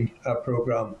exciting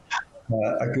programme,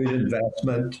 a good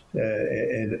investment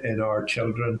in our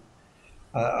children.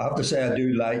 I have to say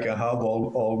I have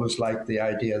always liked the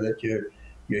idea that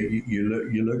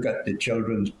you look at the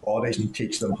children's bodies and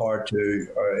teach them how to,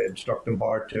 or instruct them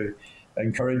how to,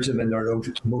 encourage them in their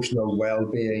emotional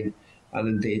well-being and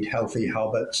indeed healthy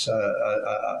habits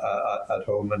at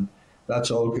home, and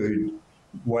that's all good,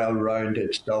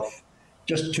 well-rounded stuff.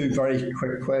 Just two very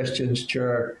quick questions,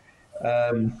 Chair.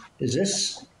 Is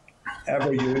this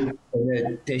ever used in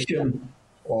addition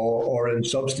or in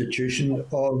substitution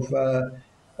of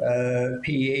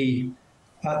PE?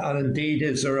 And indeed,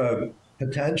 is there a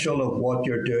potential of what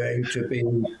you're doing to be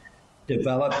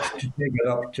developed to take it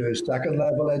up to a second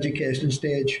level education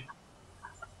stage?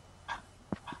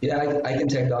 Yeah, I can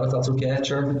take that if that's okay,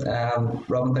 Chair.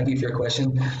 Robin, thank you for your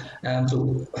question.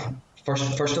 So,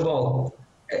 first of all,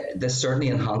 this certainly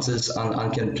enhances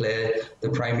and can play the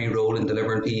primary role in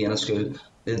delivering PE in a school.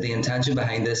 The intention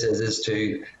behind this is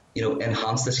to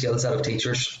enhance the skill set of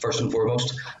teachers first and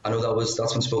foremost. I know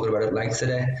that's been spoken about at length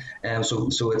today.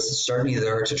 So it's certainly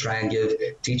there to try and give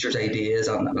teachers ideas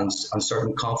and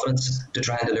certain confidence to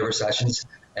try and deliver sessions.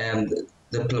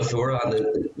 The plethora and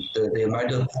the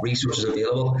amount of resources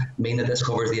available mean that this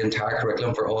covers the entire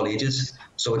curriculum for all ages.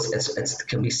 So it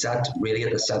can be set really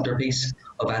at the centrepiece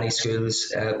of any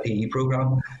school's PE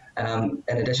programme. In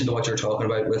addition to what you're talking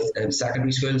about with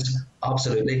secondary schools,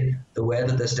 absolutely. The way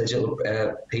that this digital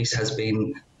piece has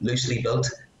been loosely built,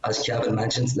 as Kevin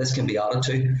mentioned, this can be added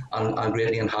to and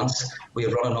greatly enhanced. We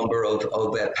have run a number of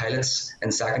pilots in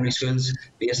secondary schools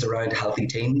based around healthy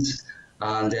teens.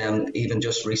 And even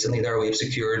just recently there, we've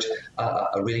secured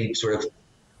a really sort of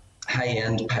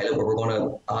high-end pilot where we're going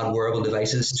to add wearable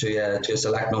devices to a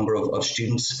select number of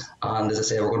students. And as I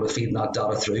say, we're going to be feeding that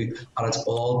data through. And it's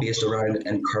all based around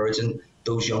encouraging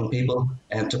those young people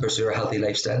to pursue a healthy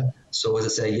lifestyle. So as I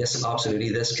say, yes, absolutely,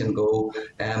 this can go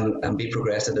and be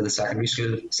progressed into the secondary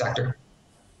school sector.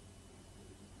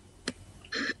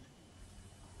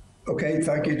 Okay,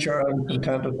 thank you, Chair. I'm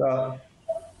content with that.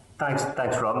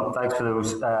 Thanks, Robin. Thanks for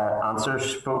those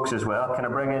answers, folks, as well. Can I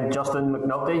bring in Justin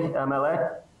McNulty,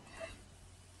 MLA?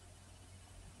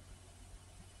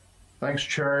 Thanks,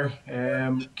 Chair.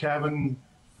 Kevin,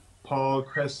 Paul,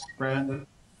 Chris, Brendan,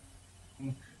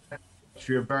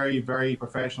 for your very, very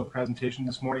professional presentation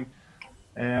this morning.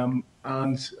 And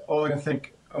all I can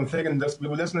think, I'm thinking this, we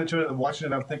were listening to it and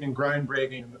watching it, I'm thinking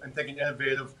groundbreaking, I'm thinking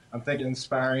innovative, I'm thinking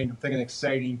inspiring, I'm thinking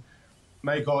exciting.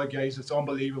 My God, guys, it's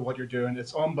unbelievable what you're doing.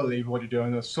 It's unbelievable what you're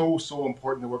doing. It's so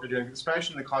important the work you're doing,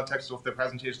 especially in the context of the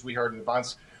presentations we heard in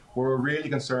advance, where we're really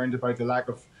concerned about the lack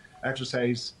of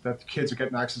exercise that the kids are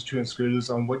getting access to in schools,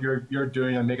 and what you're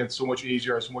doing and making it so much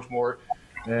easier, so much more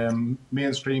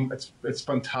mainstream. It's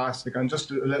fantastic. And just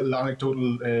a little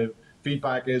anecdotal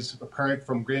feedback is a parent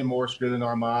from Greenmore School in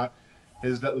Armagh.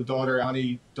 His little daughter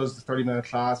Annie does the 30-minute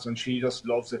class and she just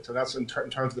loves it. And that's in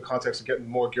terms of the context of getting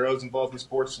more girls involved in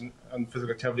sports and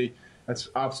physical activity. That's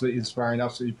absolutely inspiring,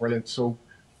 absolutely brilliant. So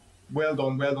well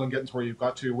done getting to where you've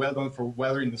got to. Well done for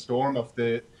weathering the storm of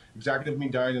the executive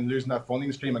being down and losing that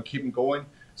funding stream and keeping going.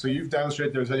 So you've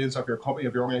demonstrated the resilience of your company,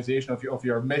 of your organisation, of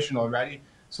your mission already.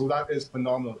 So that is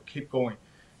phenomenal. Keep going.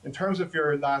 In terms of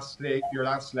your last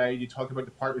slide, you talked about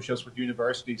the partnerships with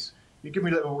universities. You give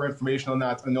me a little more information on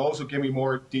that, and also give me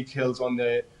more details on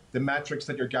the metrics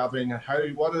that you're gathering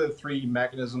and what are the three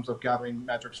mechanisms of gathering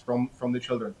metrics from the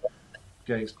children?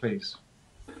 Guys, please.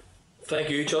 Thank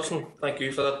you, Justin. Thank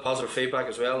you for that positive feedback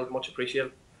as well. Much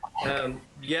appreciated.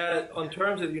 Yeah, in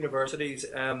terms of universities,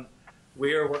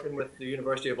 we are working with the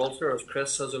University of Ulster, as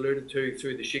Chris has alluded to,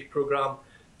 through the SHEIK programme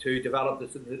to develop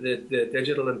the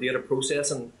digital and data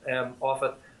processing of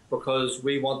it, because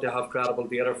we want to have credible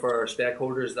data for our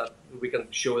stakeholders that we can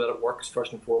show that it works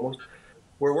first and foremost.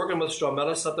 We're working with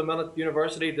Stromillis at the minute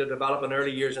university to develop an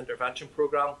early years intervention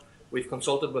programme. We've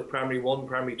consulted with primary 1,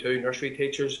 primary 2 nursery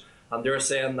teachers, and they're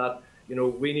saying that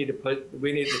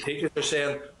the teachers are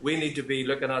saying we need to be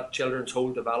looking at children's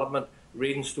whole development,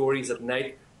 reading stories at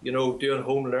night, doing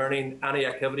home learning, any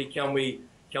activity. Can we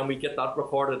get that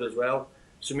recorded as well?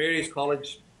 St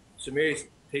Mary's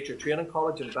Teacher Training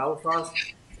College in Belfast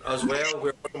as well.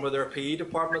 We're working with their PE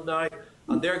department now,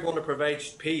 and they're going to provide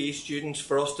PE students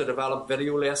for us to develop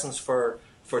video lessons for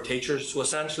teachers. So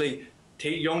essentially,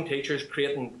 young teachers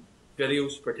creating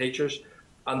videos for teachers,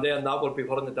 and then that will be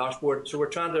put on the dashboard. So we're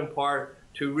trying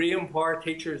to re-empower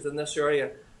teachers in this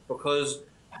area, because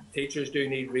teachers do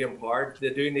need re-empowered.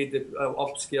 They do need to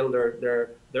upskill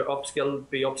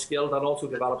be upskilled, and also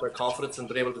develop their confidence and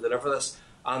be able to deliver this.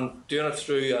 And doing it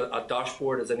through a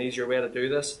dashboard is an easier way to do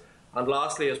this. And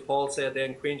lastly, as Paul said,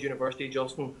 then Queen's University,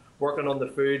 Justin, working on the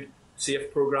food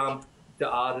safe programme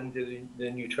to add into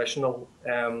the nutritional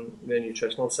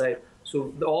side.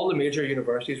 So all the major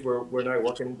universities we're now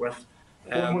working with.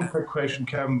 One quick question,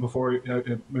 Kevin, before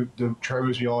the chair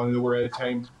moves you on, and we're out of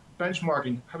time.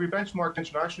 Benchmarking. Have you benchmarked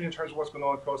internationally in terms of what's going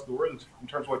on across the world, in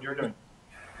terms of what you're doing?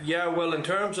 Yeah, well, in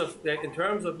terms of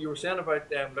you were saying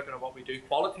about looking at what we do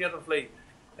qualitatively.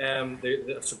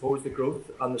 I suppose the growth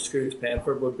and the schools paying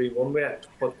for it would be one way,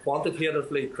 but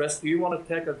quantitatively, Chris, do you want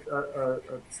to take a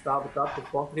stab at that, the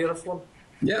quantitative one?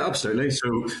 Yeah, absolutely.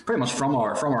 So pretty much from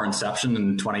our inception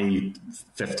in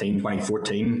 2015,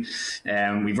 2014,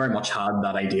 we very much had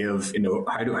that idea of,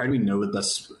 how do we know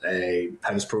that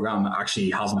how this program actually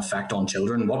has an effect on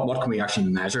children? What can we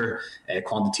actually measure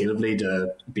quantitatively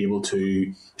to be able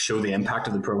to show the impact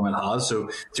of the program it has?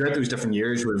 So throughout those different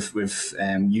years, we've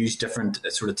used different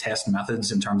sort of test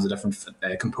methods in terms of different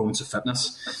components of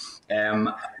fitness.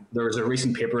 There was a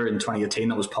recent paper in 2018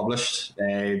 that was published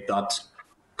that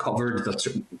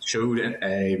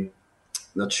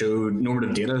showed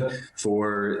normative data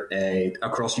for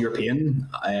across European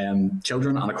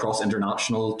children and across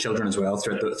international children as well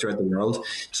throughout the world.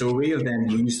 So we have then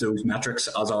used those metrics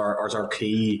as our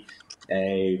key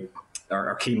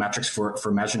metrics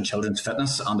for measuring children's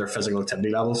fitness and their physical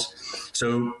activity levels.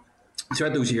 So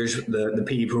throughout those years, the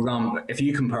PE program, if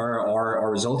you compare our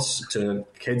results to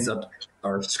kids that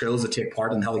or schools that take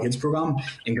part in the Healthy Kidz program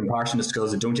in comparison to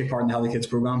schools that don't take part in the Healthy Kidz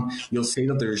program, you'll see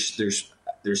that there's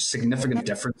significant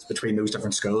difference between those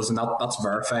different schools, and that's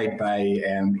verified by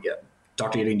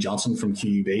Dr. Aileen Johnson from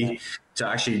QUB to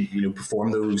actually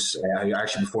perform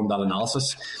perform that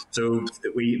analysis. So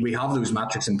we have those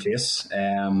metrics in place,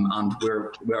 and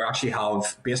we actually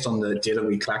have, based on the data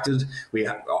we collected, we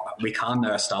can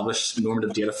establish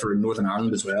normative data for Northern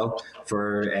Ireland as well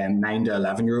for 9 to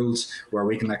 11-year-olds, where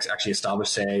we can actually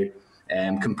establish,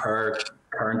 compare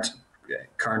current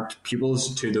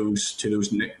pupils to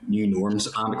those new norms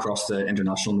and across the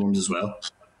international norms as well.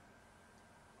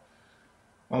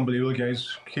 Unbelievable,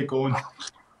 guys. Keep going.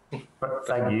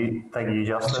 Thank you,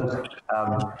 Justin.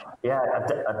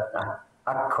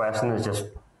 That question has just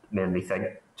made me think.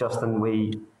 Justin,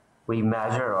 we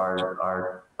measure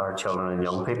our children and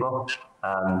young people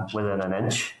within an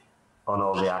inch on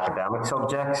all the academic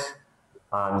subjects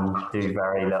and do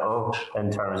very little in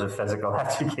terms of physical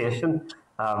education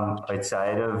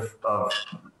outside of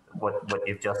what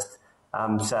you've just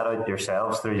set out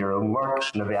yourselves through your own work.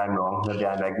 Maybe I'm wrong, maybe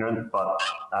I'm ignorant, but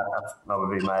that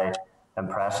would be my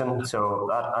impression. So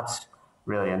that's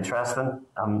really interesting.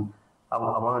 I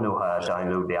want to know how to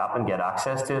download the app and get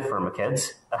access to it for my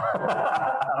kids.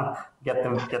 get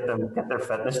their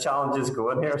fitness challenges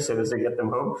going here as soon as I get them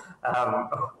home.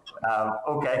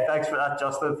 Okay, thanks for that,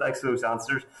 Justin. Thanks for those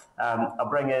answers. I'll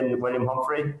bring in William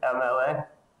Humphrey, MLA.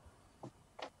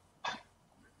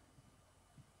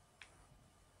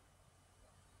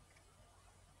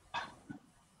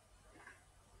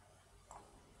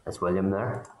 Is William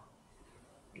there?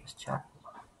 Just check.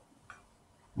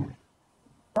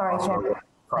 Sorry, Chair.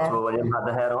 Possible William had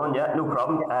the head on. Yeah, no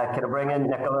problem. Can I bring in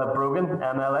Nicola Brogan,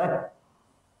 MLA?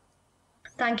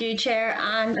 Thank you, Chair.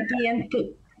 And again,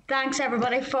 thanks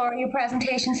everybody for your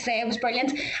presentations today. It was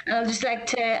brilliant. And I'd just like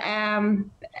to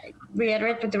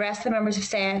reiterate what the rest of the members have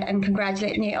said and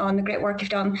congratulating you on the great work you've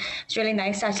done. It's really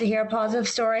nice to actually hear a positive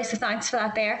story, so thanks for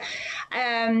that there.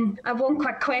 I have one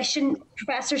quick question.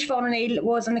 Professor Siobhan O'Neill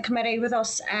was on the committee with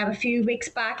us a few weeks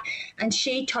back, and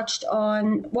she touched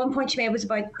on, one point she made was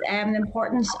about the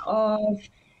importance of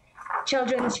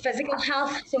children's physical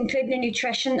health, so including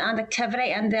nutrition and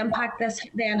activity, and the impact this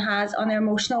then has on their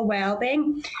emotional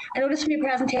well-being. I noticed from your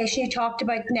presentation you talked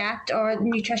about NET, or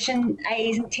nutrition,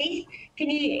 eyes and teeth. Can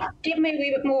you give me a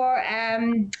wee bit more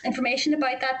information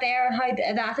about that there, and how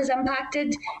that has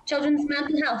impacted children's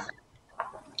mental health?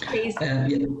 Please. Yeah,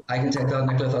 I can take that,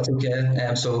 Nicola, if that's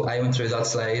okay. So I went through that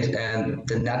slide, and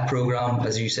the NET programme,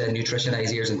 as you said, nutrition,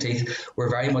 eyes, ears and teeth, we're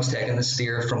very much taking the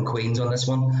steer from Queen's on this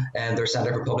one, and their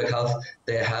Centre for Public Health.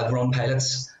 They have run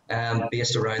pilots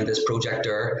based around this project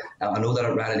there. I know that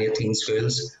it ran in 18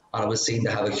 schools, and it was seen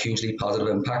to have a hugely positive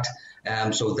impact.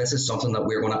 So this is something that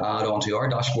we're going to add onto our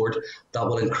dashboard that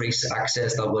will increase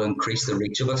access, that will increase the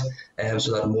reach of it,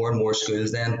 so that more and more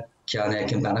schools then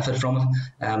can benefit from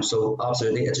it. So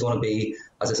absolutely, it's going to be,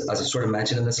 as I sort of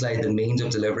mentioned in the slide, the means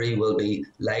of delivery will be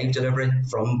live delivery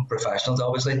from professionals,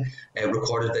 obviously,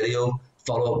 recorded video,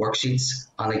 follow-up worksheets,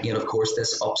 and again, of course,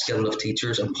 this upskilling of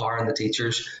teachers, empowering the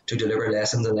teachers to deliver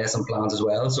lessons and lesson plans as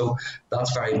well. So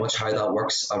that's very much how that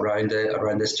works around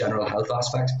this general health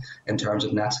aspect in terms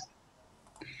of NET.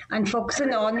 And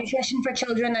focusing on nutrition for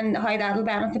children and how that'll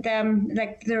benefit them,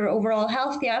 like their overall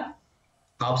health, yeah?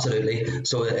 Absolutely.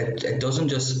 So it doesn't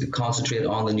just concentrate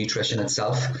on the nutrition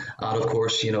itself, and of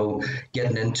course,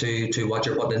 getting into what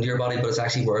you're putting into your body, but it's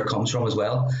actually where it comes from as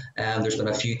well. And there's been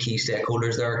a few key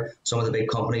stakeholders there. Some of the big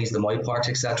companies, the Moy Parks,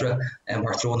 etc.,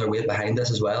 are throwing their weight behind this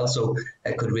as well. So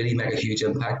it could really make a huge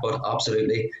impact. But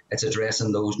absolutely, it's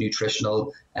addressing those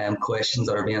nutritional questions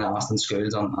that are being asked in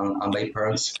schools and by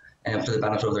parents for the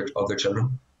benefit of their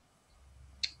children.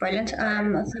 Brilliant.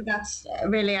 I think that's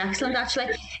really excellent. Actually,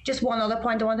 just one other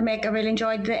point I want to make. I really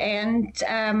enjoyed the end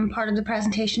part of the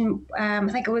presentation. I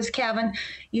think it was Kevin,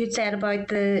 you had said about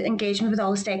the engagement with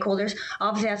all the stakeholders.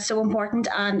 Obviously, that's so important,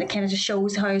 and it kind of just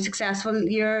shows how successful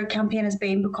your campaign has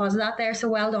been because of that there. So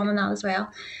well done on that as well.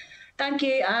 Thank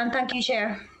you, and thank you,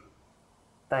 Chair.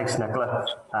 Thanks, Nicola,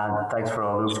 and thanks for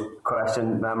all those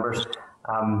question members.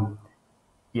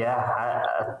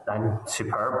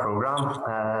 Superb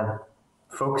programme.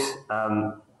 Folks,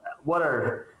 what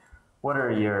are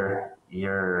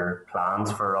your plans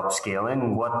for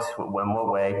upscaling?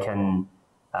 What way can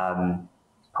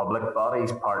public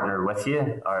bodies partner with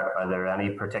you? Are there any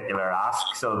particular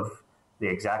asks of the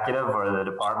executive or the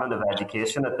Department of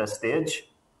Education at this stage?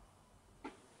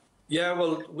 Yeah,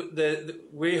 well,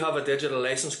 we have a digital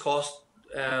licence cost,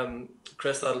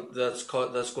 Chris, that's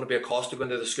going to be a cost to go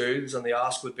into the schools, and the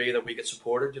ask would be that we get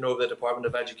supported, the Department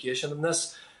of Education in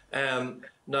this.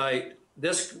 Now,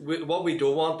 what we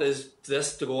don't want is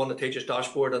this to go on the teacher's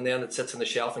dashboard and then it sits on the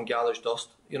shelf and gathers dust.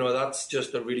 That's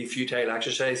just a really futile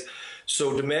exercise.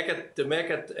 So to make it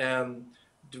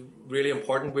really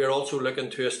important, we are also looking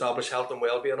to establish health and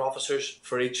wellbeing officers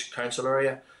for each council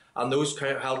area, and those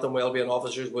health and wellbeing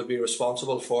officers would be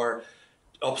responsible for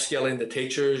upskilling the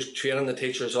teachers, training the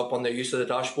teachers up on the use of the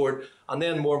dashboard, and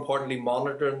then more importantly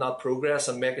monitoring that progress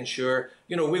and making sure,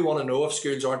 we want to know if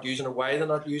schools aren't using it, why they're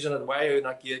not using it, why they're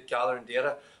not gathering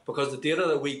data, because the data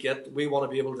that we get, we want to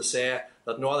be able to say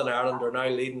that Northern Ireland are now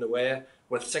leading the way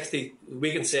with 60,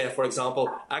 we can say, for example,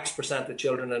 X% of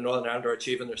children in Northern Ireland are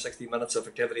achieving their 60 minutes of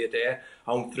activity a day,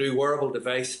 and through wearable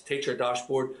device, teacher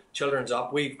dashboard, children's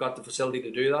app, we've got the facility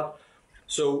to do that.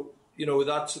 So,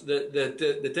 that's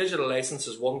the digital license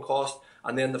is one cost,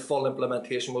 and then the full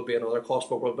implementation will be another cost,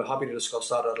 but we'll be happy to discuss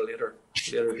that at a later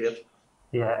date.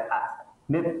 Yeah,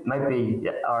 might be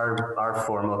our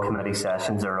formal committee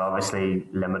sessions are obviously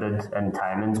limited in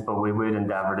timings, but we would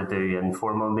endeavour to do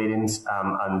informal meetings,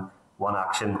 and one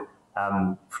action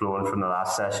flowing from the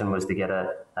last session was to get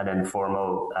an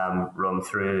informal run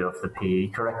through of the PE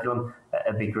curriculum.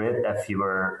 It'd be great if you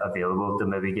were available to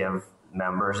maybe give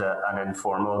members an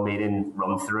informal meeting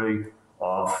run through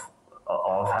of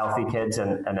Healthy Kidz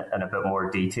in a bit more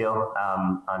detail,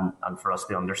 and for us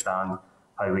to understand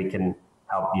how we can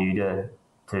help you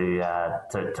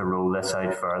to roll this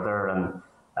out further and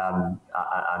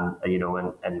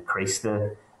increase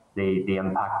the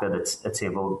impact that it's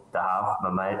able to have.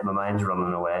 My mind's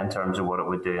running away in terms of what it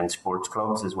would do in sports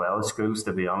clubs as well as schools,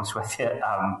 to be honest with you.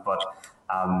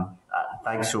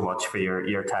 Thanks so much for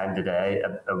your time today.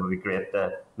 It would be great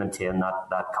to maintain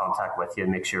that contact with you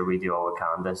and make sure we do all we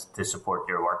can to support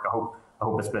your work. I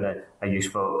hope it's been a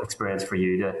useful experience for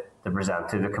you to present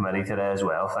to the committee today as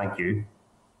well. Thank you.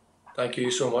 Thank you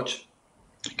so much.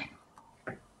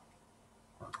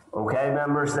 Okay,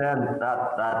 members, then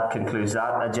that concludes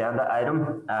that agenda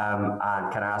item.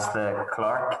 And can I ask the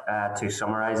clerk to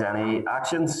summarise any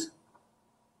actions?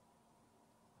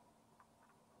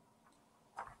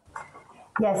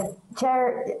 Yes,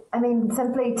 Chair.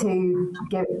 Simply to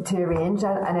arrange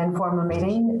an informal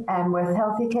meeting with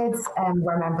Healthy Kidz,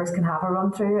 where members can have a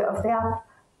run through of the app,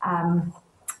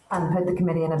 and put the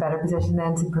committee in a better position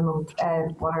then to promote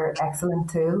what are excellent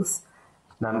tools.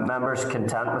 Members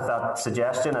content with that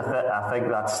suggestion? I think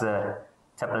that's the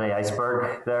tip of the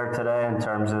iceberg there today in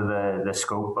terms of the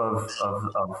scope of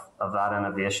that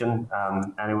innovation.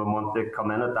 Anyone want to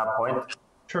come in at that point?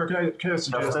 Sure, can I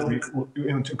suggest that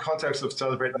in context of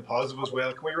celebrating the positive as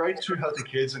well, can we write to Healthy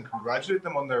Kidz and congratulate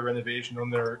them on their innovation, on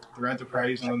their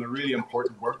enterprise, and on their really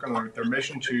important work, and their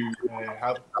mission to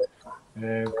help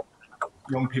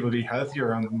young people be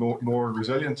healthier and more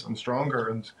resilient and stronger.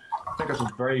 And I think that's a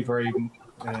very, very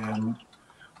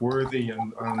worthy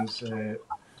and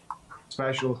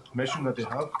special mission that they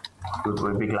have.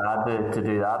 We'd be glad to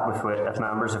do that if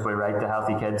members, if we write to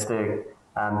Healthy Kidz to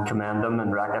commend them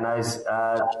and recognise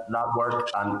that work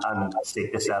and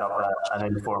seek to set up an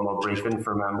informal briefing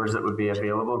for members that would be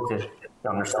available to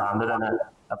understand it in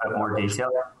a bit more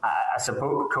detail. I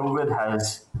suppose COVID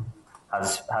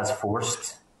has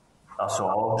forced us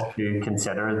all to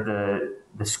consider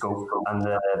the scope and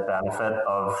the benefit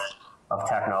of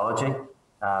technology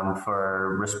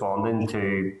for responding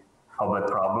to public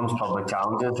problems, public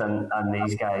challenges, and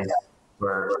these guys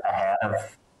were ahead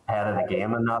of the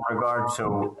game in that regard.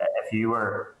 So if you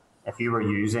were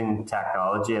using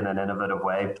technology in an innovative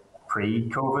way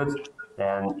pre-COVID,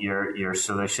 then your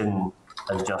solution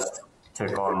has just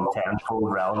took on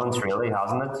tenfold relevance, really,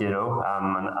 hasn't it?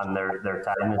 And their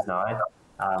time is now.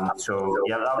 So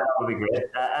yeah, that would be great.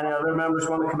 Any other members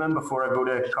want to come in before I go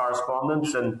to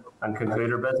correspondence and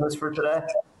conclude our business for today?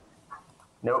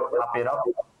 No, happy enough.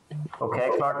 Okay,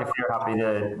 Clark, if you're happy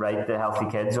to write the Healthy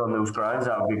Kidz on those grounds,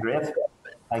 that would be great.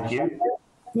 Thank you.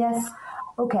 Yes.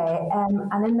 Okay.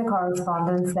 And in the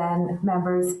correspondence, then,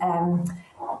 members,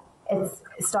 it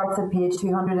starts at page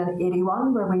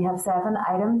 281, where we have 7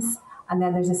 items, and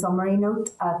then there's a summary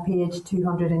note at page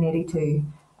 282.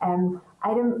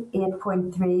 Item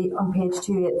 8.3 on page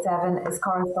 287 is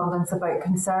correspondence about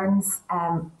concerns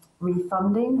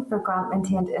refunding for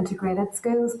grant-maintained integrated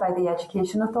schools by the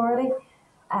Education Authority.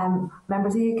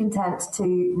 Members, are you content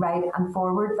to write and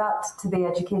forward that to the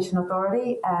Education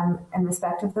Authority in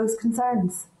respect of those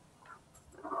concerns?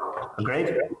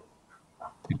 Agreed.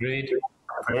 Agreed.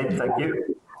 Great, thank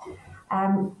you.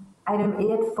 Item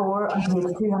 8.4 on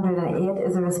page 208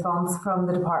 is a response from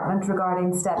the Department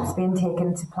regarding steps being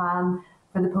taken to plan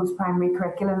for the post-primary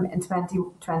curriculum in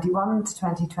 2021 to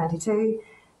 2022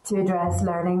 to address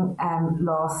learning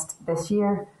lost this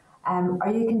year.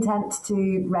 Are you content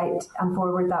to write and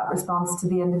forward that response to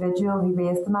the individual who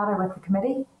raised the matter with the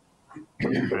committee?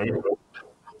 Great.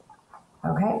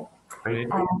 Okay. Great.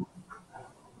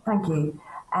 Thank you.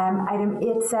 Item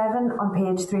 8.7 on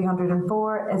page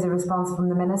 304 is a response from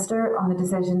the Minister on the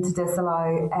decision to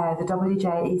disallow the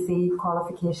WJEC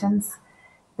qualifications.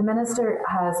 The Minister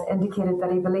has indicated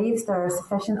that he believes there are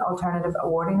sufficient alternative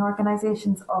awarding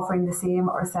organisations offering the same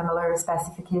or similar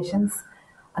specifications,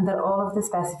 and that all of the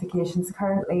specifications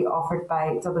currently offered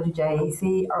by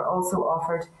WJEC are also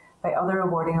offered by other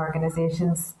awarding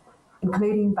organisations,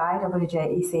 including by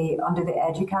WJEC under the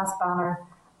EduCast banner,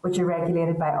 which are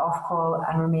regulated by Ofqual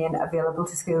and remain available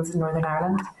to schools in Northern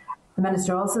Ireland. The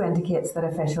Minister also indicates that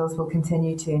officials will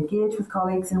continue to engage with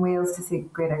colleagues in Wales to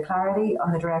seek greater clarity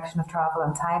on the direction of travel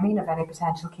and timing of any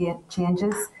potential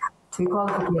changes to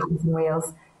qualifications in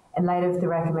Wales in light of the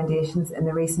recommendations in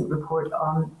the recent report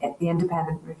on the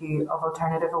independent review of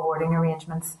alternative awarding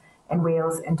arrangements in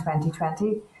Wales in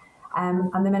 2020.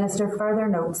 And the Minister further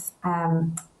notes,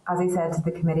 as he said to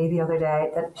the committee the other day,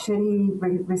 that should he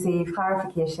receive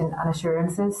clarification and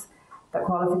assurances that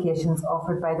qualifications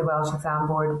offered by the Welsh Exam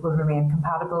Board will remain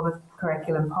compatible with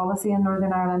curriculum policy in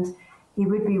Northern Ireland, he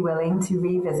would be willing to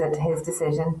revisit his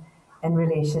decision in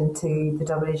relation to the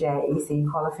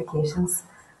WJEC qualifications.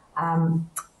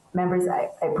 Members,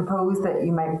 I propose that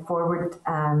you might forward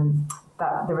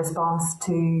the response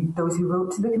to those who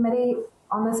wrote to the committee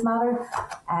on this matter.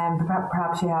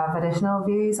 Perhaps you have additional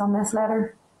views on this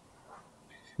letter.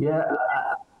 Yeah,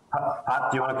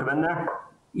 Pat, do you want to come in there?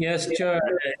 Yes, Chair.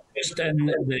 Just in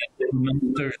the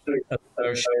Minister's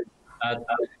assertion that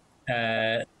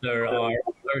there are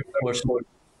other courses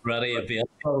already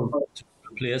available to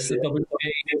replace the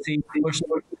WJEC course.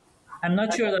 I'm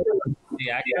not sure that the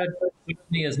accurate,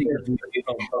 certainly isn't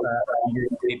people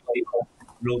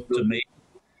wrote to me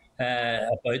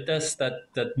about this,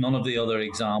 that none of the other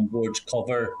exam boards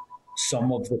cover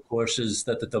some of the courses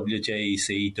that the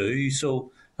WJEC do.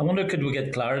 So I wonder, could we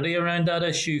get clarity around that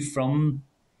issue from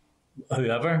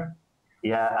whoever?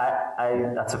 Yeah,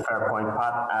 that's a fair point,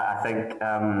 Pat. I think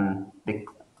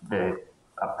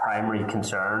a primary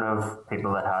concern of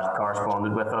people that had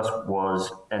corresponded with us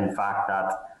was, in fact,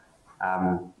 that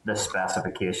the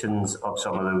specifications of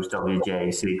some of those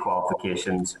WJEC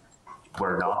qualifications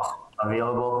were not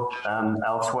available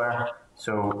elsewhere.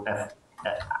 So if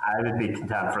I would be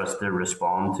content for us to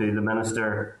respond to the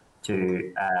Minister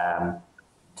to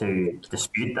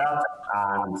dispute that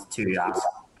and to ask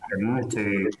him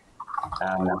to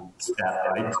step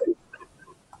out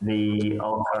the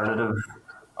alternative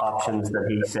options that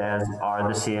he says are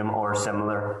the same or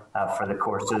similar for the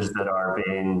courses that are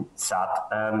being sat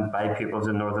by pupils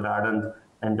in Northern Ireland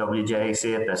in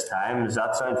WJEC at this time. Does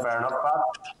that sound fair enough, Pat?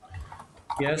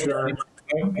 Yes. Sure.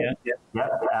 Yeah.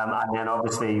 And then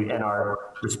obviously in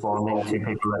our responding to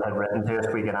people that had written to us,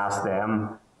 we can ask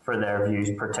them for their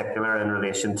views, particular in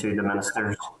relation to the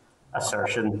Minister's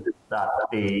assertion that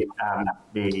the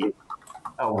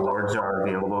awards are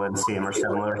available in same or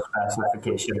similar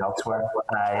specification elsewhere.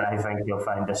 I think you'll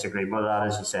find disagreement with that,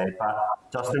 as you say, Pat.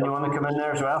 Justin, you want to come in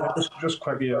there as well? Just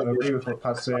quickly, I agree with what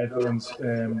Pat said,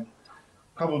 and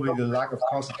probably the lack of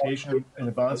consultation in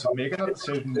advance of making that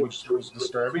decision, which was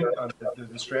disturbing, and the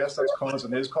distress that's caused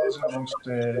and is causing amongst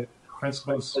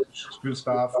principals, school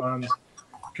staff, and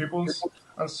pupils.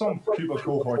 And some pupil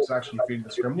cohorts actually feel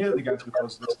discriminated against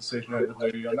because of this decision out of the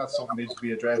blue, and that's something that needs to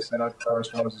be addressed in that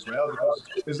correspondence as well.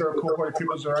 Because is there a cohort of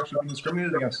pupils that are actually being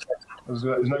discriminated against as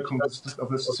an outcome of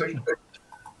this decision?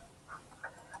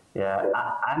 Yeah,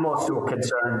 I'm also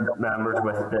concerned, members,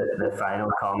 with the final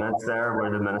comments there,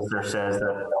 where the Minister says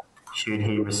that should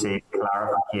he receive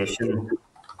clarification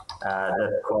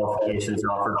that qualifications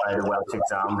offered by the Welsh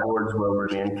exam boards will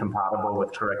remain compatible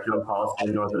with curriculum policy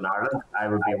in Northern Ireland, I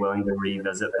would be willing to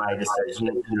revisit my decision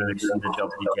in relation to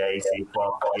WJAC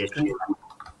qualifications.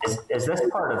 Is this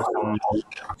part of some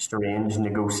strange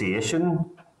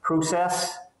negotiation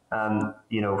process,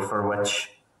 for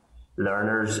which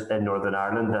learners in Northern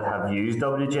Ireland that have used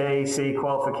WJAC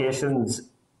qualifications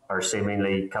are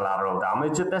seemingly collateral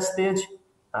damage at this stage?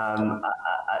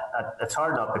 It's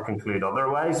hard not to conclude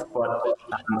otherwise, but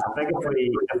I think if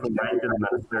we write to the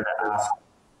Minister to ask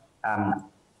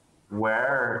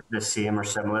where the same or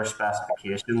similar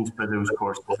specifications for those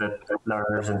courses that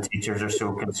learners and teachers are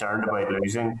so concerned about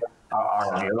losing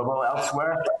are available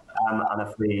elsewhere, and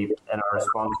if we, in our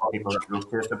response to people that wrote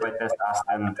to us about this, ask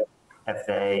them if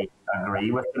they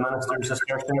agree with the Minister's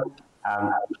assertion.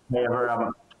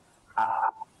 However,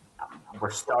 we're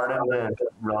starting to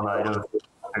run out of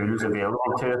tools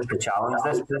available to us to challenge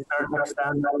this to a certain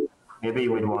extent. Maybe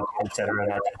we'd want to consider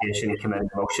an education committee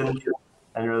motion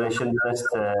in relation to this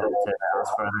to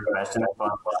ask further questions, but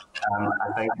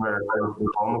I think we're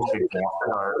almost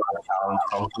exhausted our challenge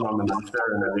function on the Minister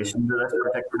in relation to this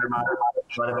particular matter.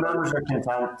 But if members are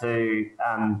content to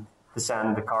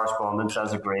send the correspondence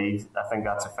as agreed, I think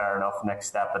that's a fair enough next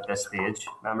step at this stage.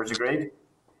 Members agreed?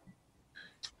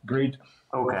 Agreed.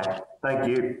 Okay, thank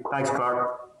you. Thanks,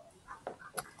 Clark.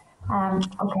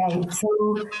 Okay,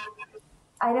 so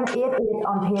item 8.8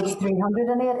 on page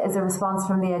 308 is a response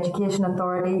from the Education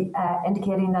Authority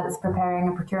indicating that it's preparing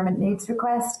a procurement needs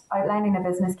request, outlining a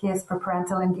business case for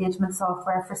parental engagement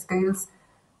software for schools,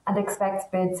 and expects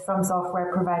bids from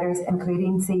software providers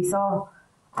including Seesaw.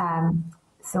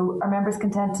 So are members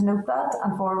content to note that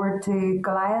and forward to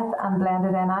Goliath and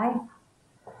Blended NI?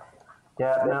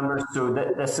 Yeah, members, so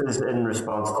this is in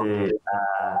response to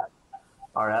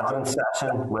our evidence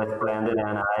session with Blended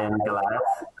NI and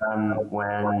Goliath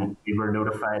when we were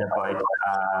notified about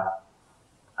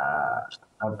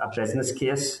a business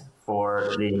case for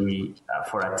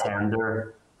a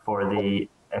tender for the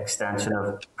extension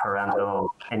of parental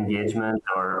engagement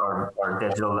or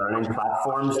digital learning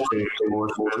platforms to more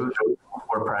schools,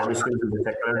 or primary schools in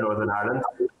particular in Northern Ireland.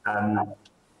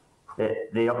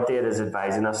 The update is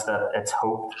advising us that it's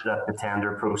hoped that the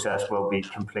tender process will be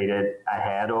completed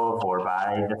ahead of or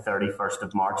by the 31st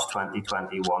of March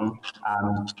 2021.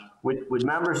 Would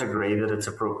members agree that it's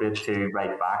appropriate to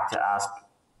write back to ask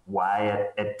why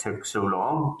it took so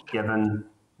long, given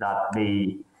that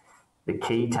the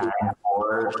key time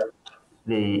for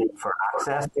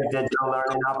access to digital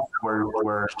learning apps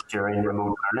were during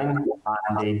remote learning,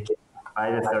 and indeed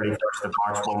by the 31st of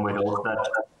March one would hope that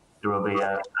there will be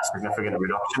a significant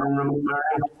reduction in remote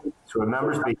learning. So would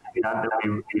members be content that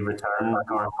we return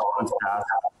correspondence to ask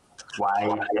why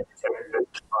it took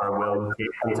or will take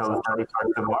until the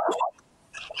 31st of March?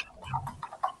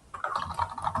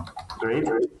 Agreed?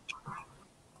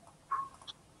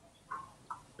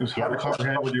 It was hard to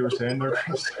comprehend what you were saying there,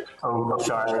 Chris. Oh,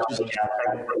 sorry. Yeah,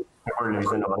 I think we're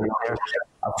losing audio there.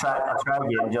 I'll try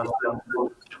again, Justin.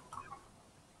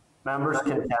 Members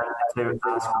content to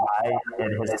ask why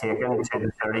it has taken to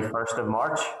the 31st of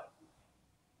March?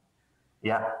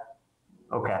 Yeah.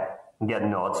 Okay. I'm getting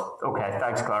nods. Okay.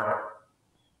 Thanks, Clark.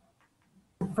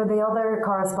 For the other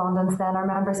correspondence then, are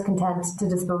members content to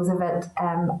dispose of it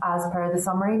as per the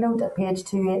summary note at page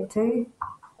 282?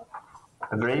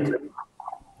 Agreed?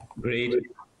 Agreed.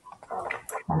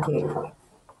 Thank you.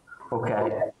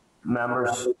 Okay.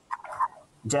 Members,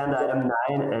 agenda item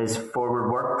 9 is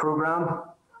forward work programme.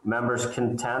 Members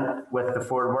content with the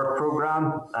forward work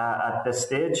programme at this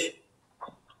stage?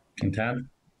 Content.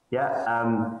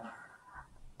 Yeah.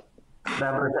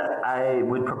 Members, I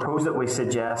would propose that we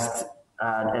suggest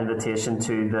an invitation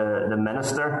to the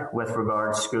Minister with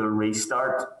regards to school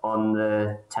restart on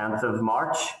the 10th of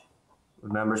March.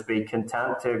 Would members be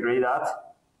content to agree that?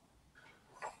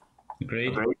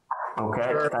 Agreed. Okay.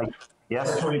 Sure. Thank you.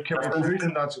 Yes. Sorry,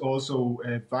 including that's also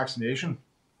vaccination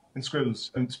in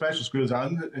schools, in special schools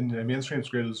and in the mainstream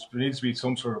schools. There needs to be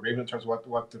some sort of agreement in terms of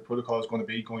what the protocol is going to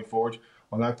be going forward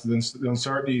on that. The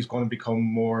uncertainty is going to become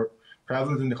more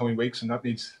prevalent in the coming weeks, and that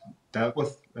needs dealt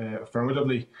with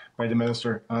affirmatively by the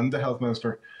Minister and the Health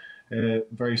Minister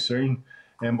very soon.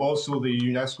 Also, the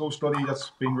UNESCO study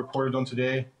that's being reported on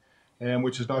today,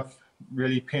 which is not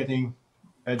really painting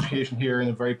education here in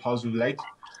a very positive light.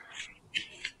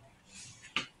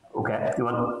 Okay. Do you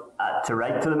want to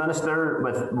write to the Minister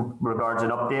with regards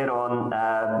an update on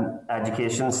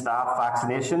education staff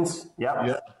vaccinations? Yep.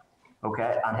 Yeah.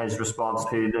 Okay. And his response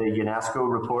to the UNESCO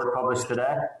report published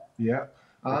today? Yeah.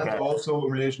 And okay. Also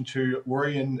in relation to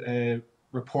worrying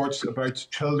reports about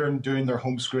children doing their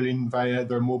homeschooling via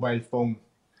their mobile phone.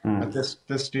 At this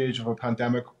stage of a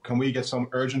pandemic, can we get some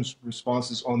urgent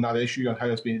responses on that issue and how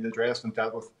it's being addressed and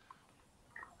dealt with?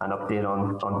 An update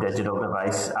on digital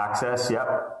device access,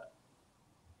 yep.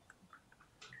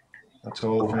 That's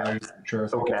all for now, Chair.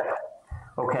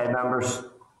 Okay, members.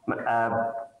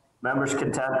 Members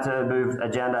content to move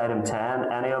agenda item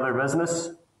 10. Any other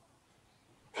business?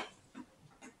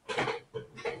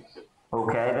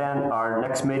 Okay then, our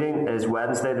next meeting is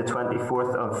Wednesday the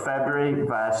 24th of February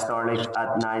via Starlink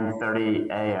at 9:30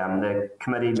 a.m. The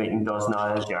committee meeting does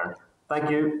now adjourn. Thank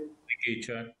you. Thank you,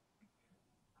 Chair.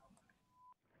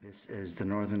 This is the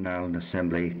Northern Ireland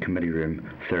Assembly Committee Room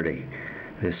 30.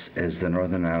 This is the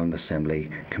Northern Ireland Assembly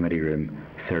Committee Room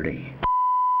 30.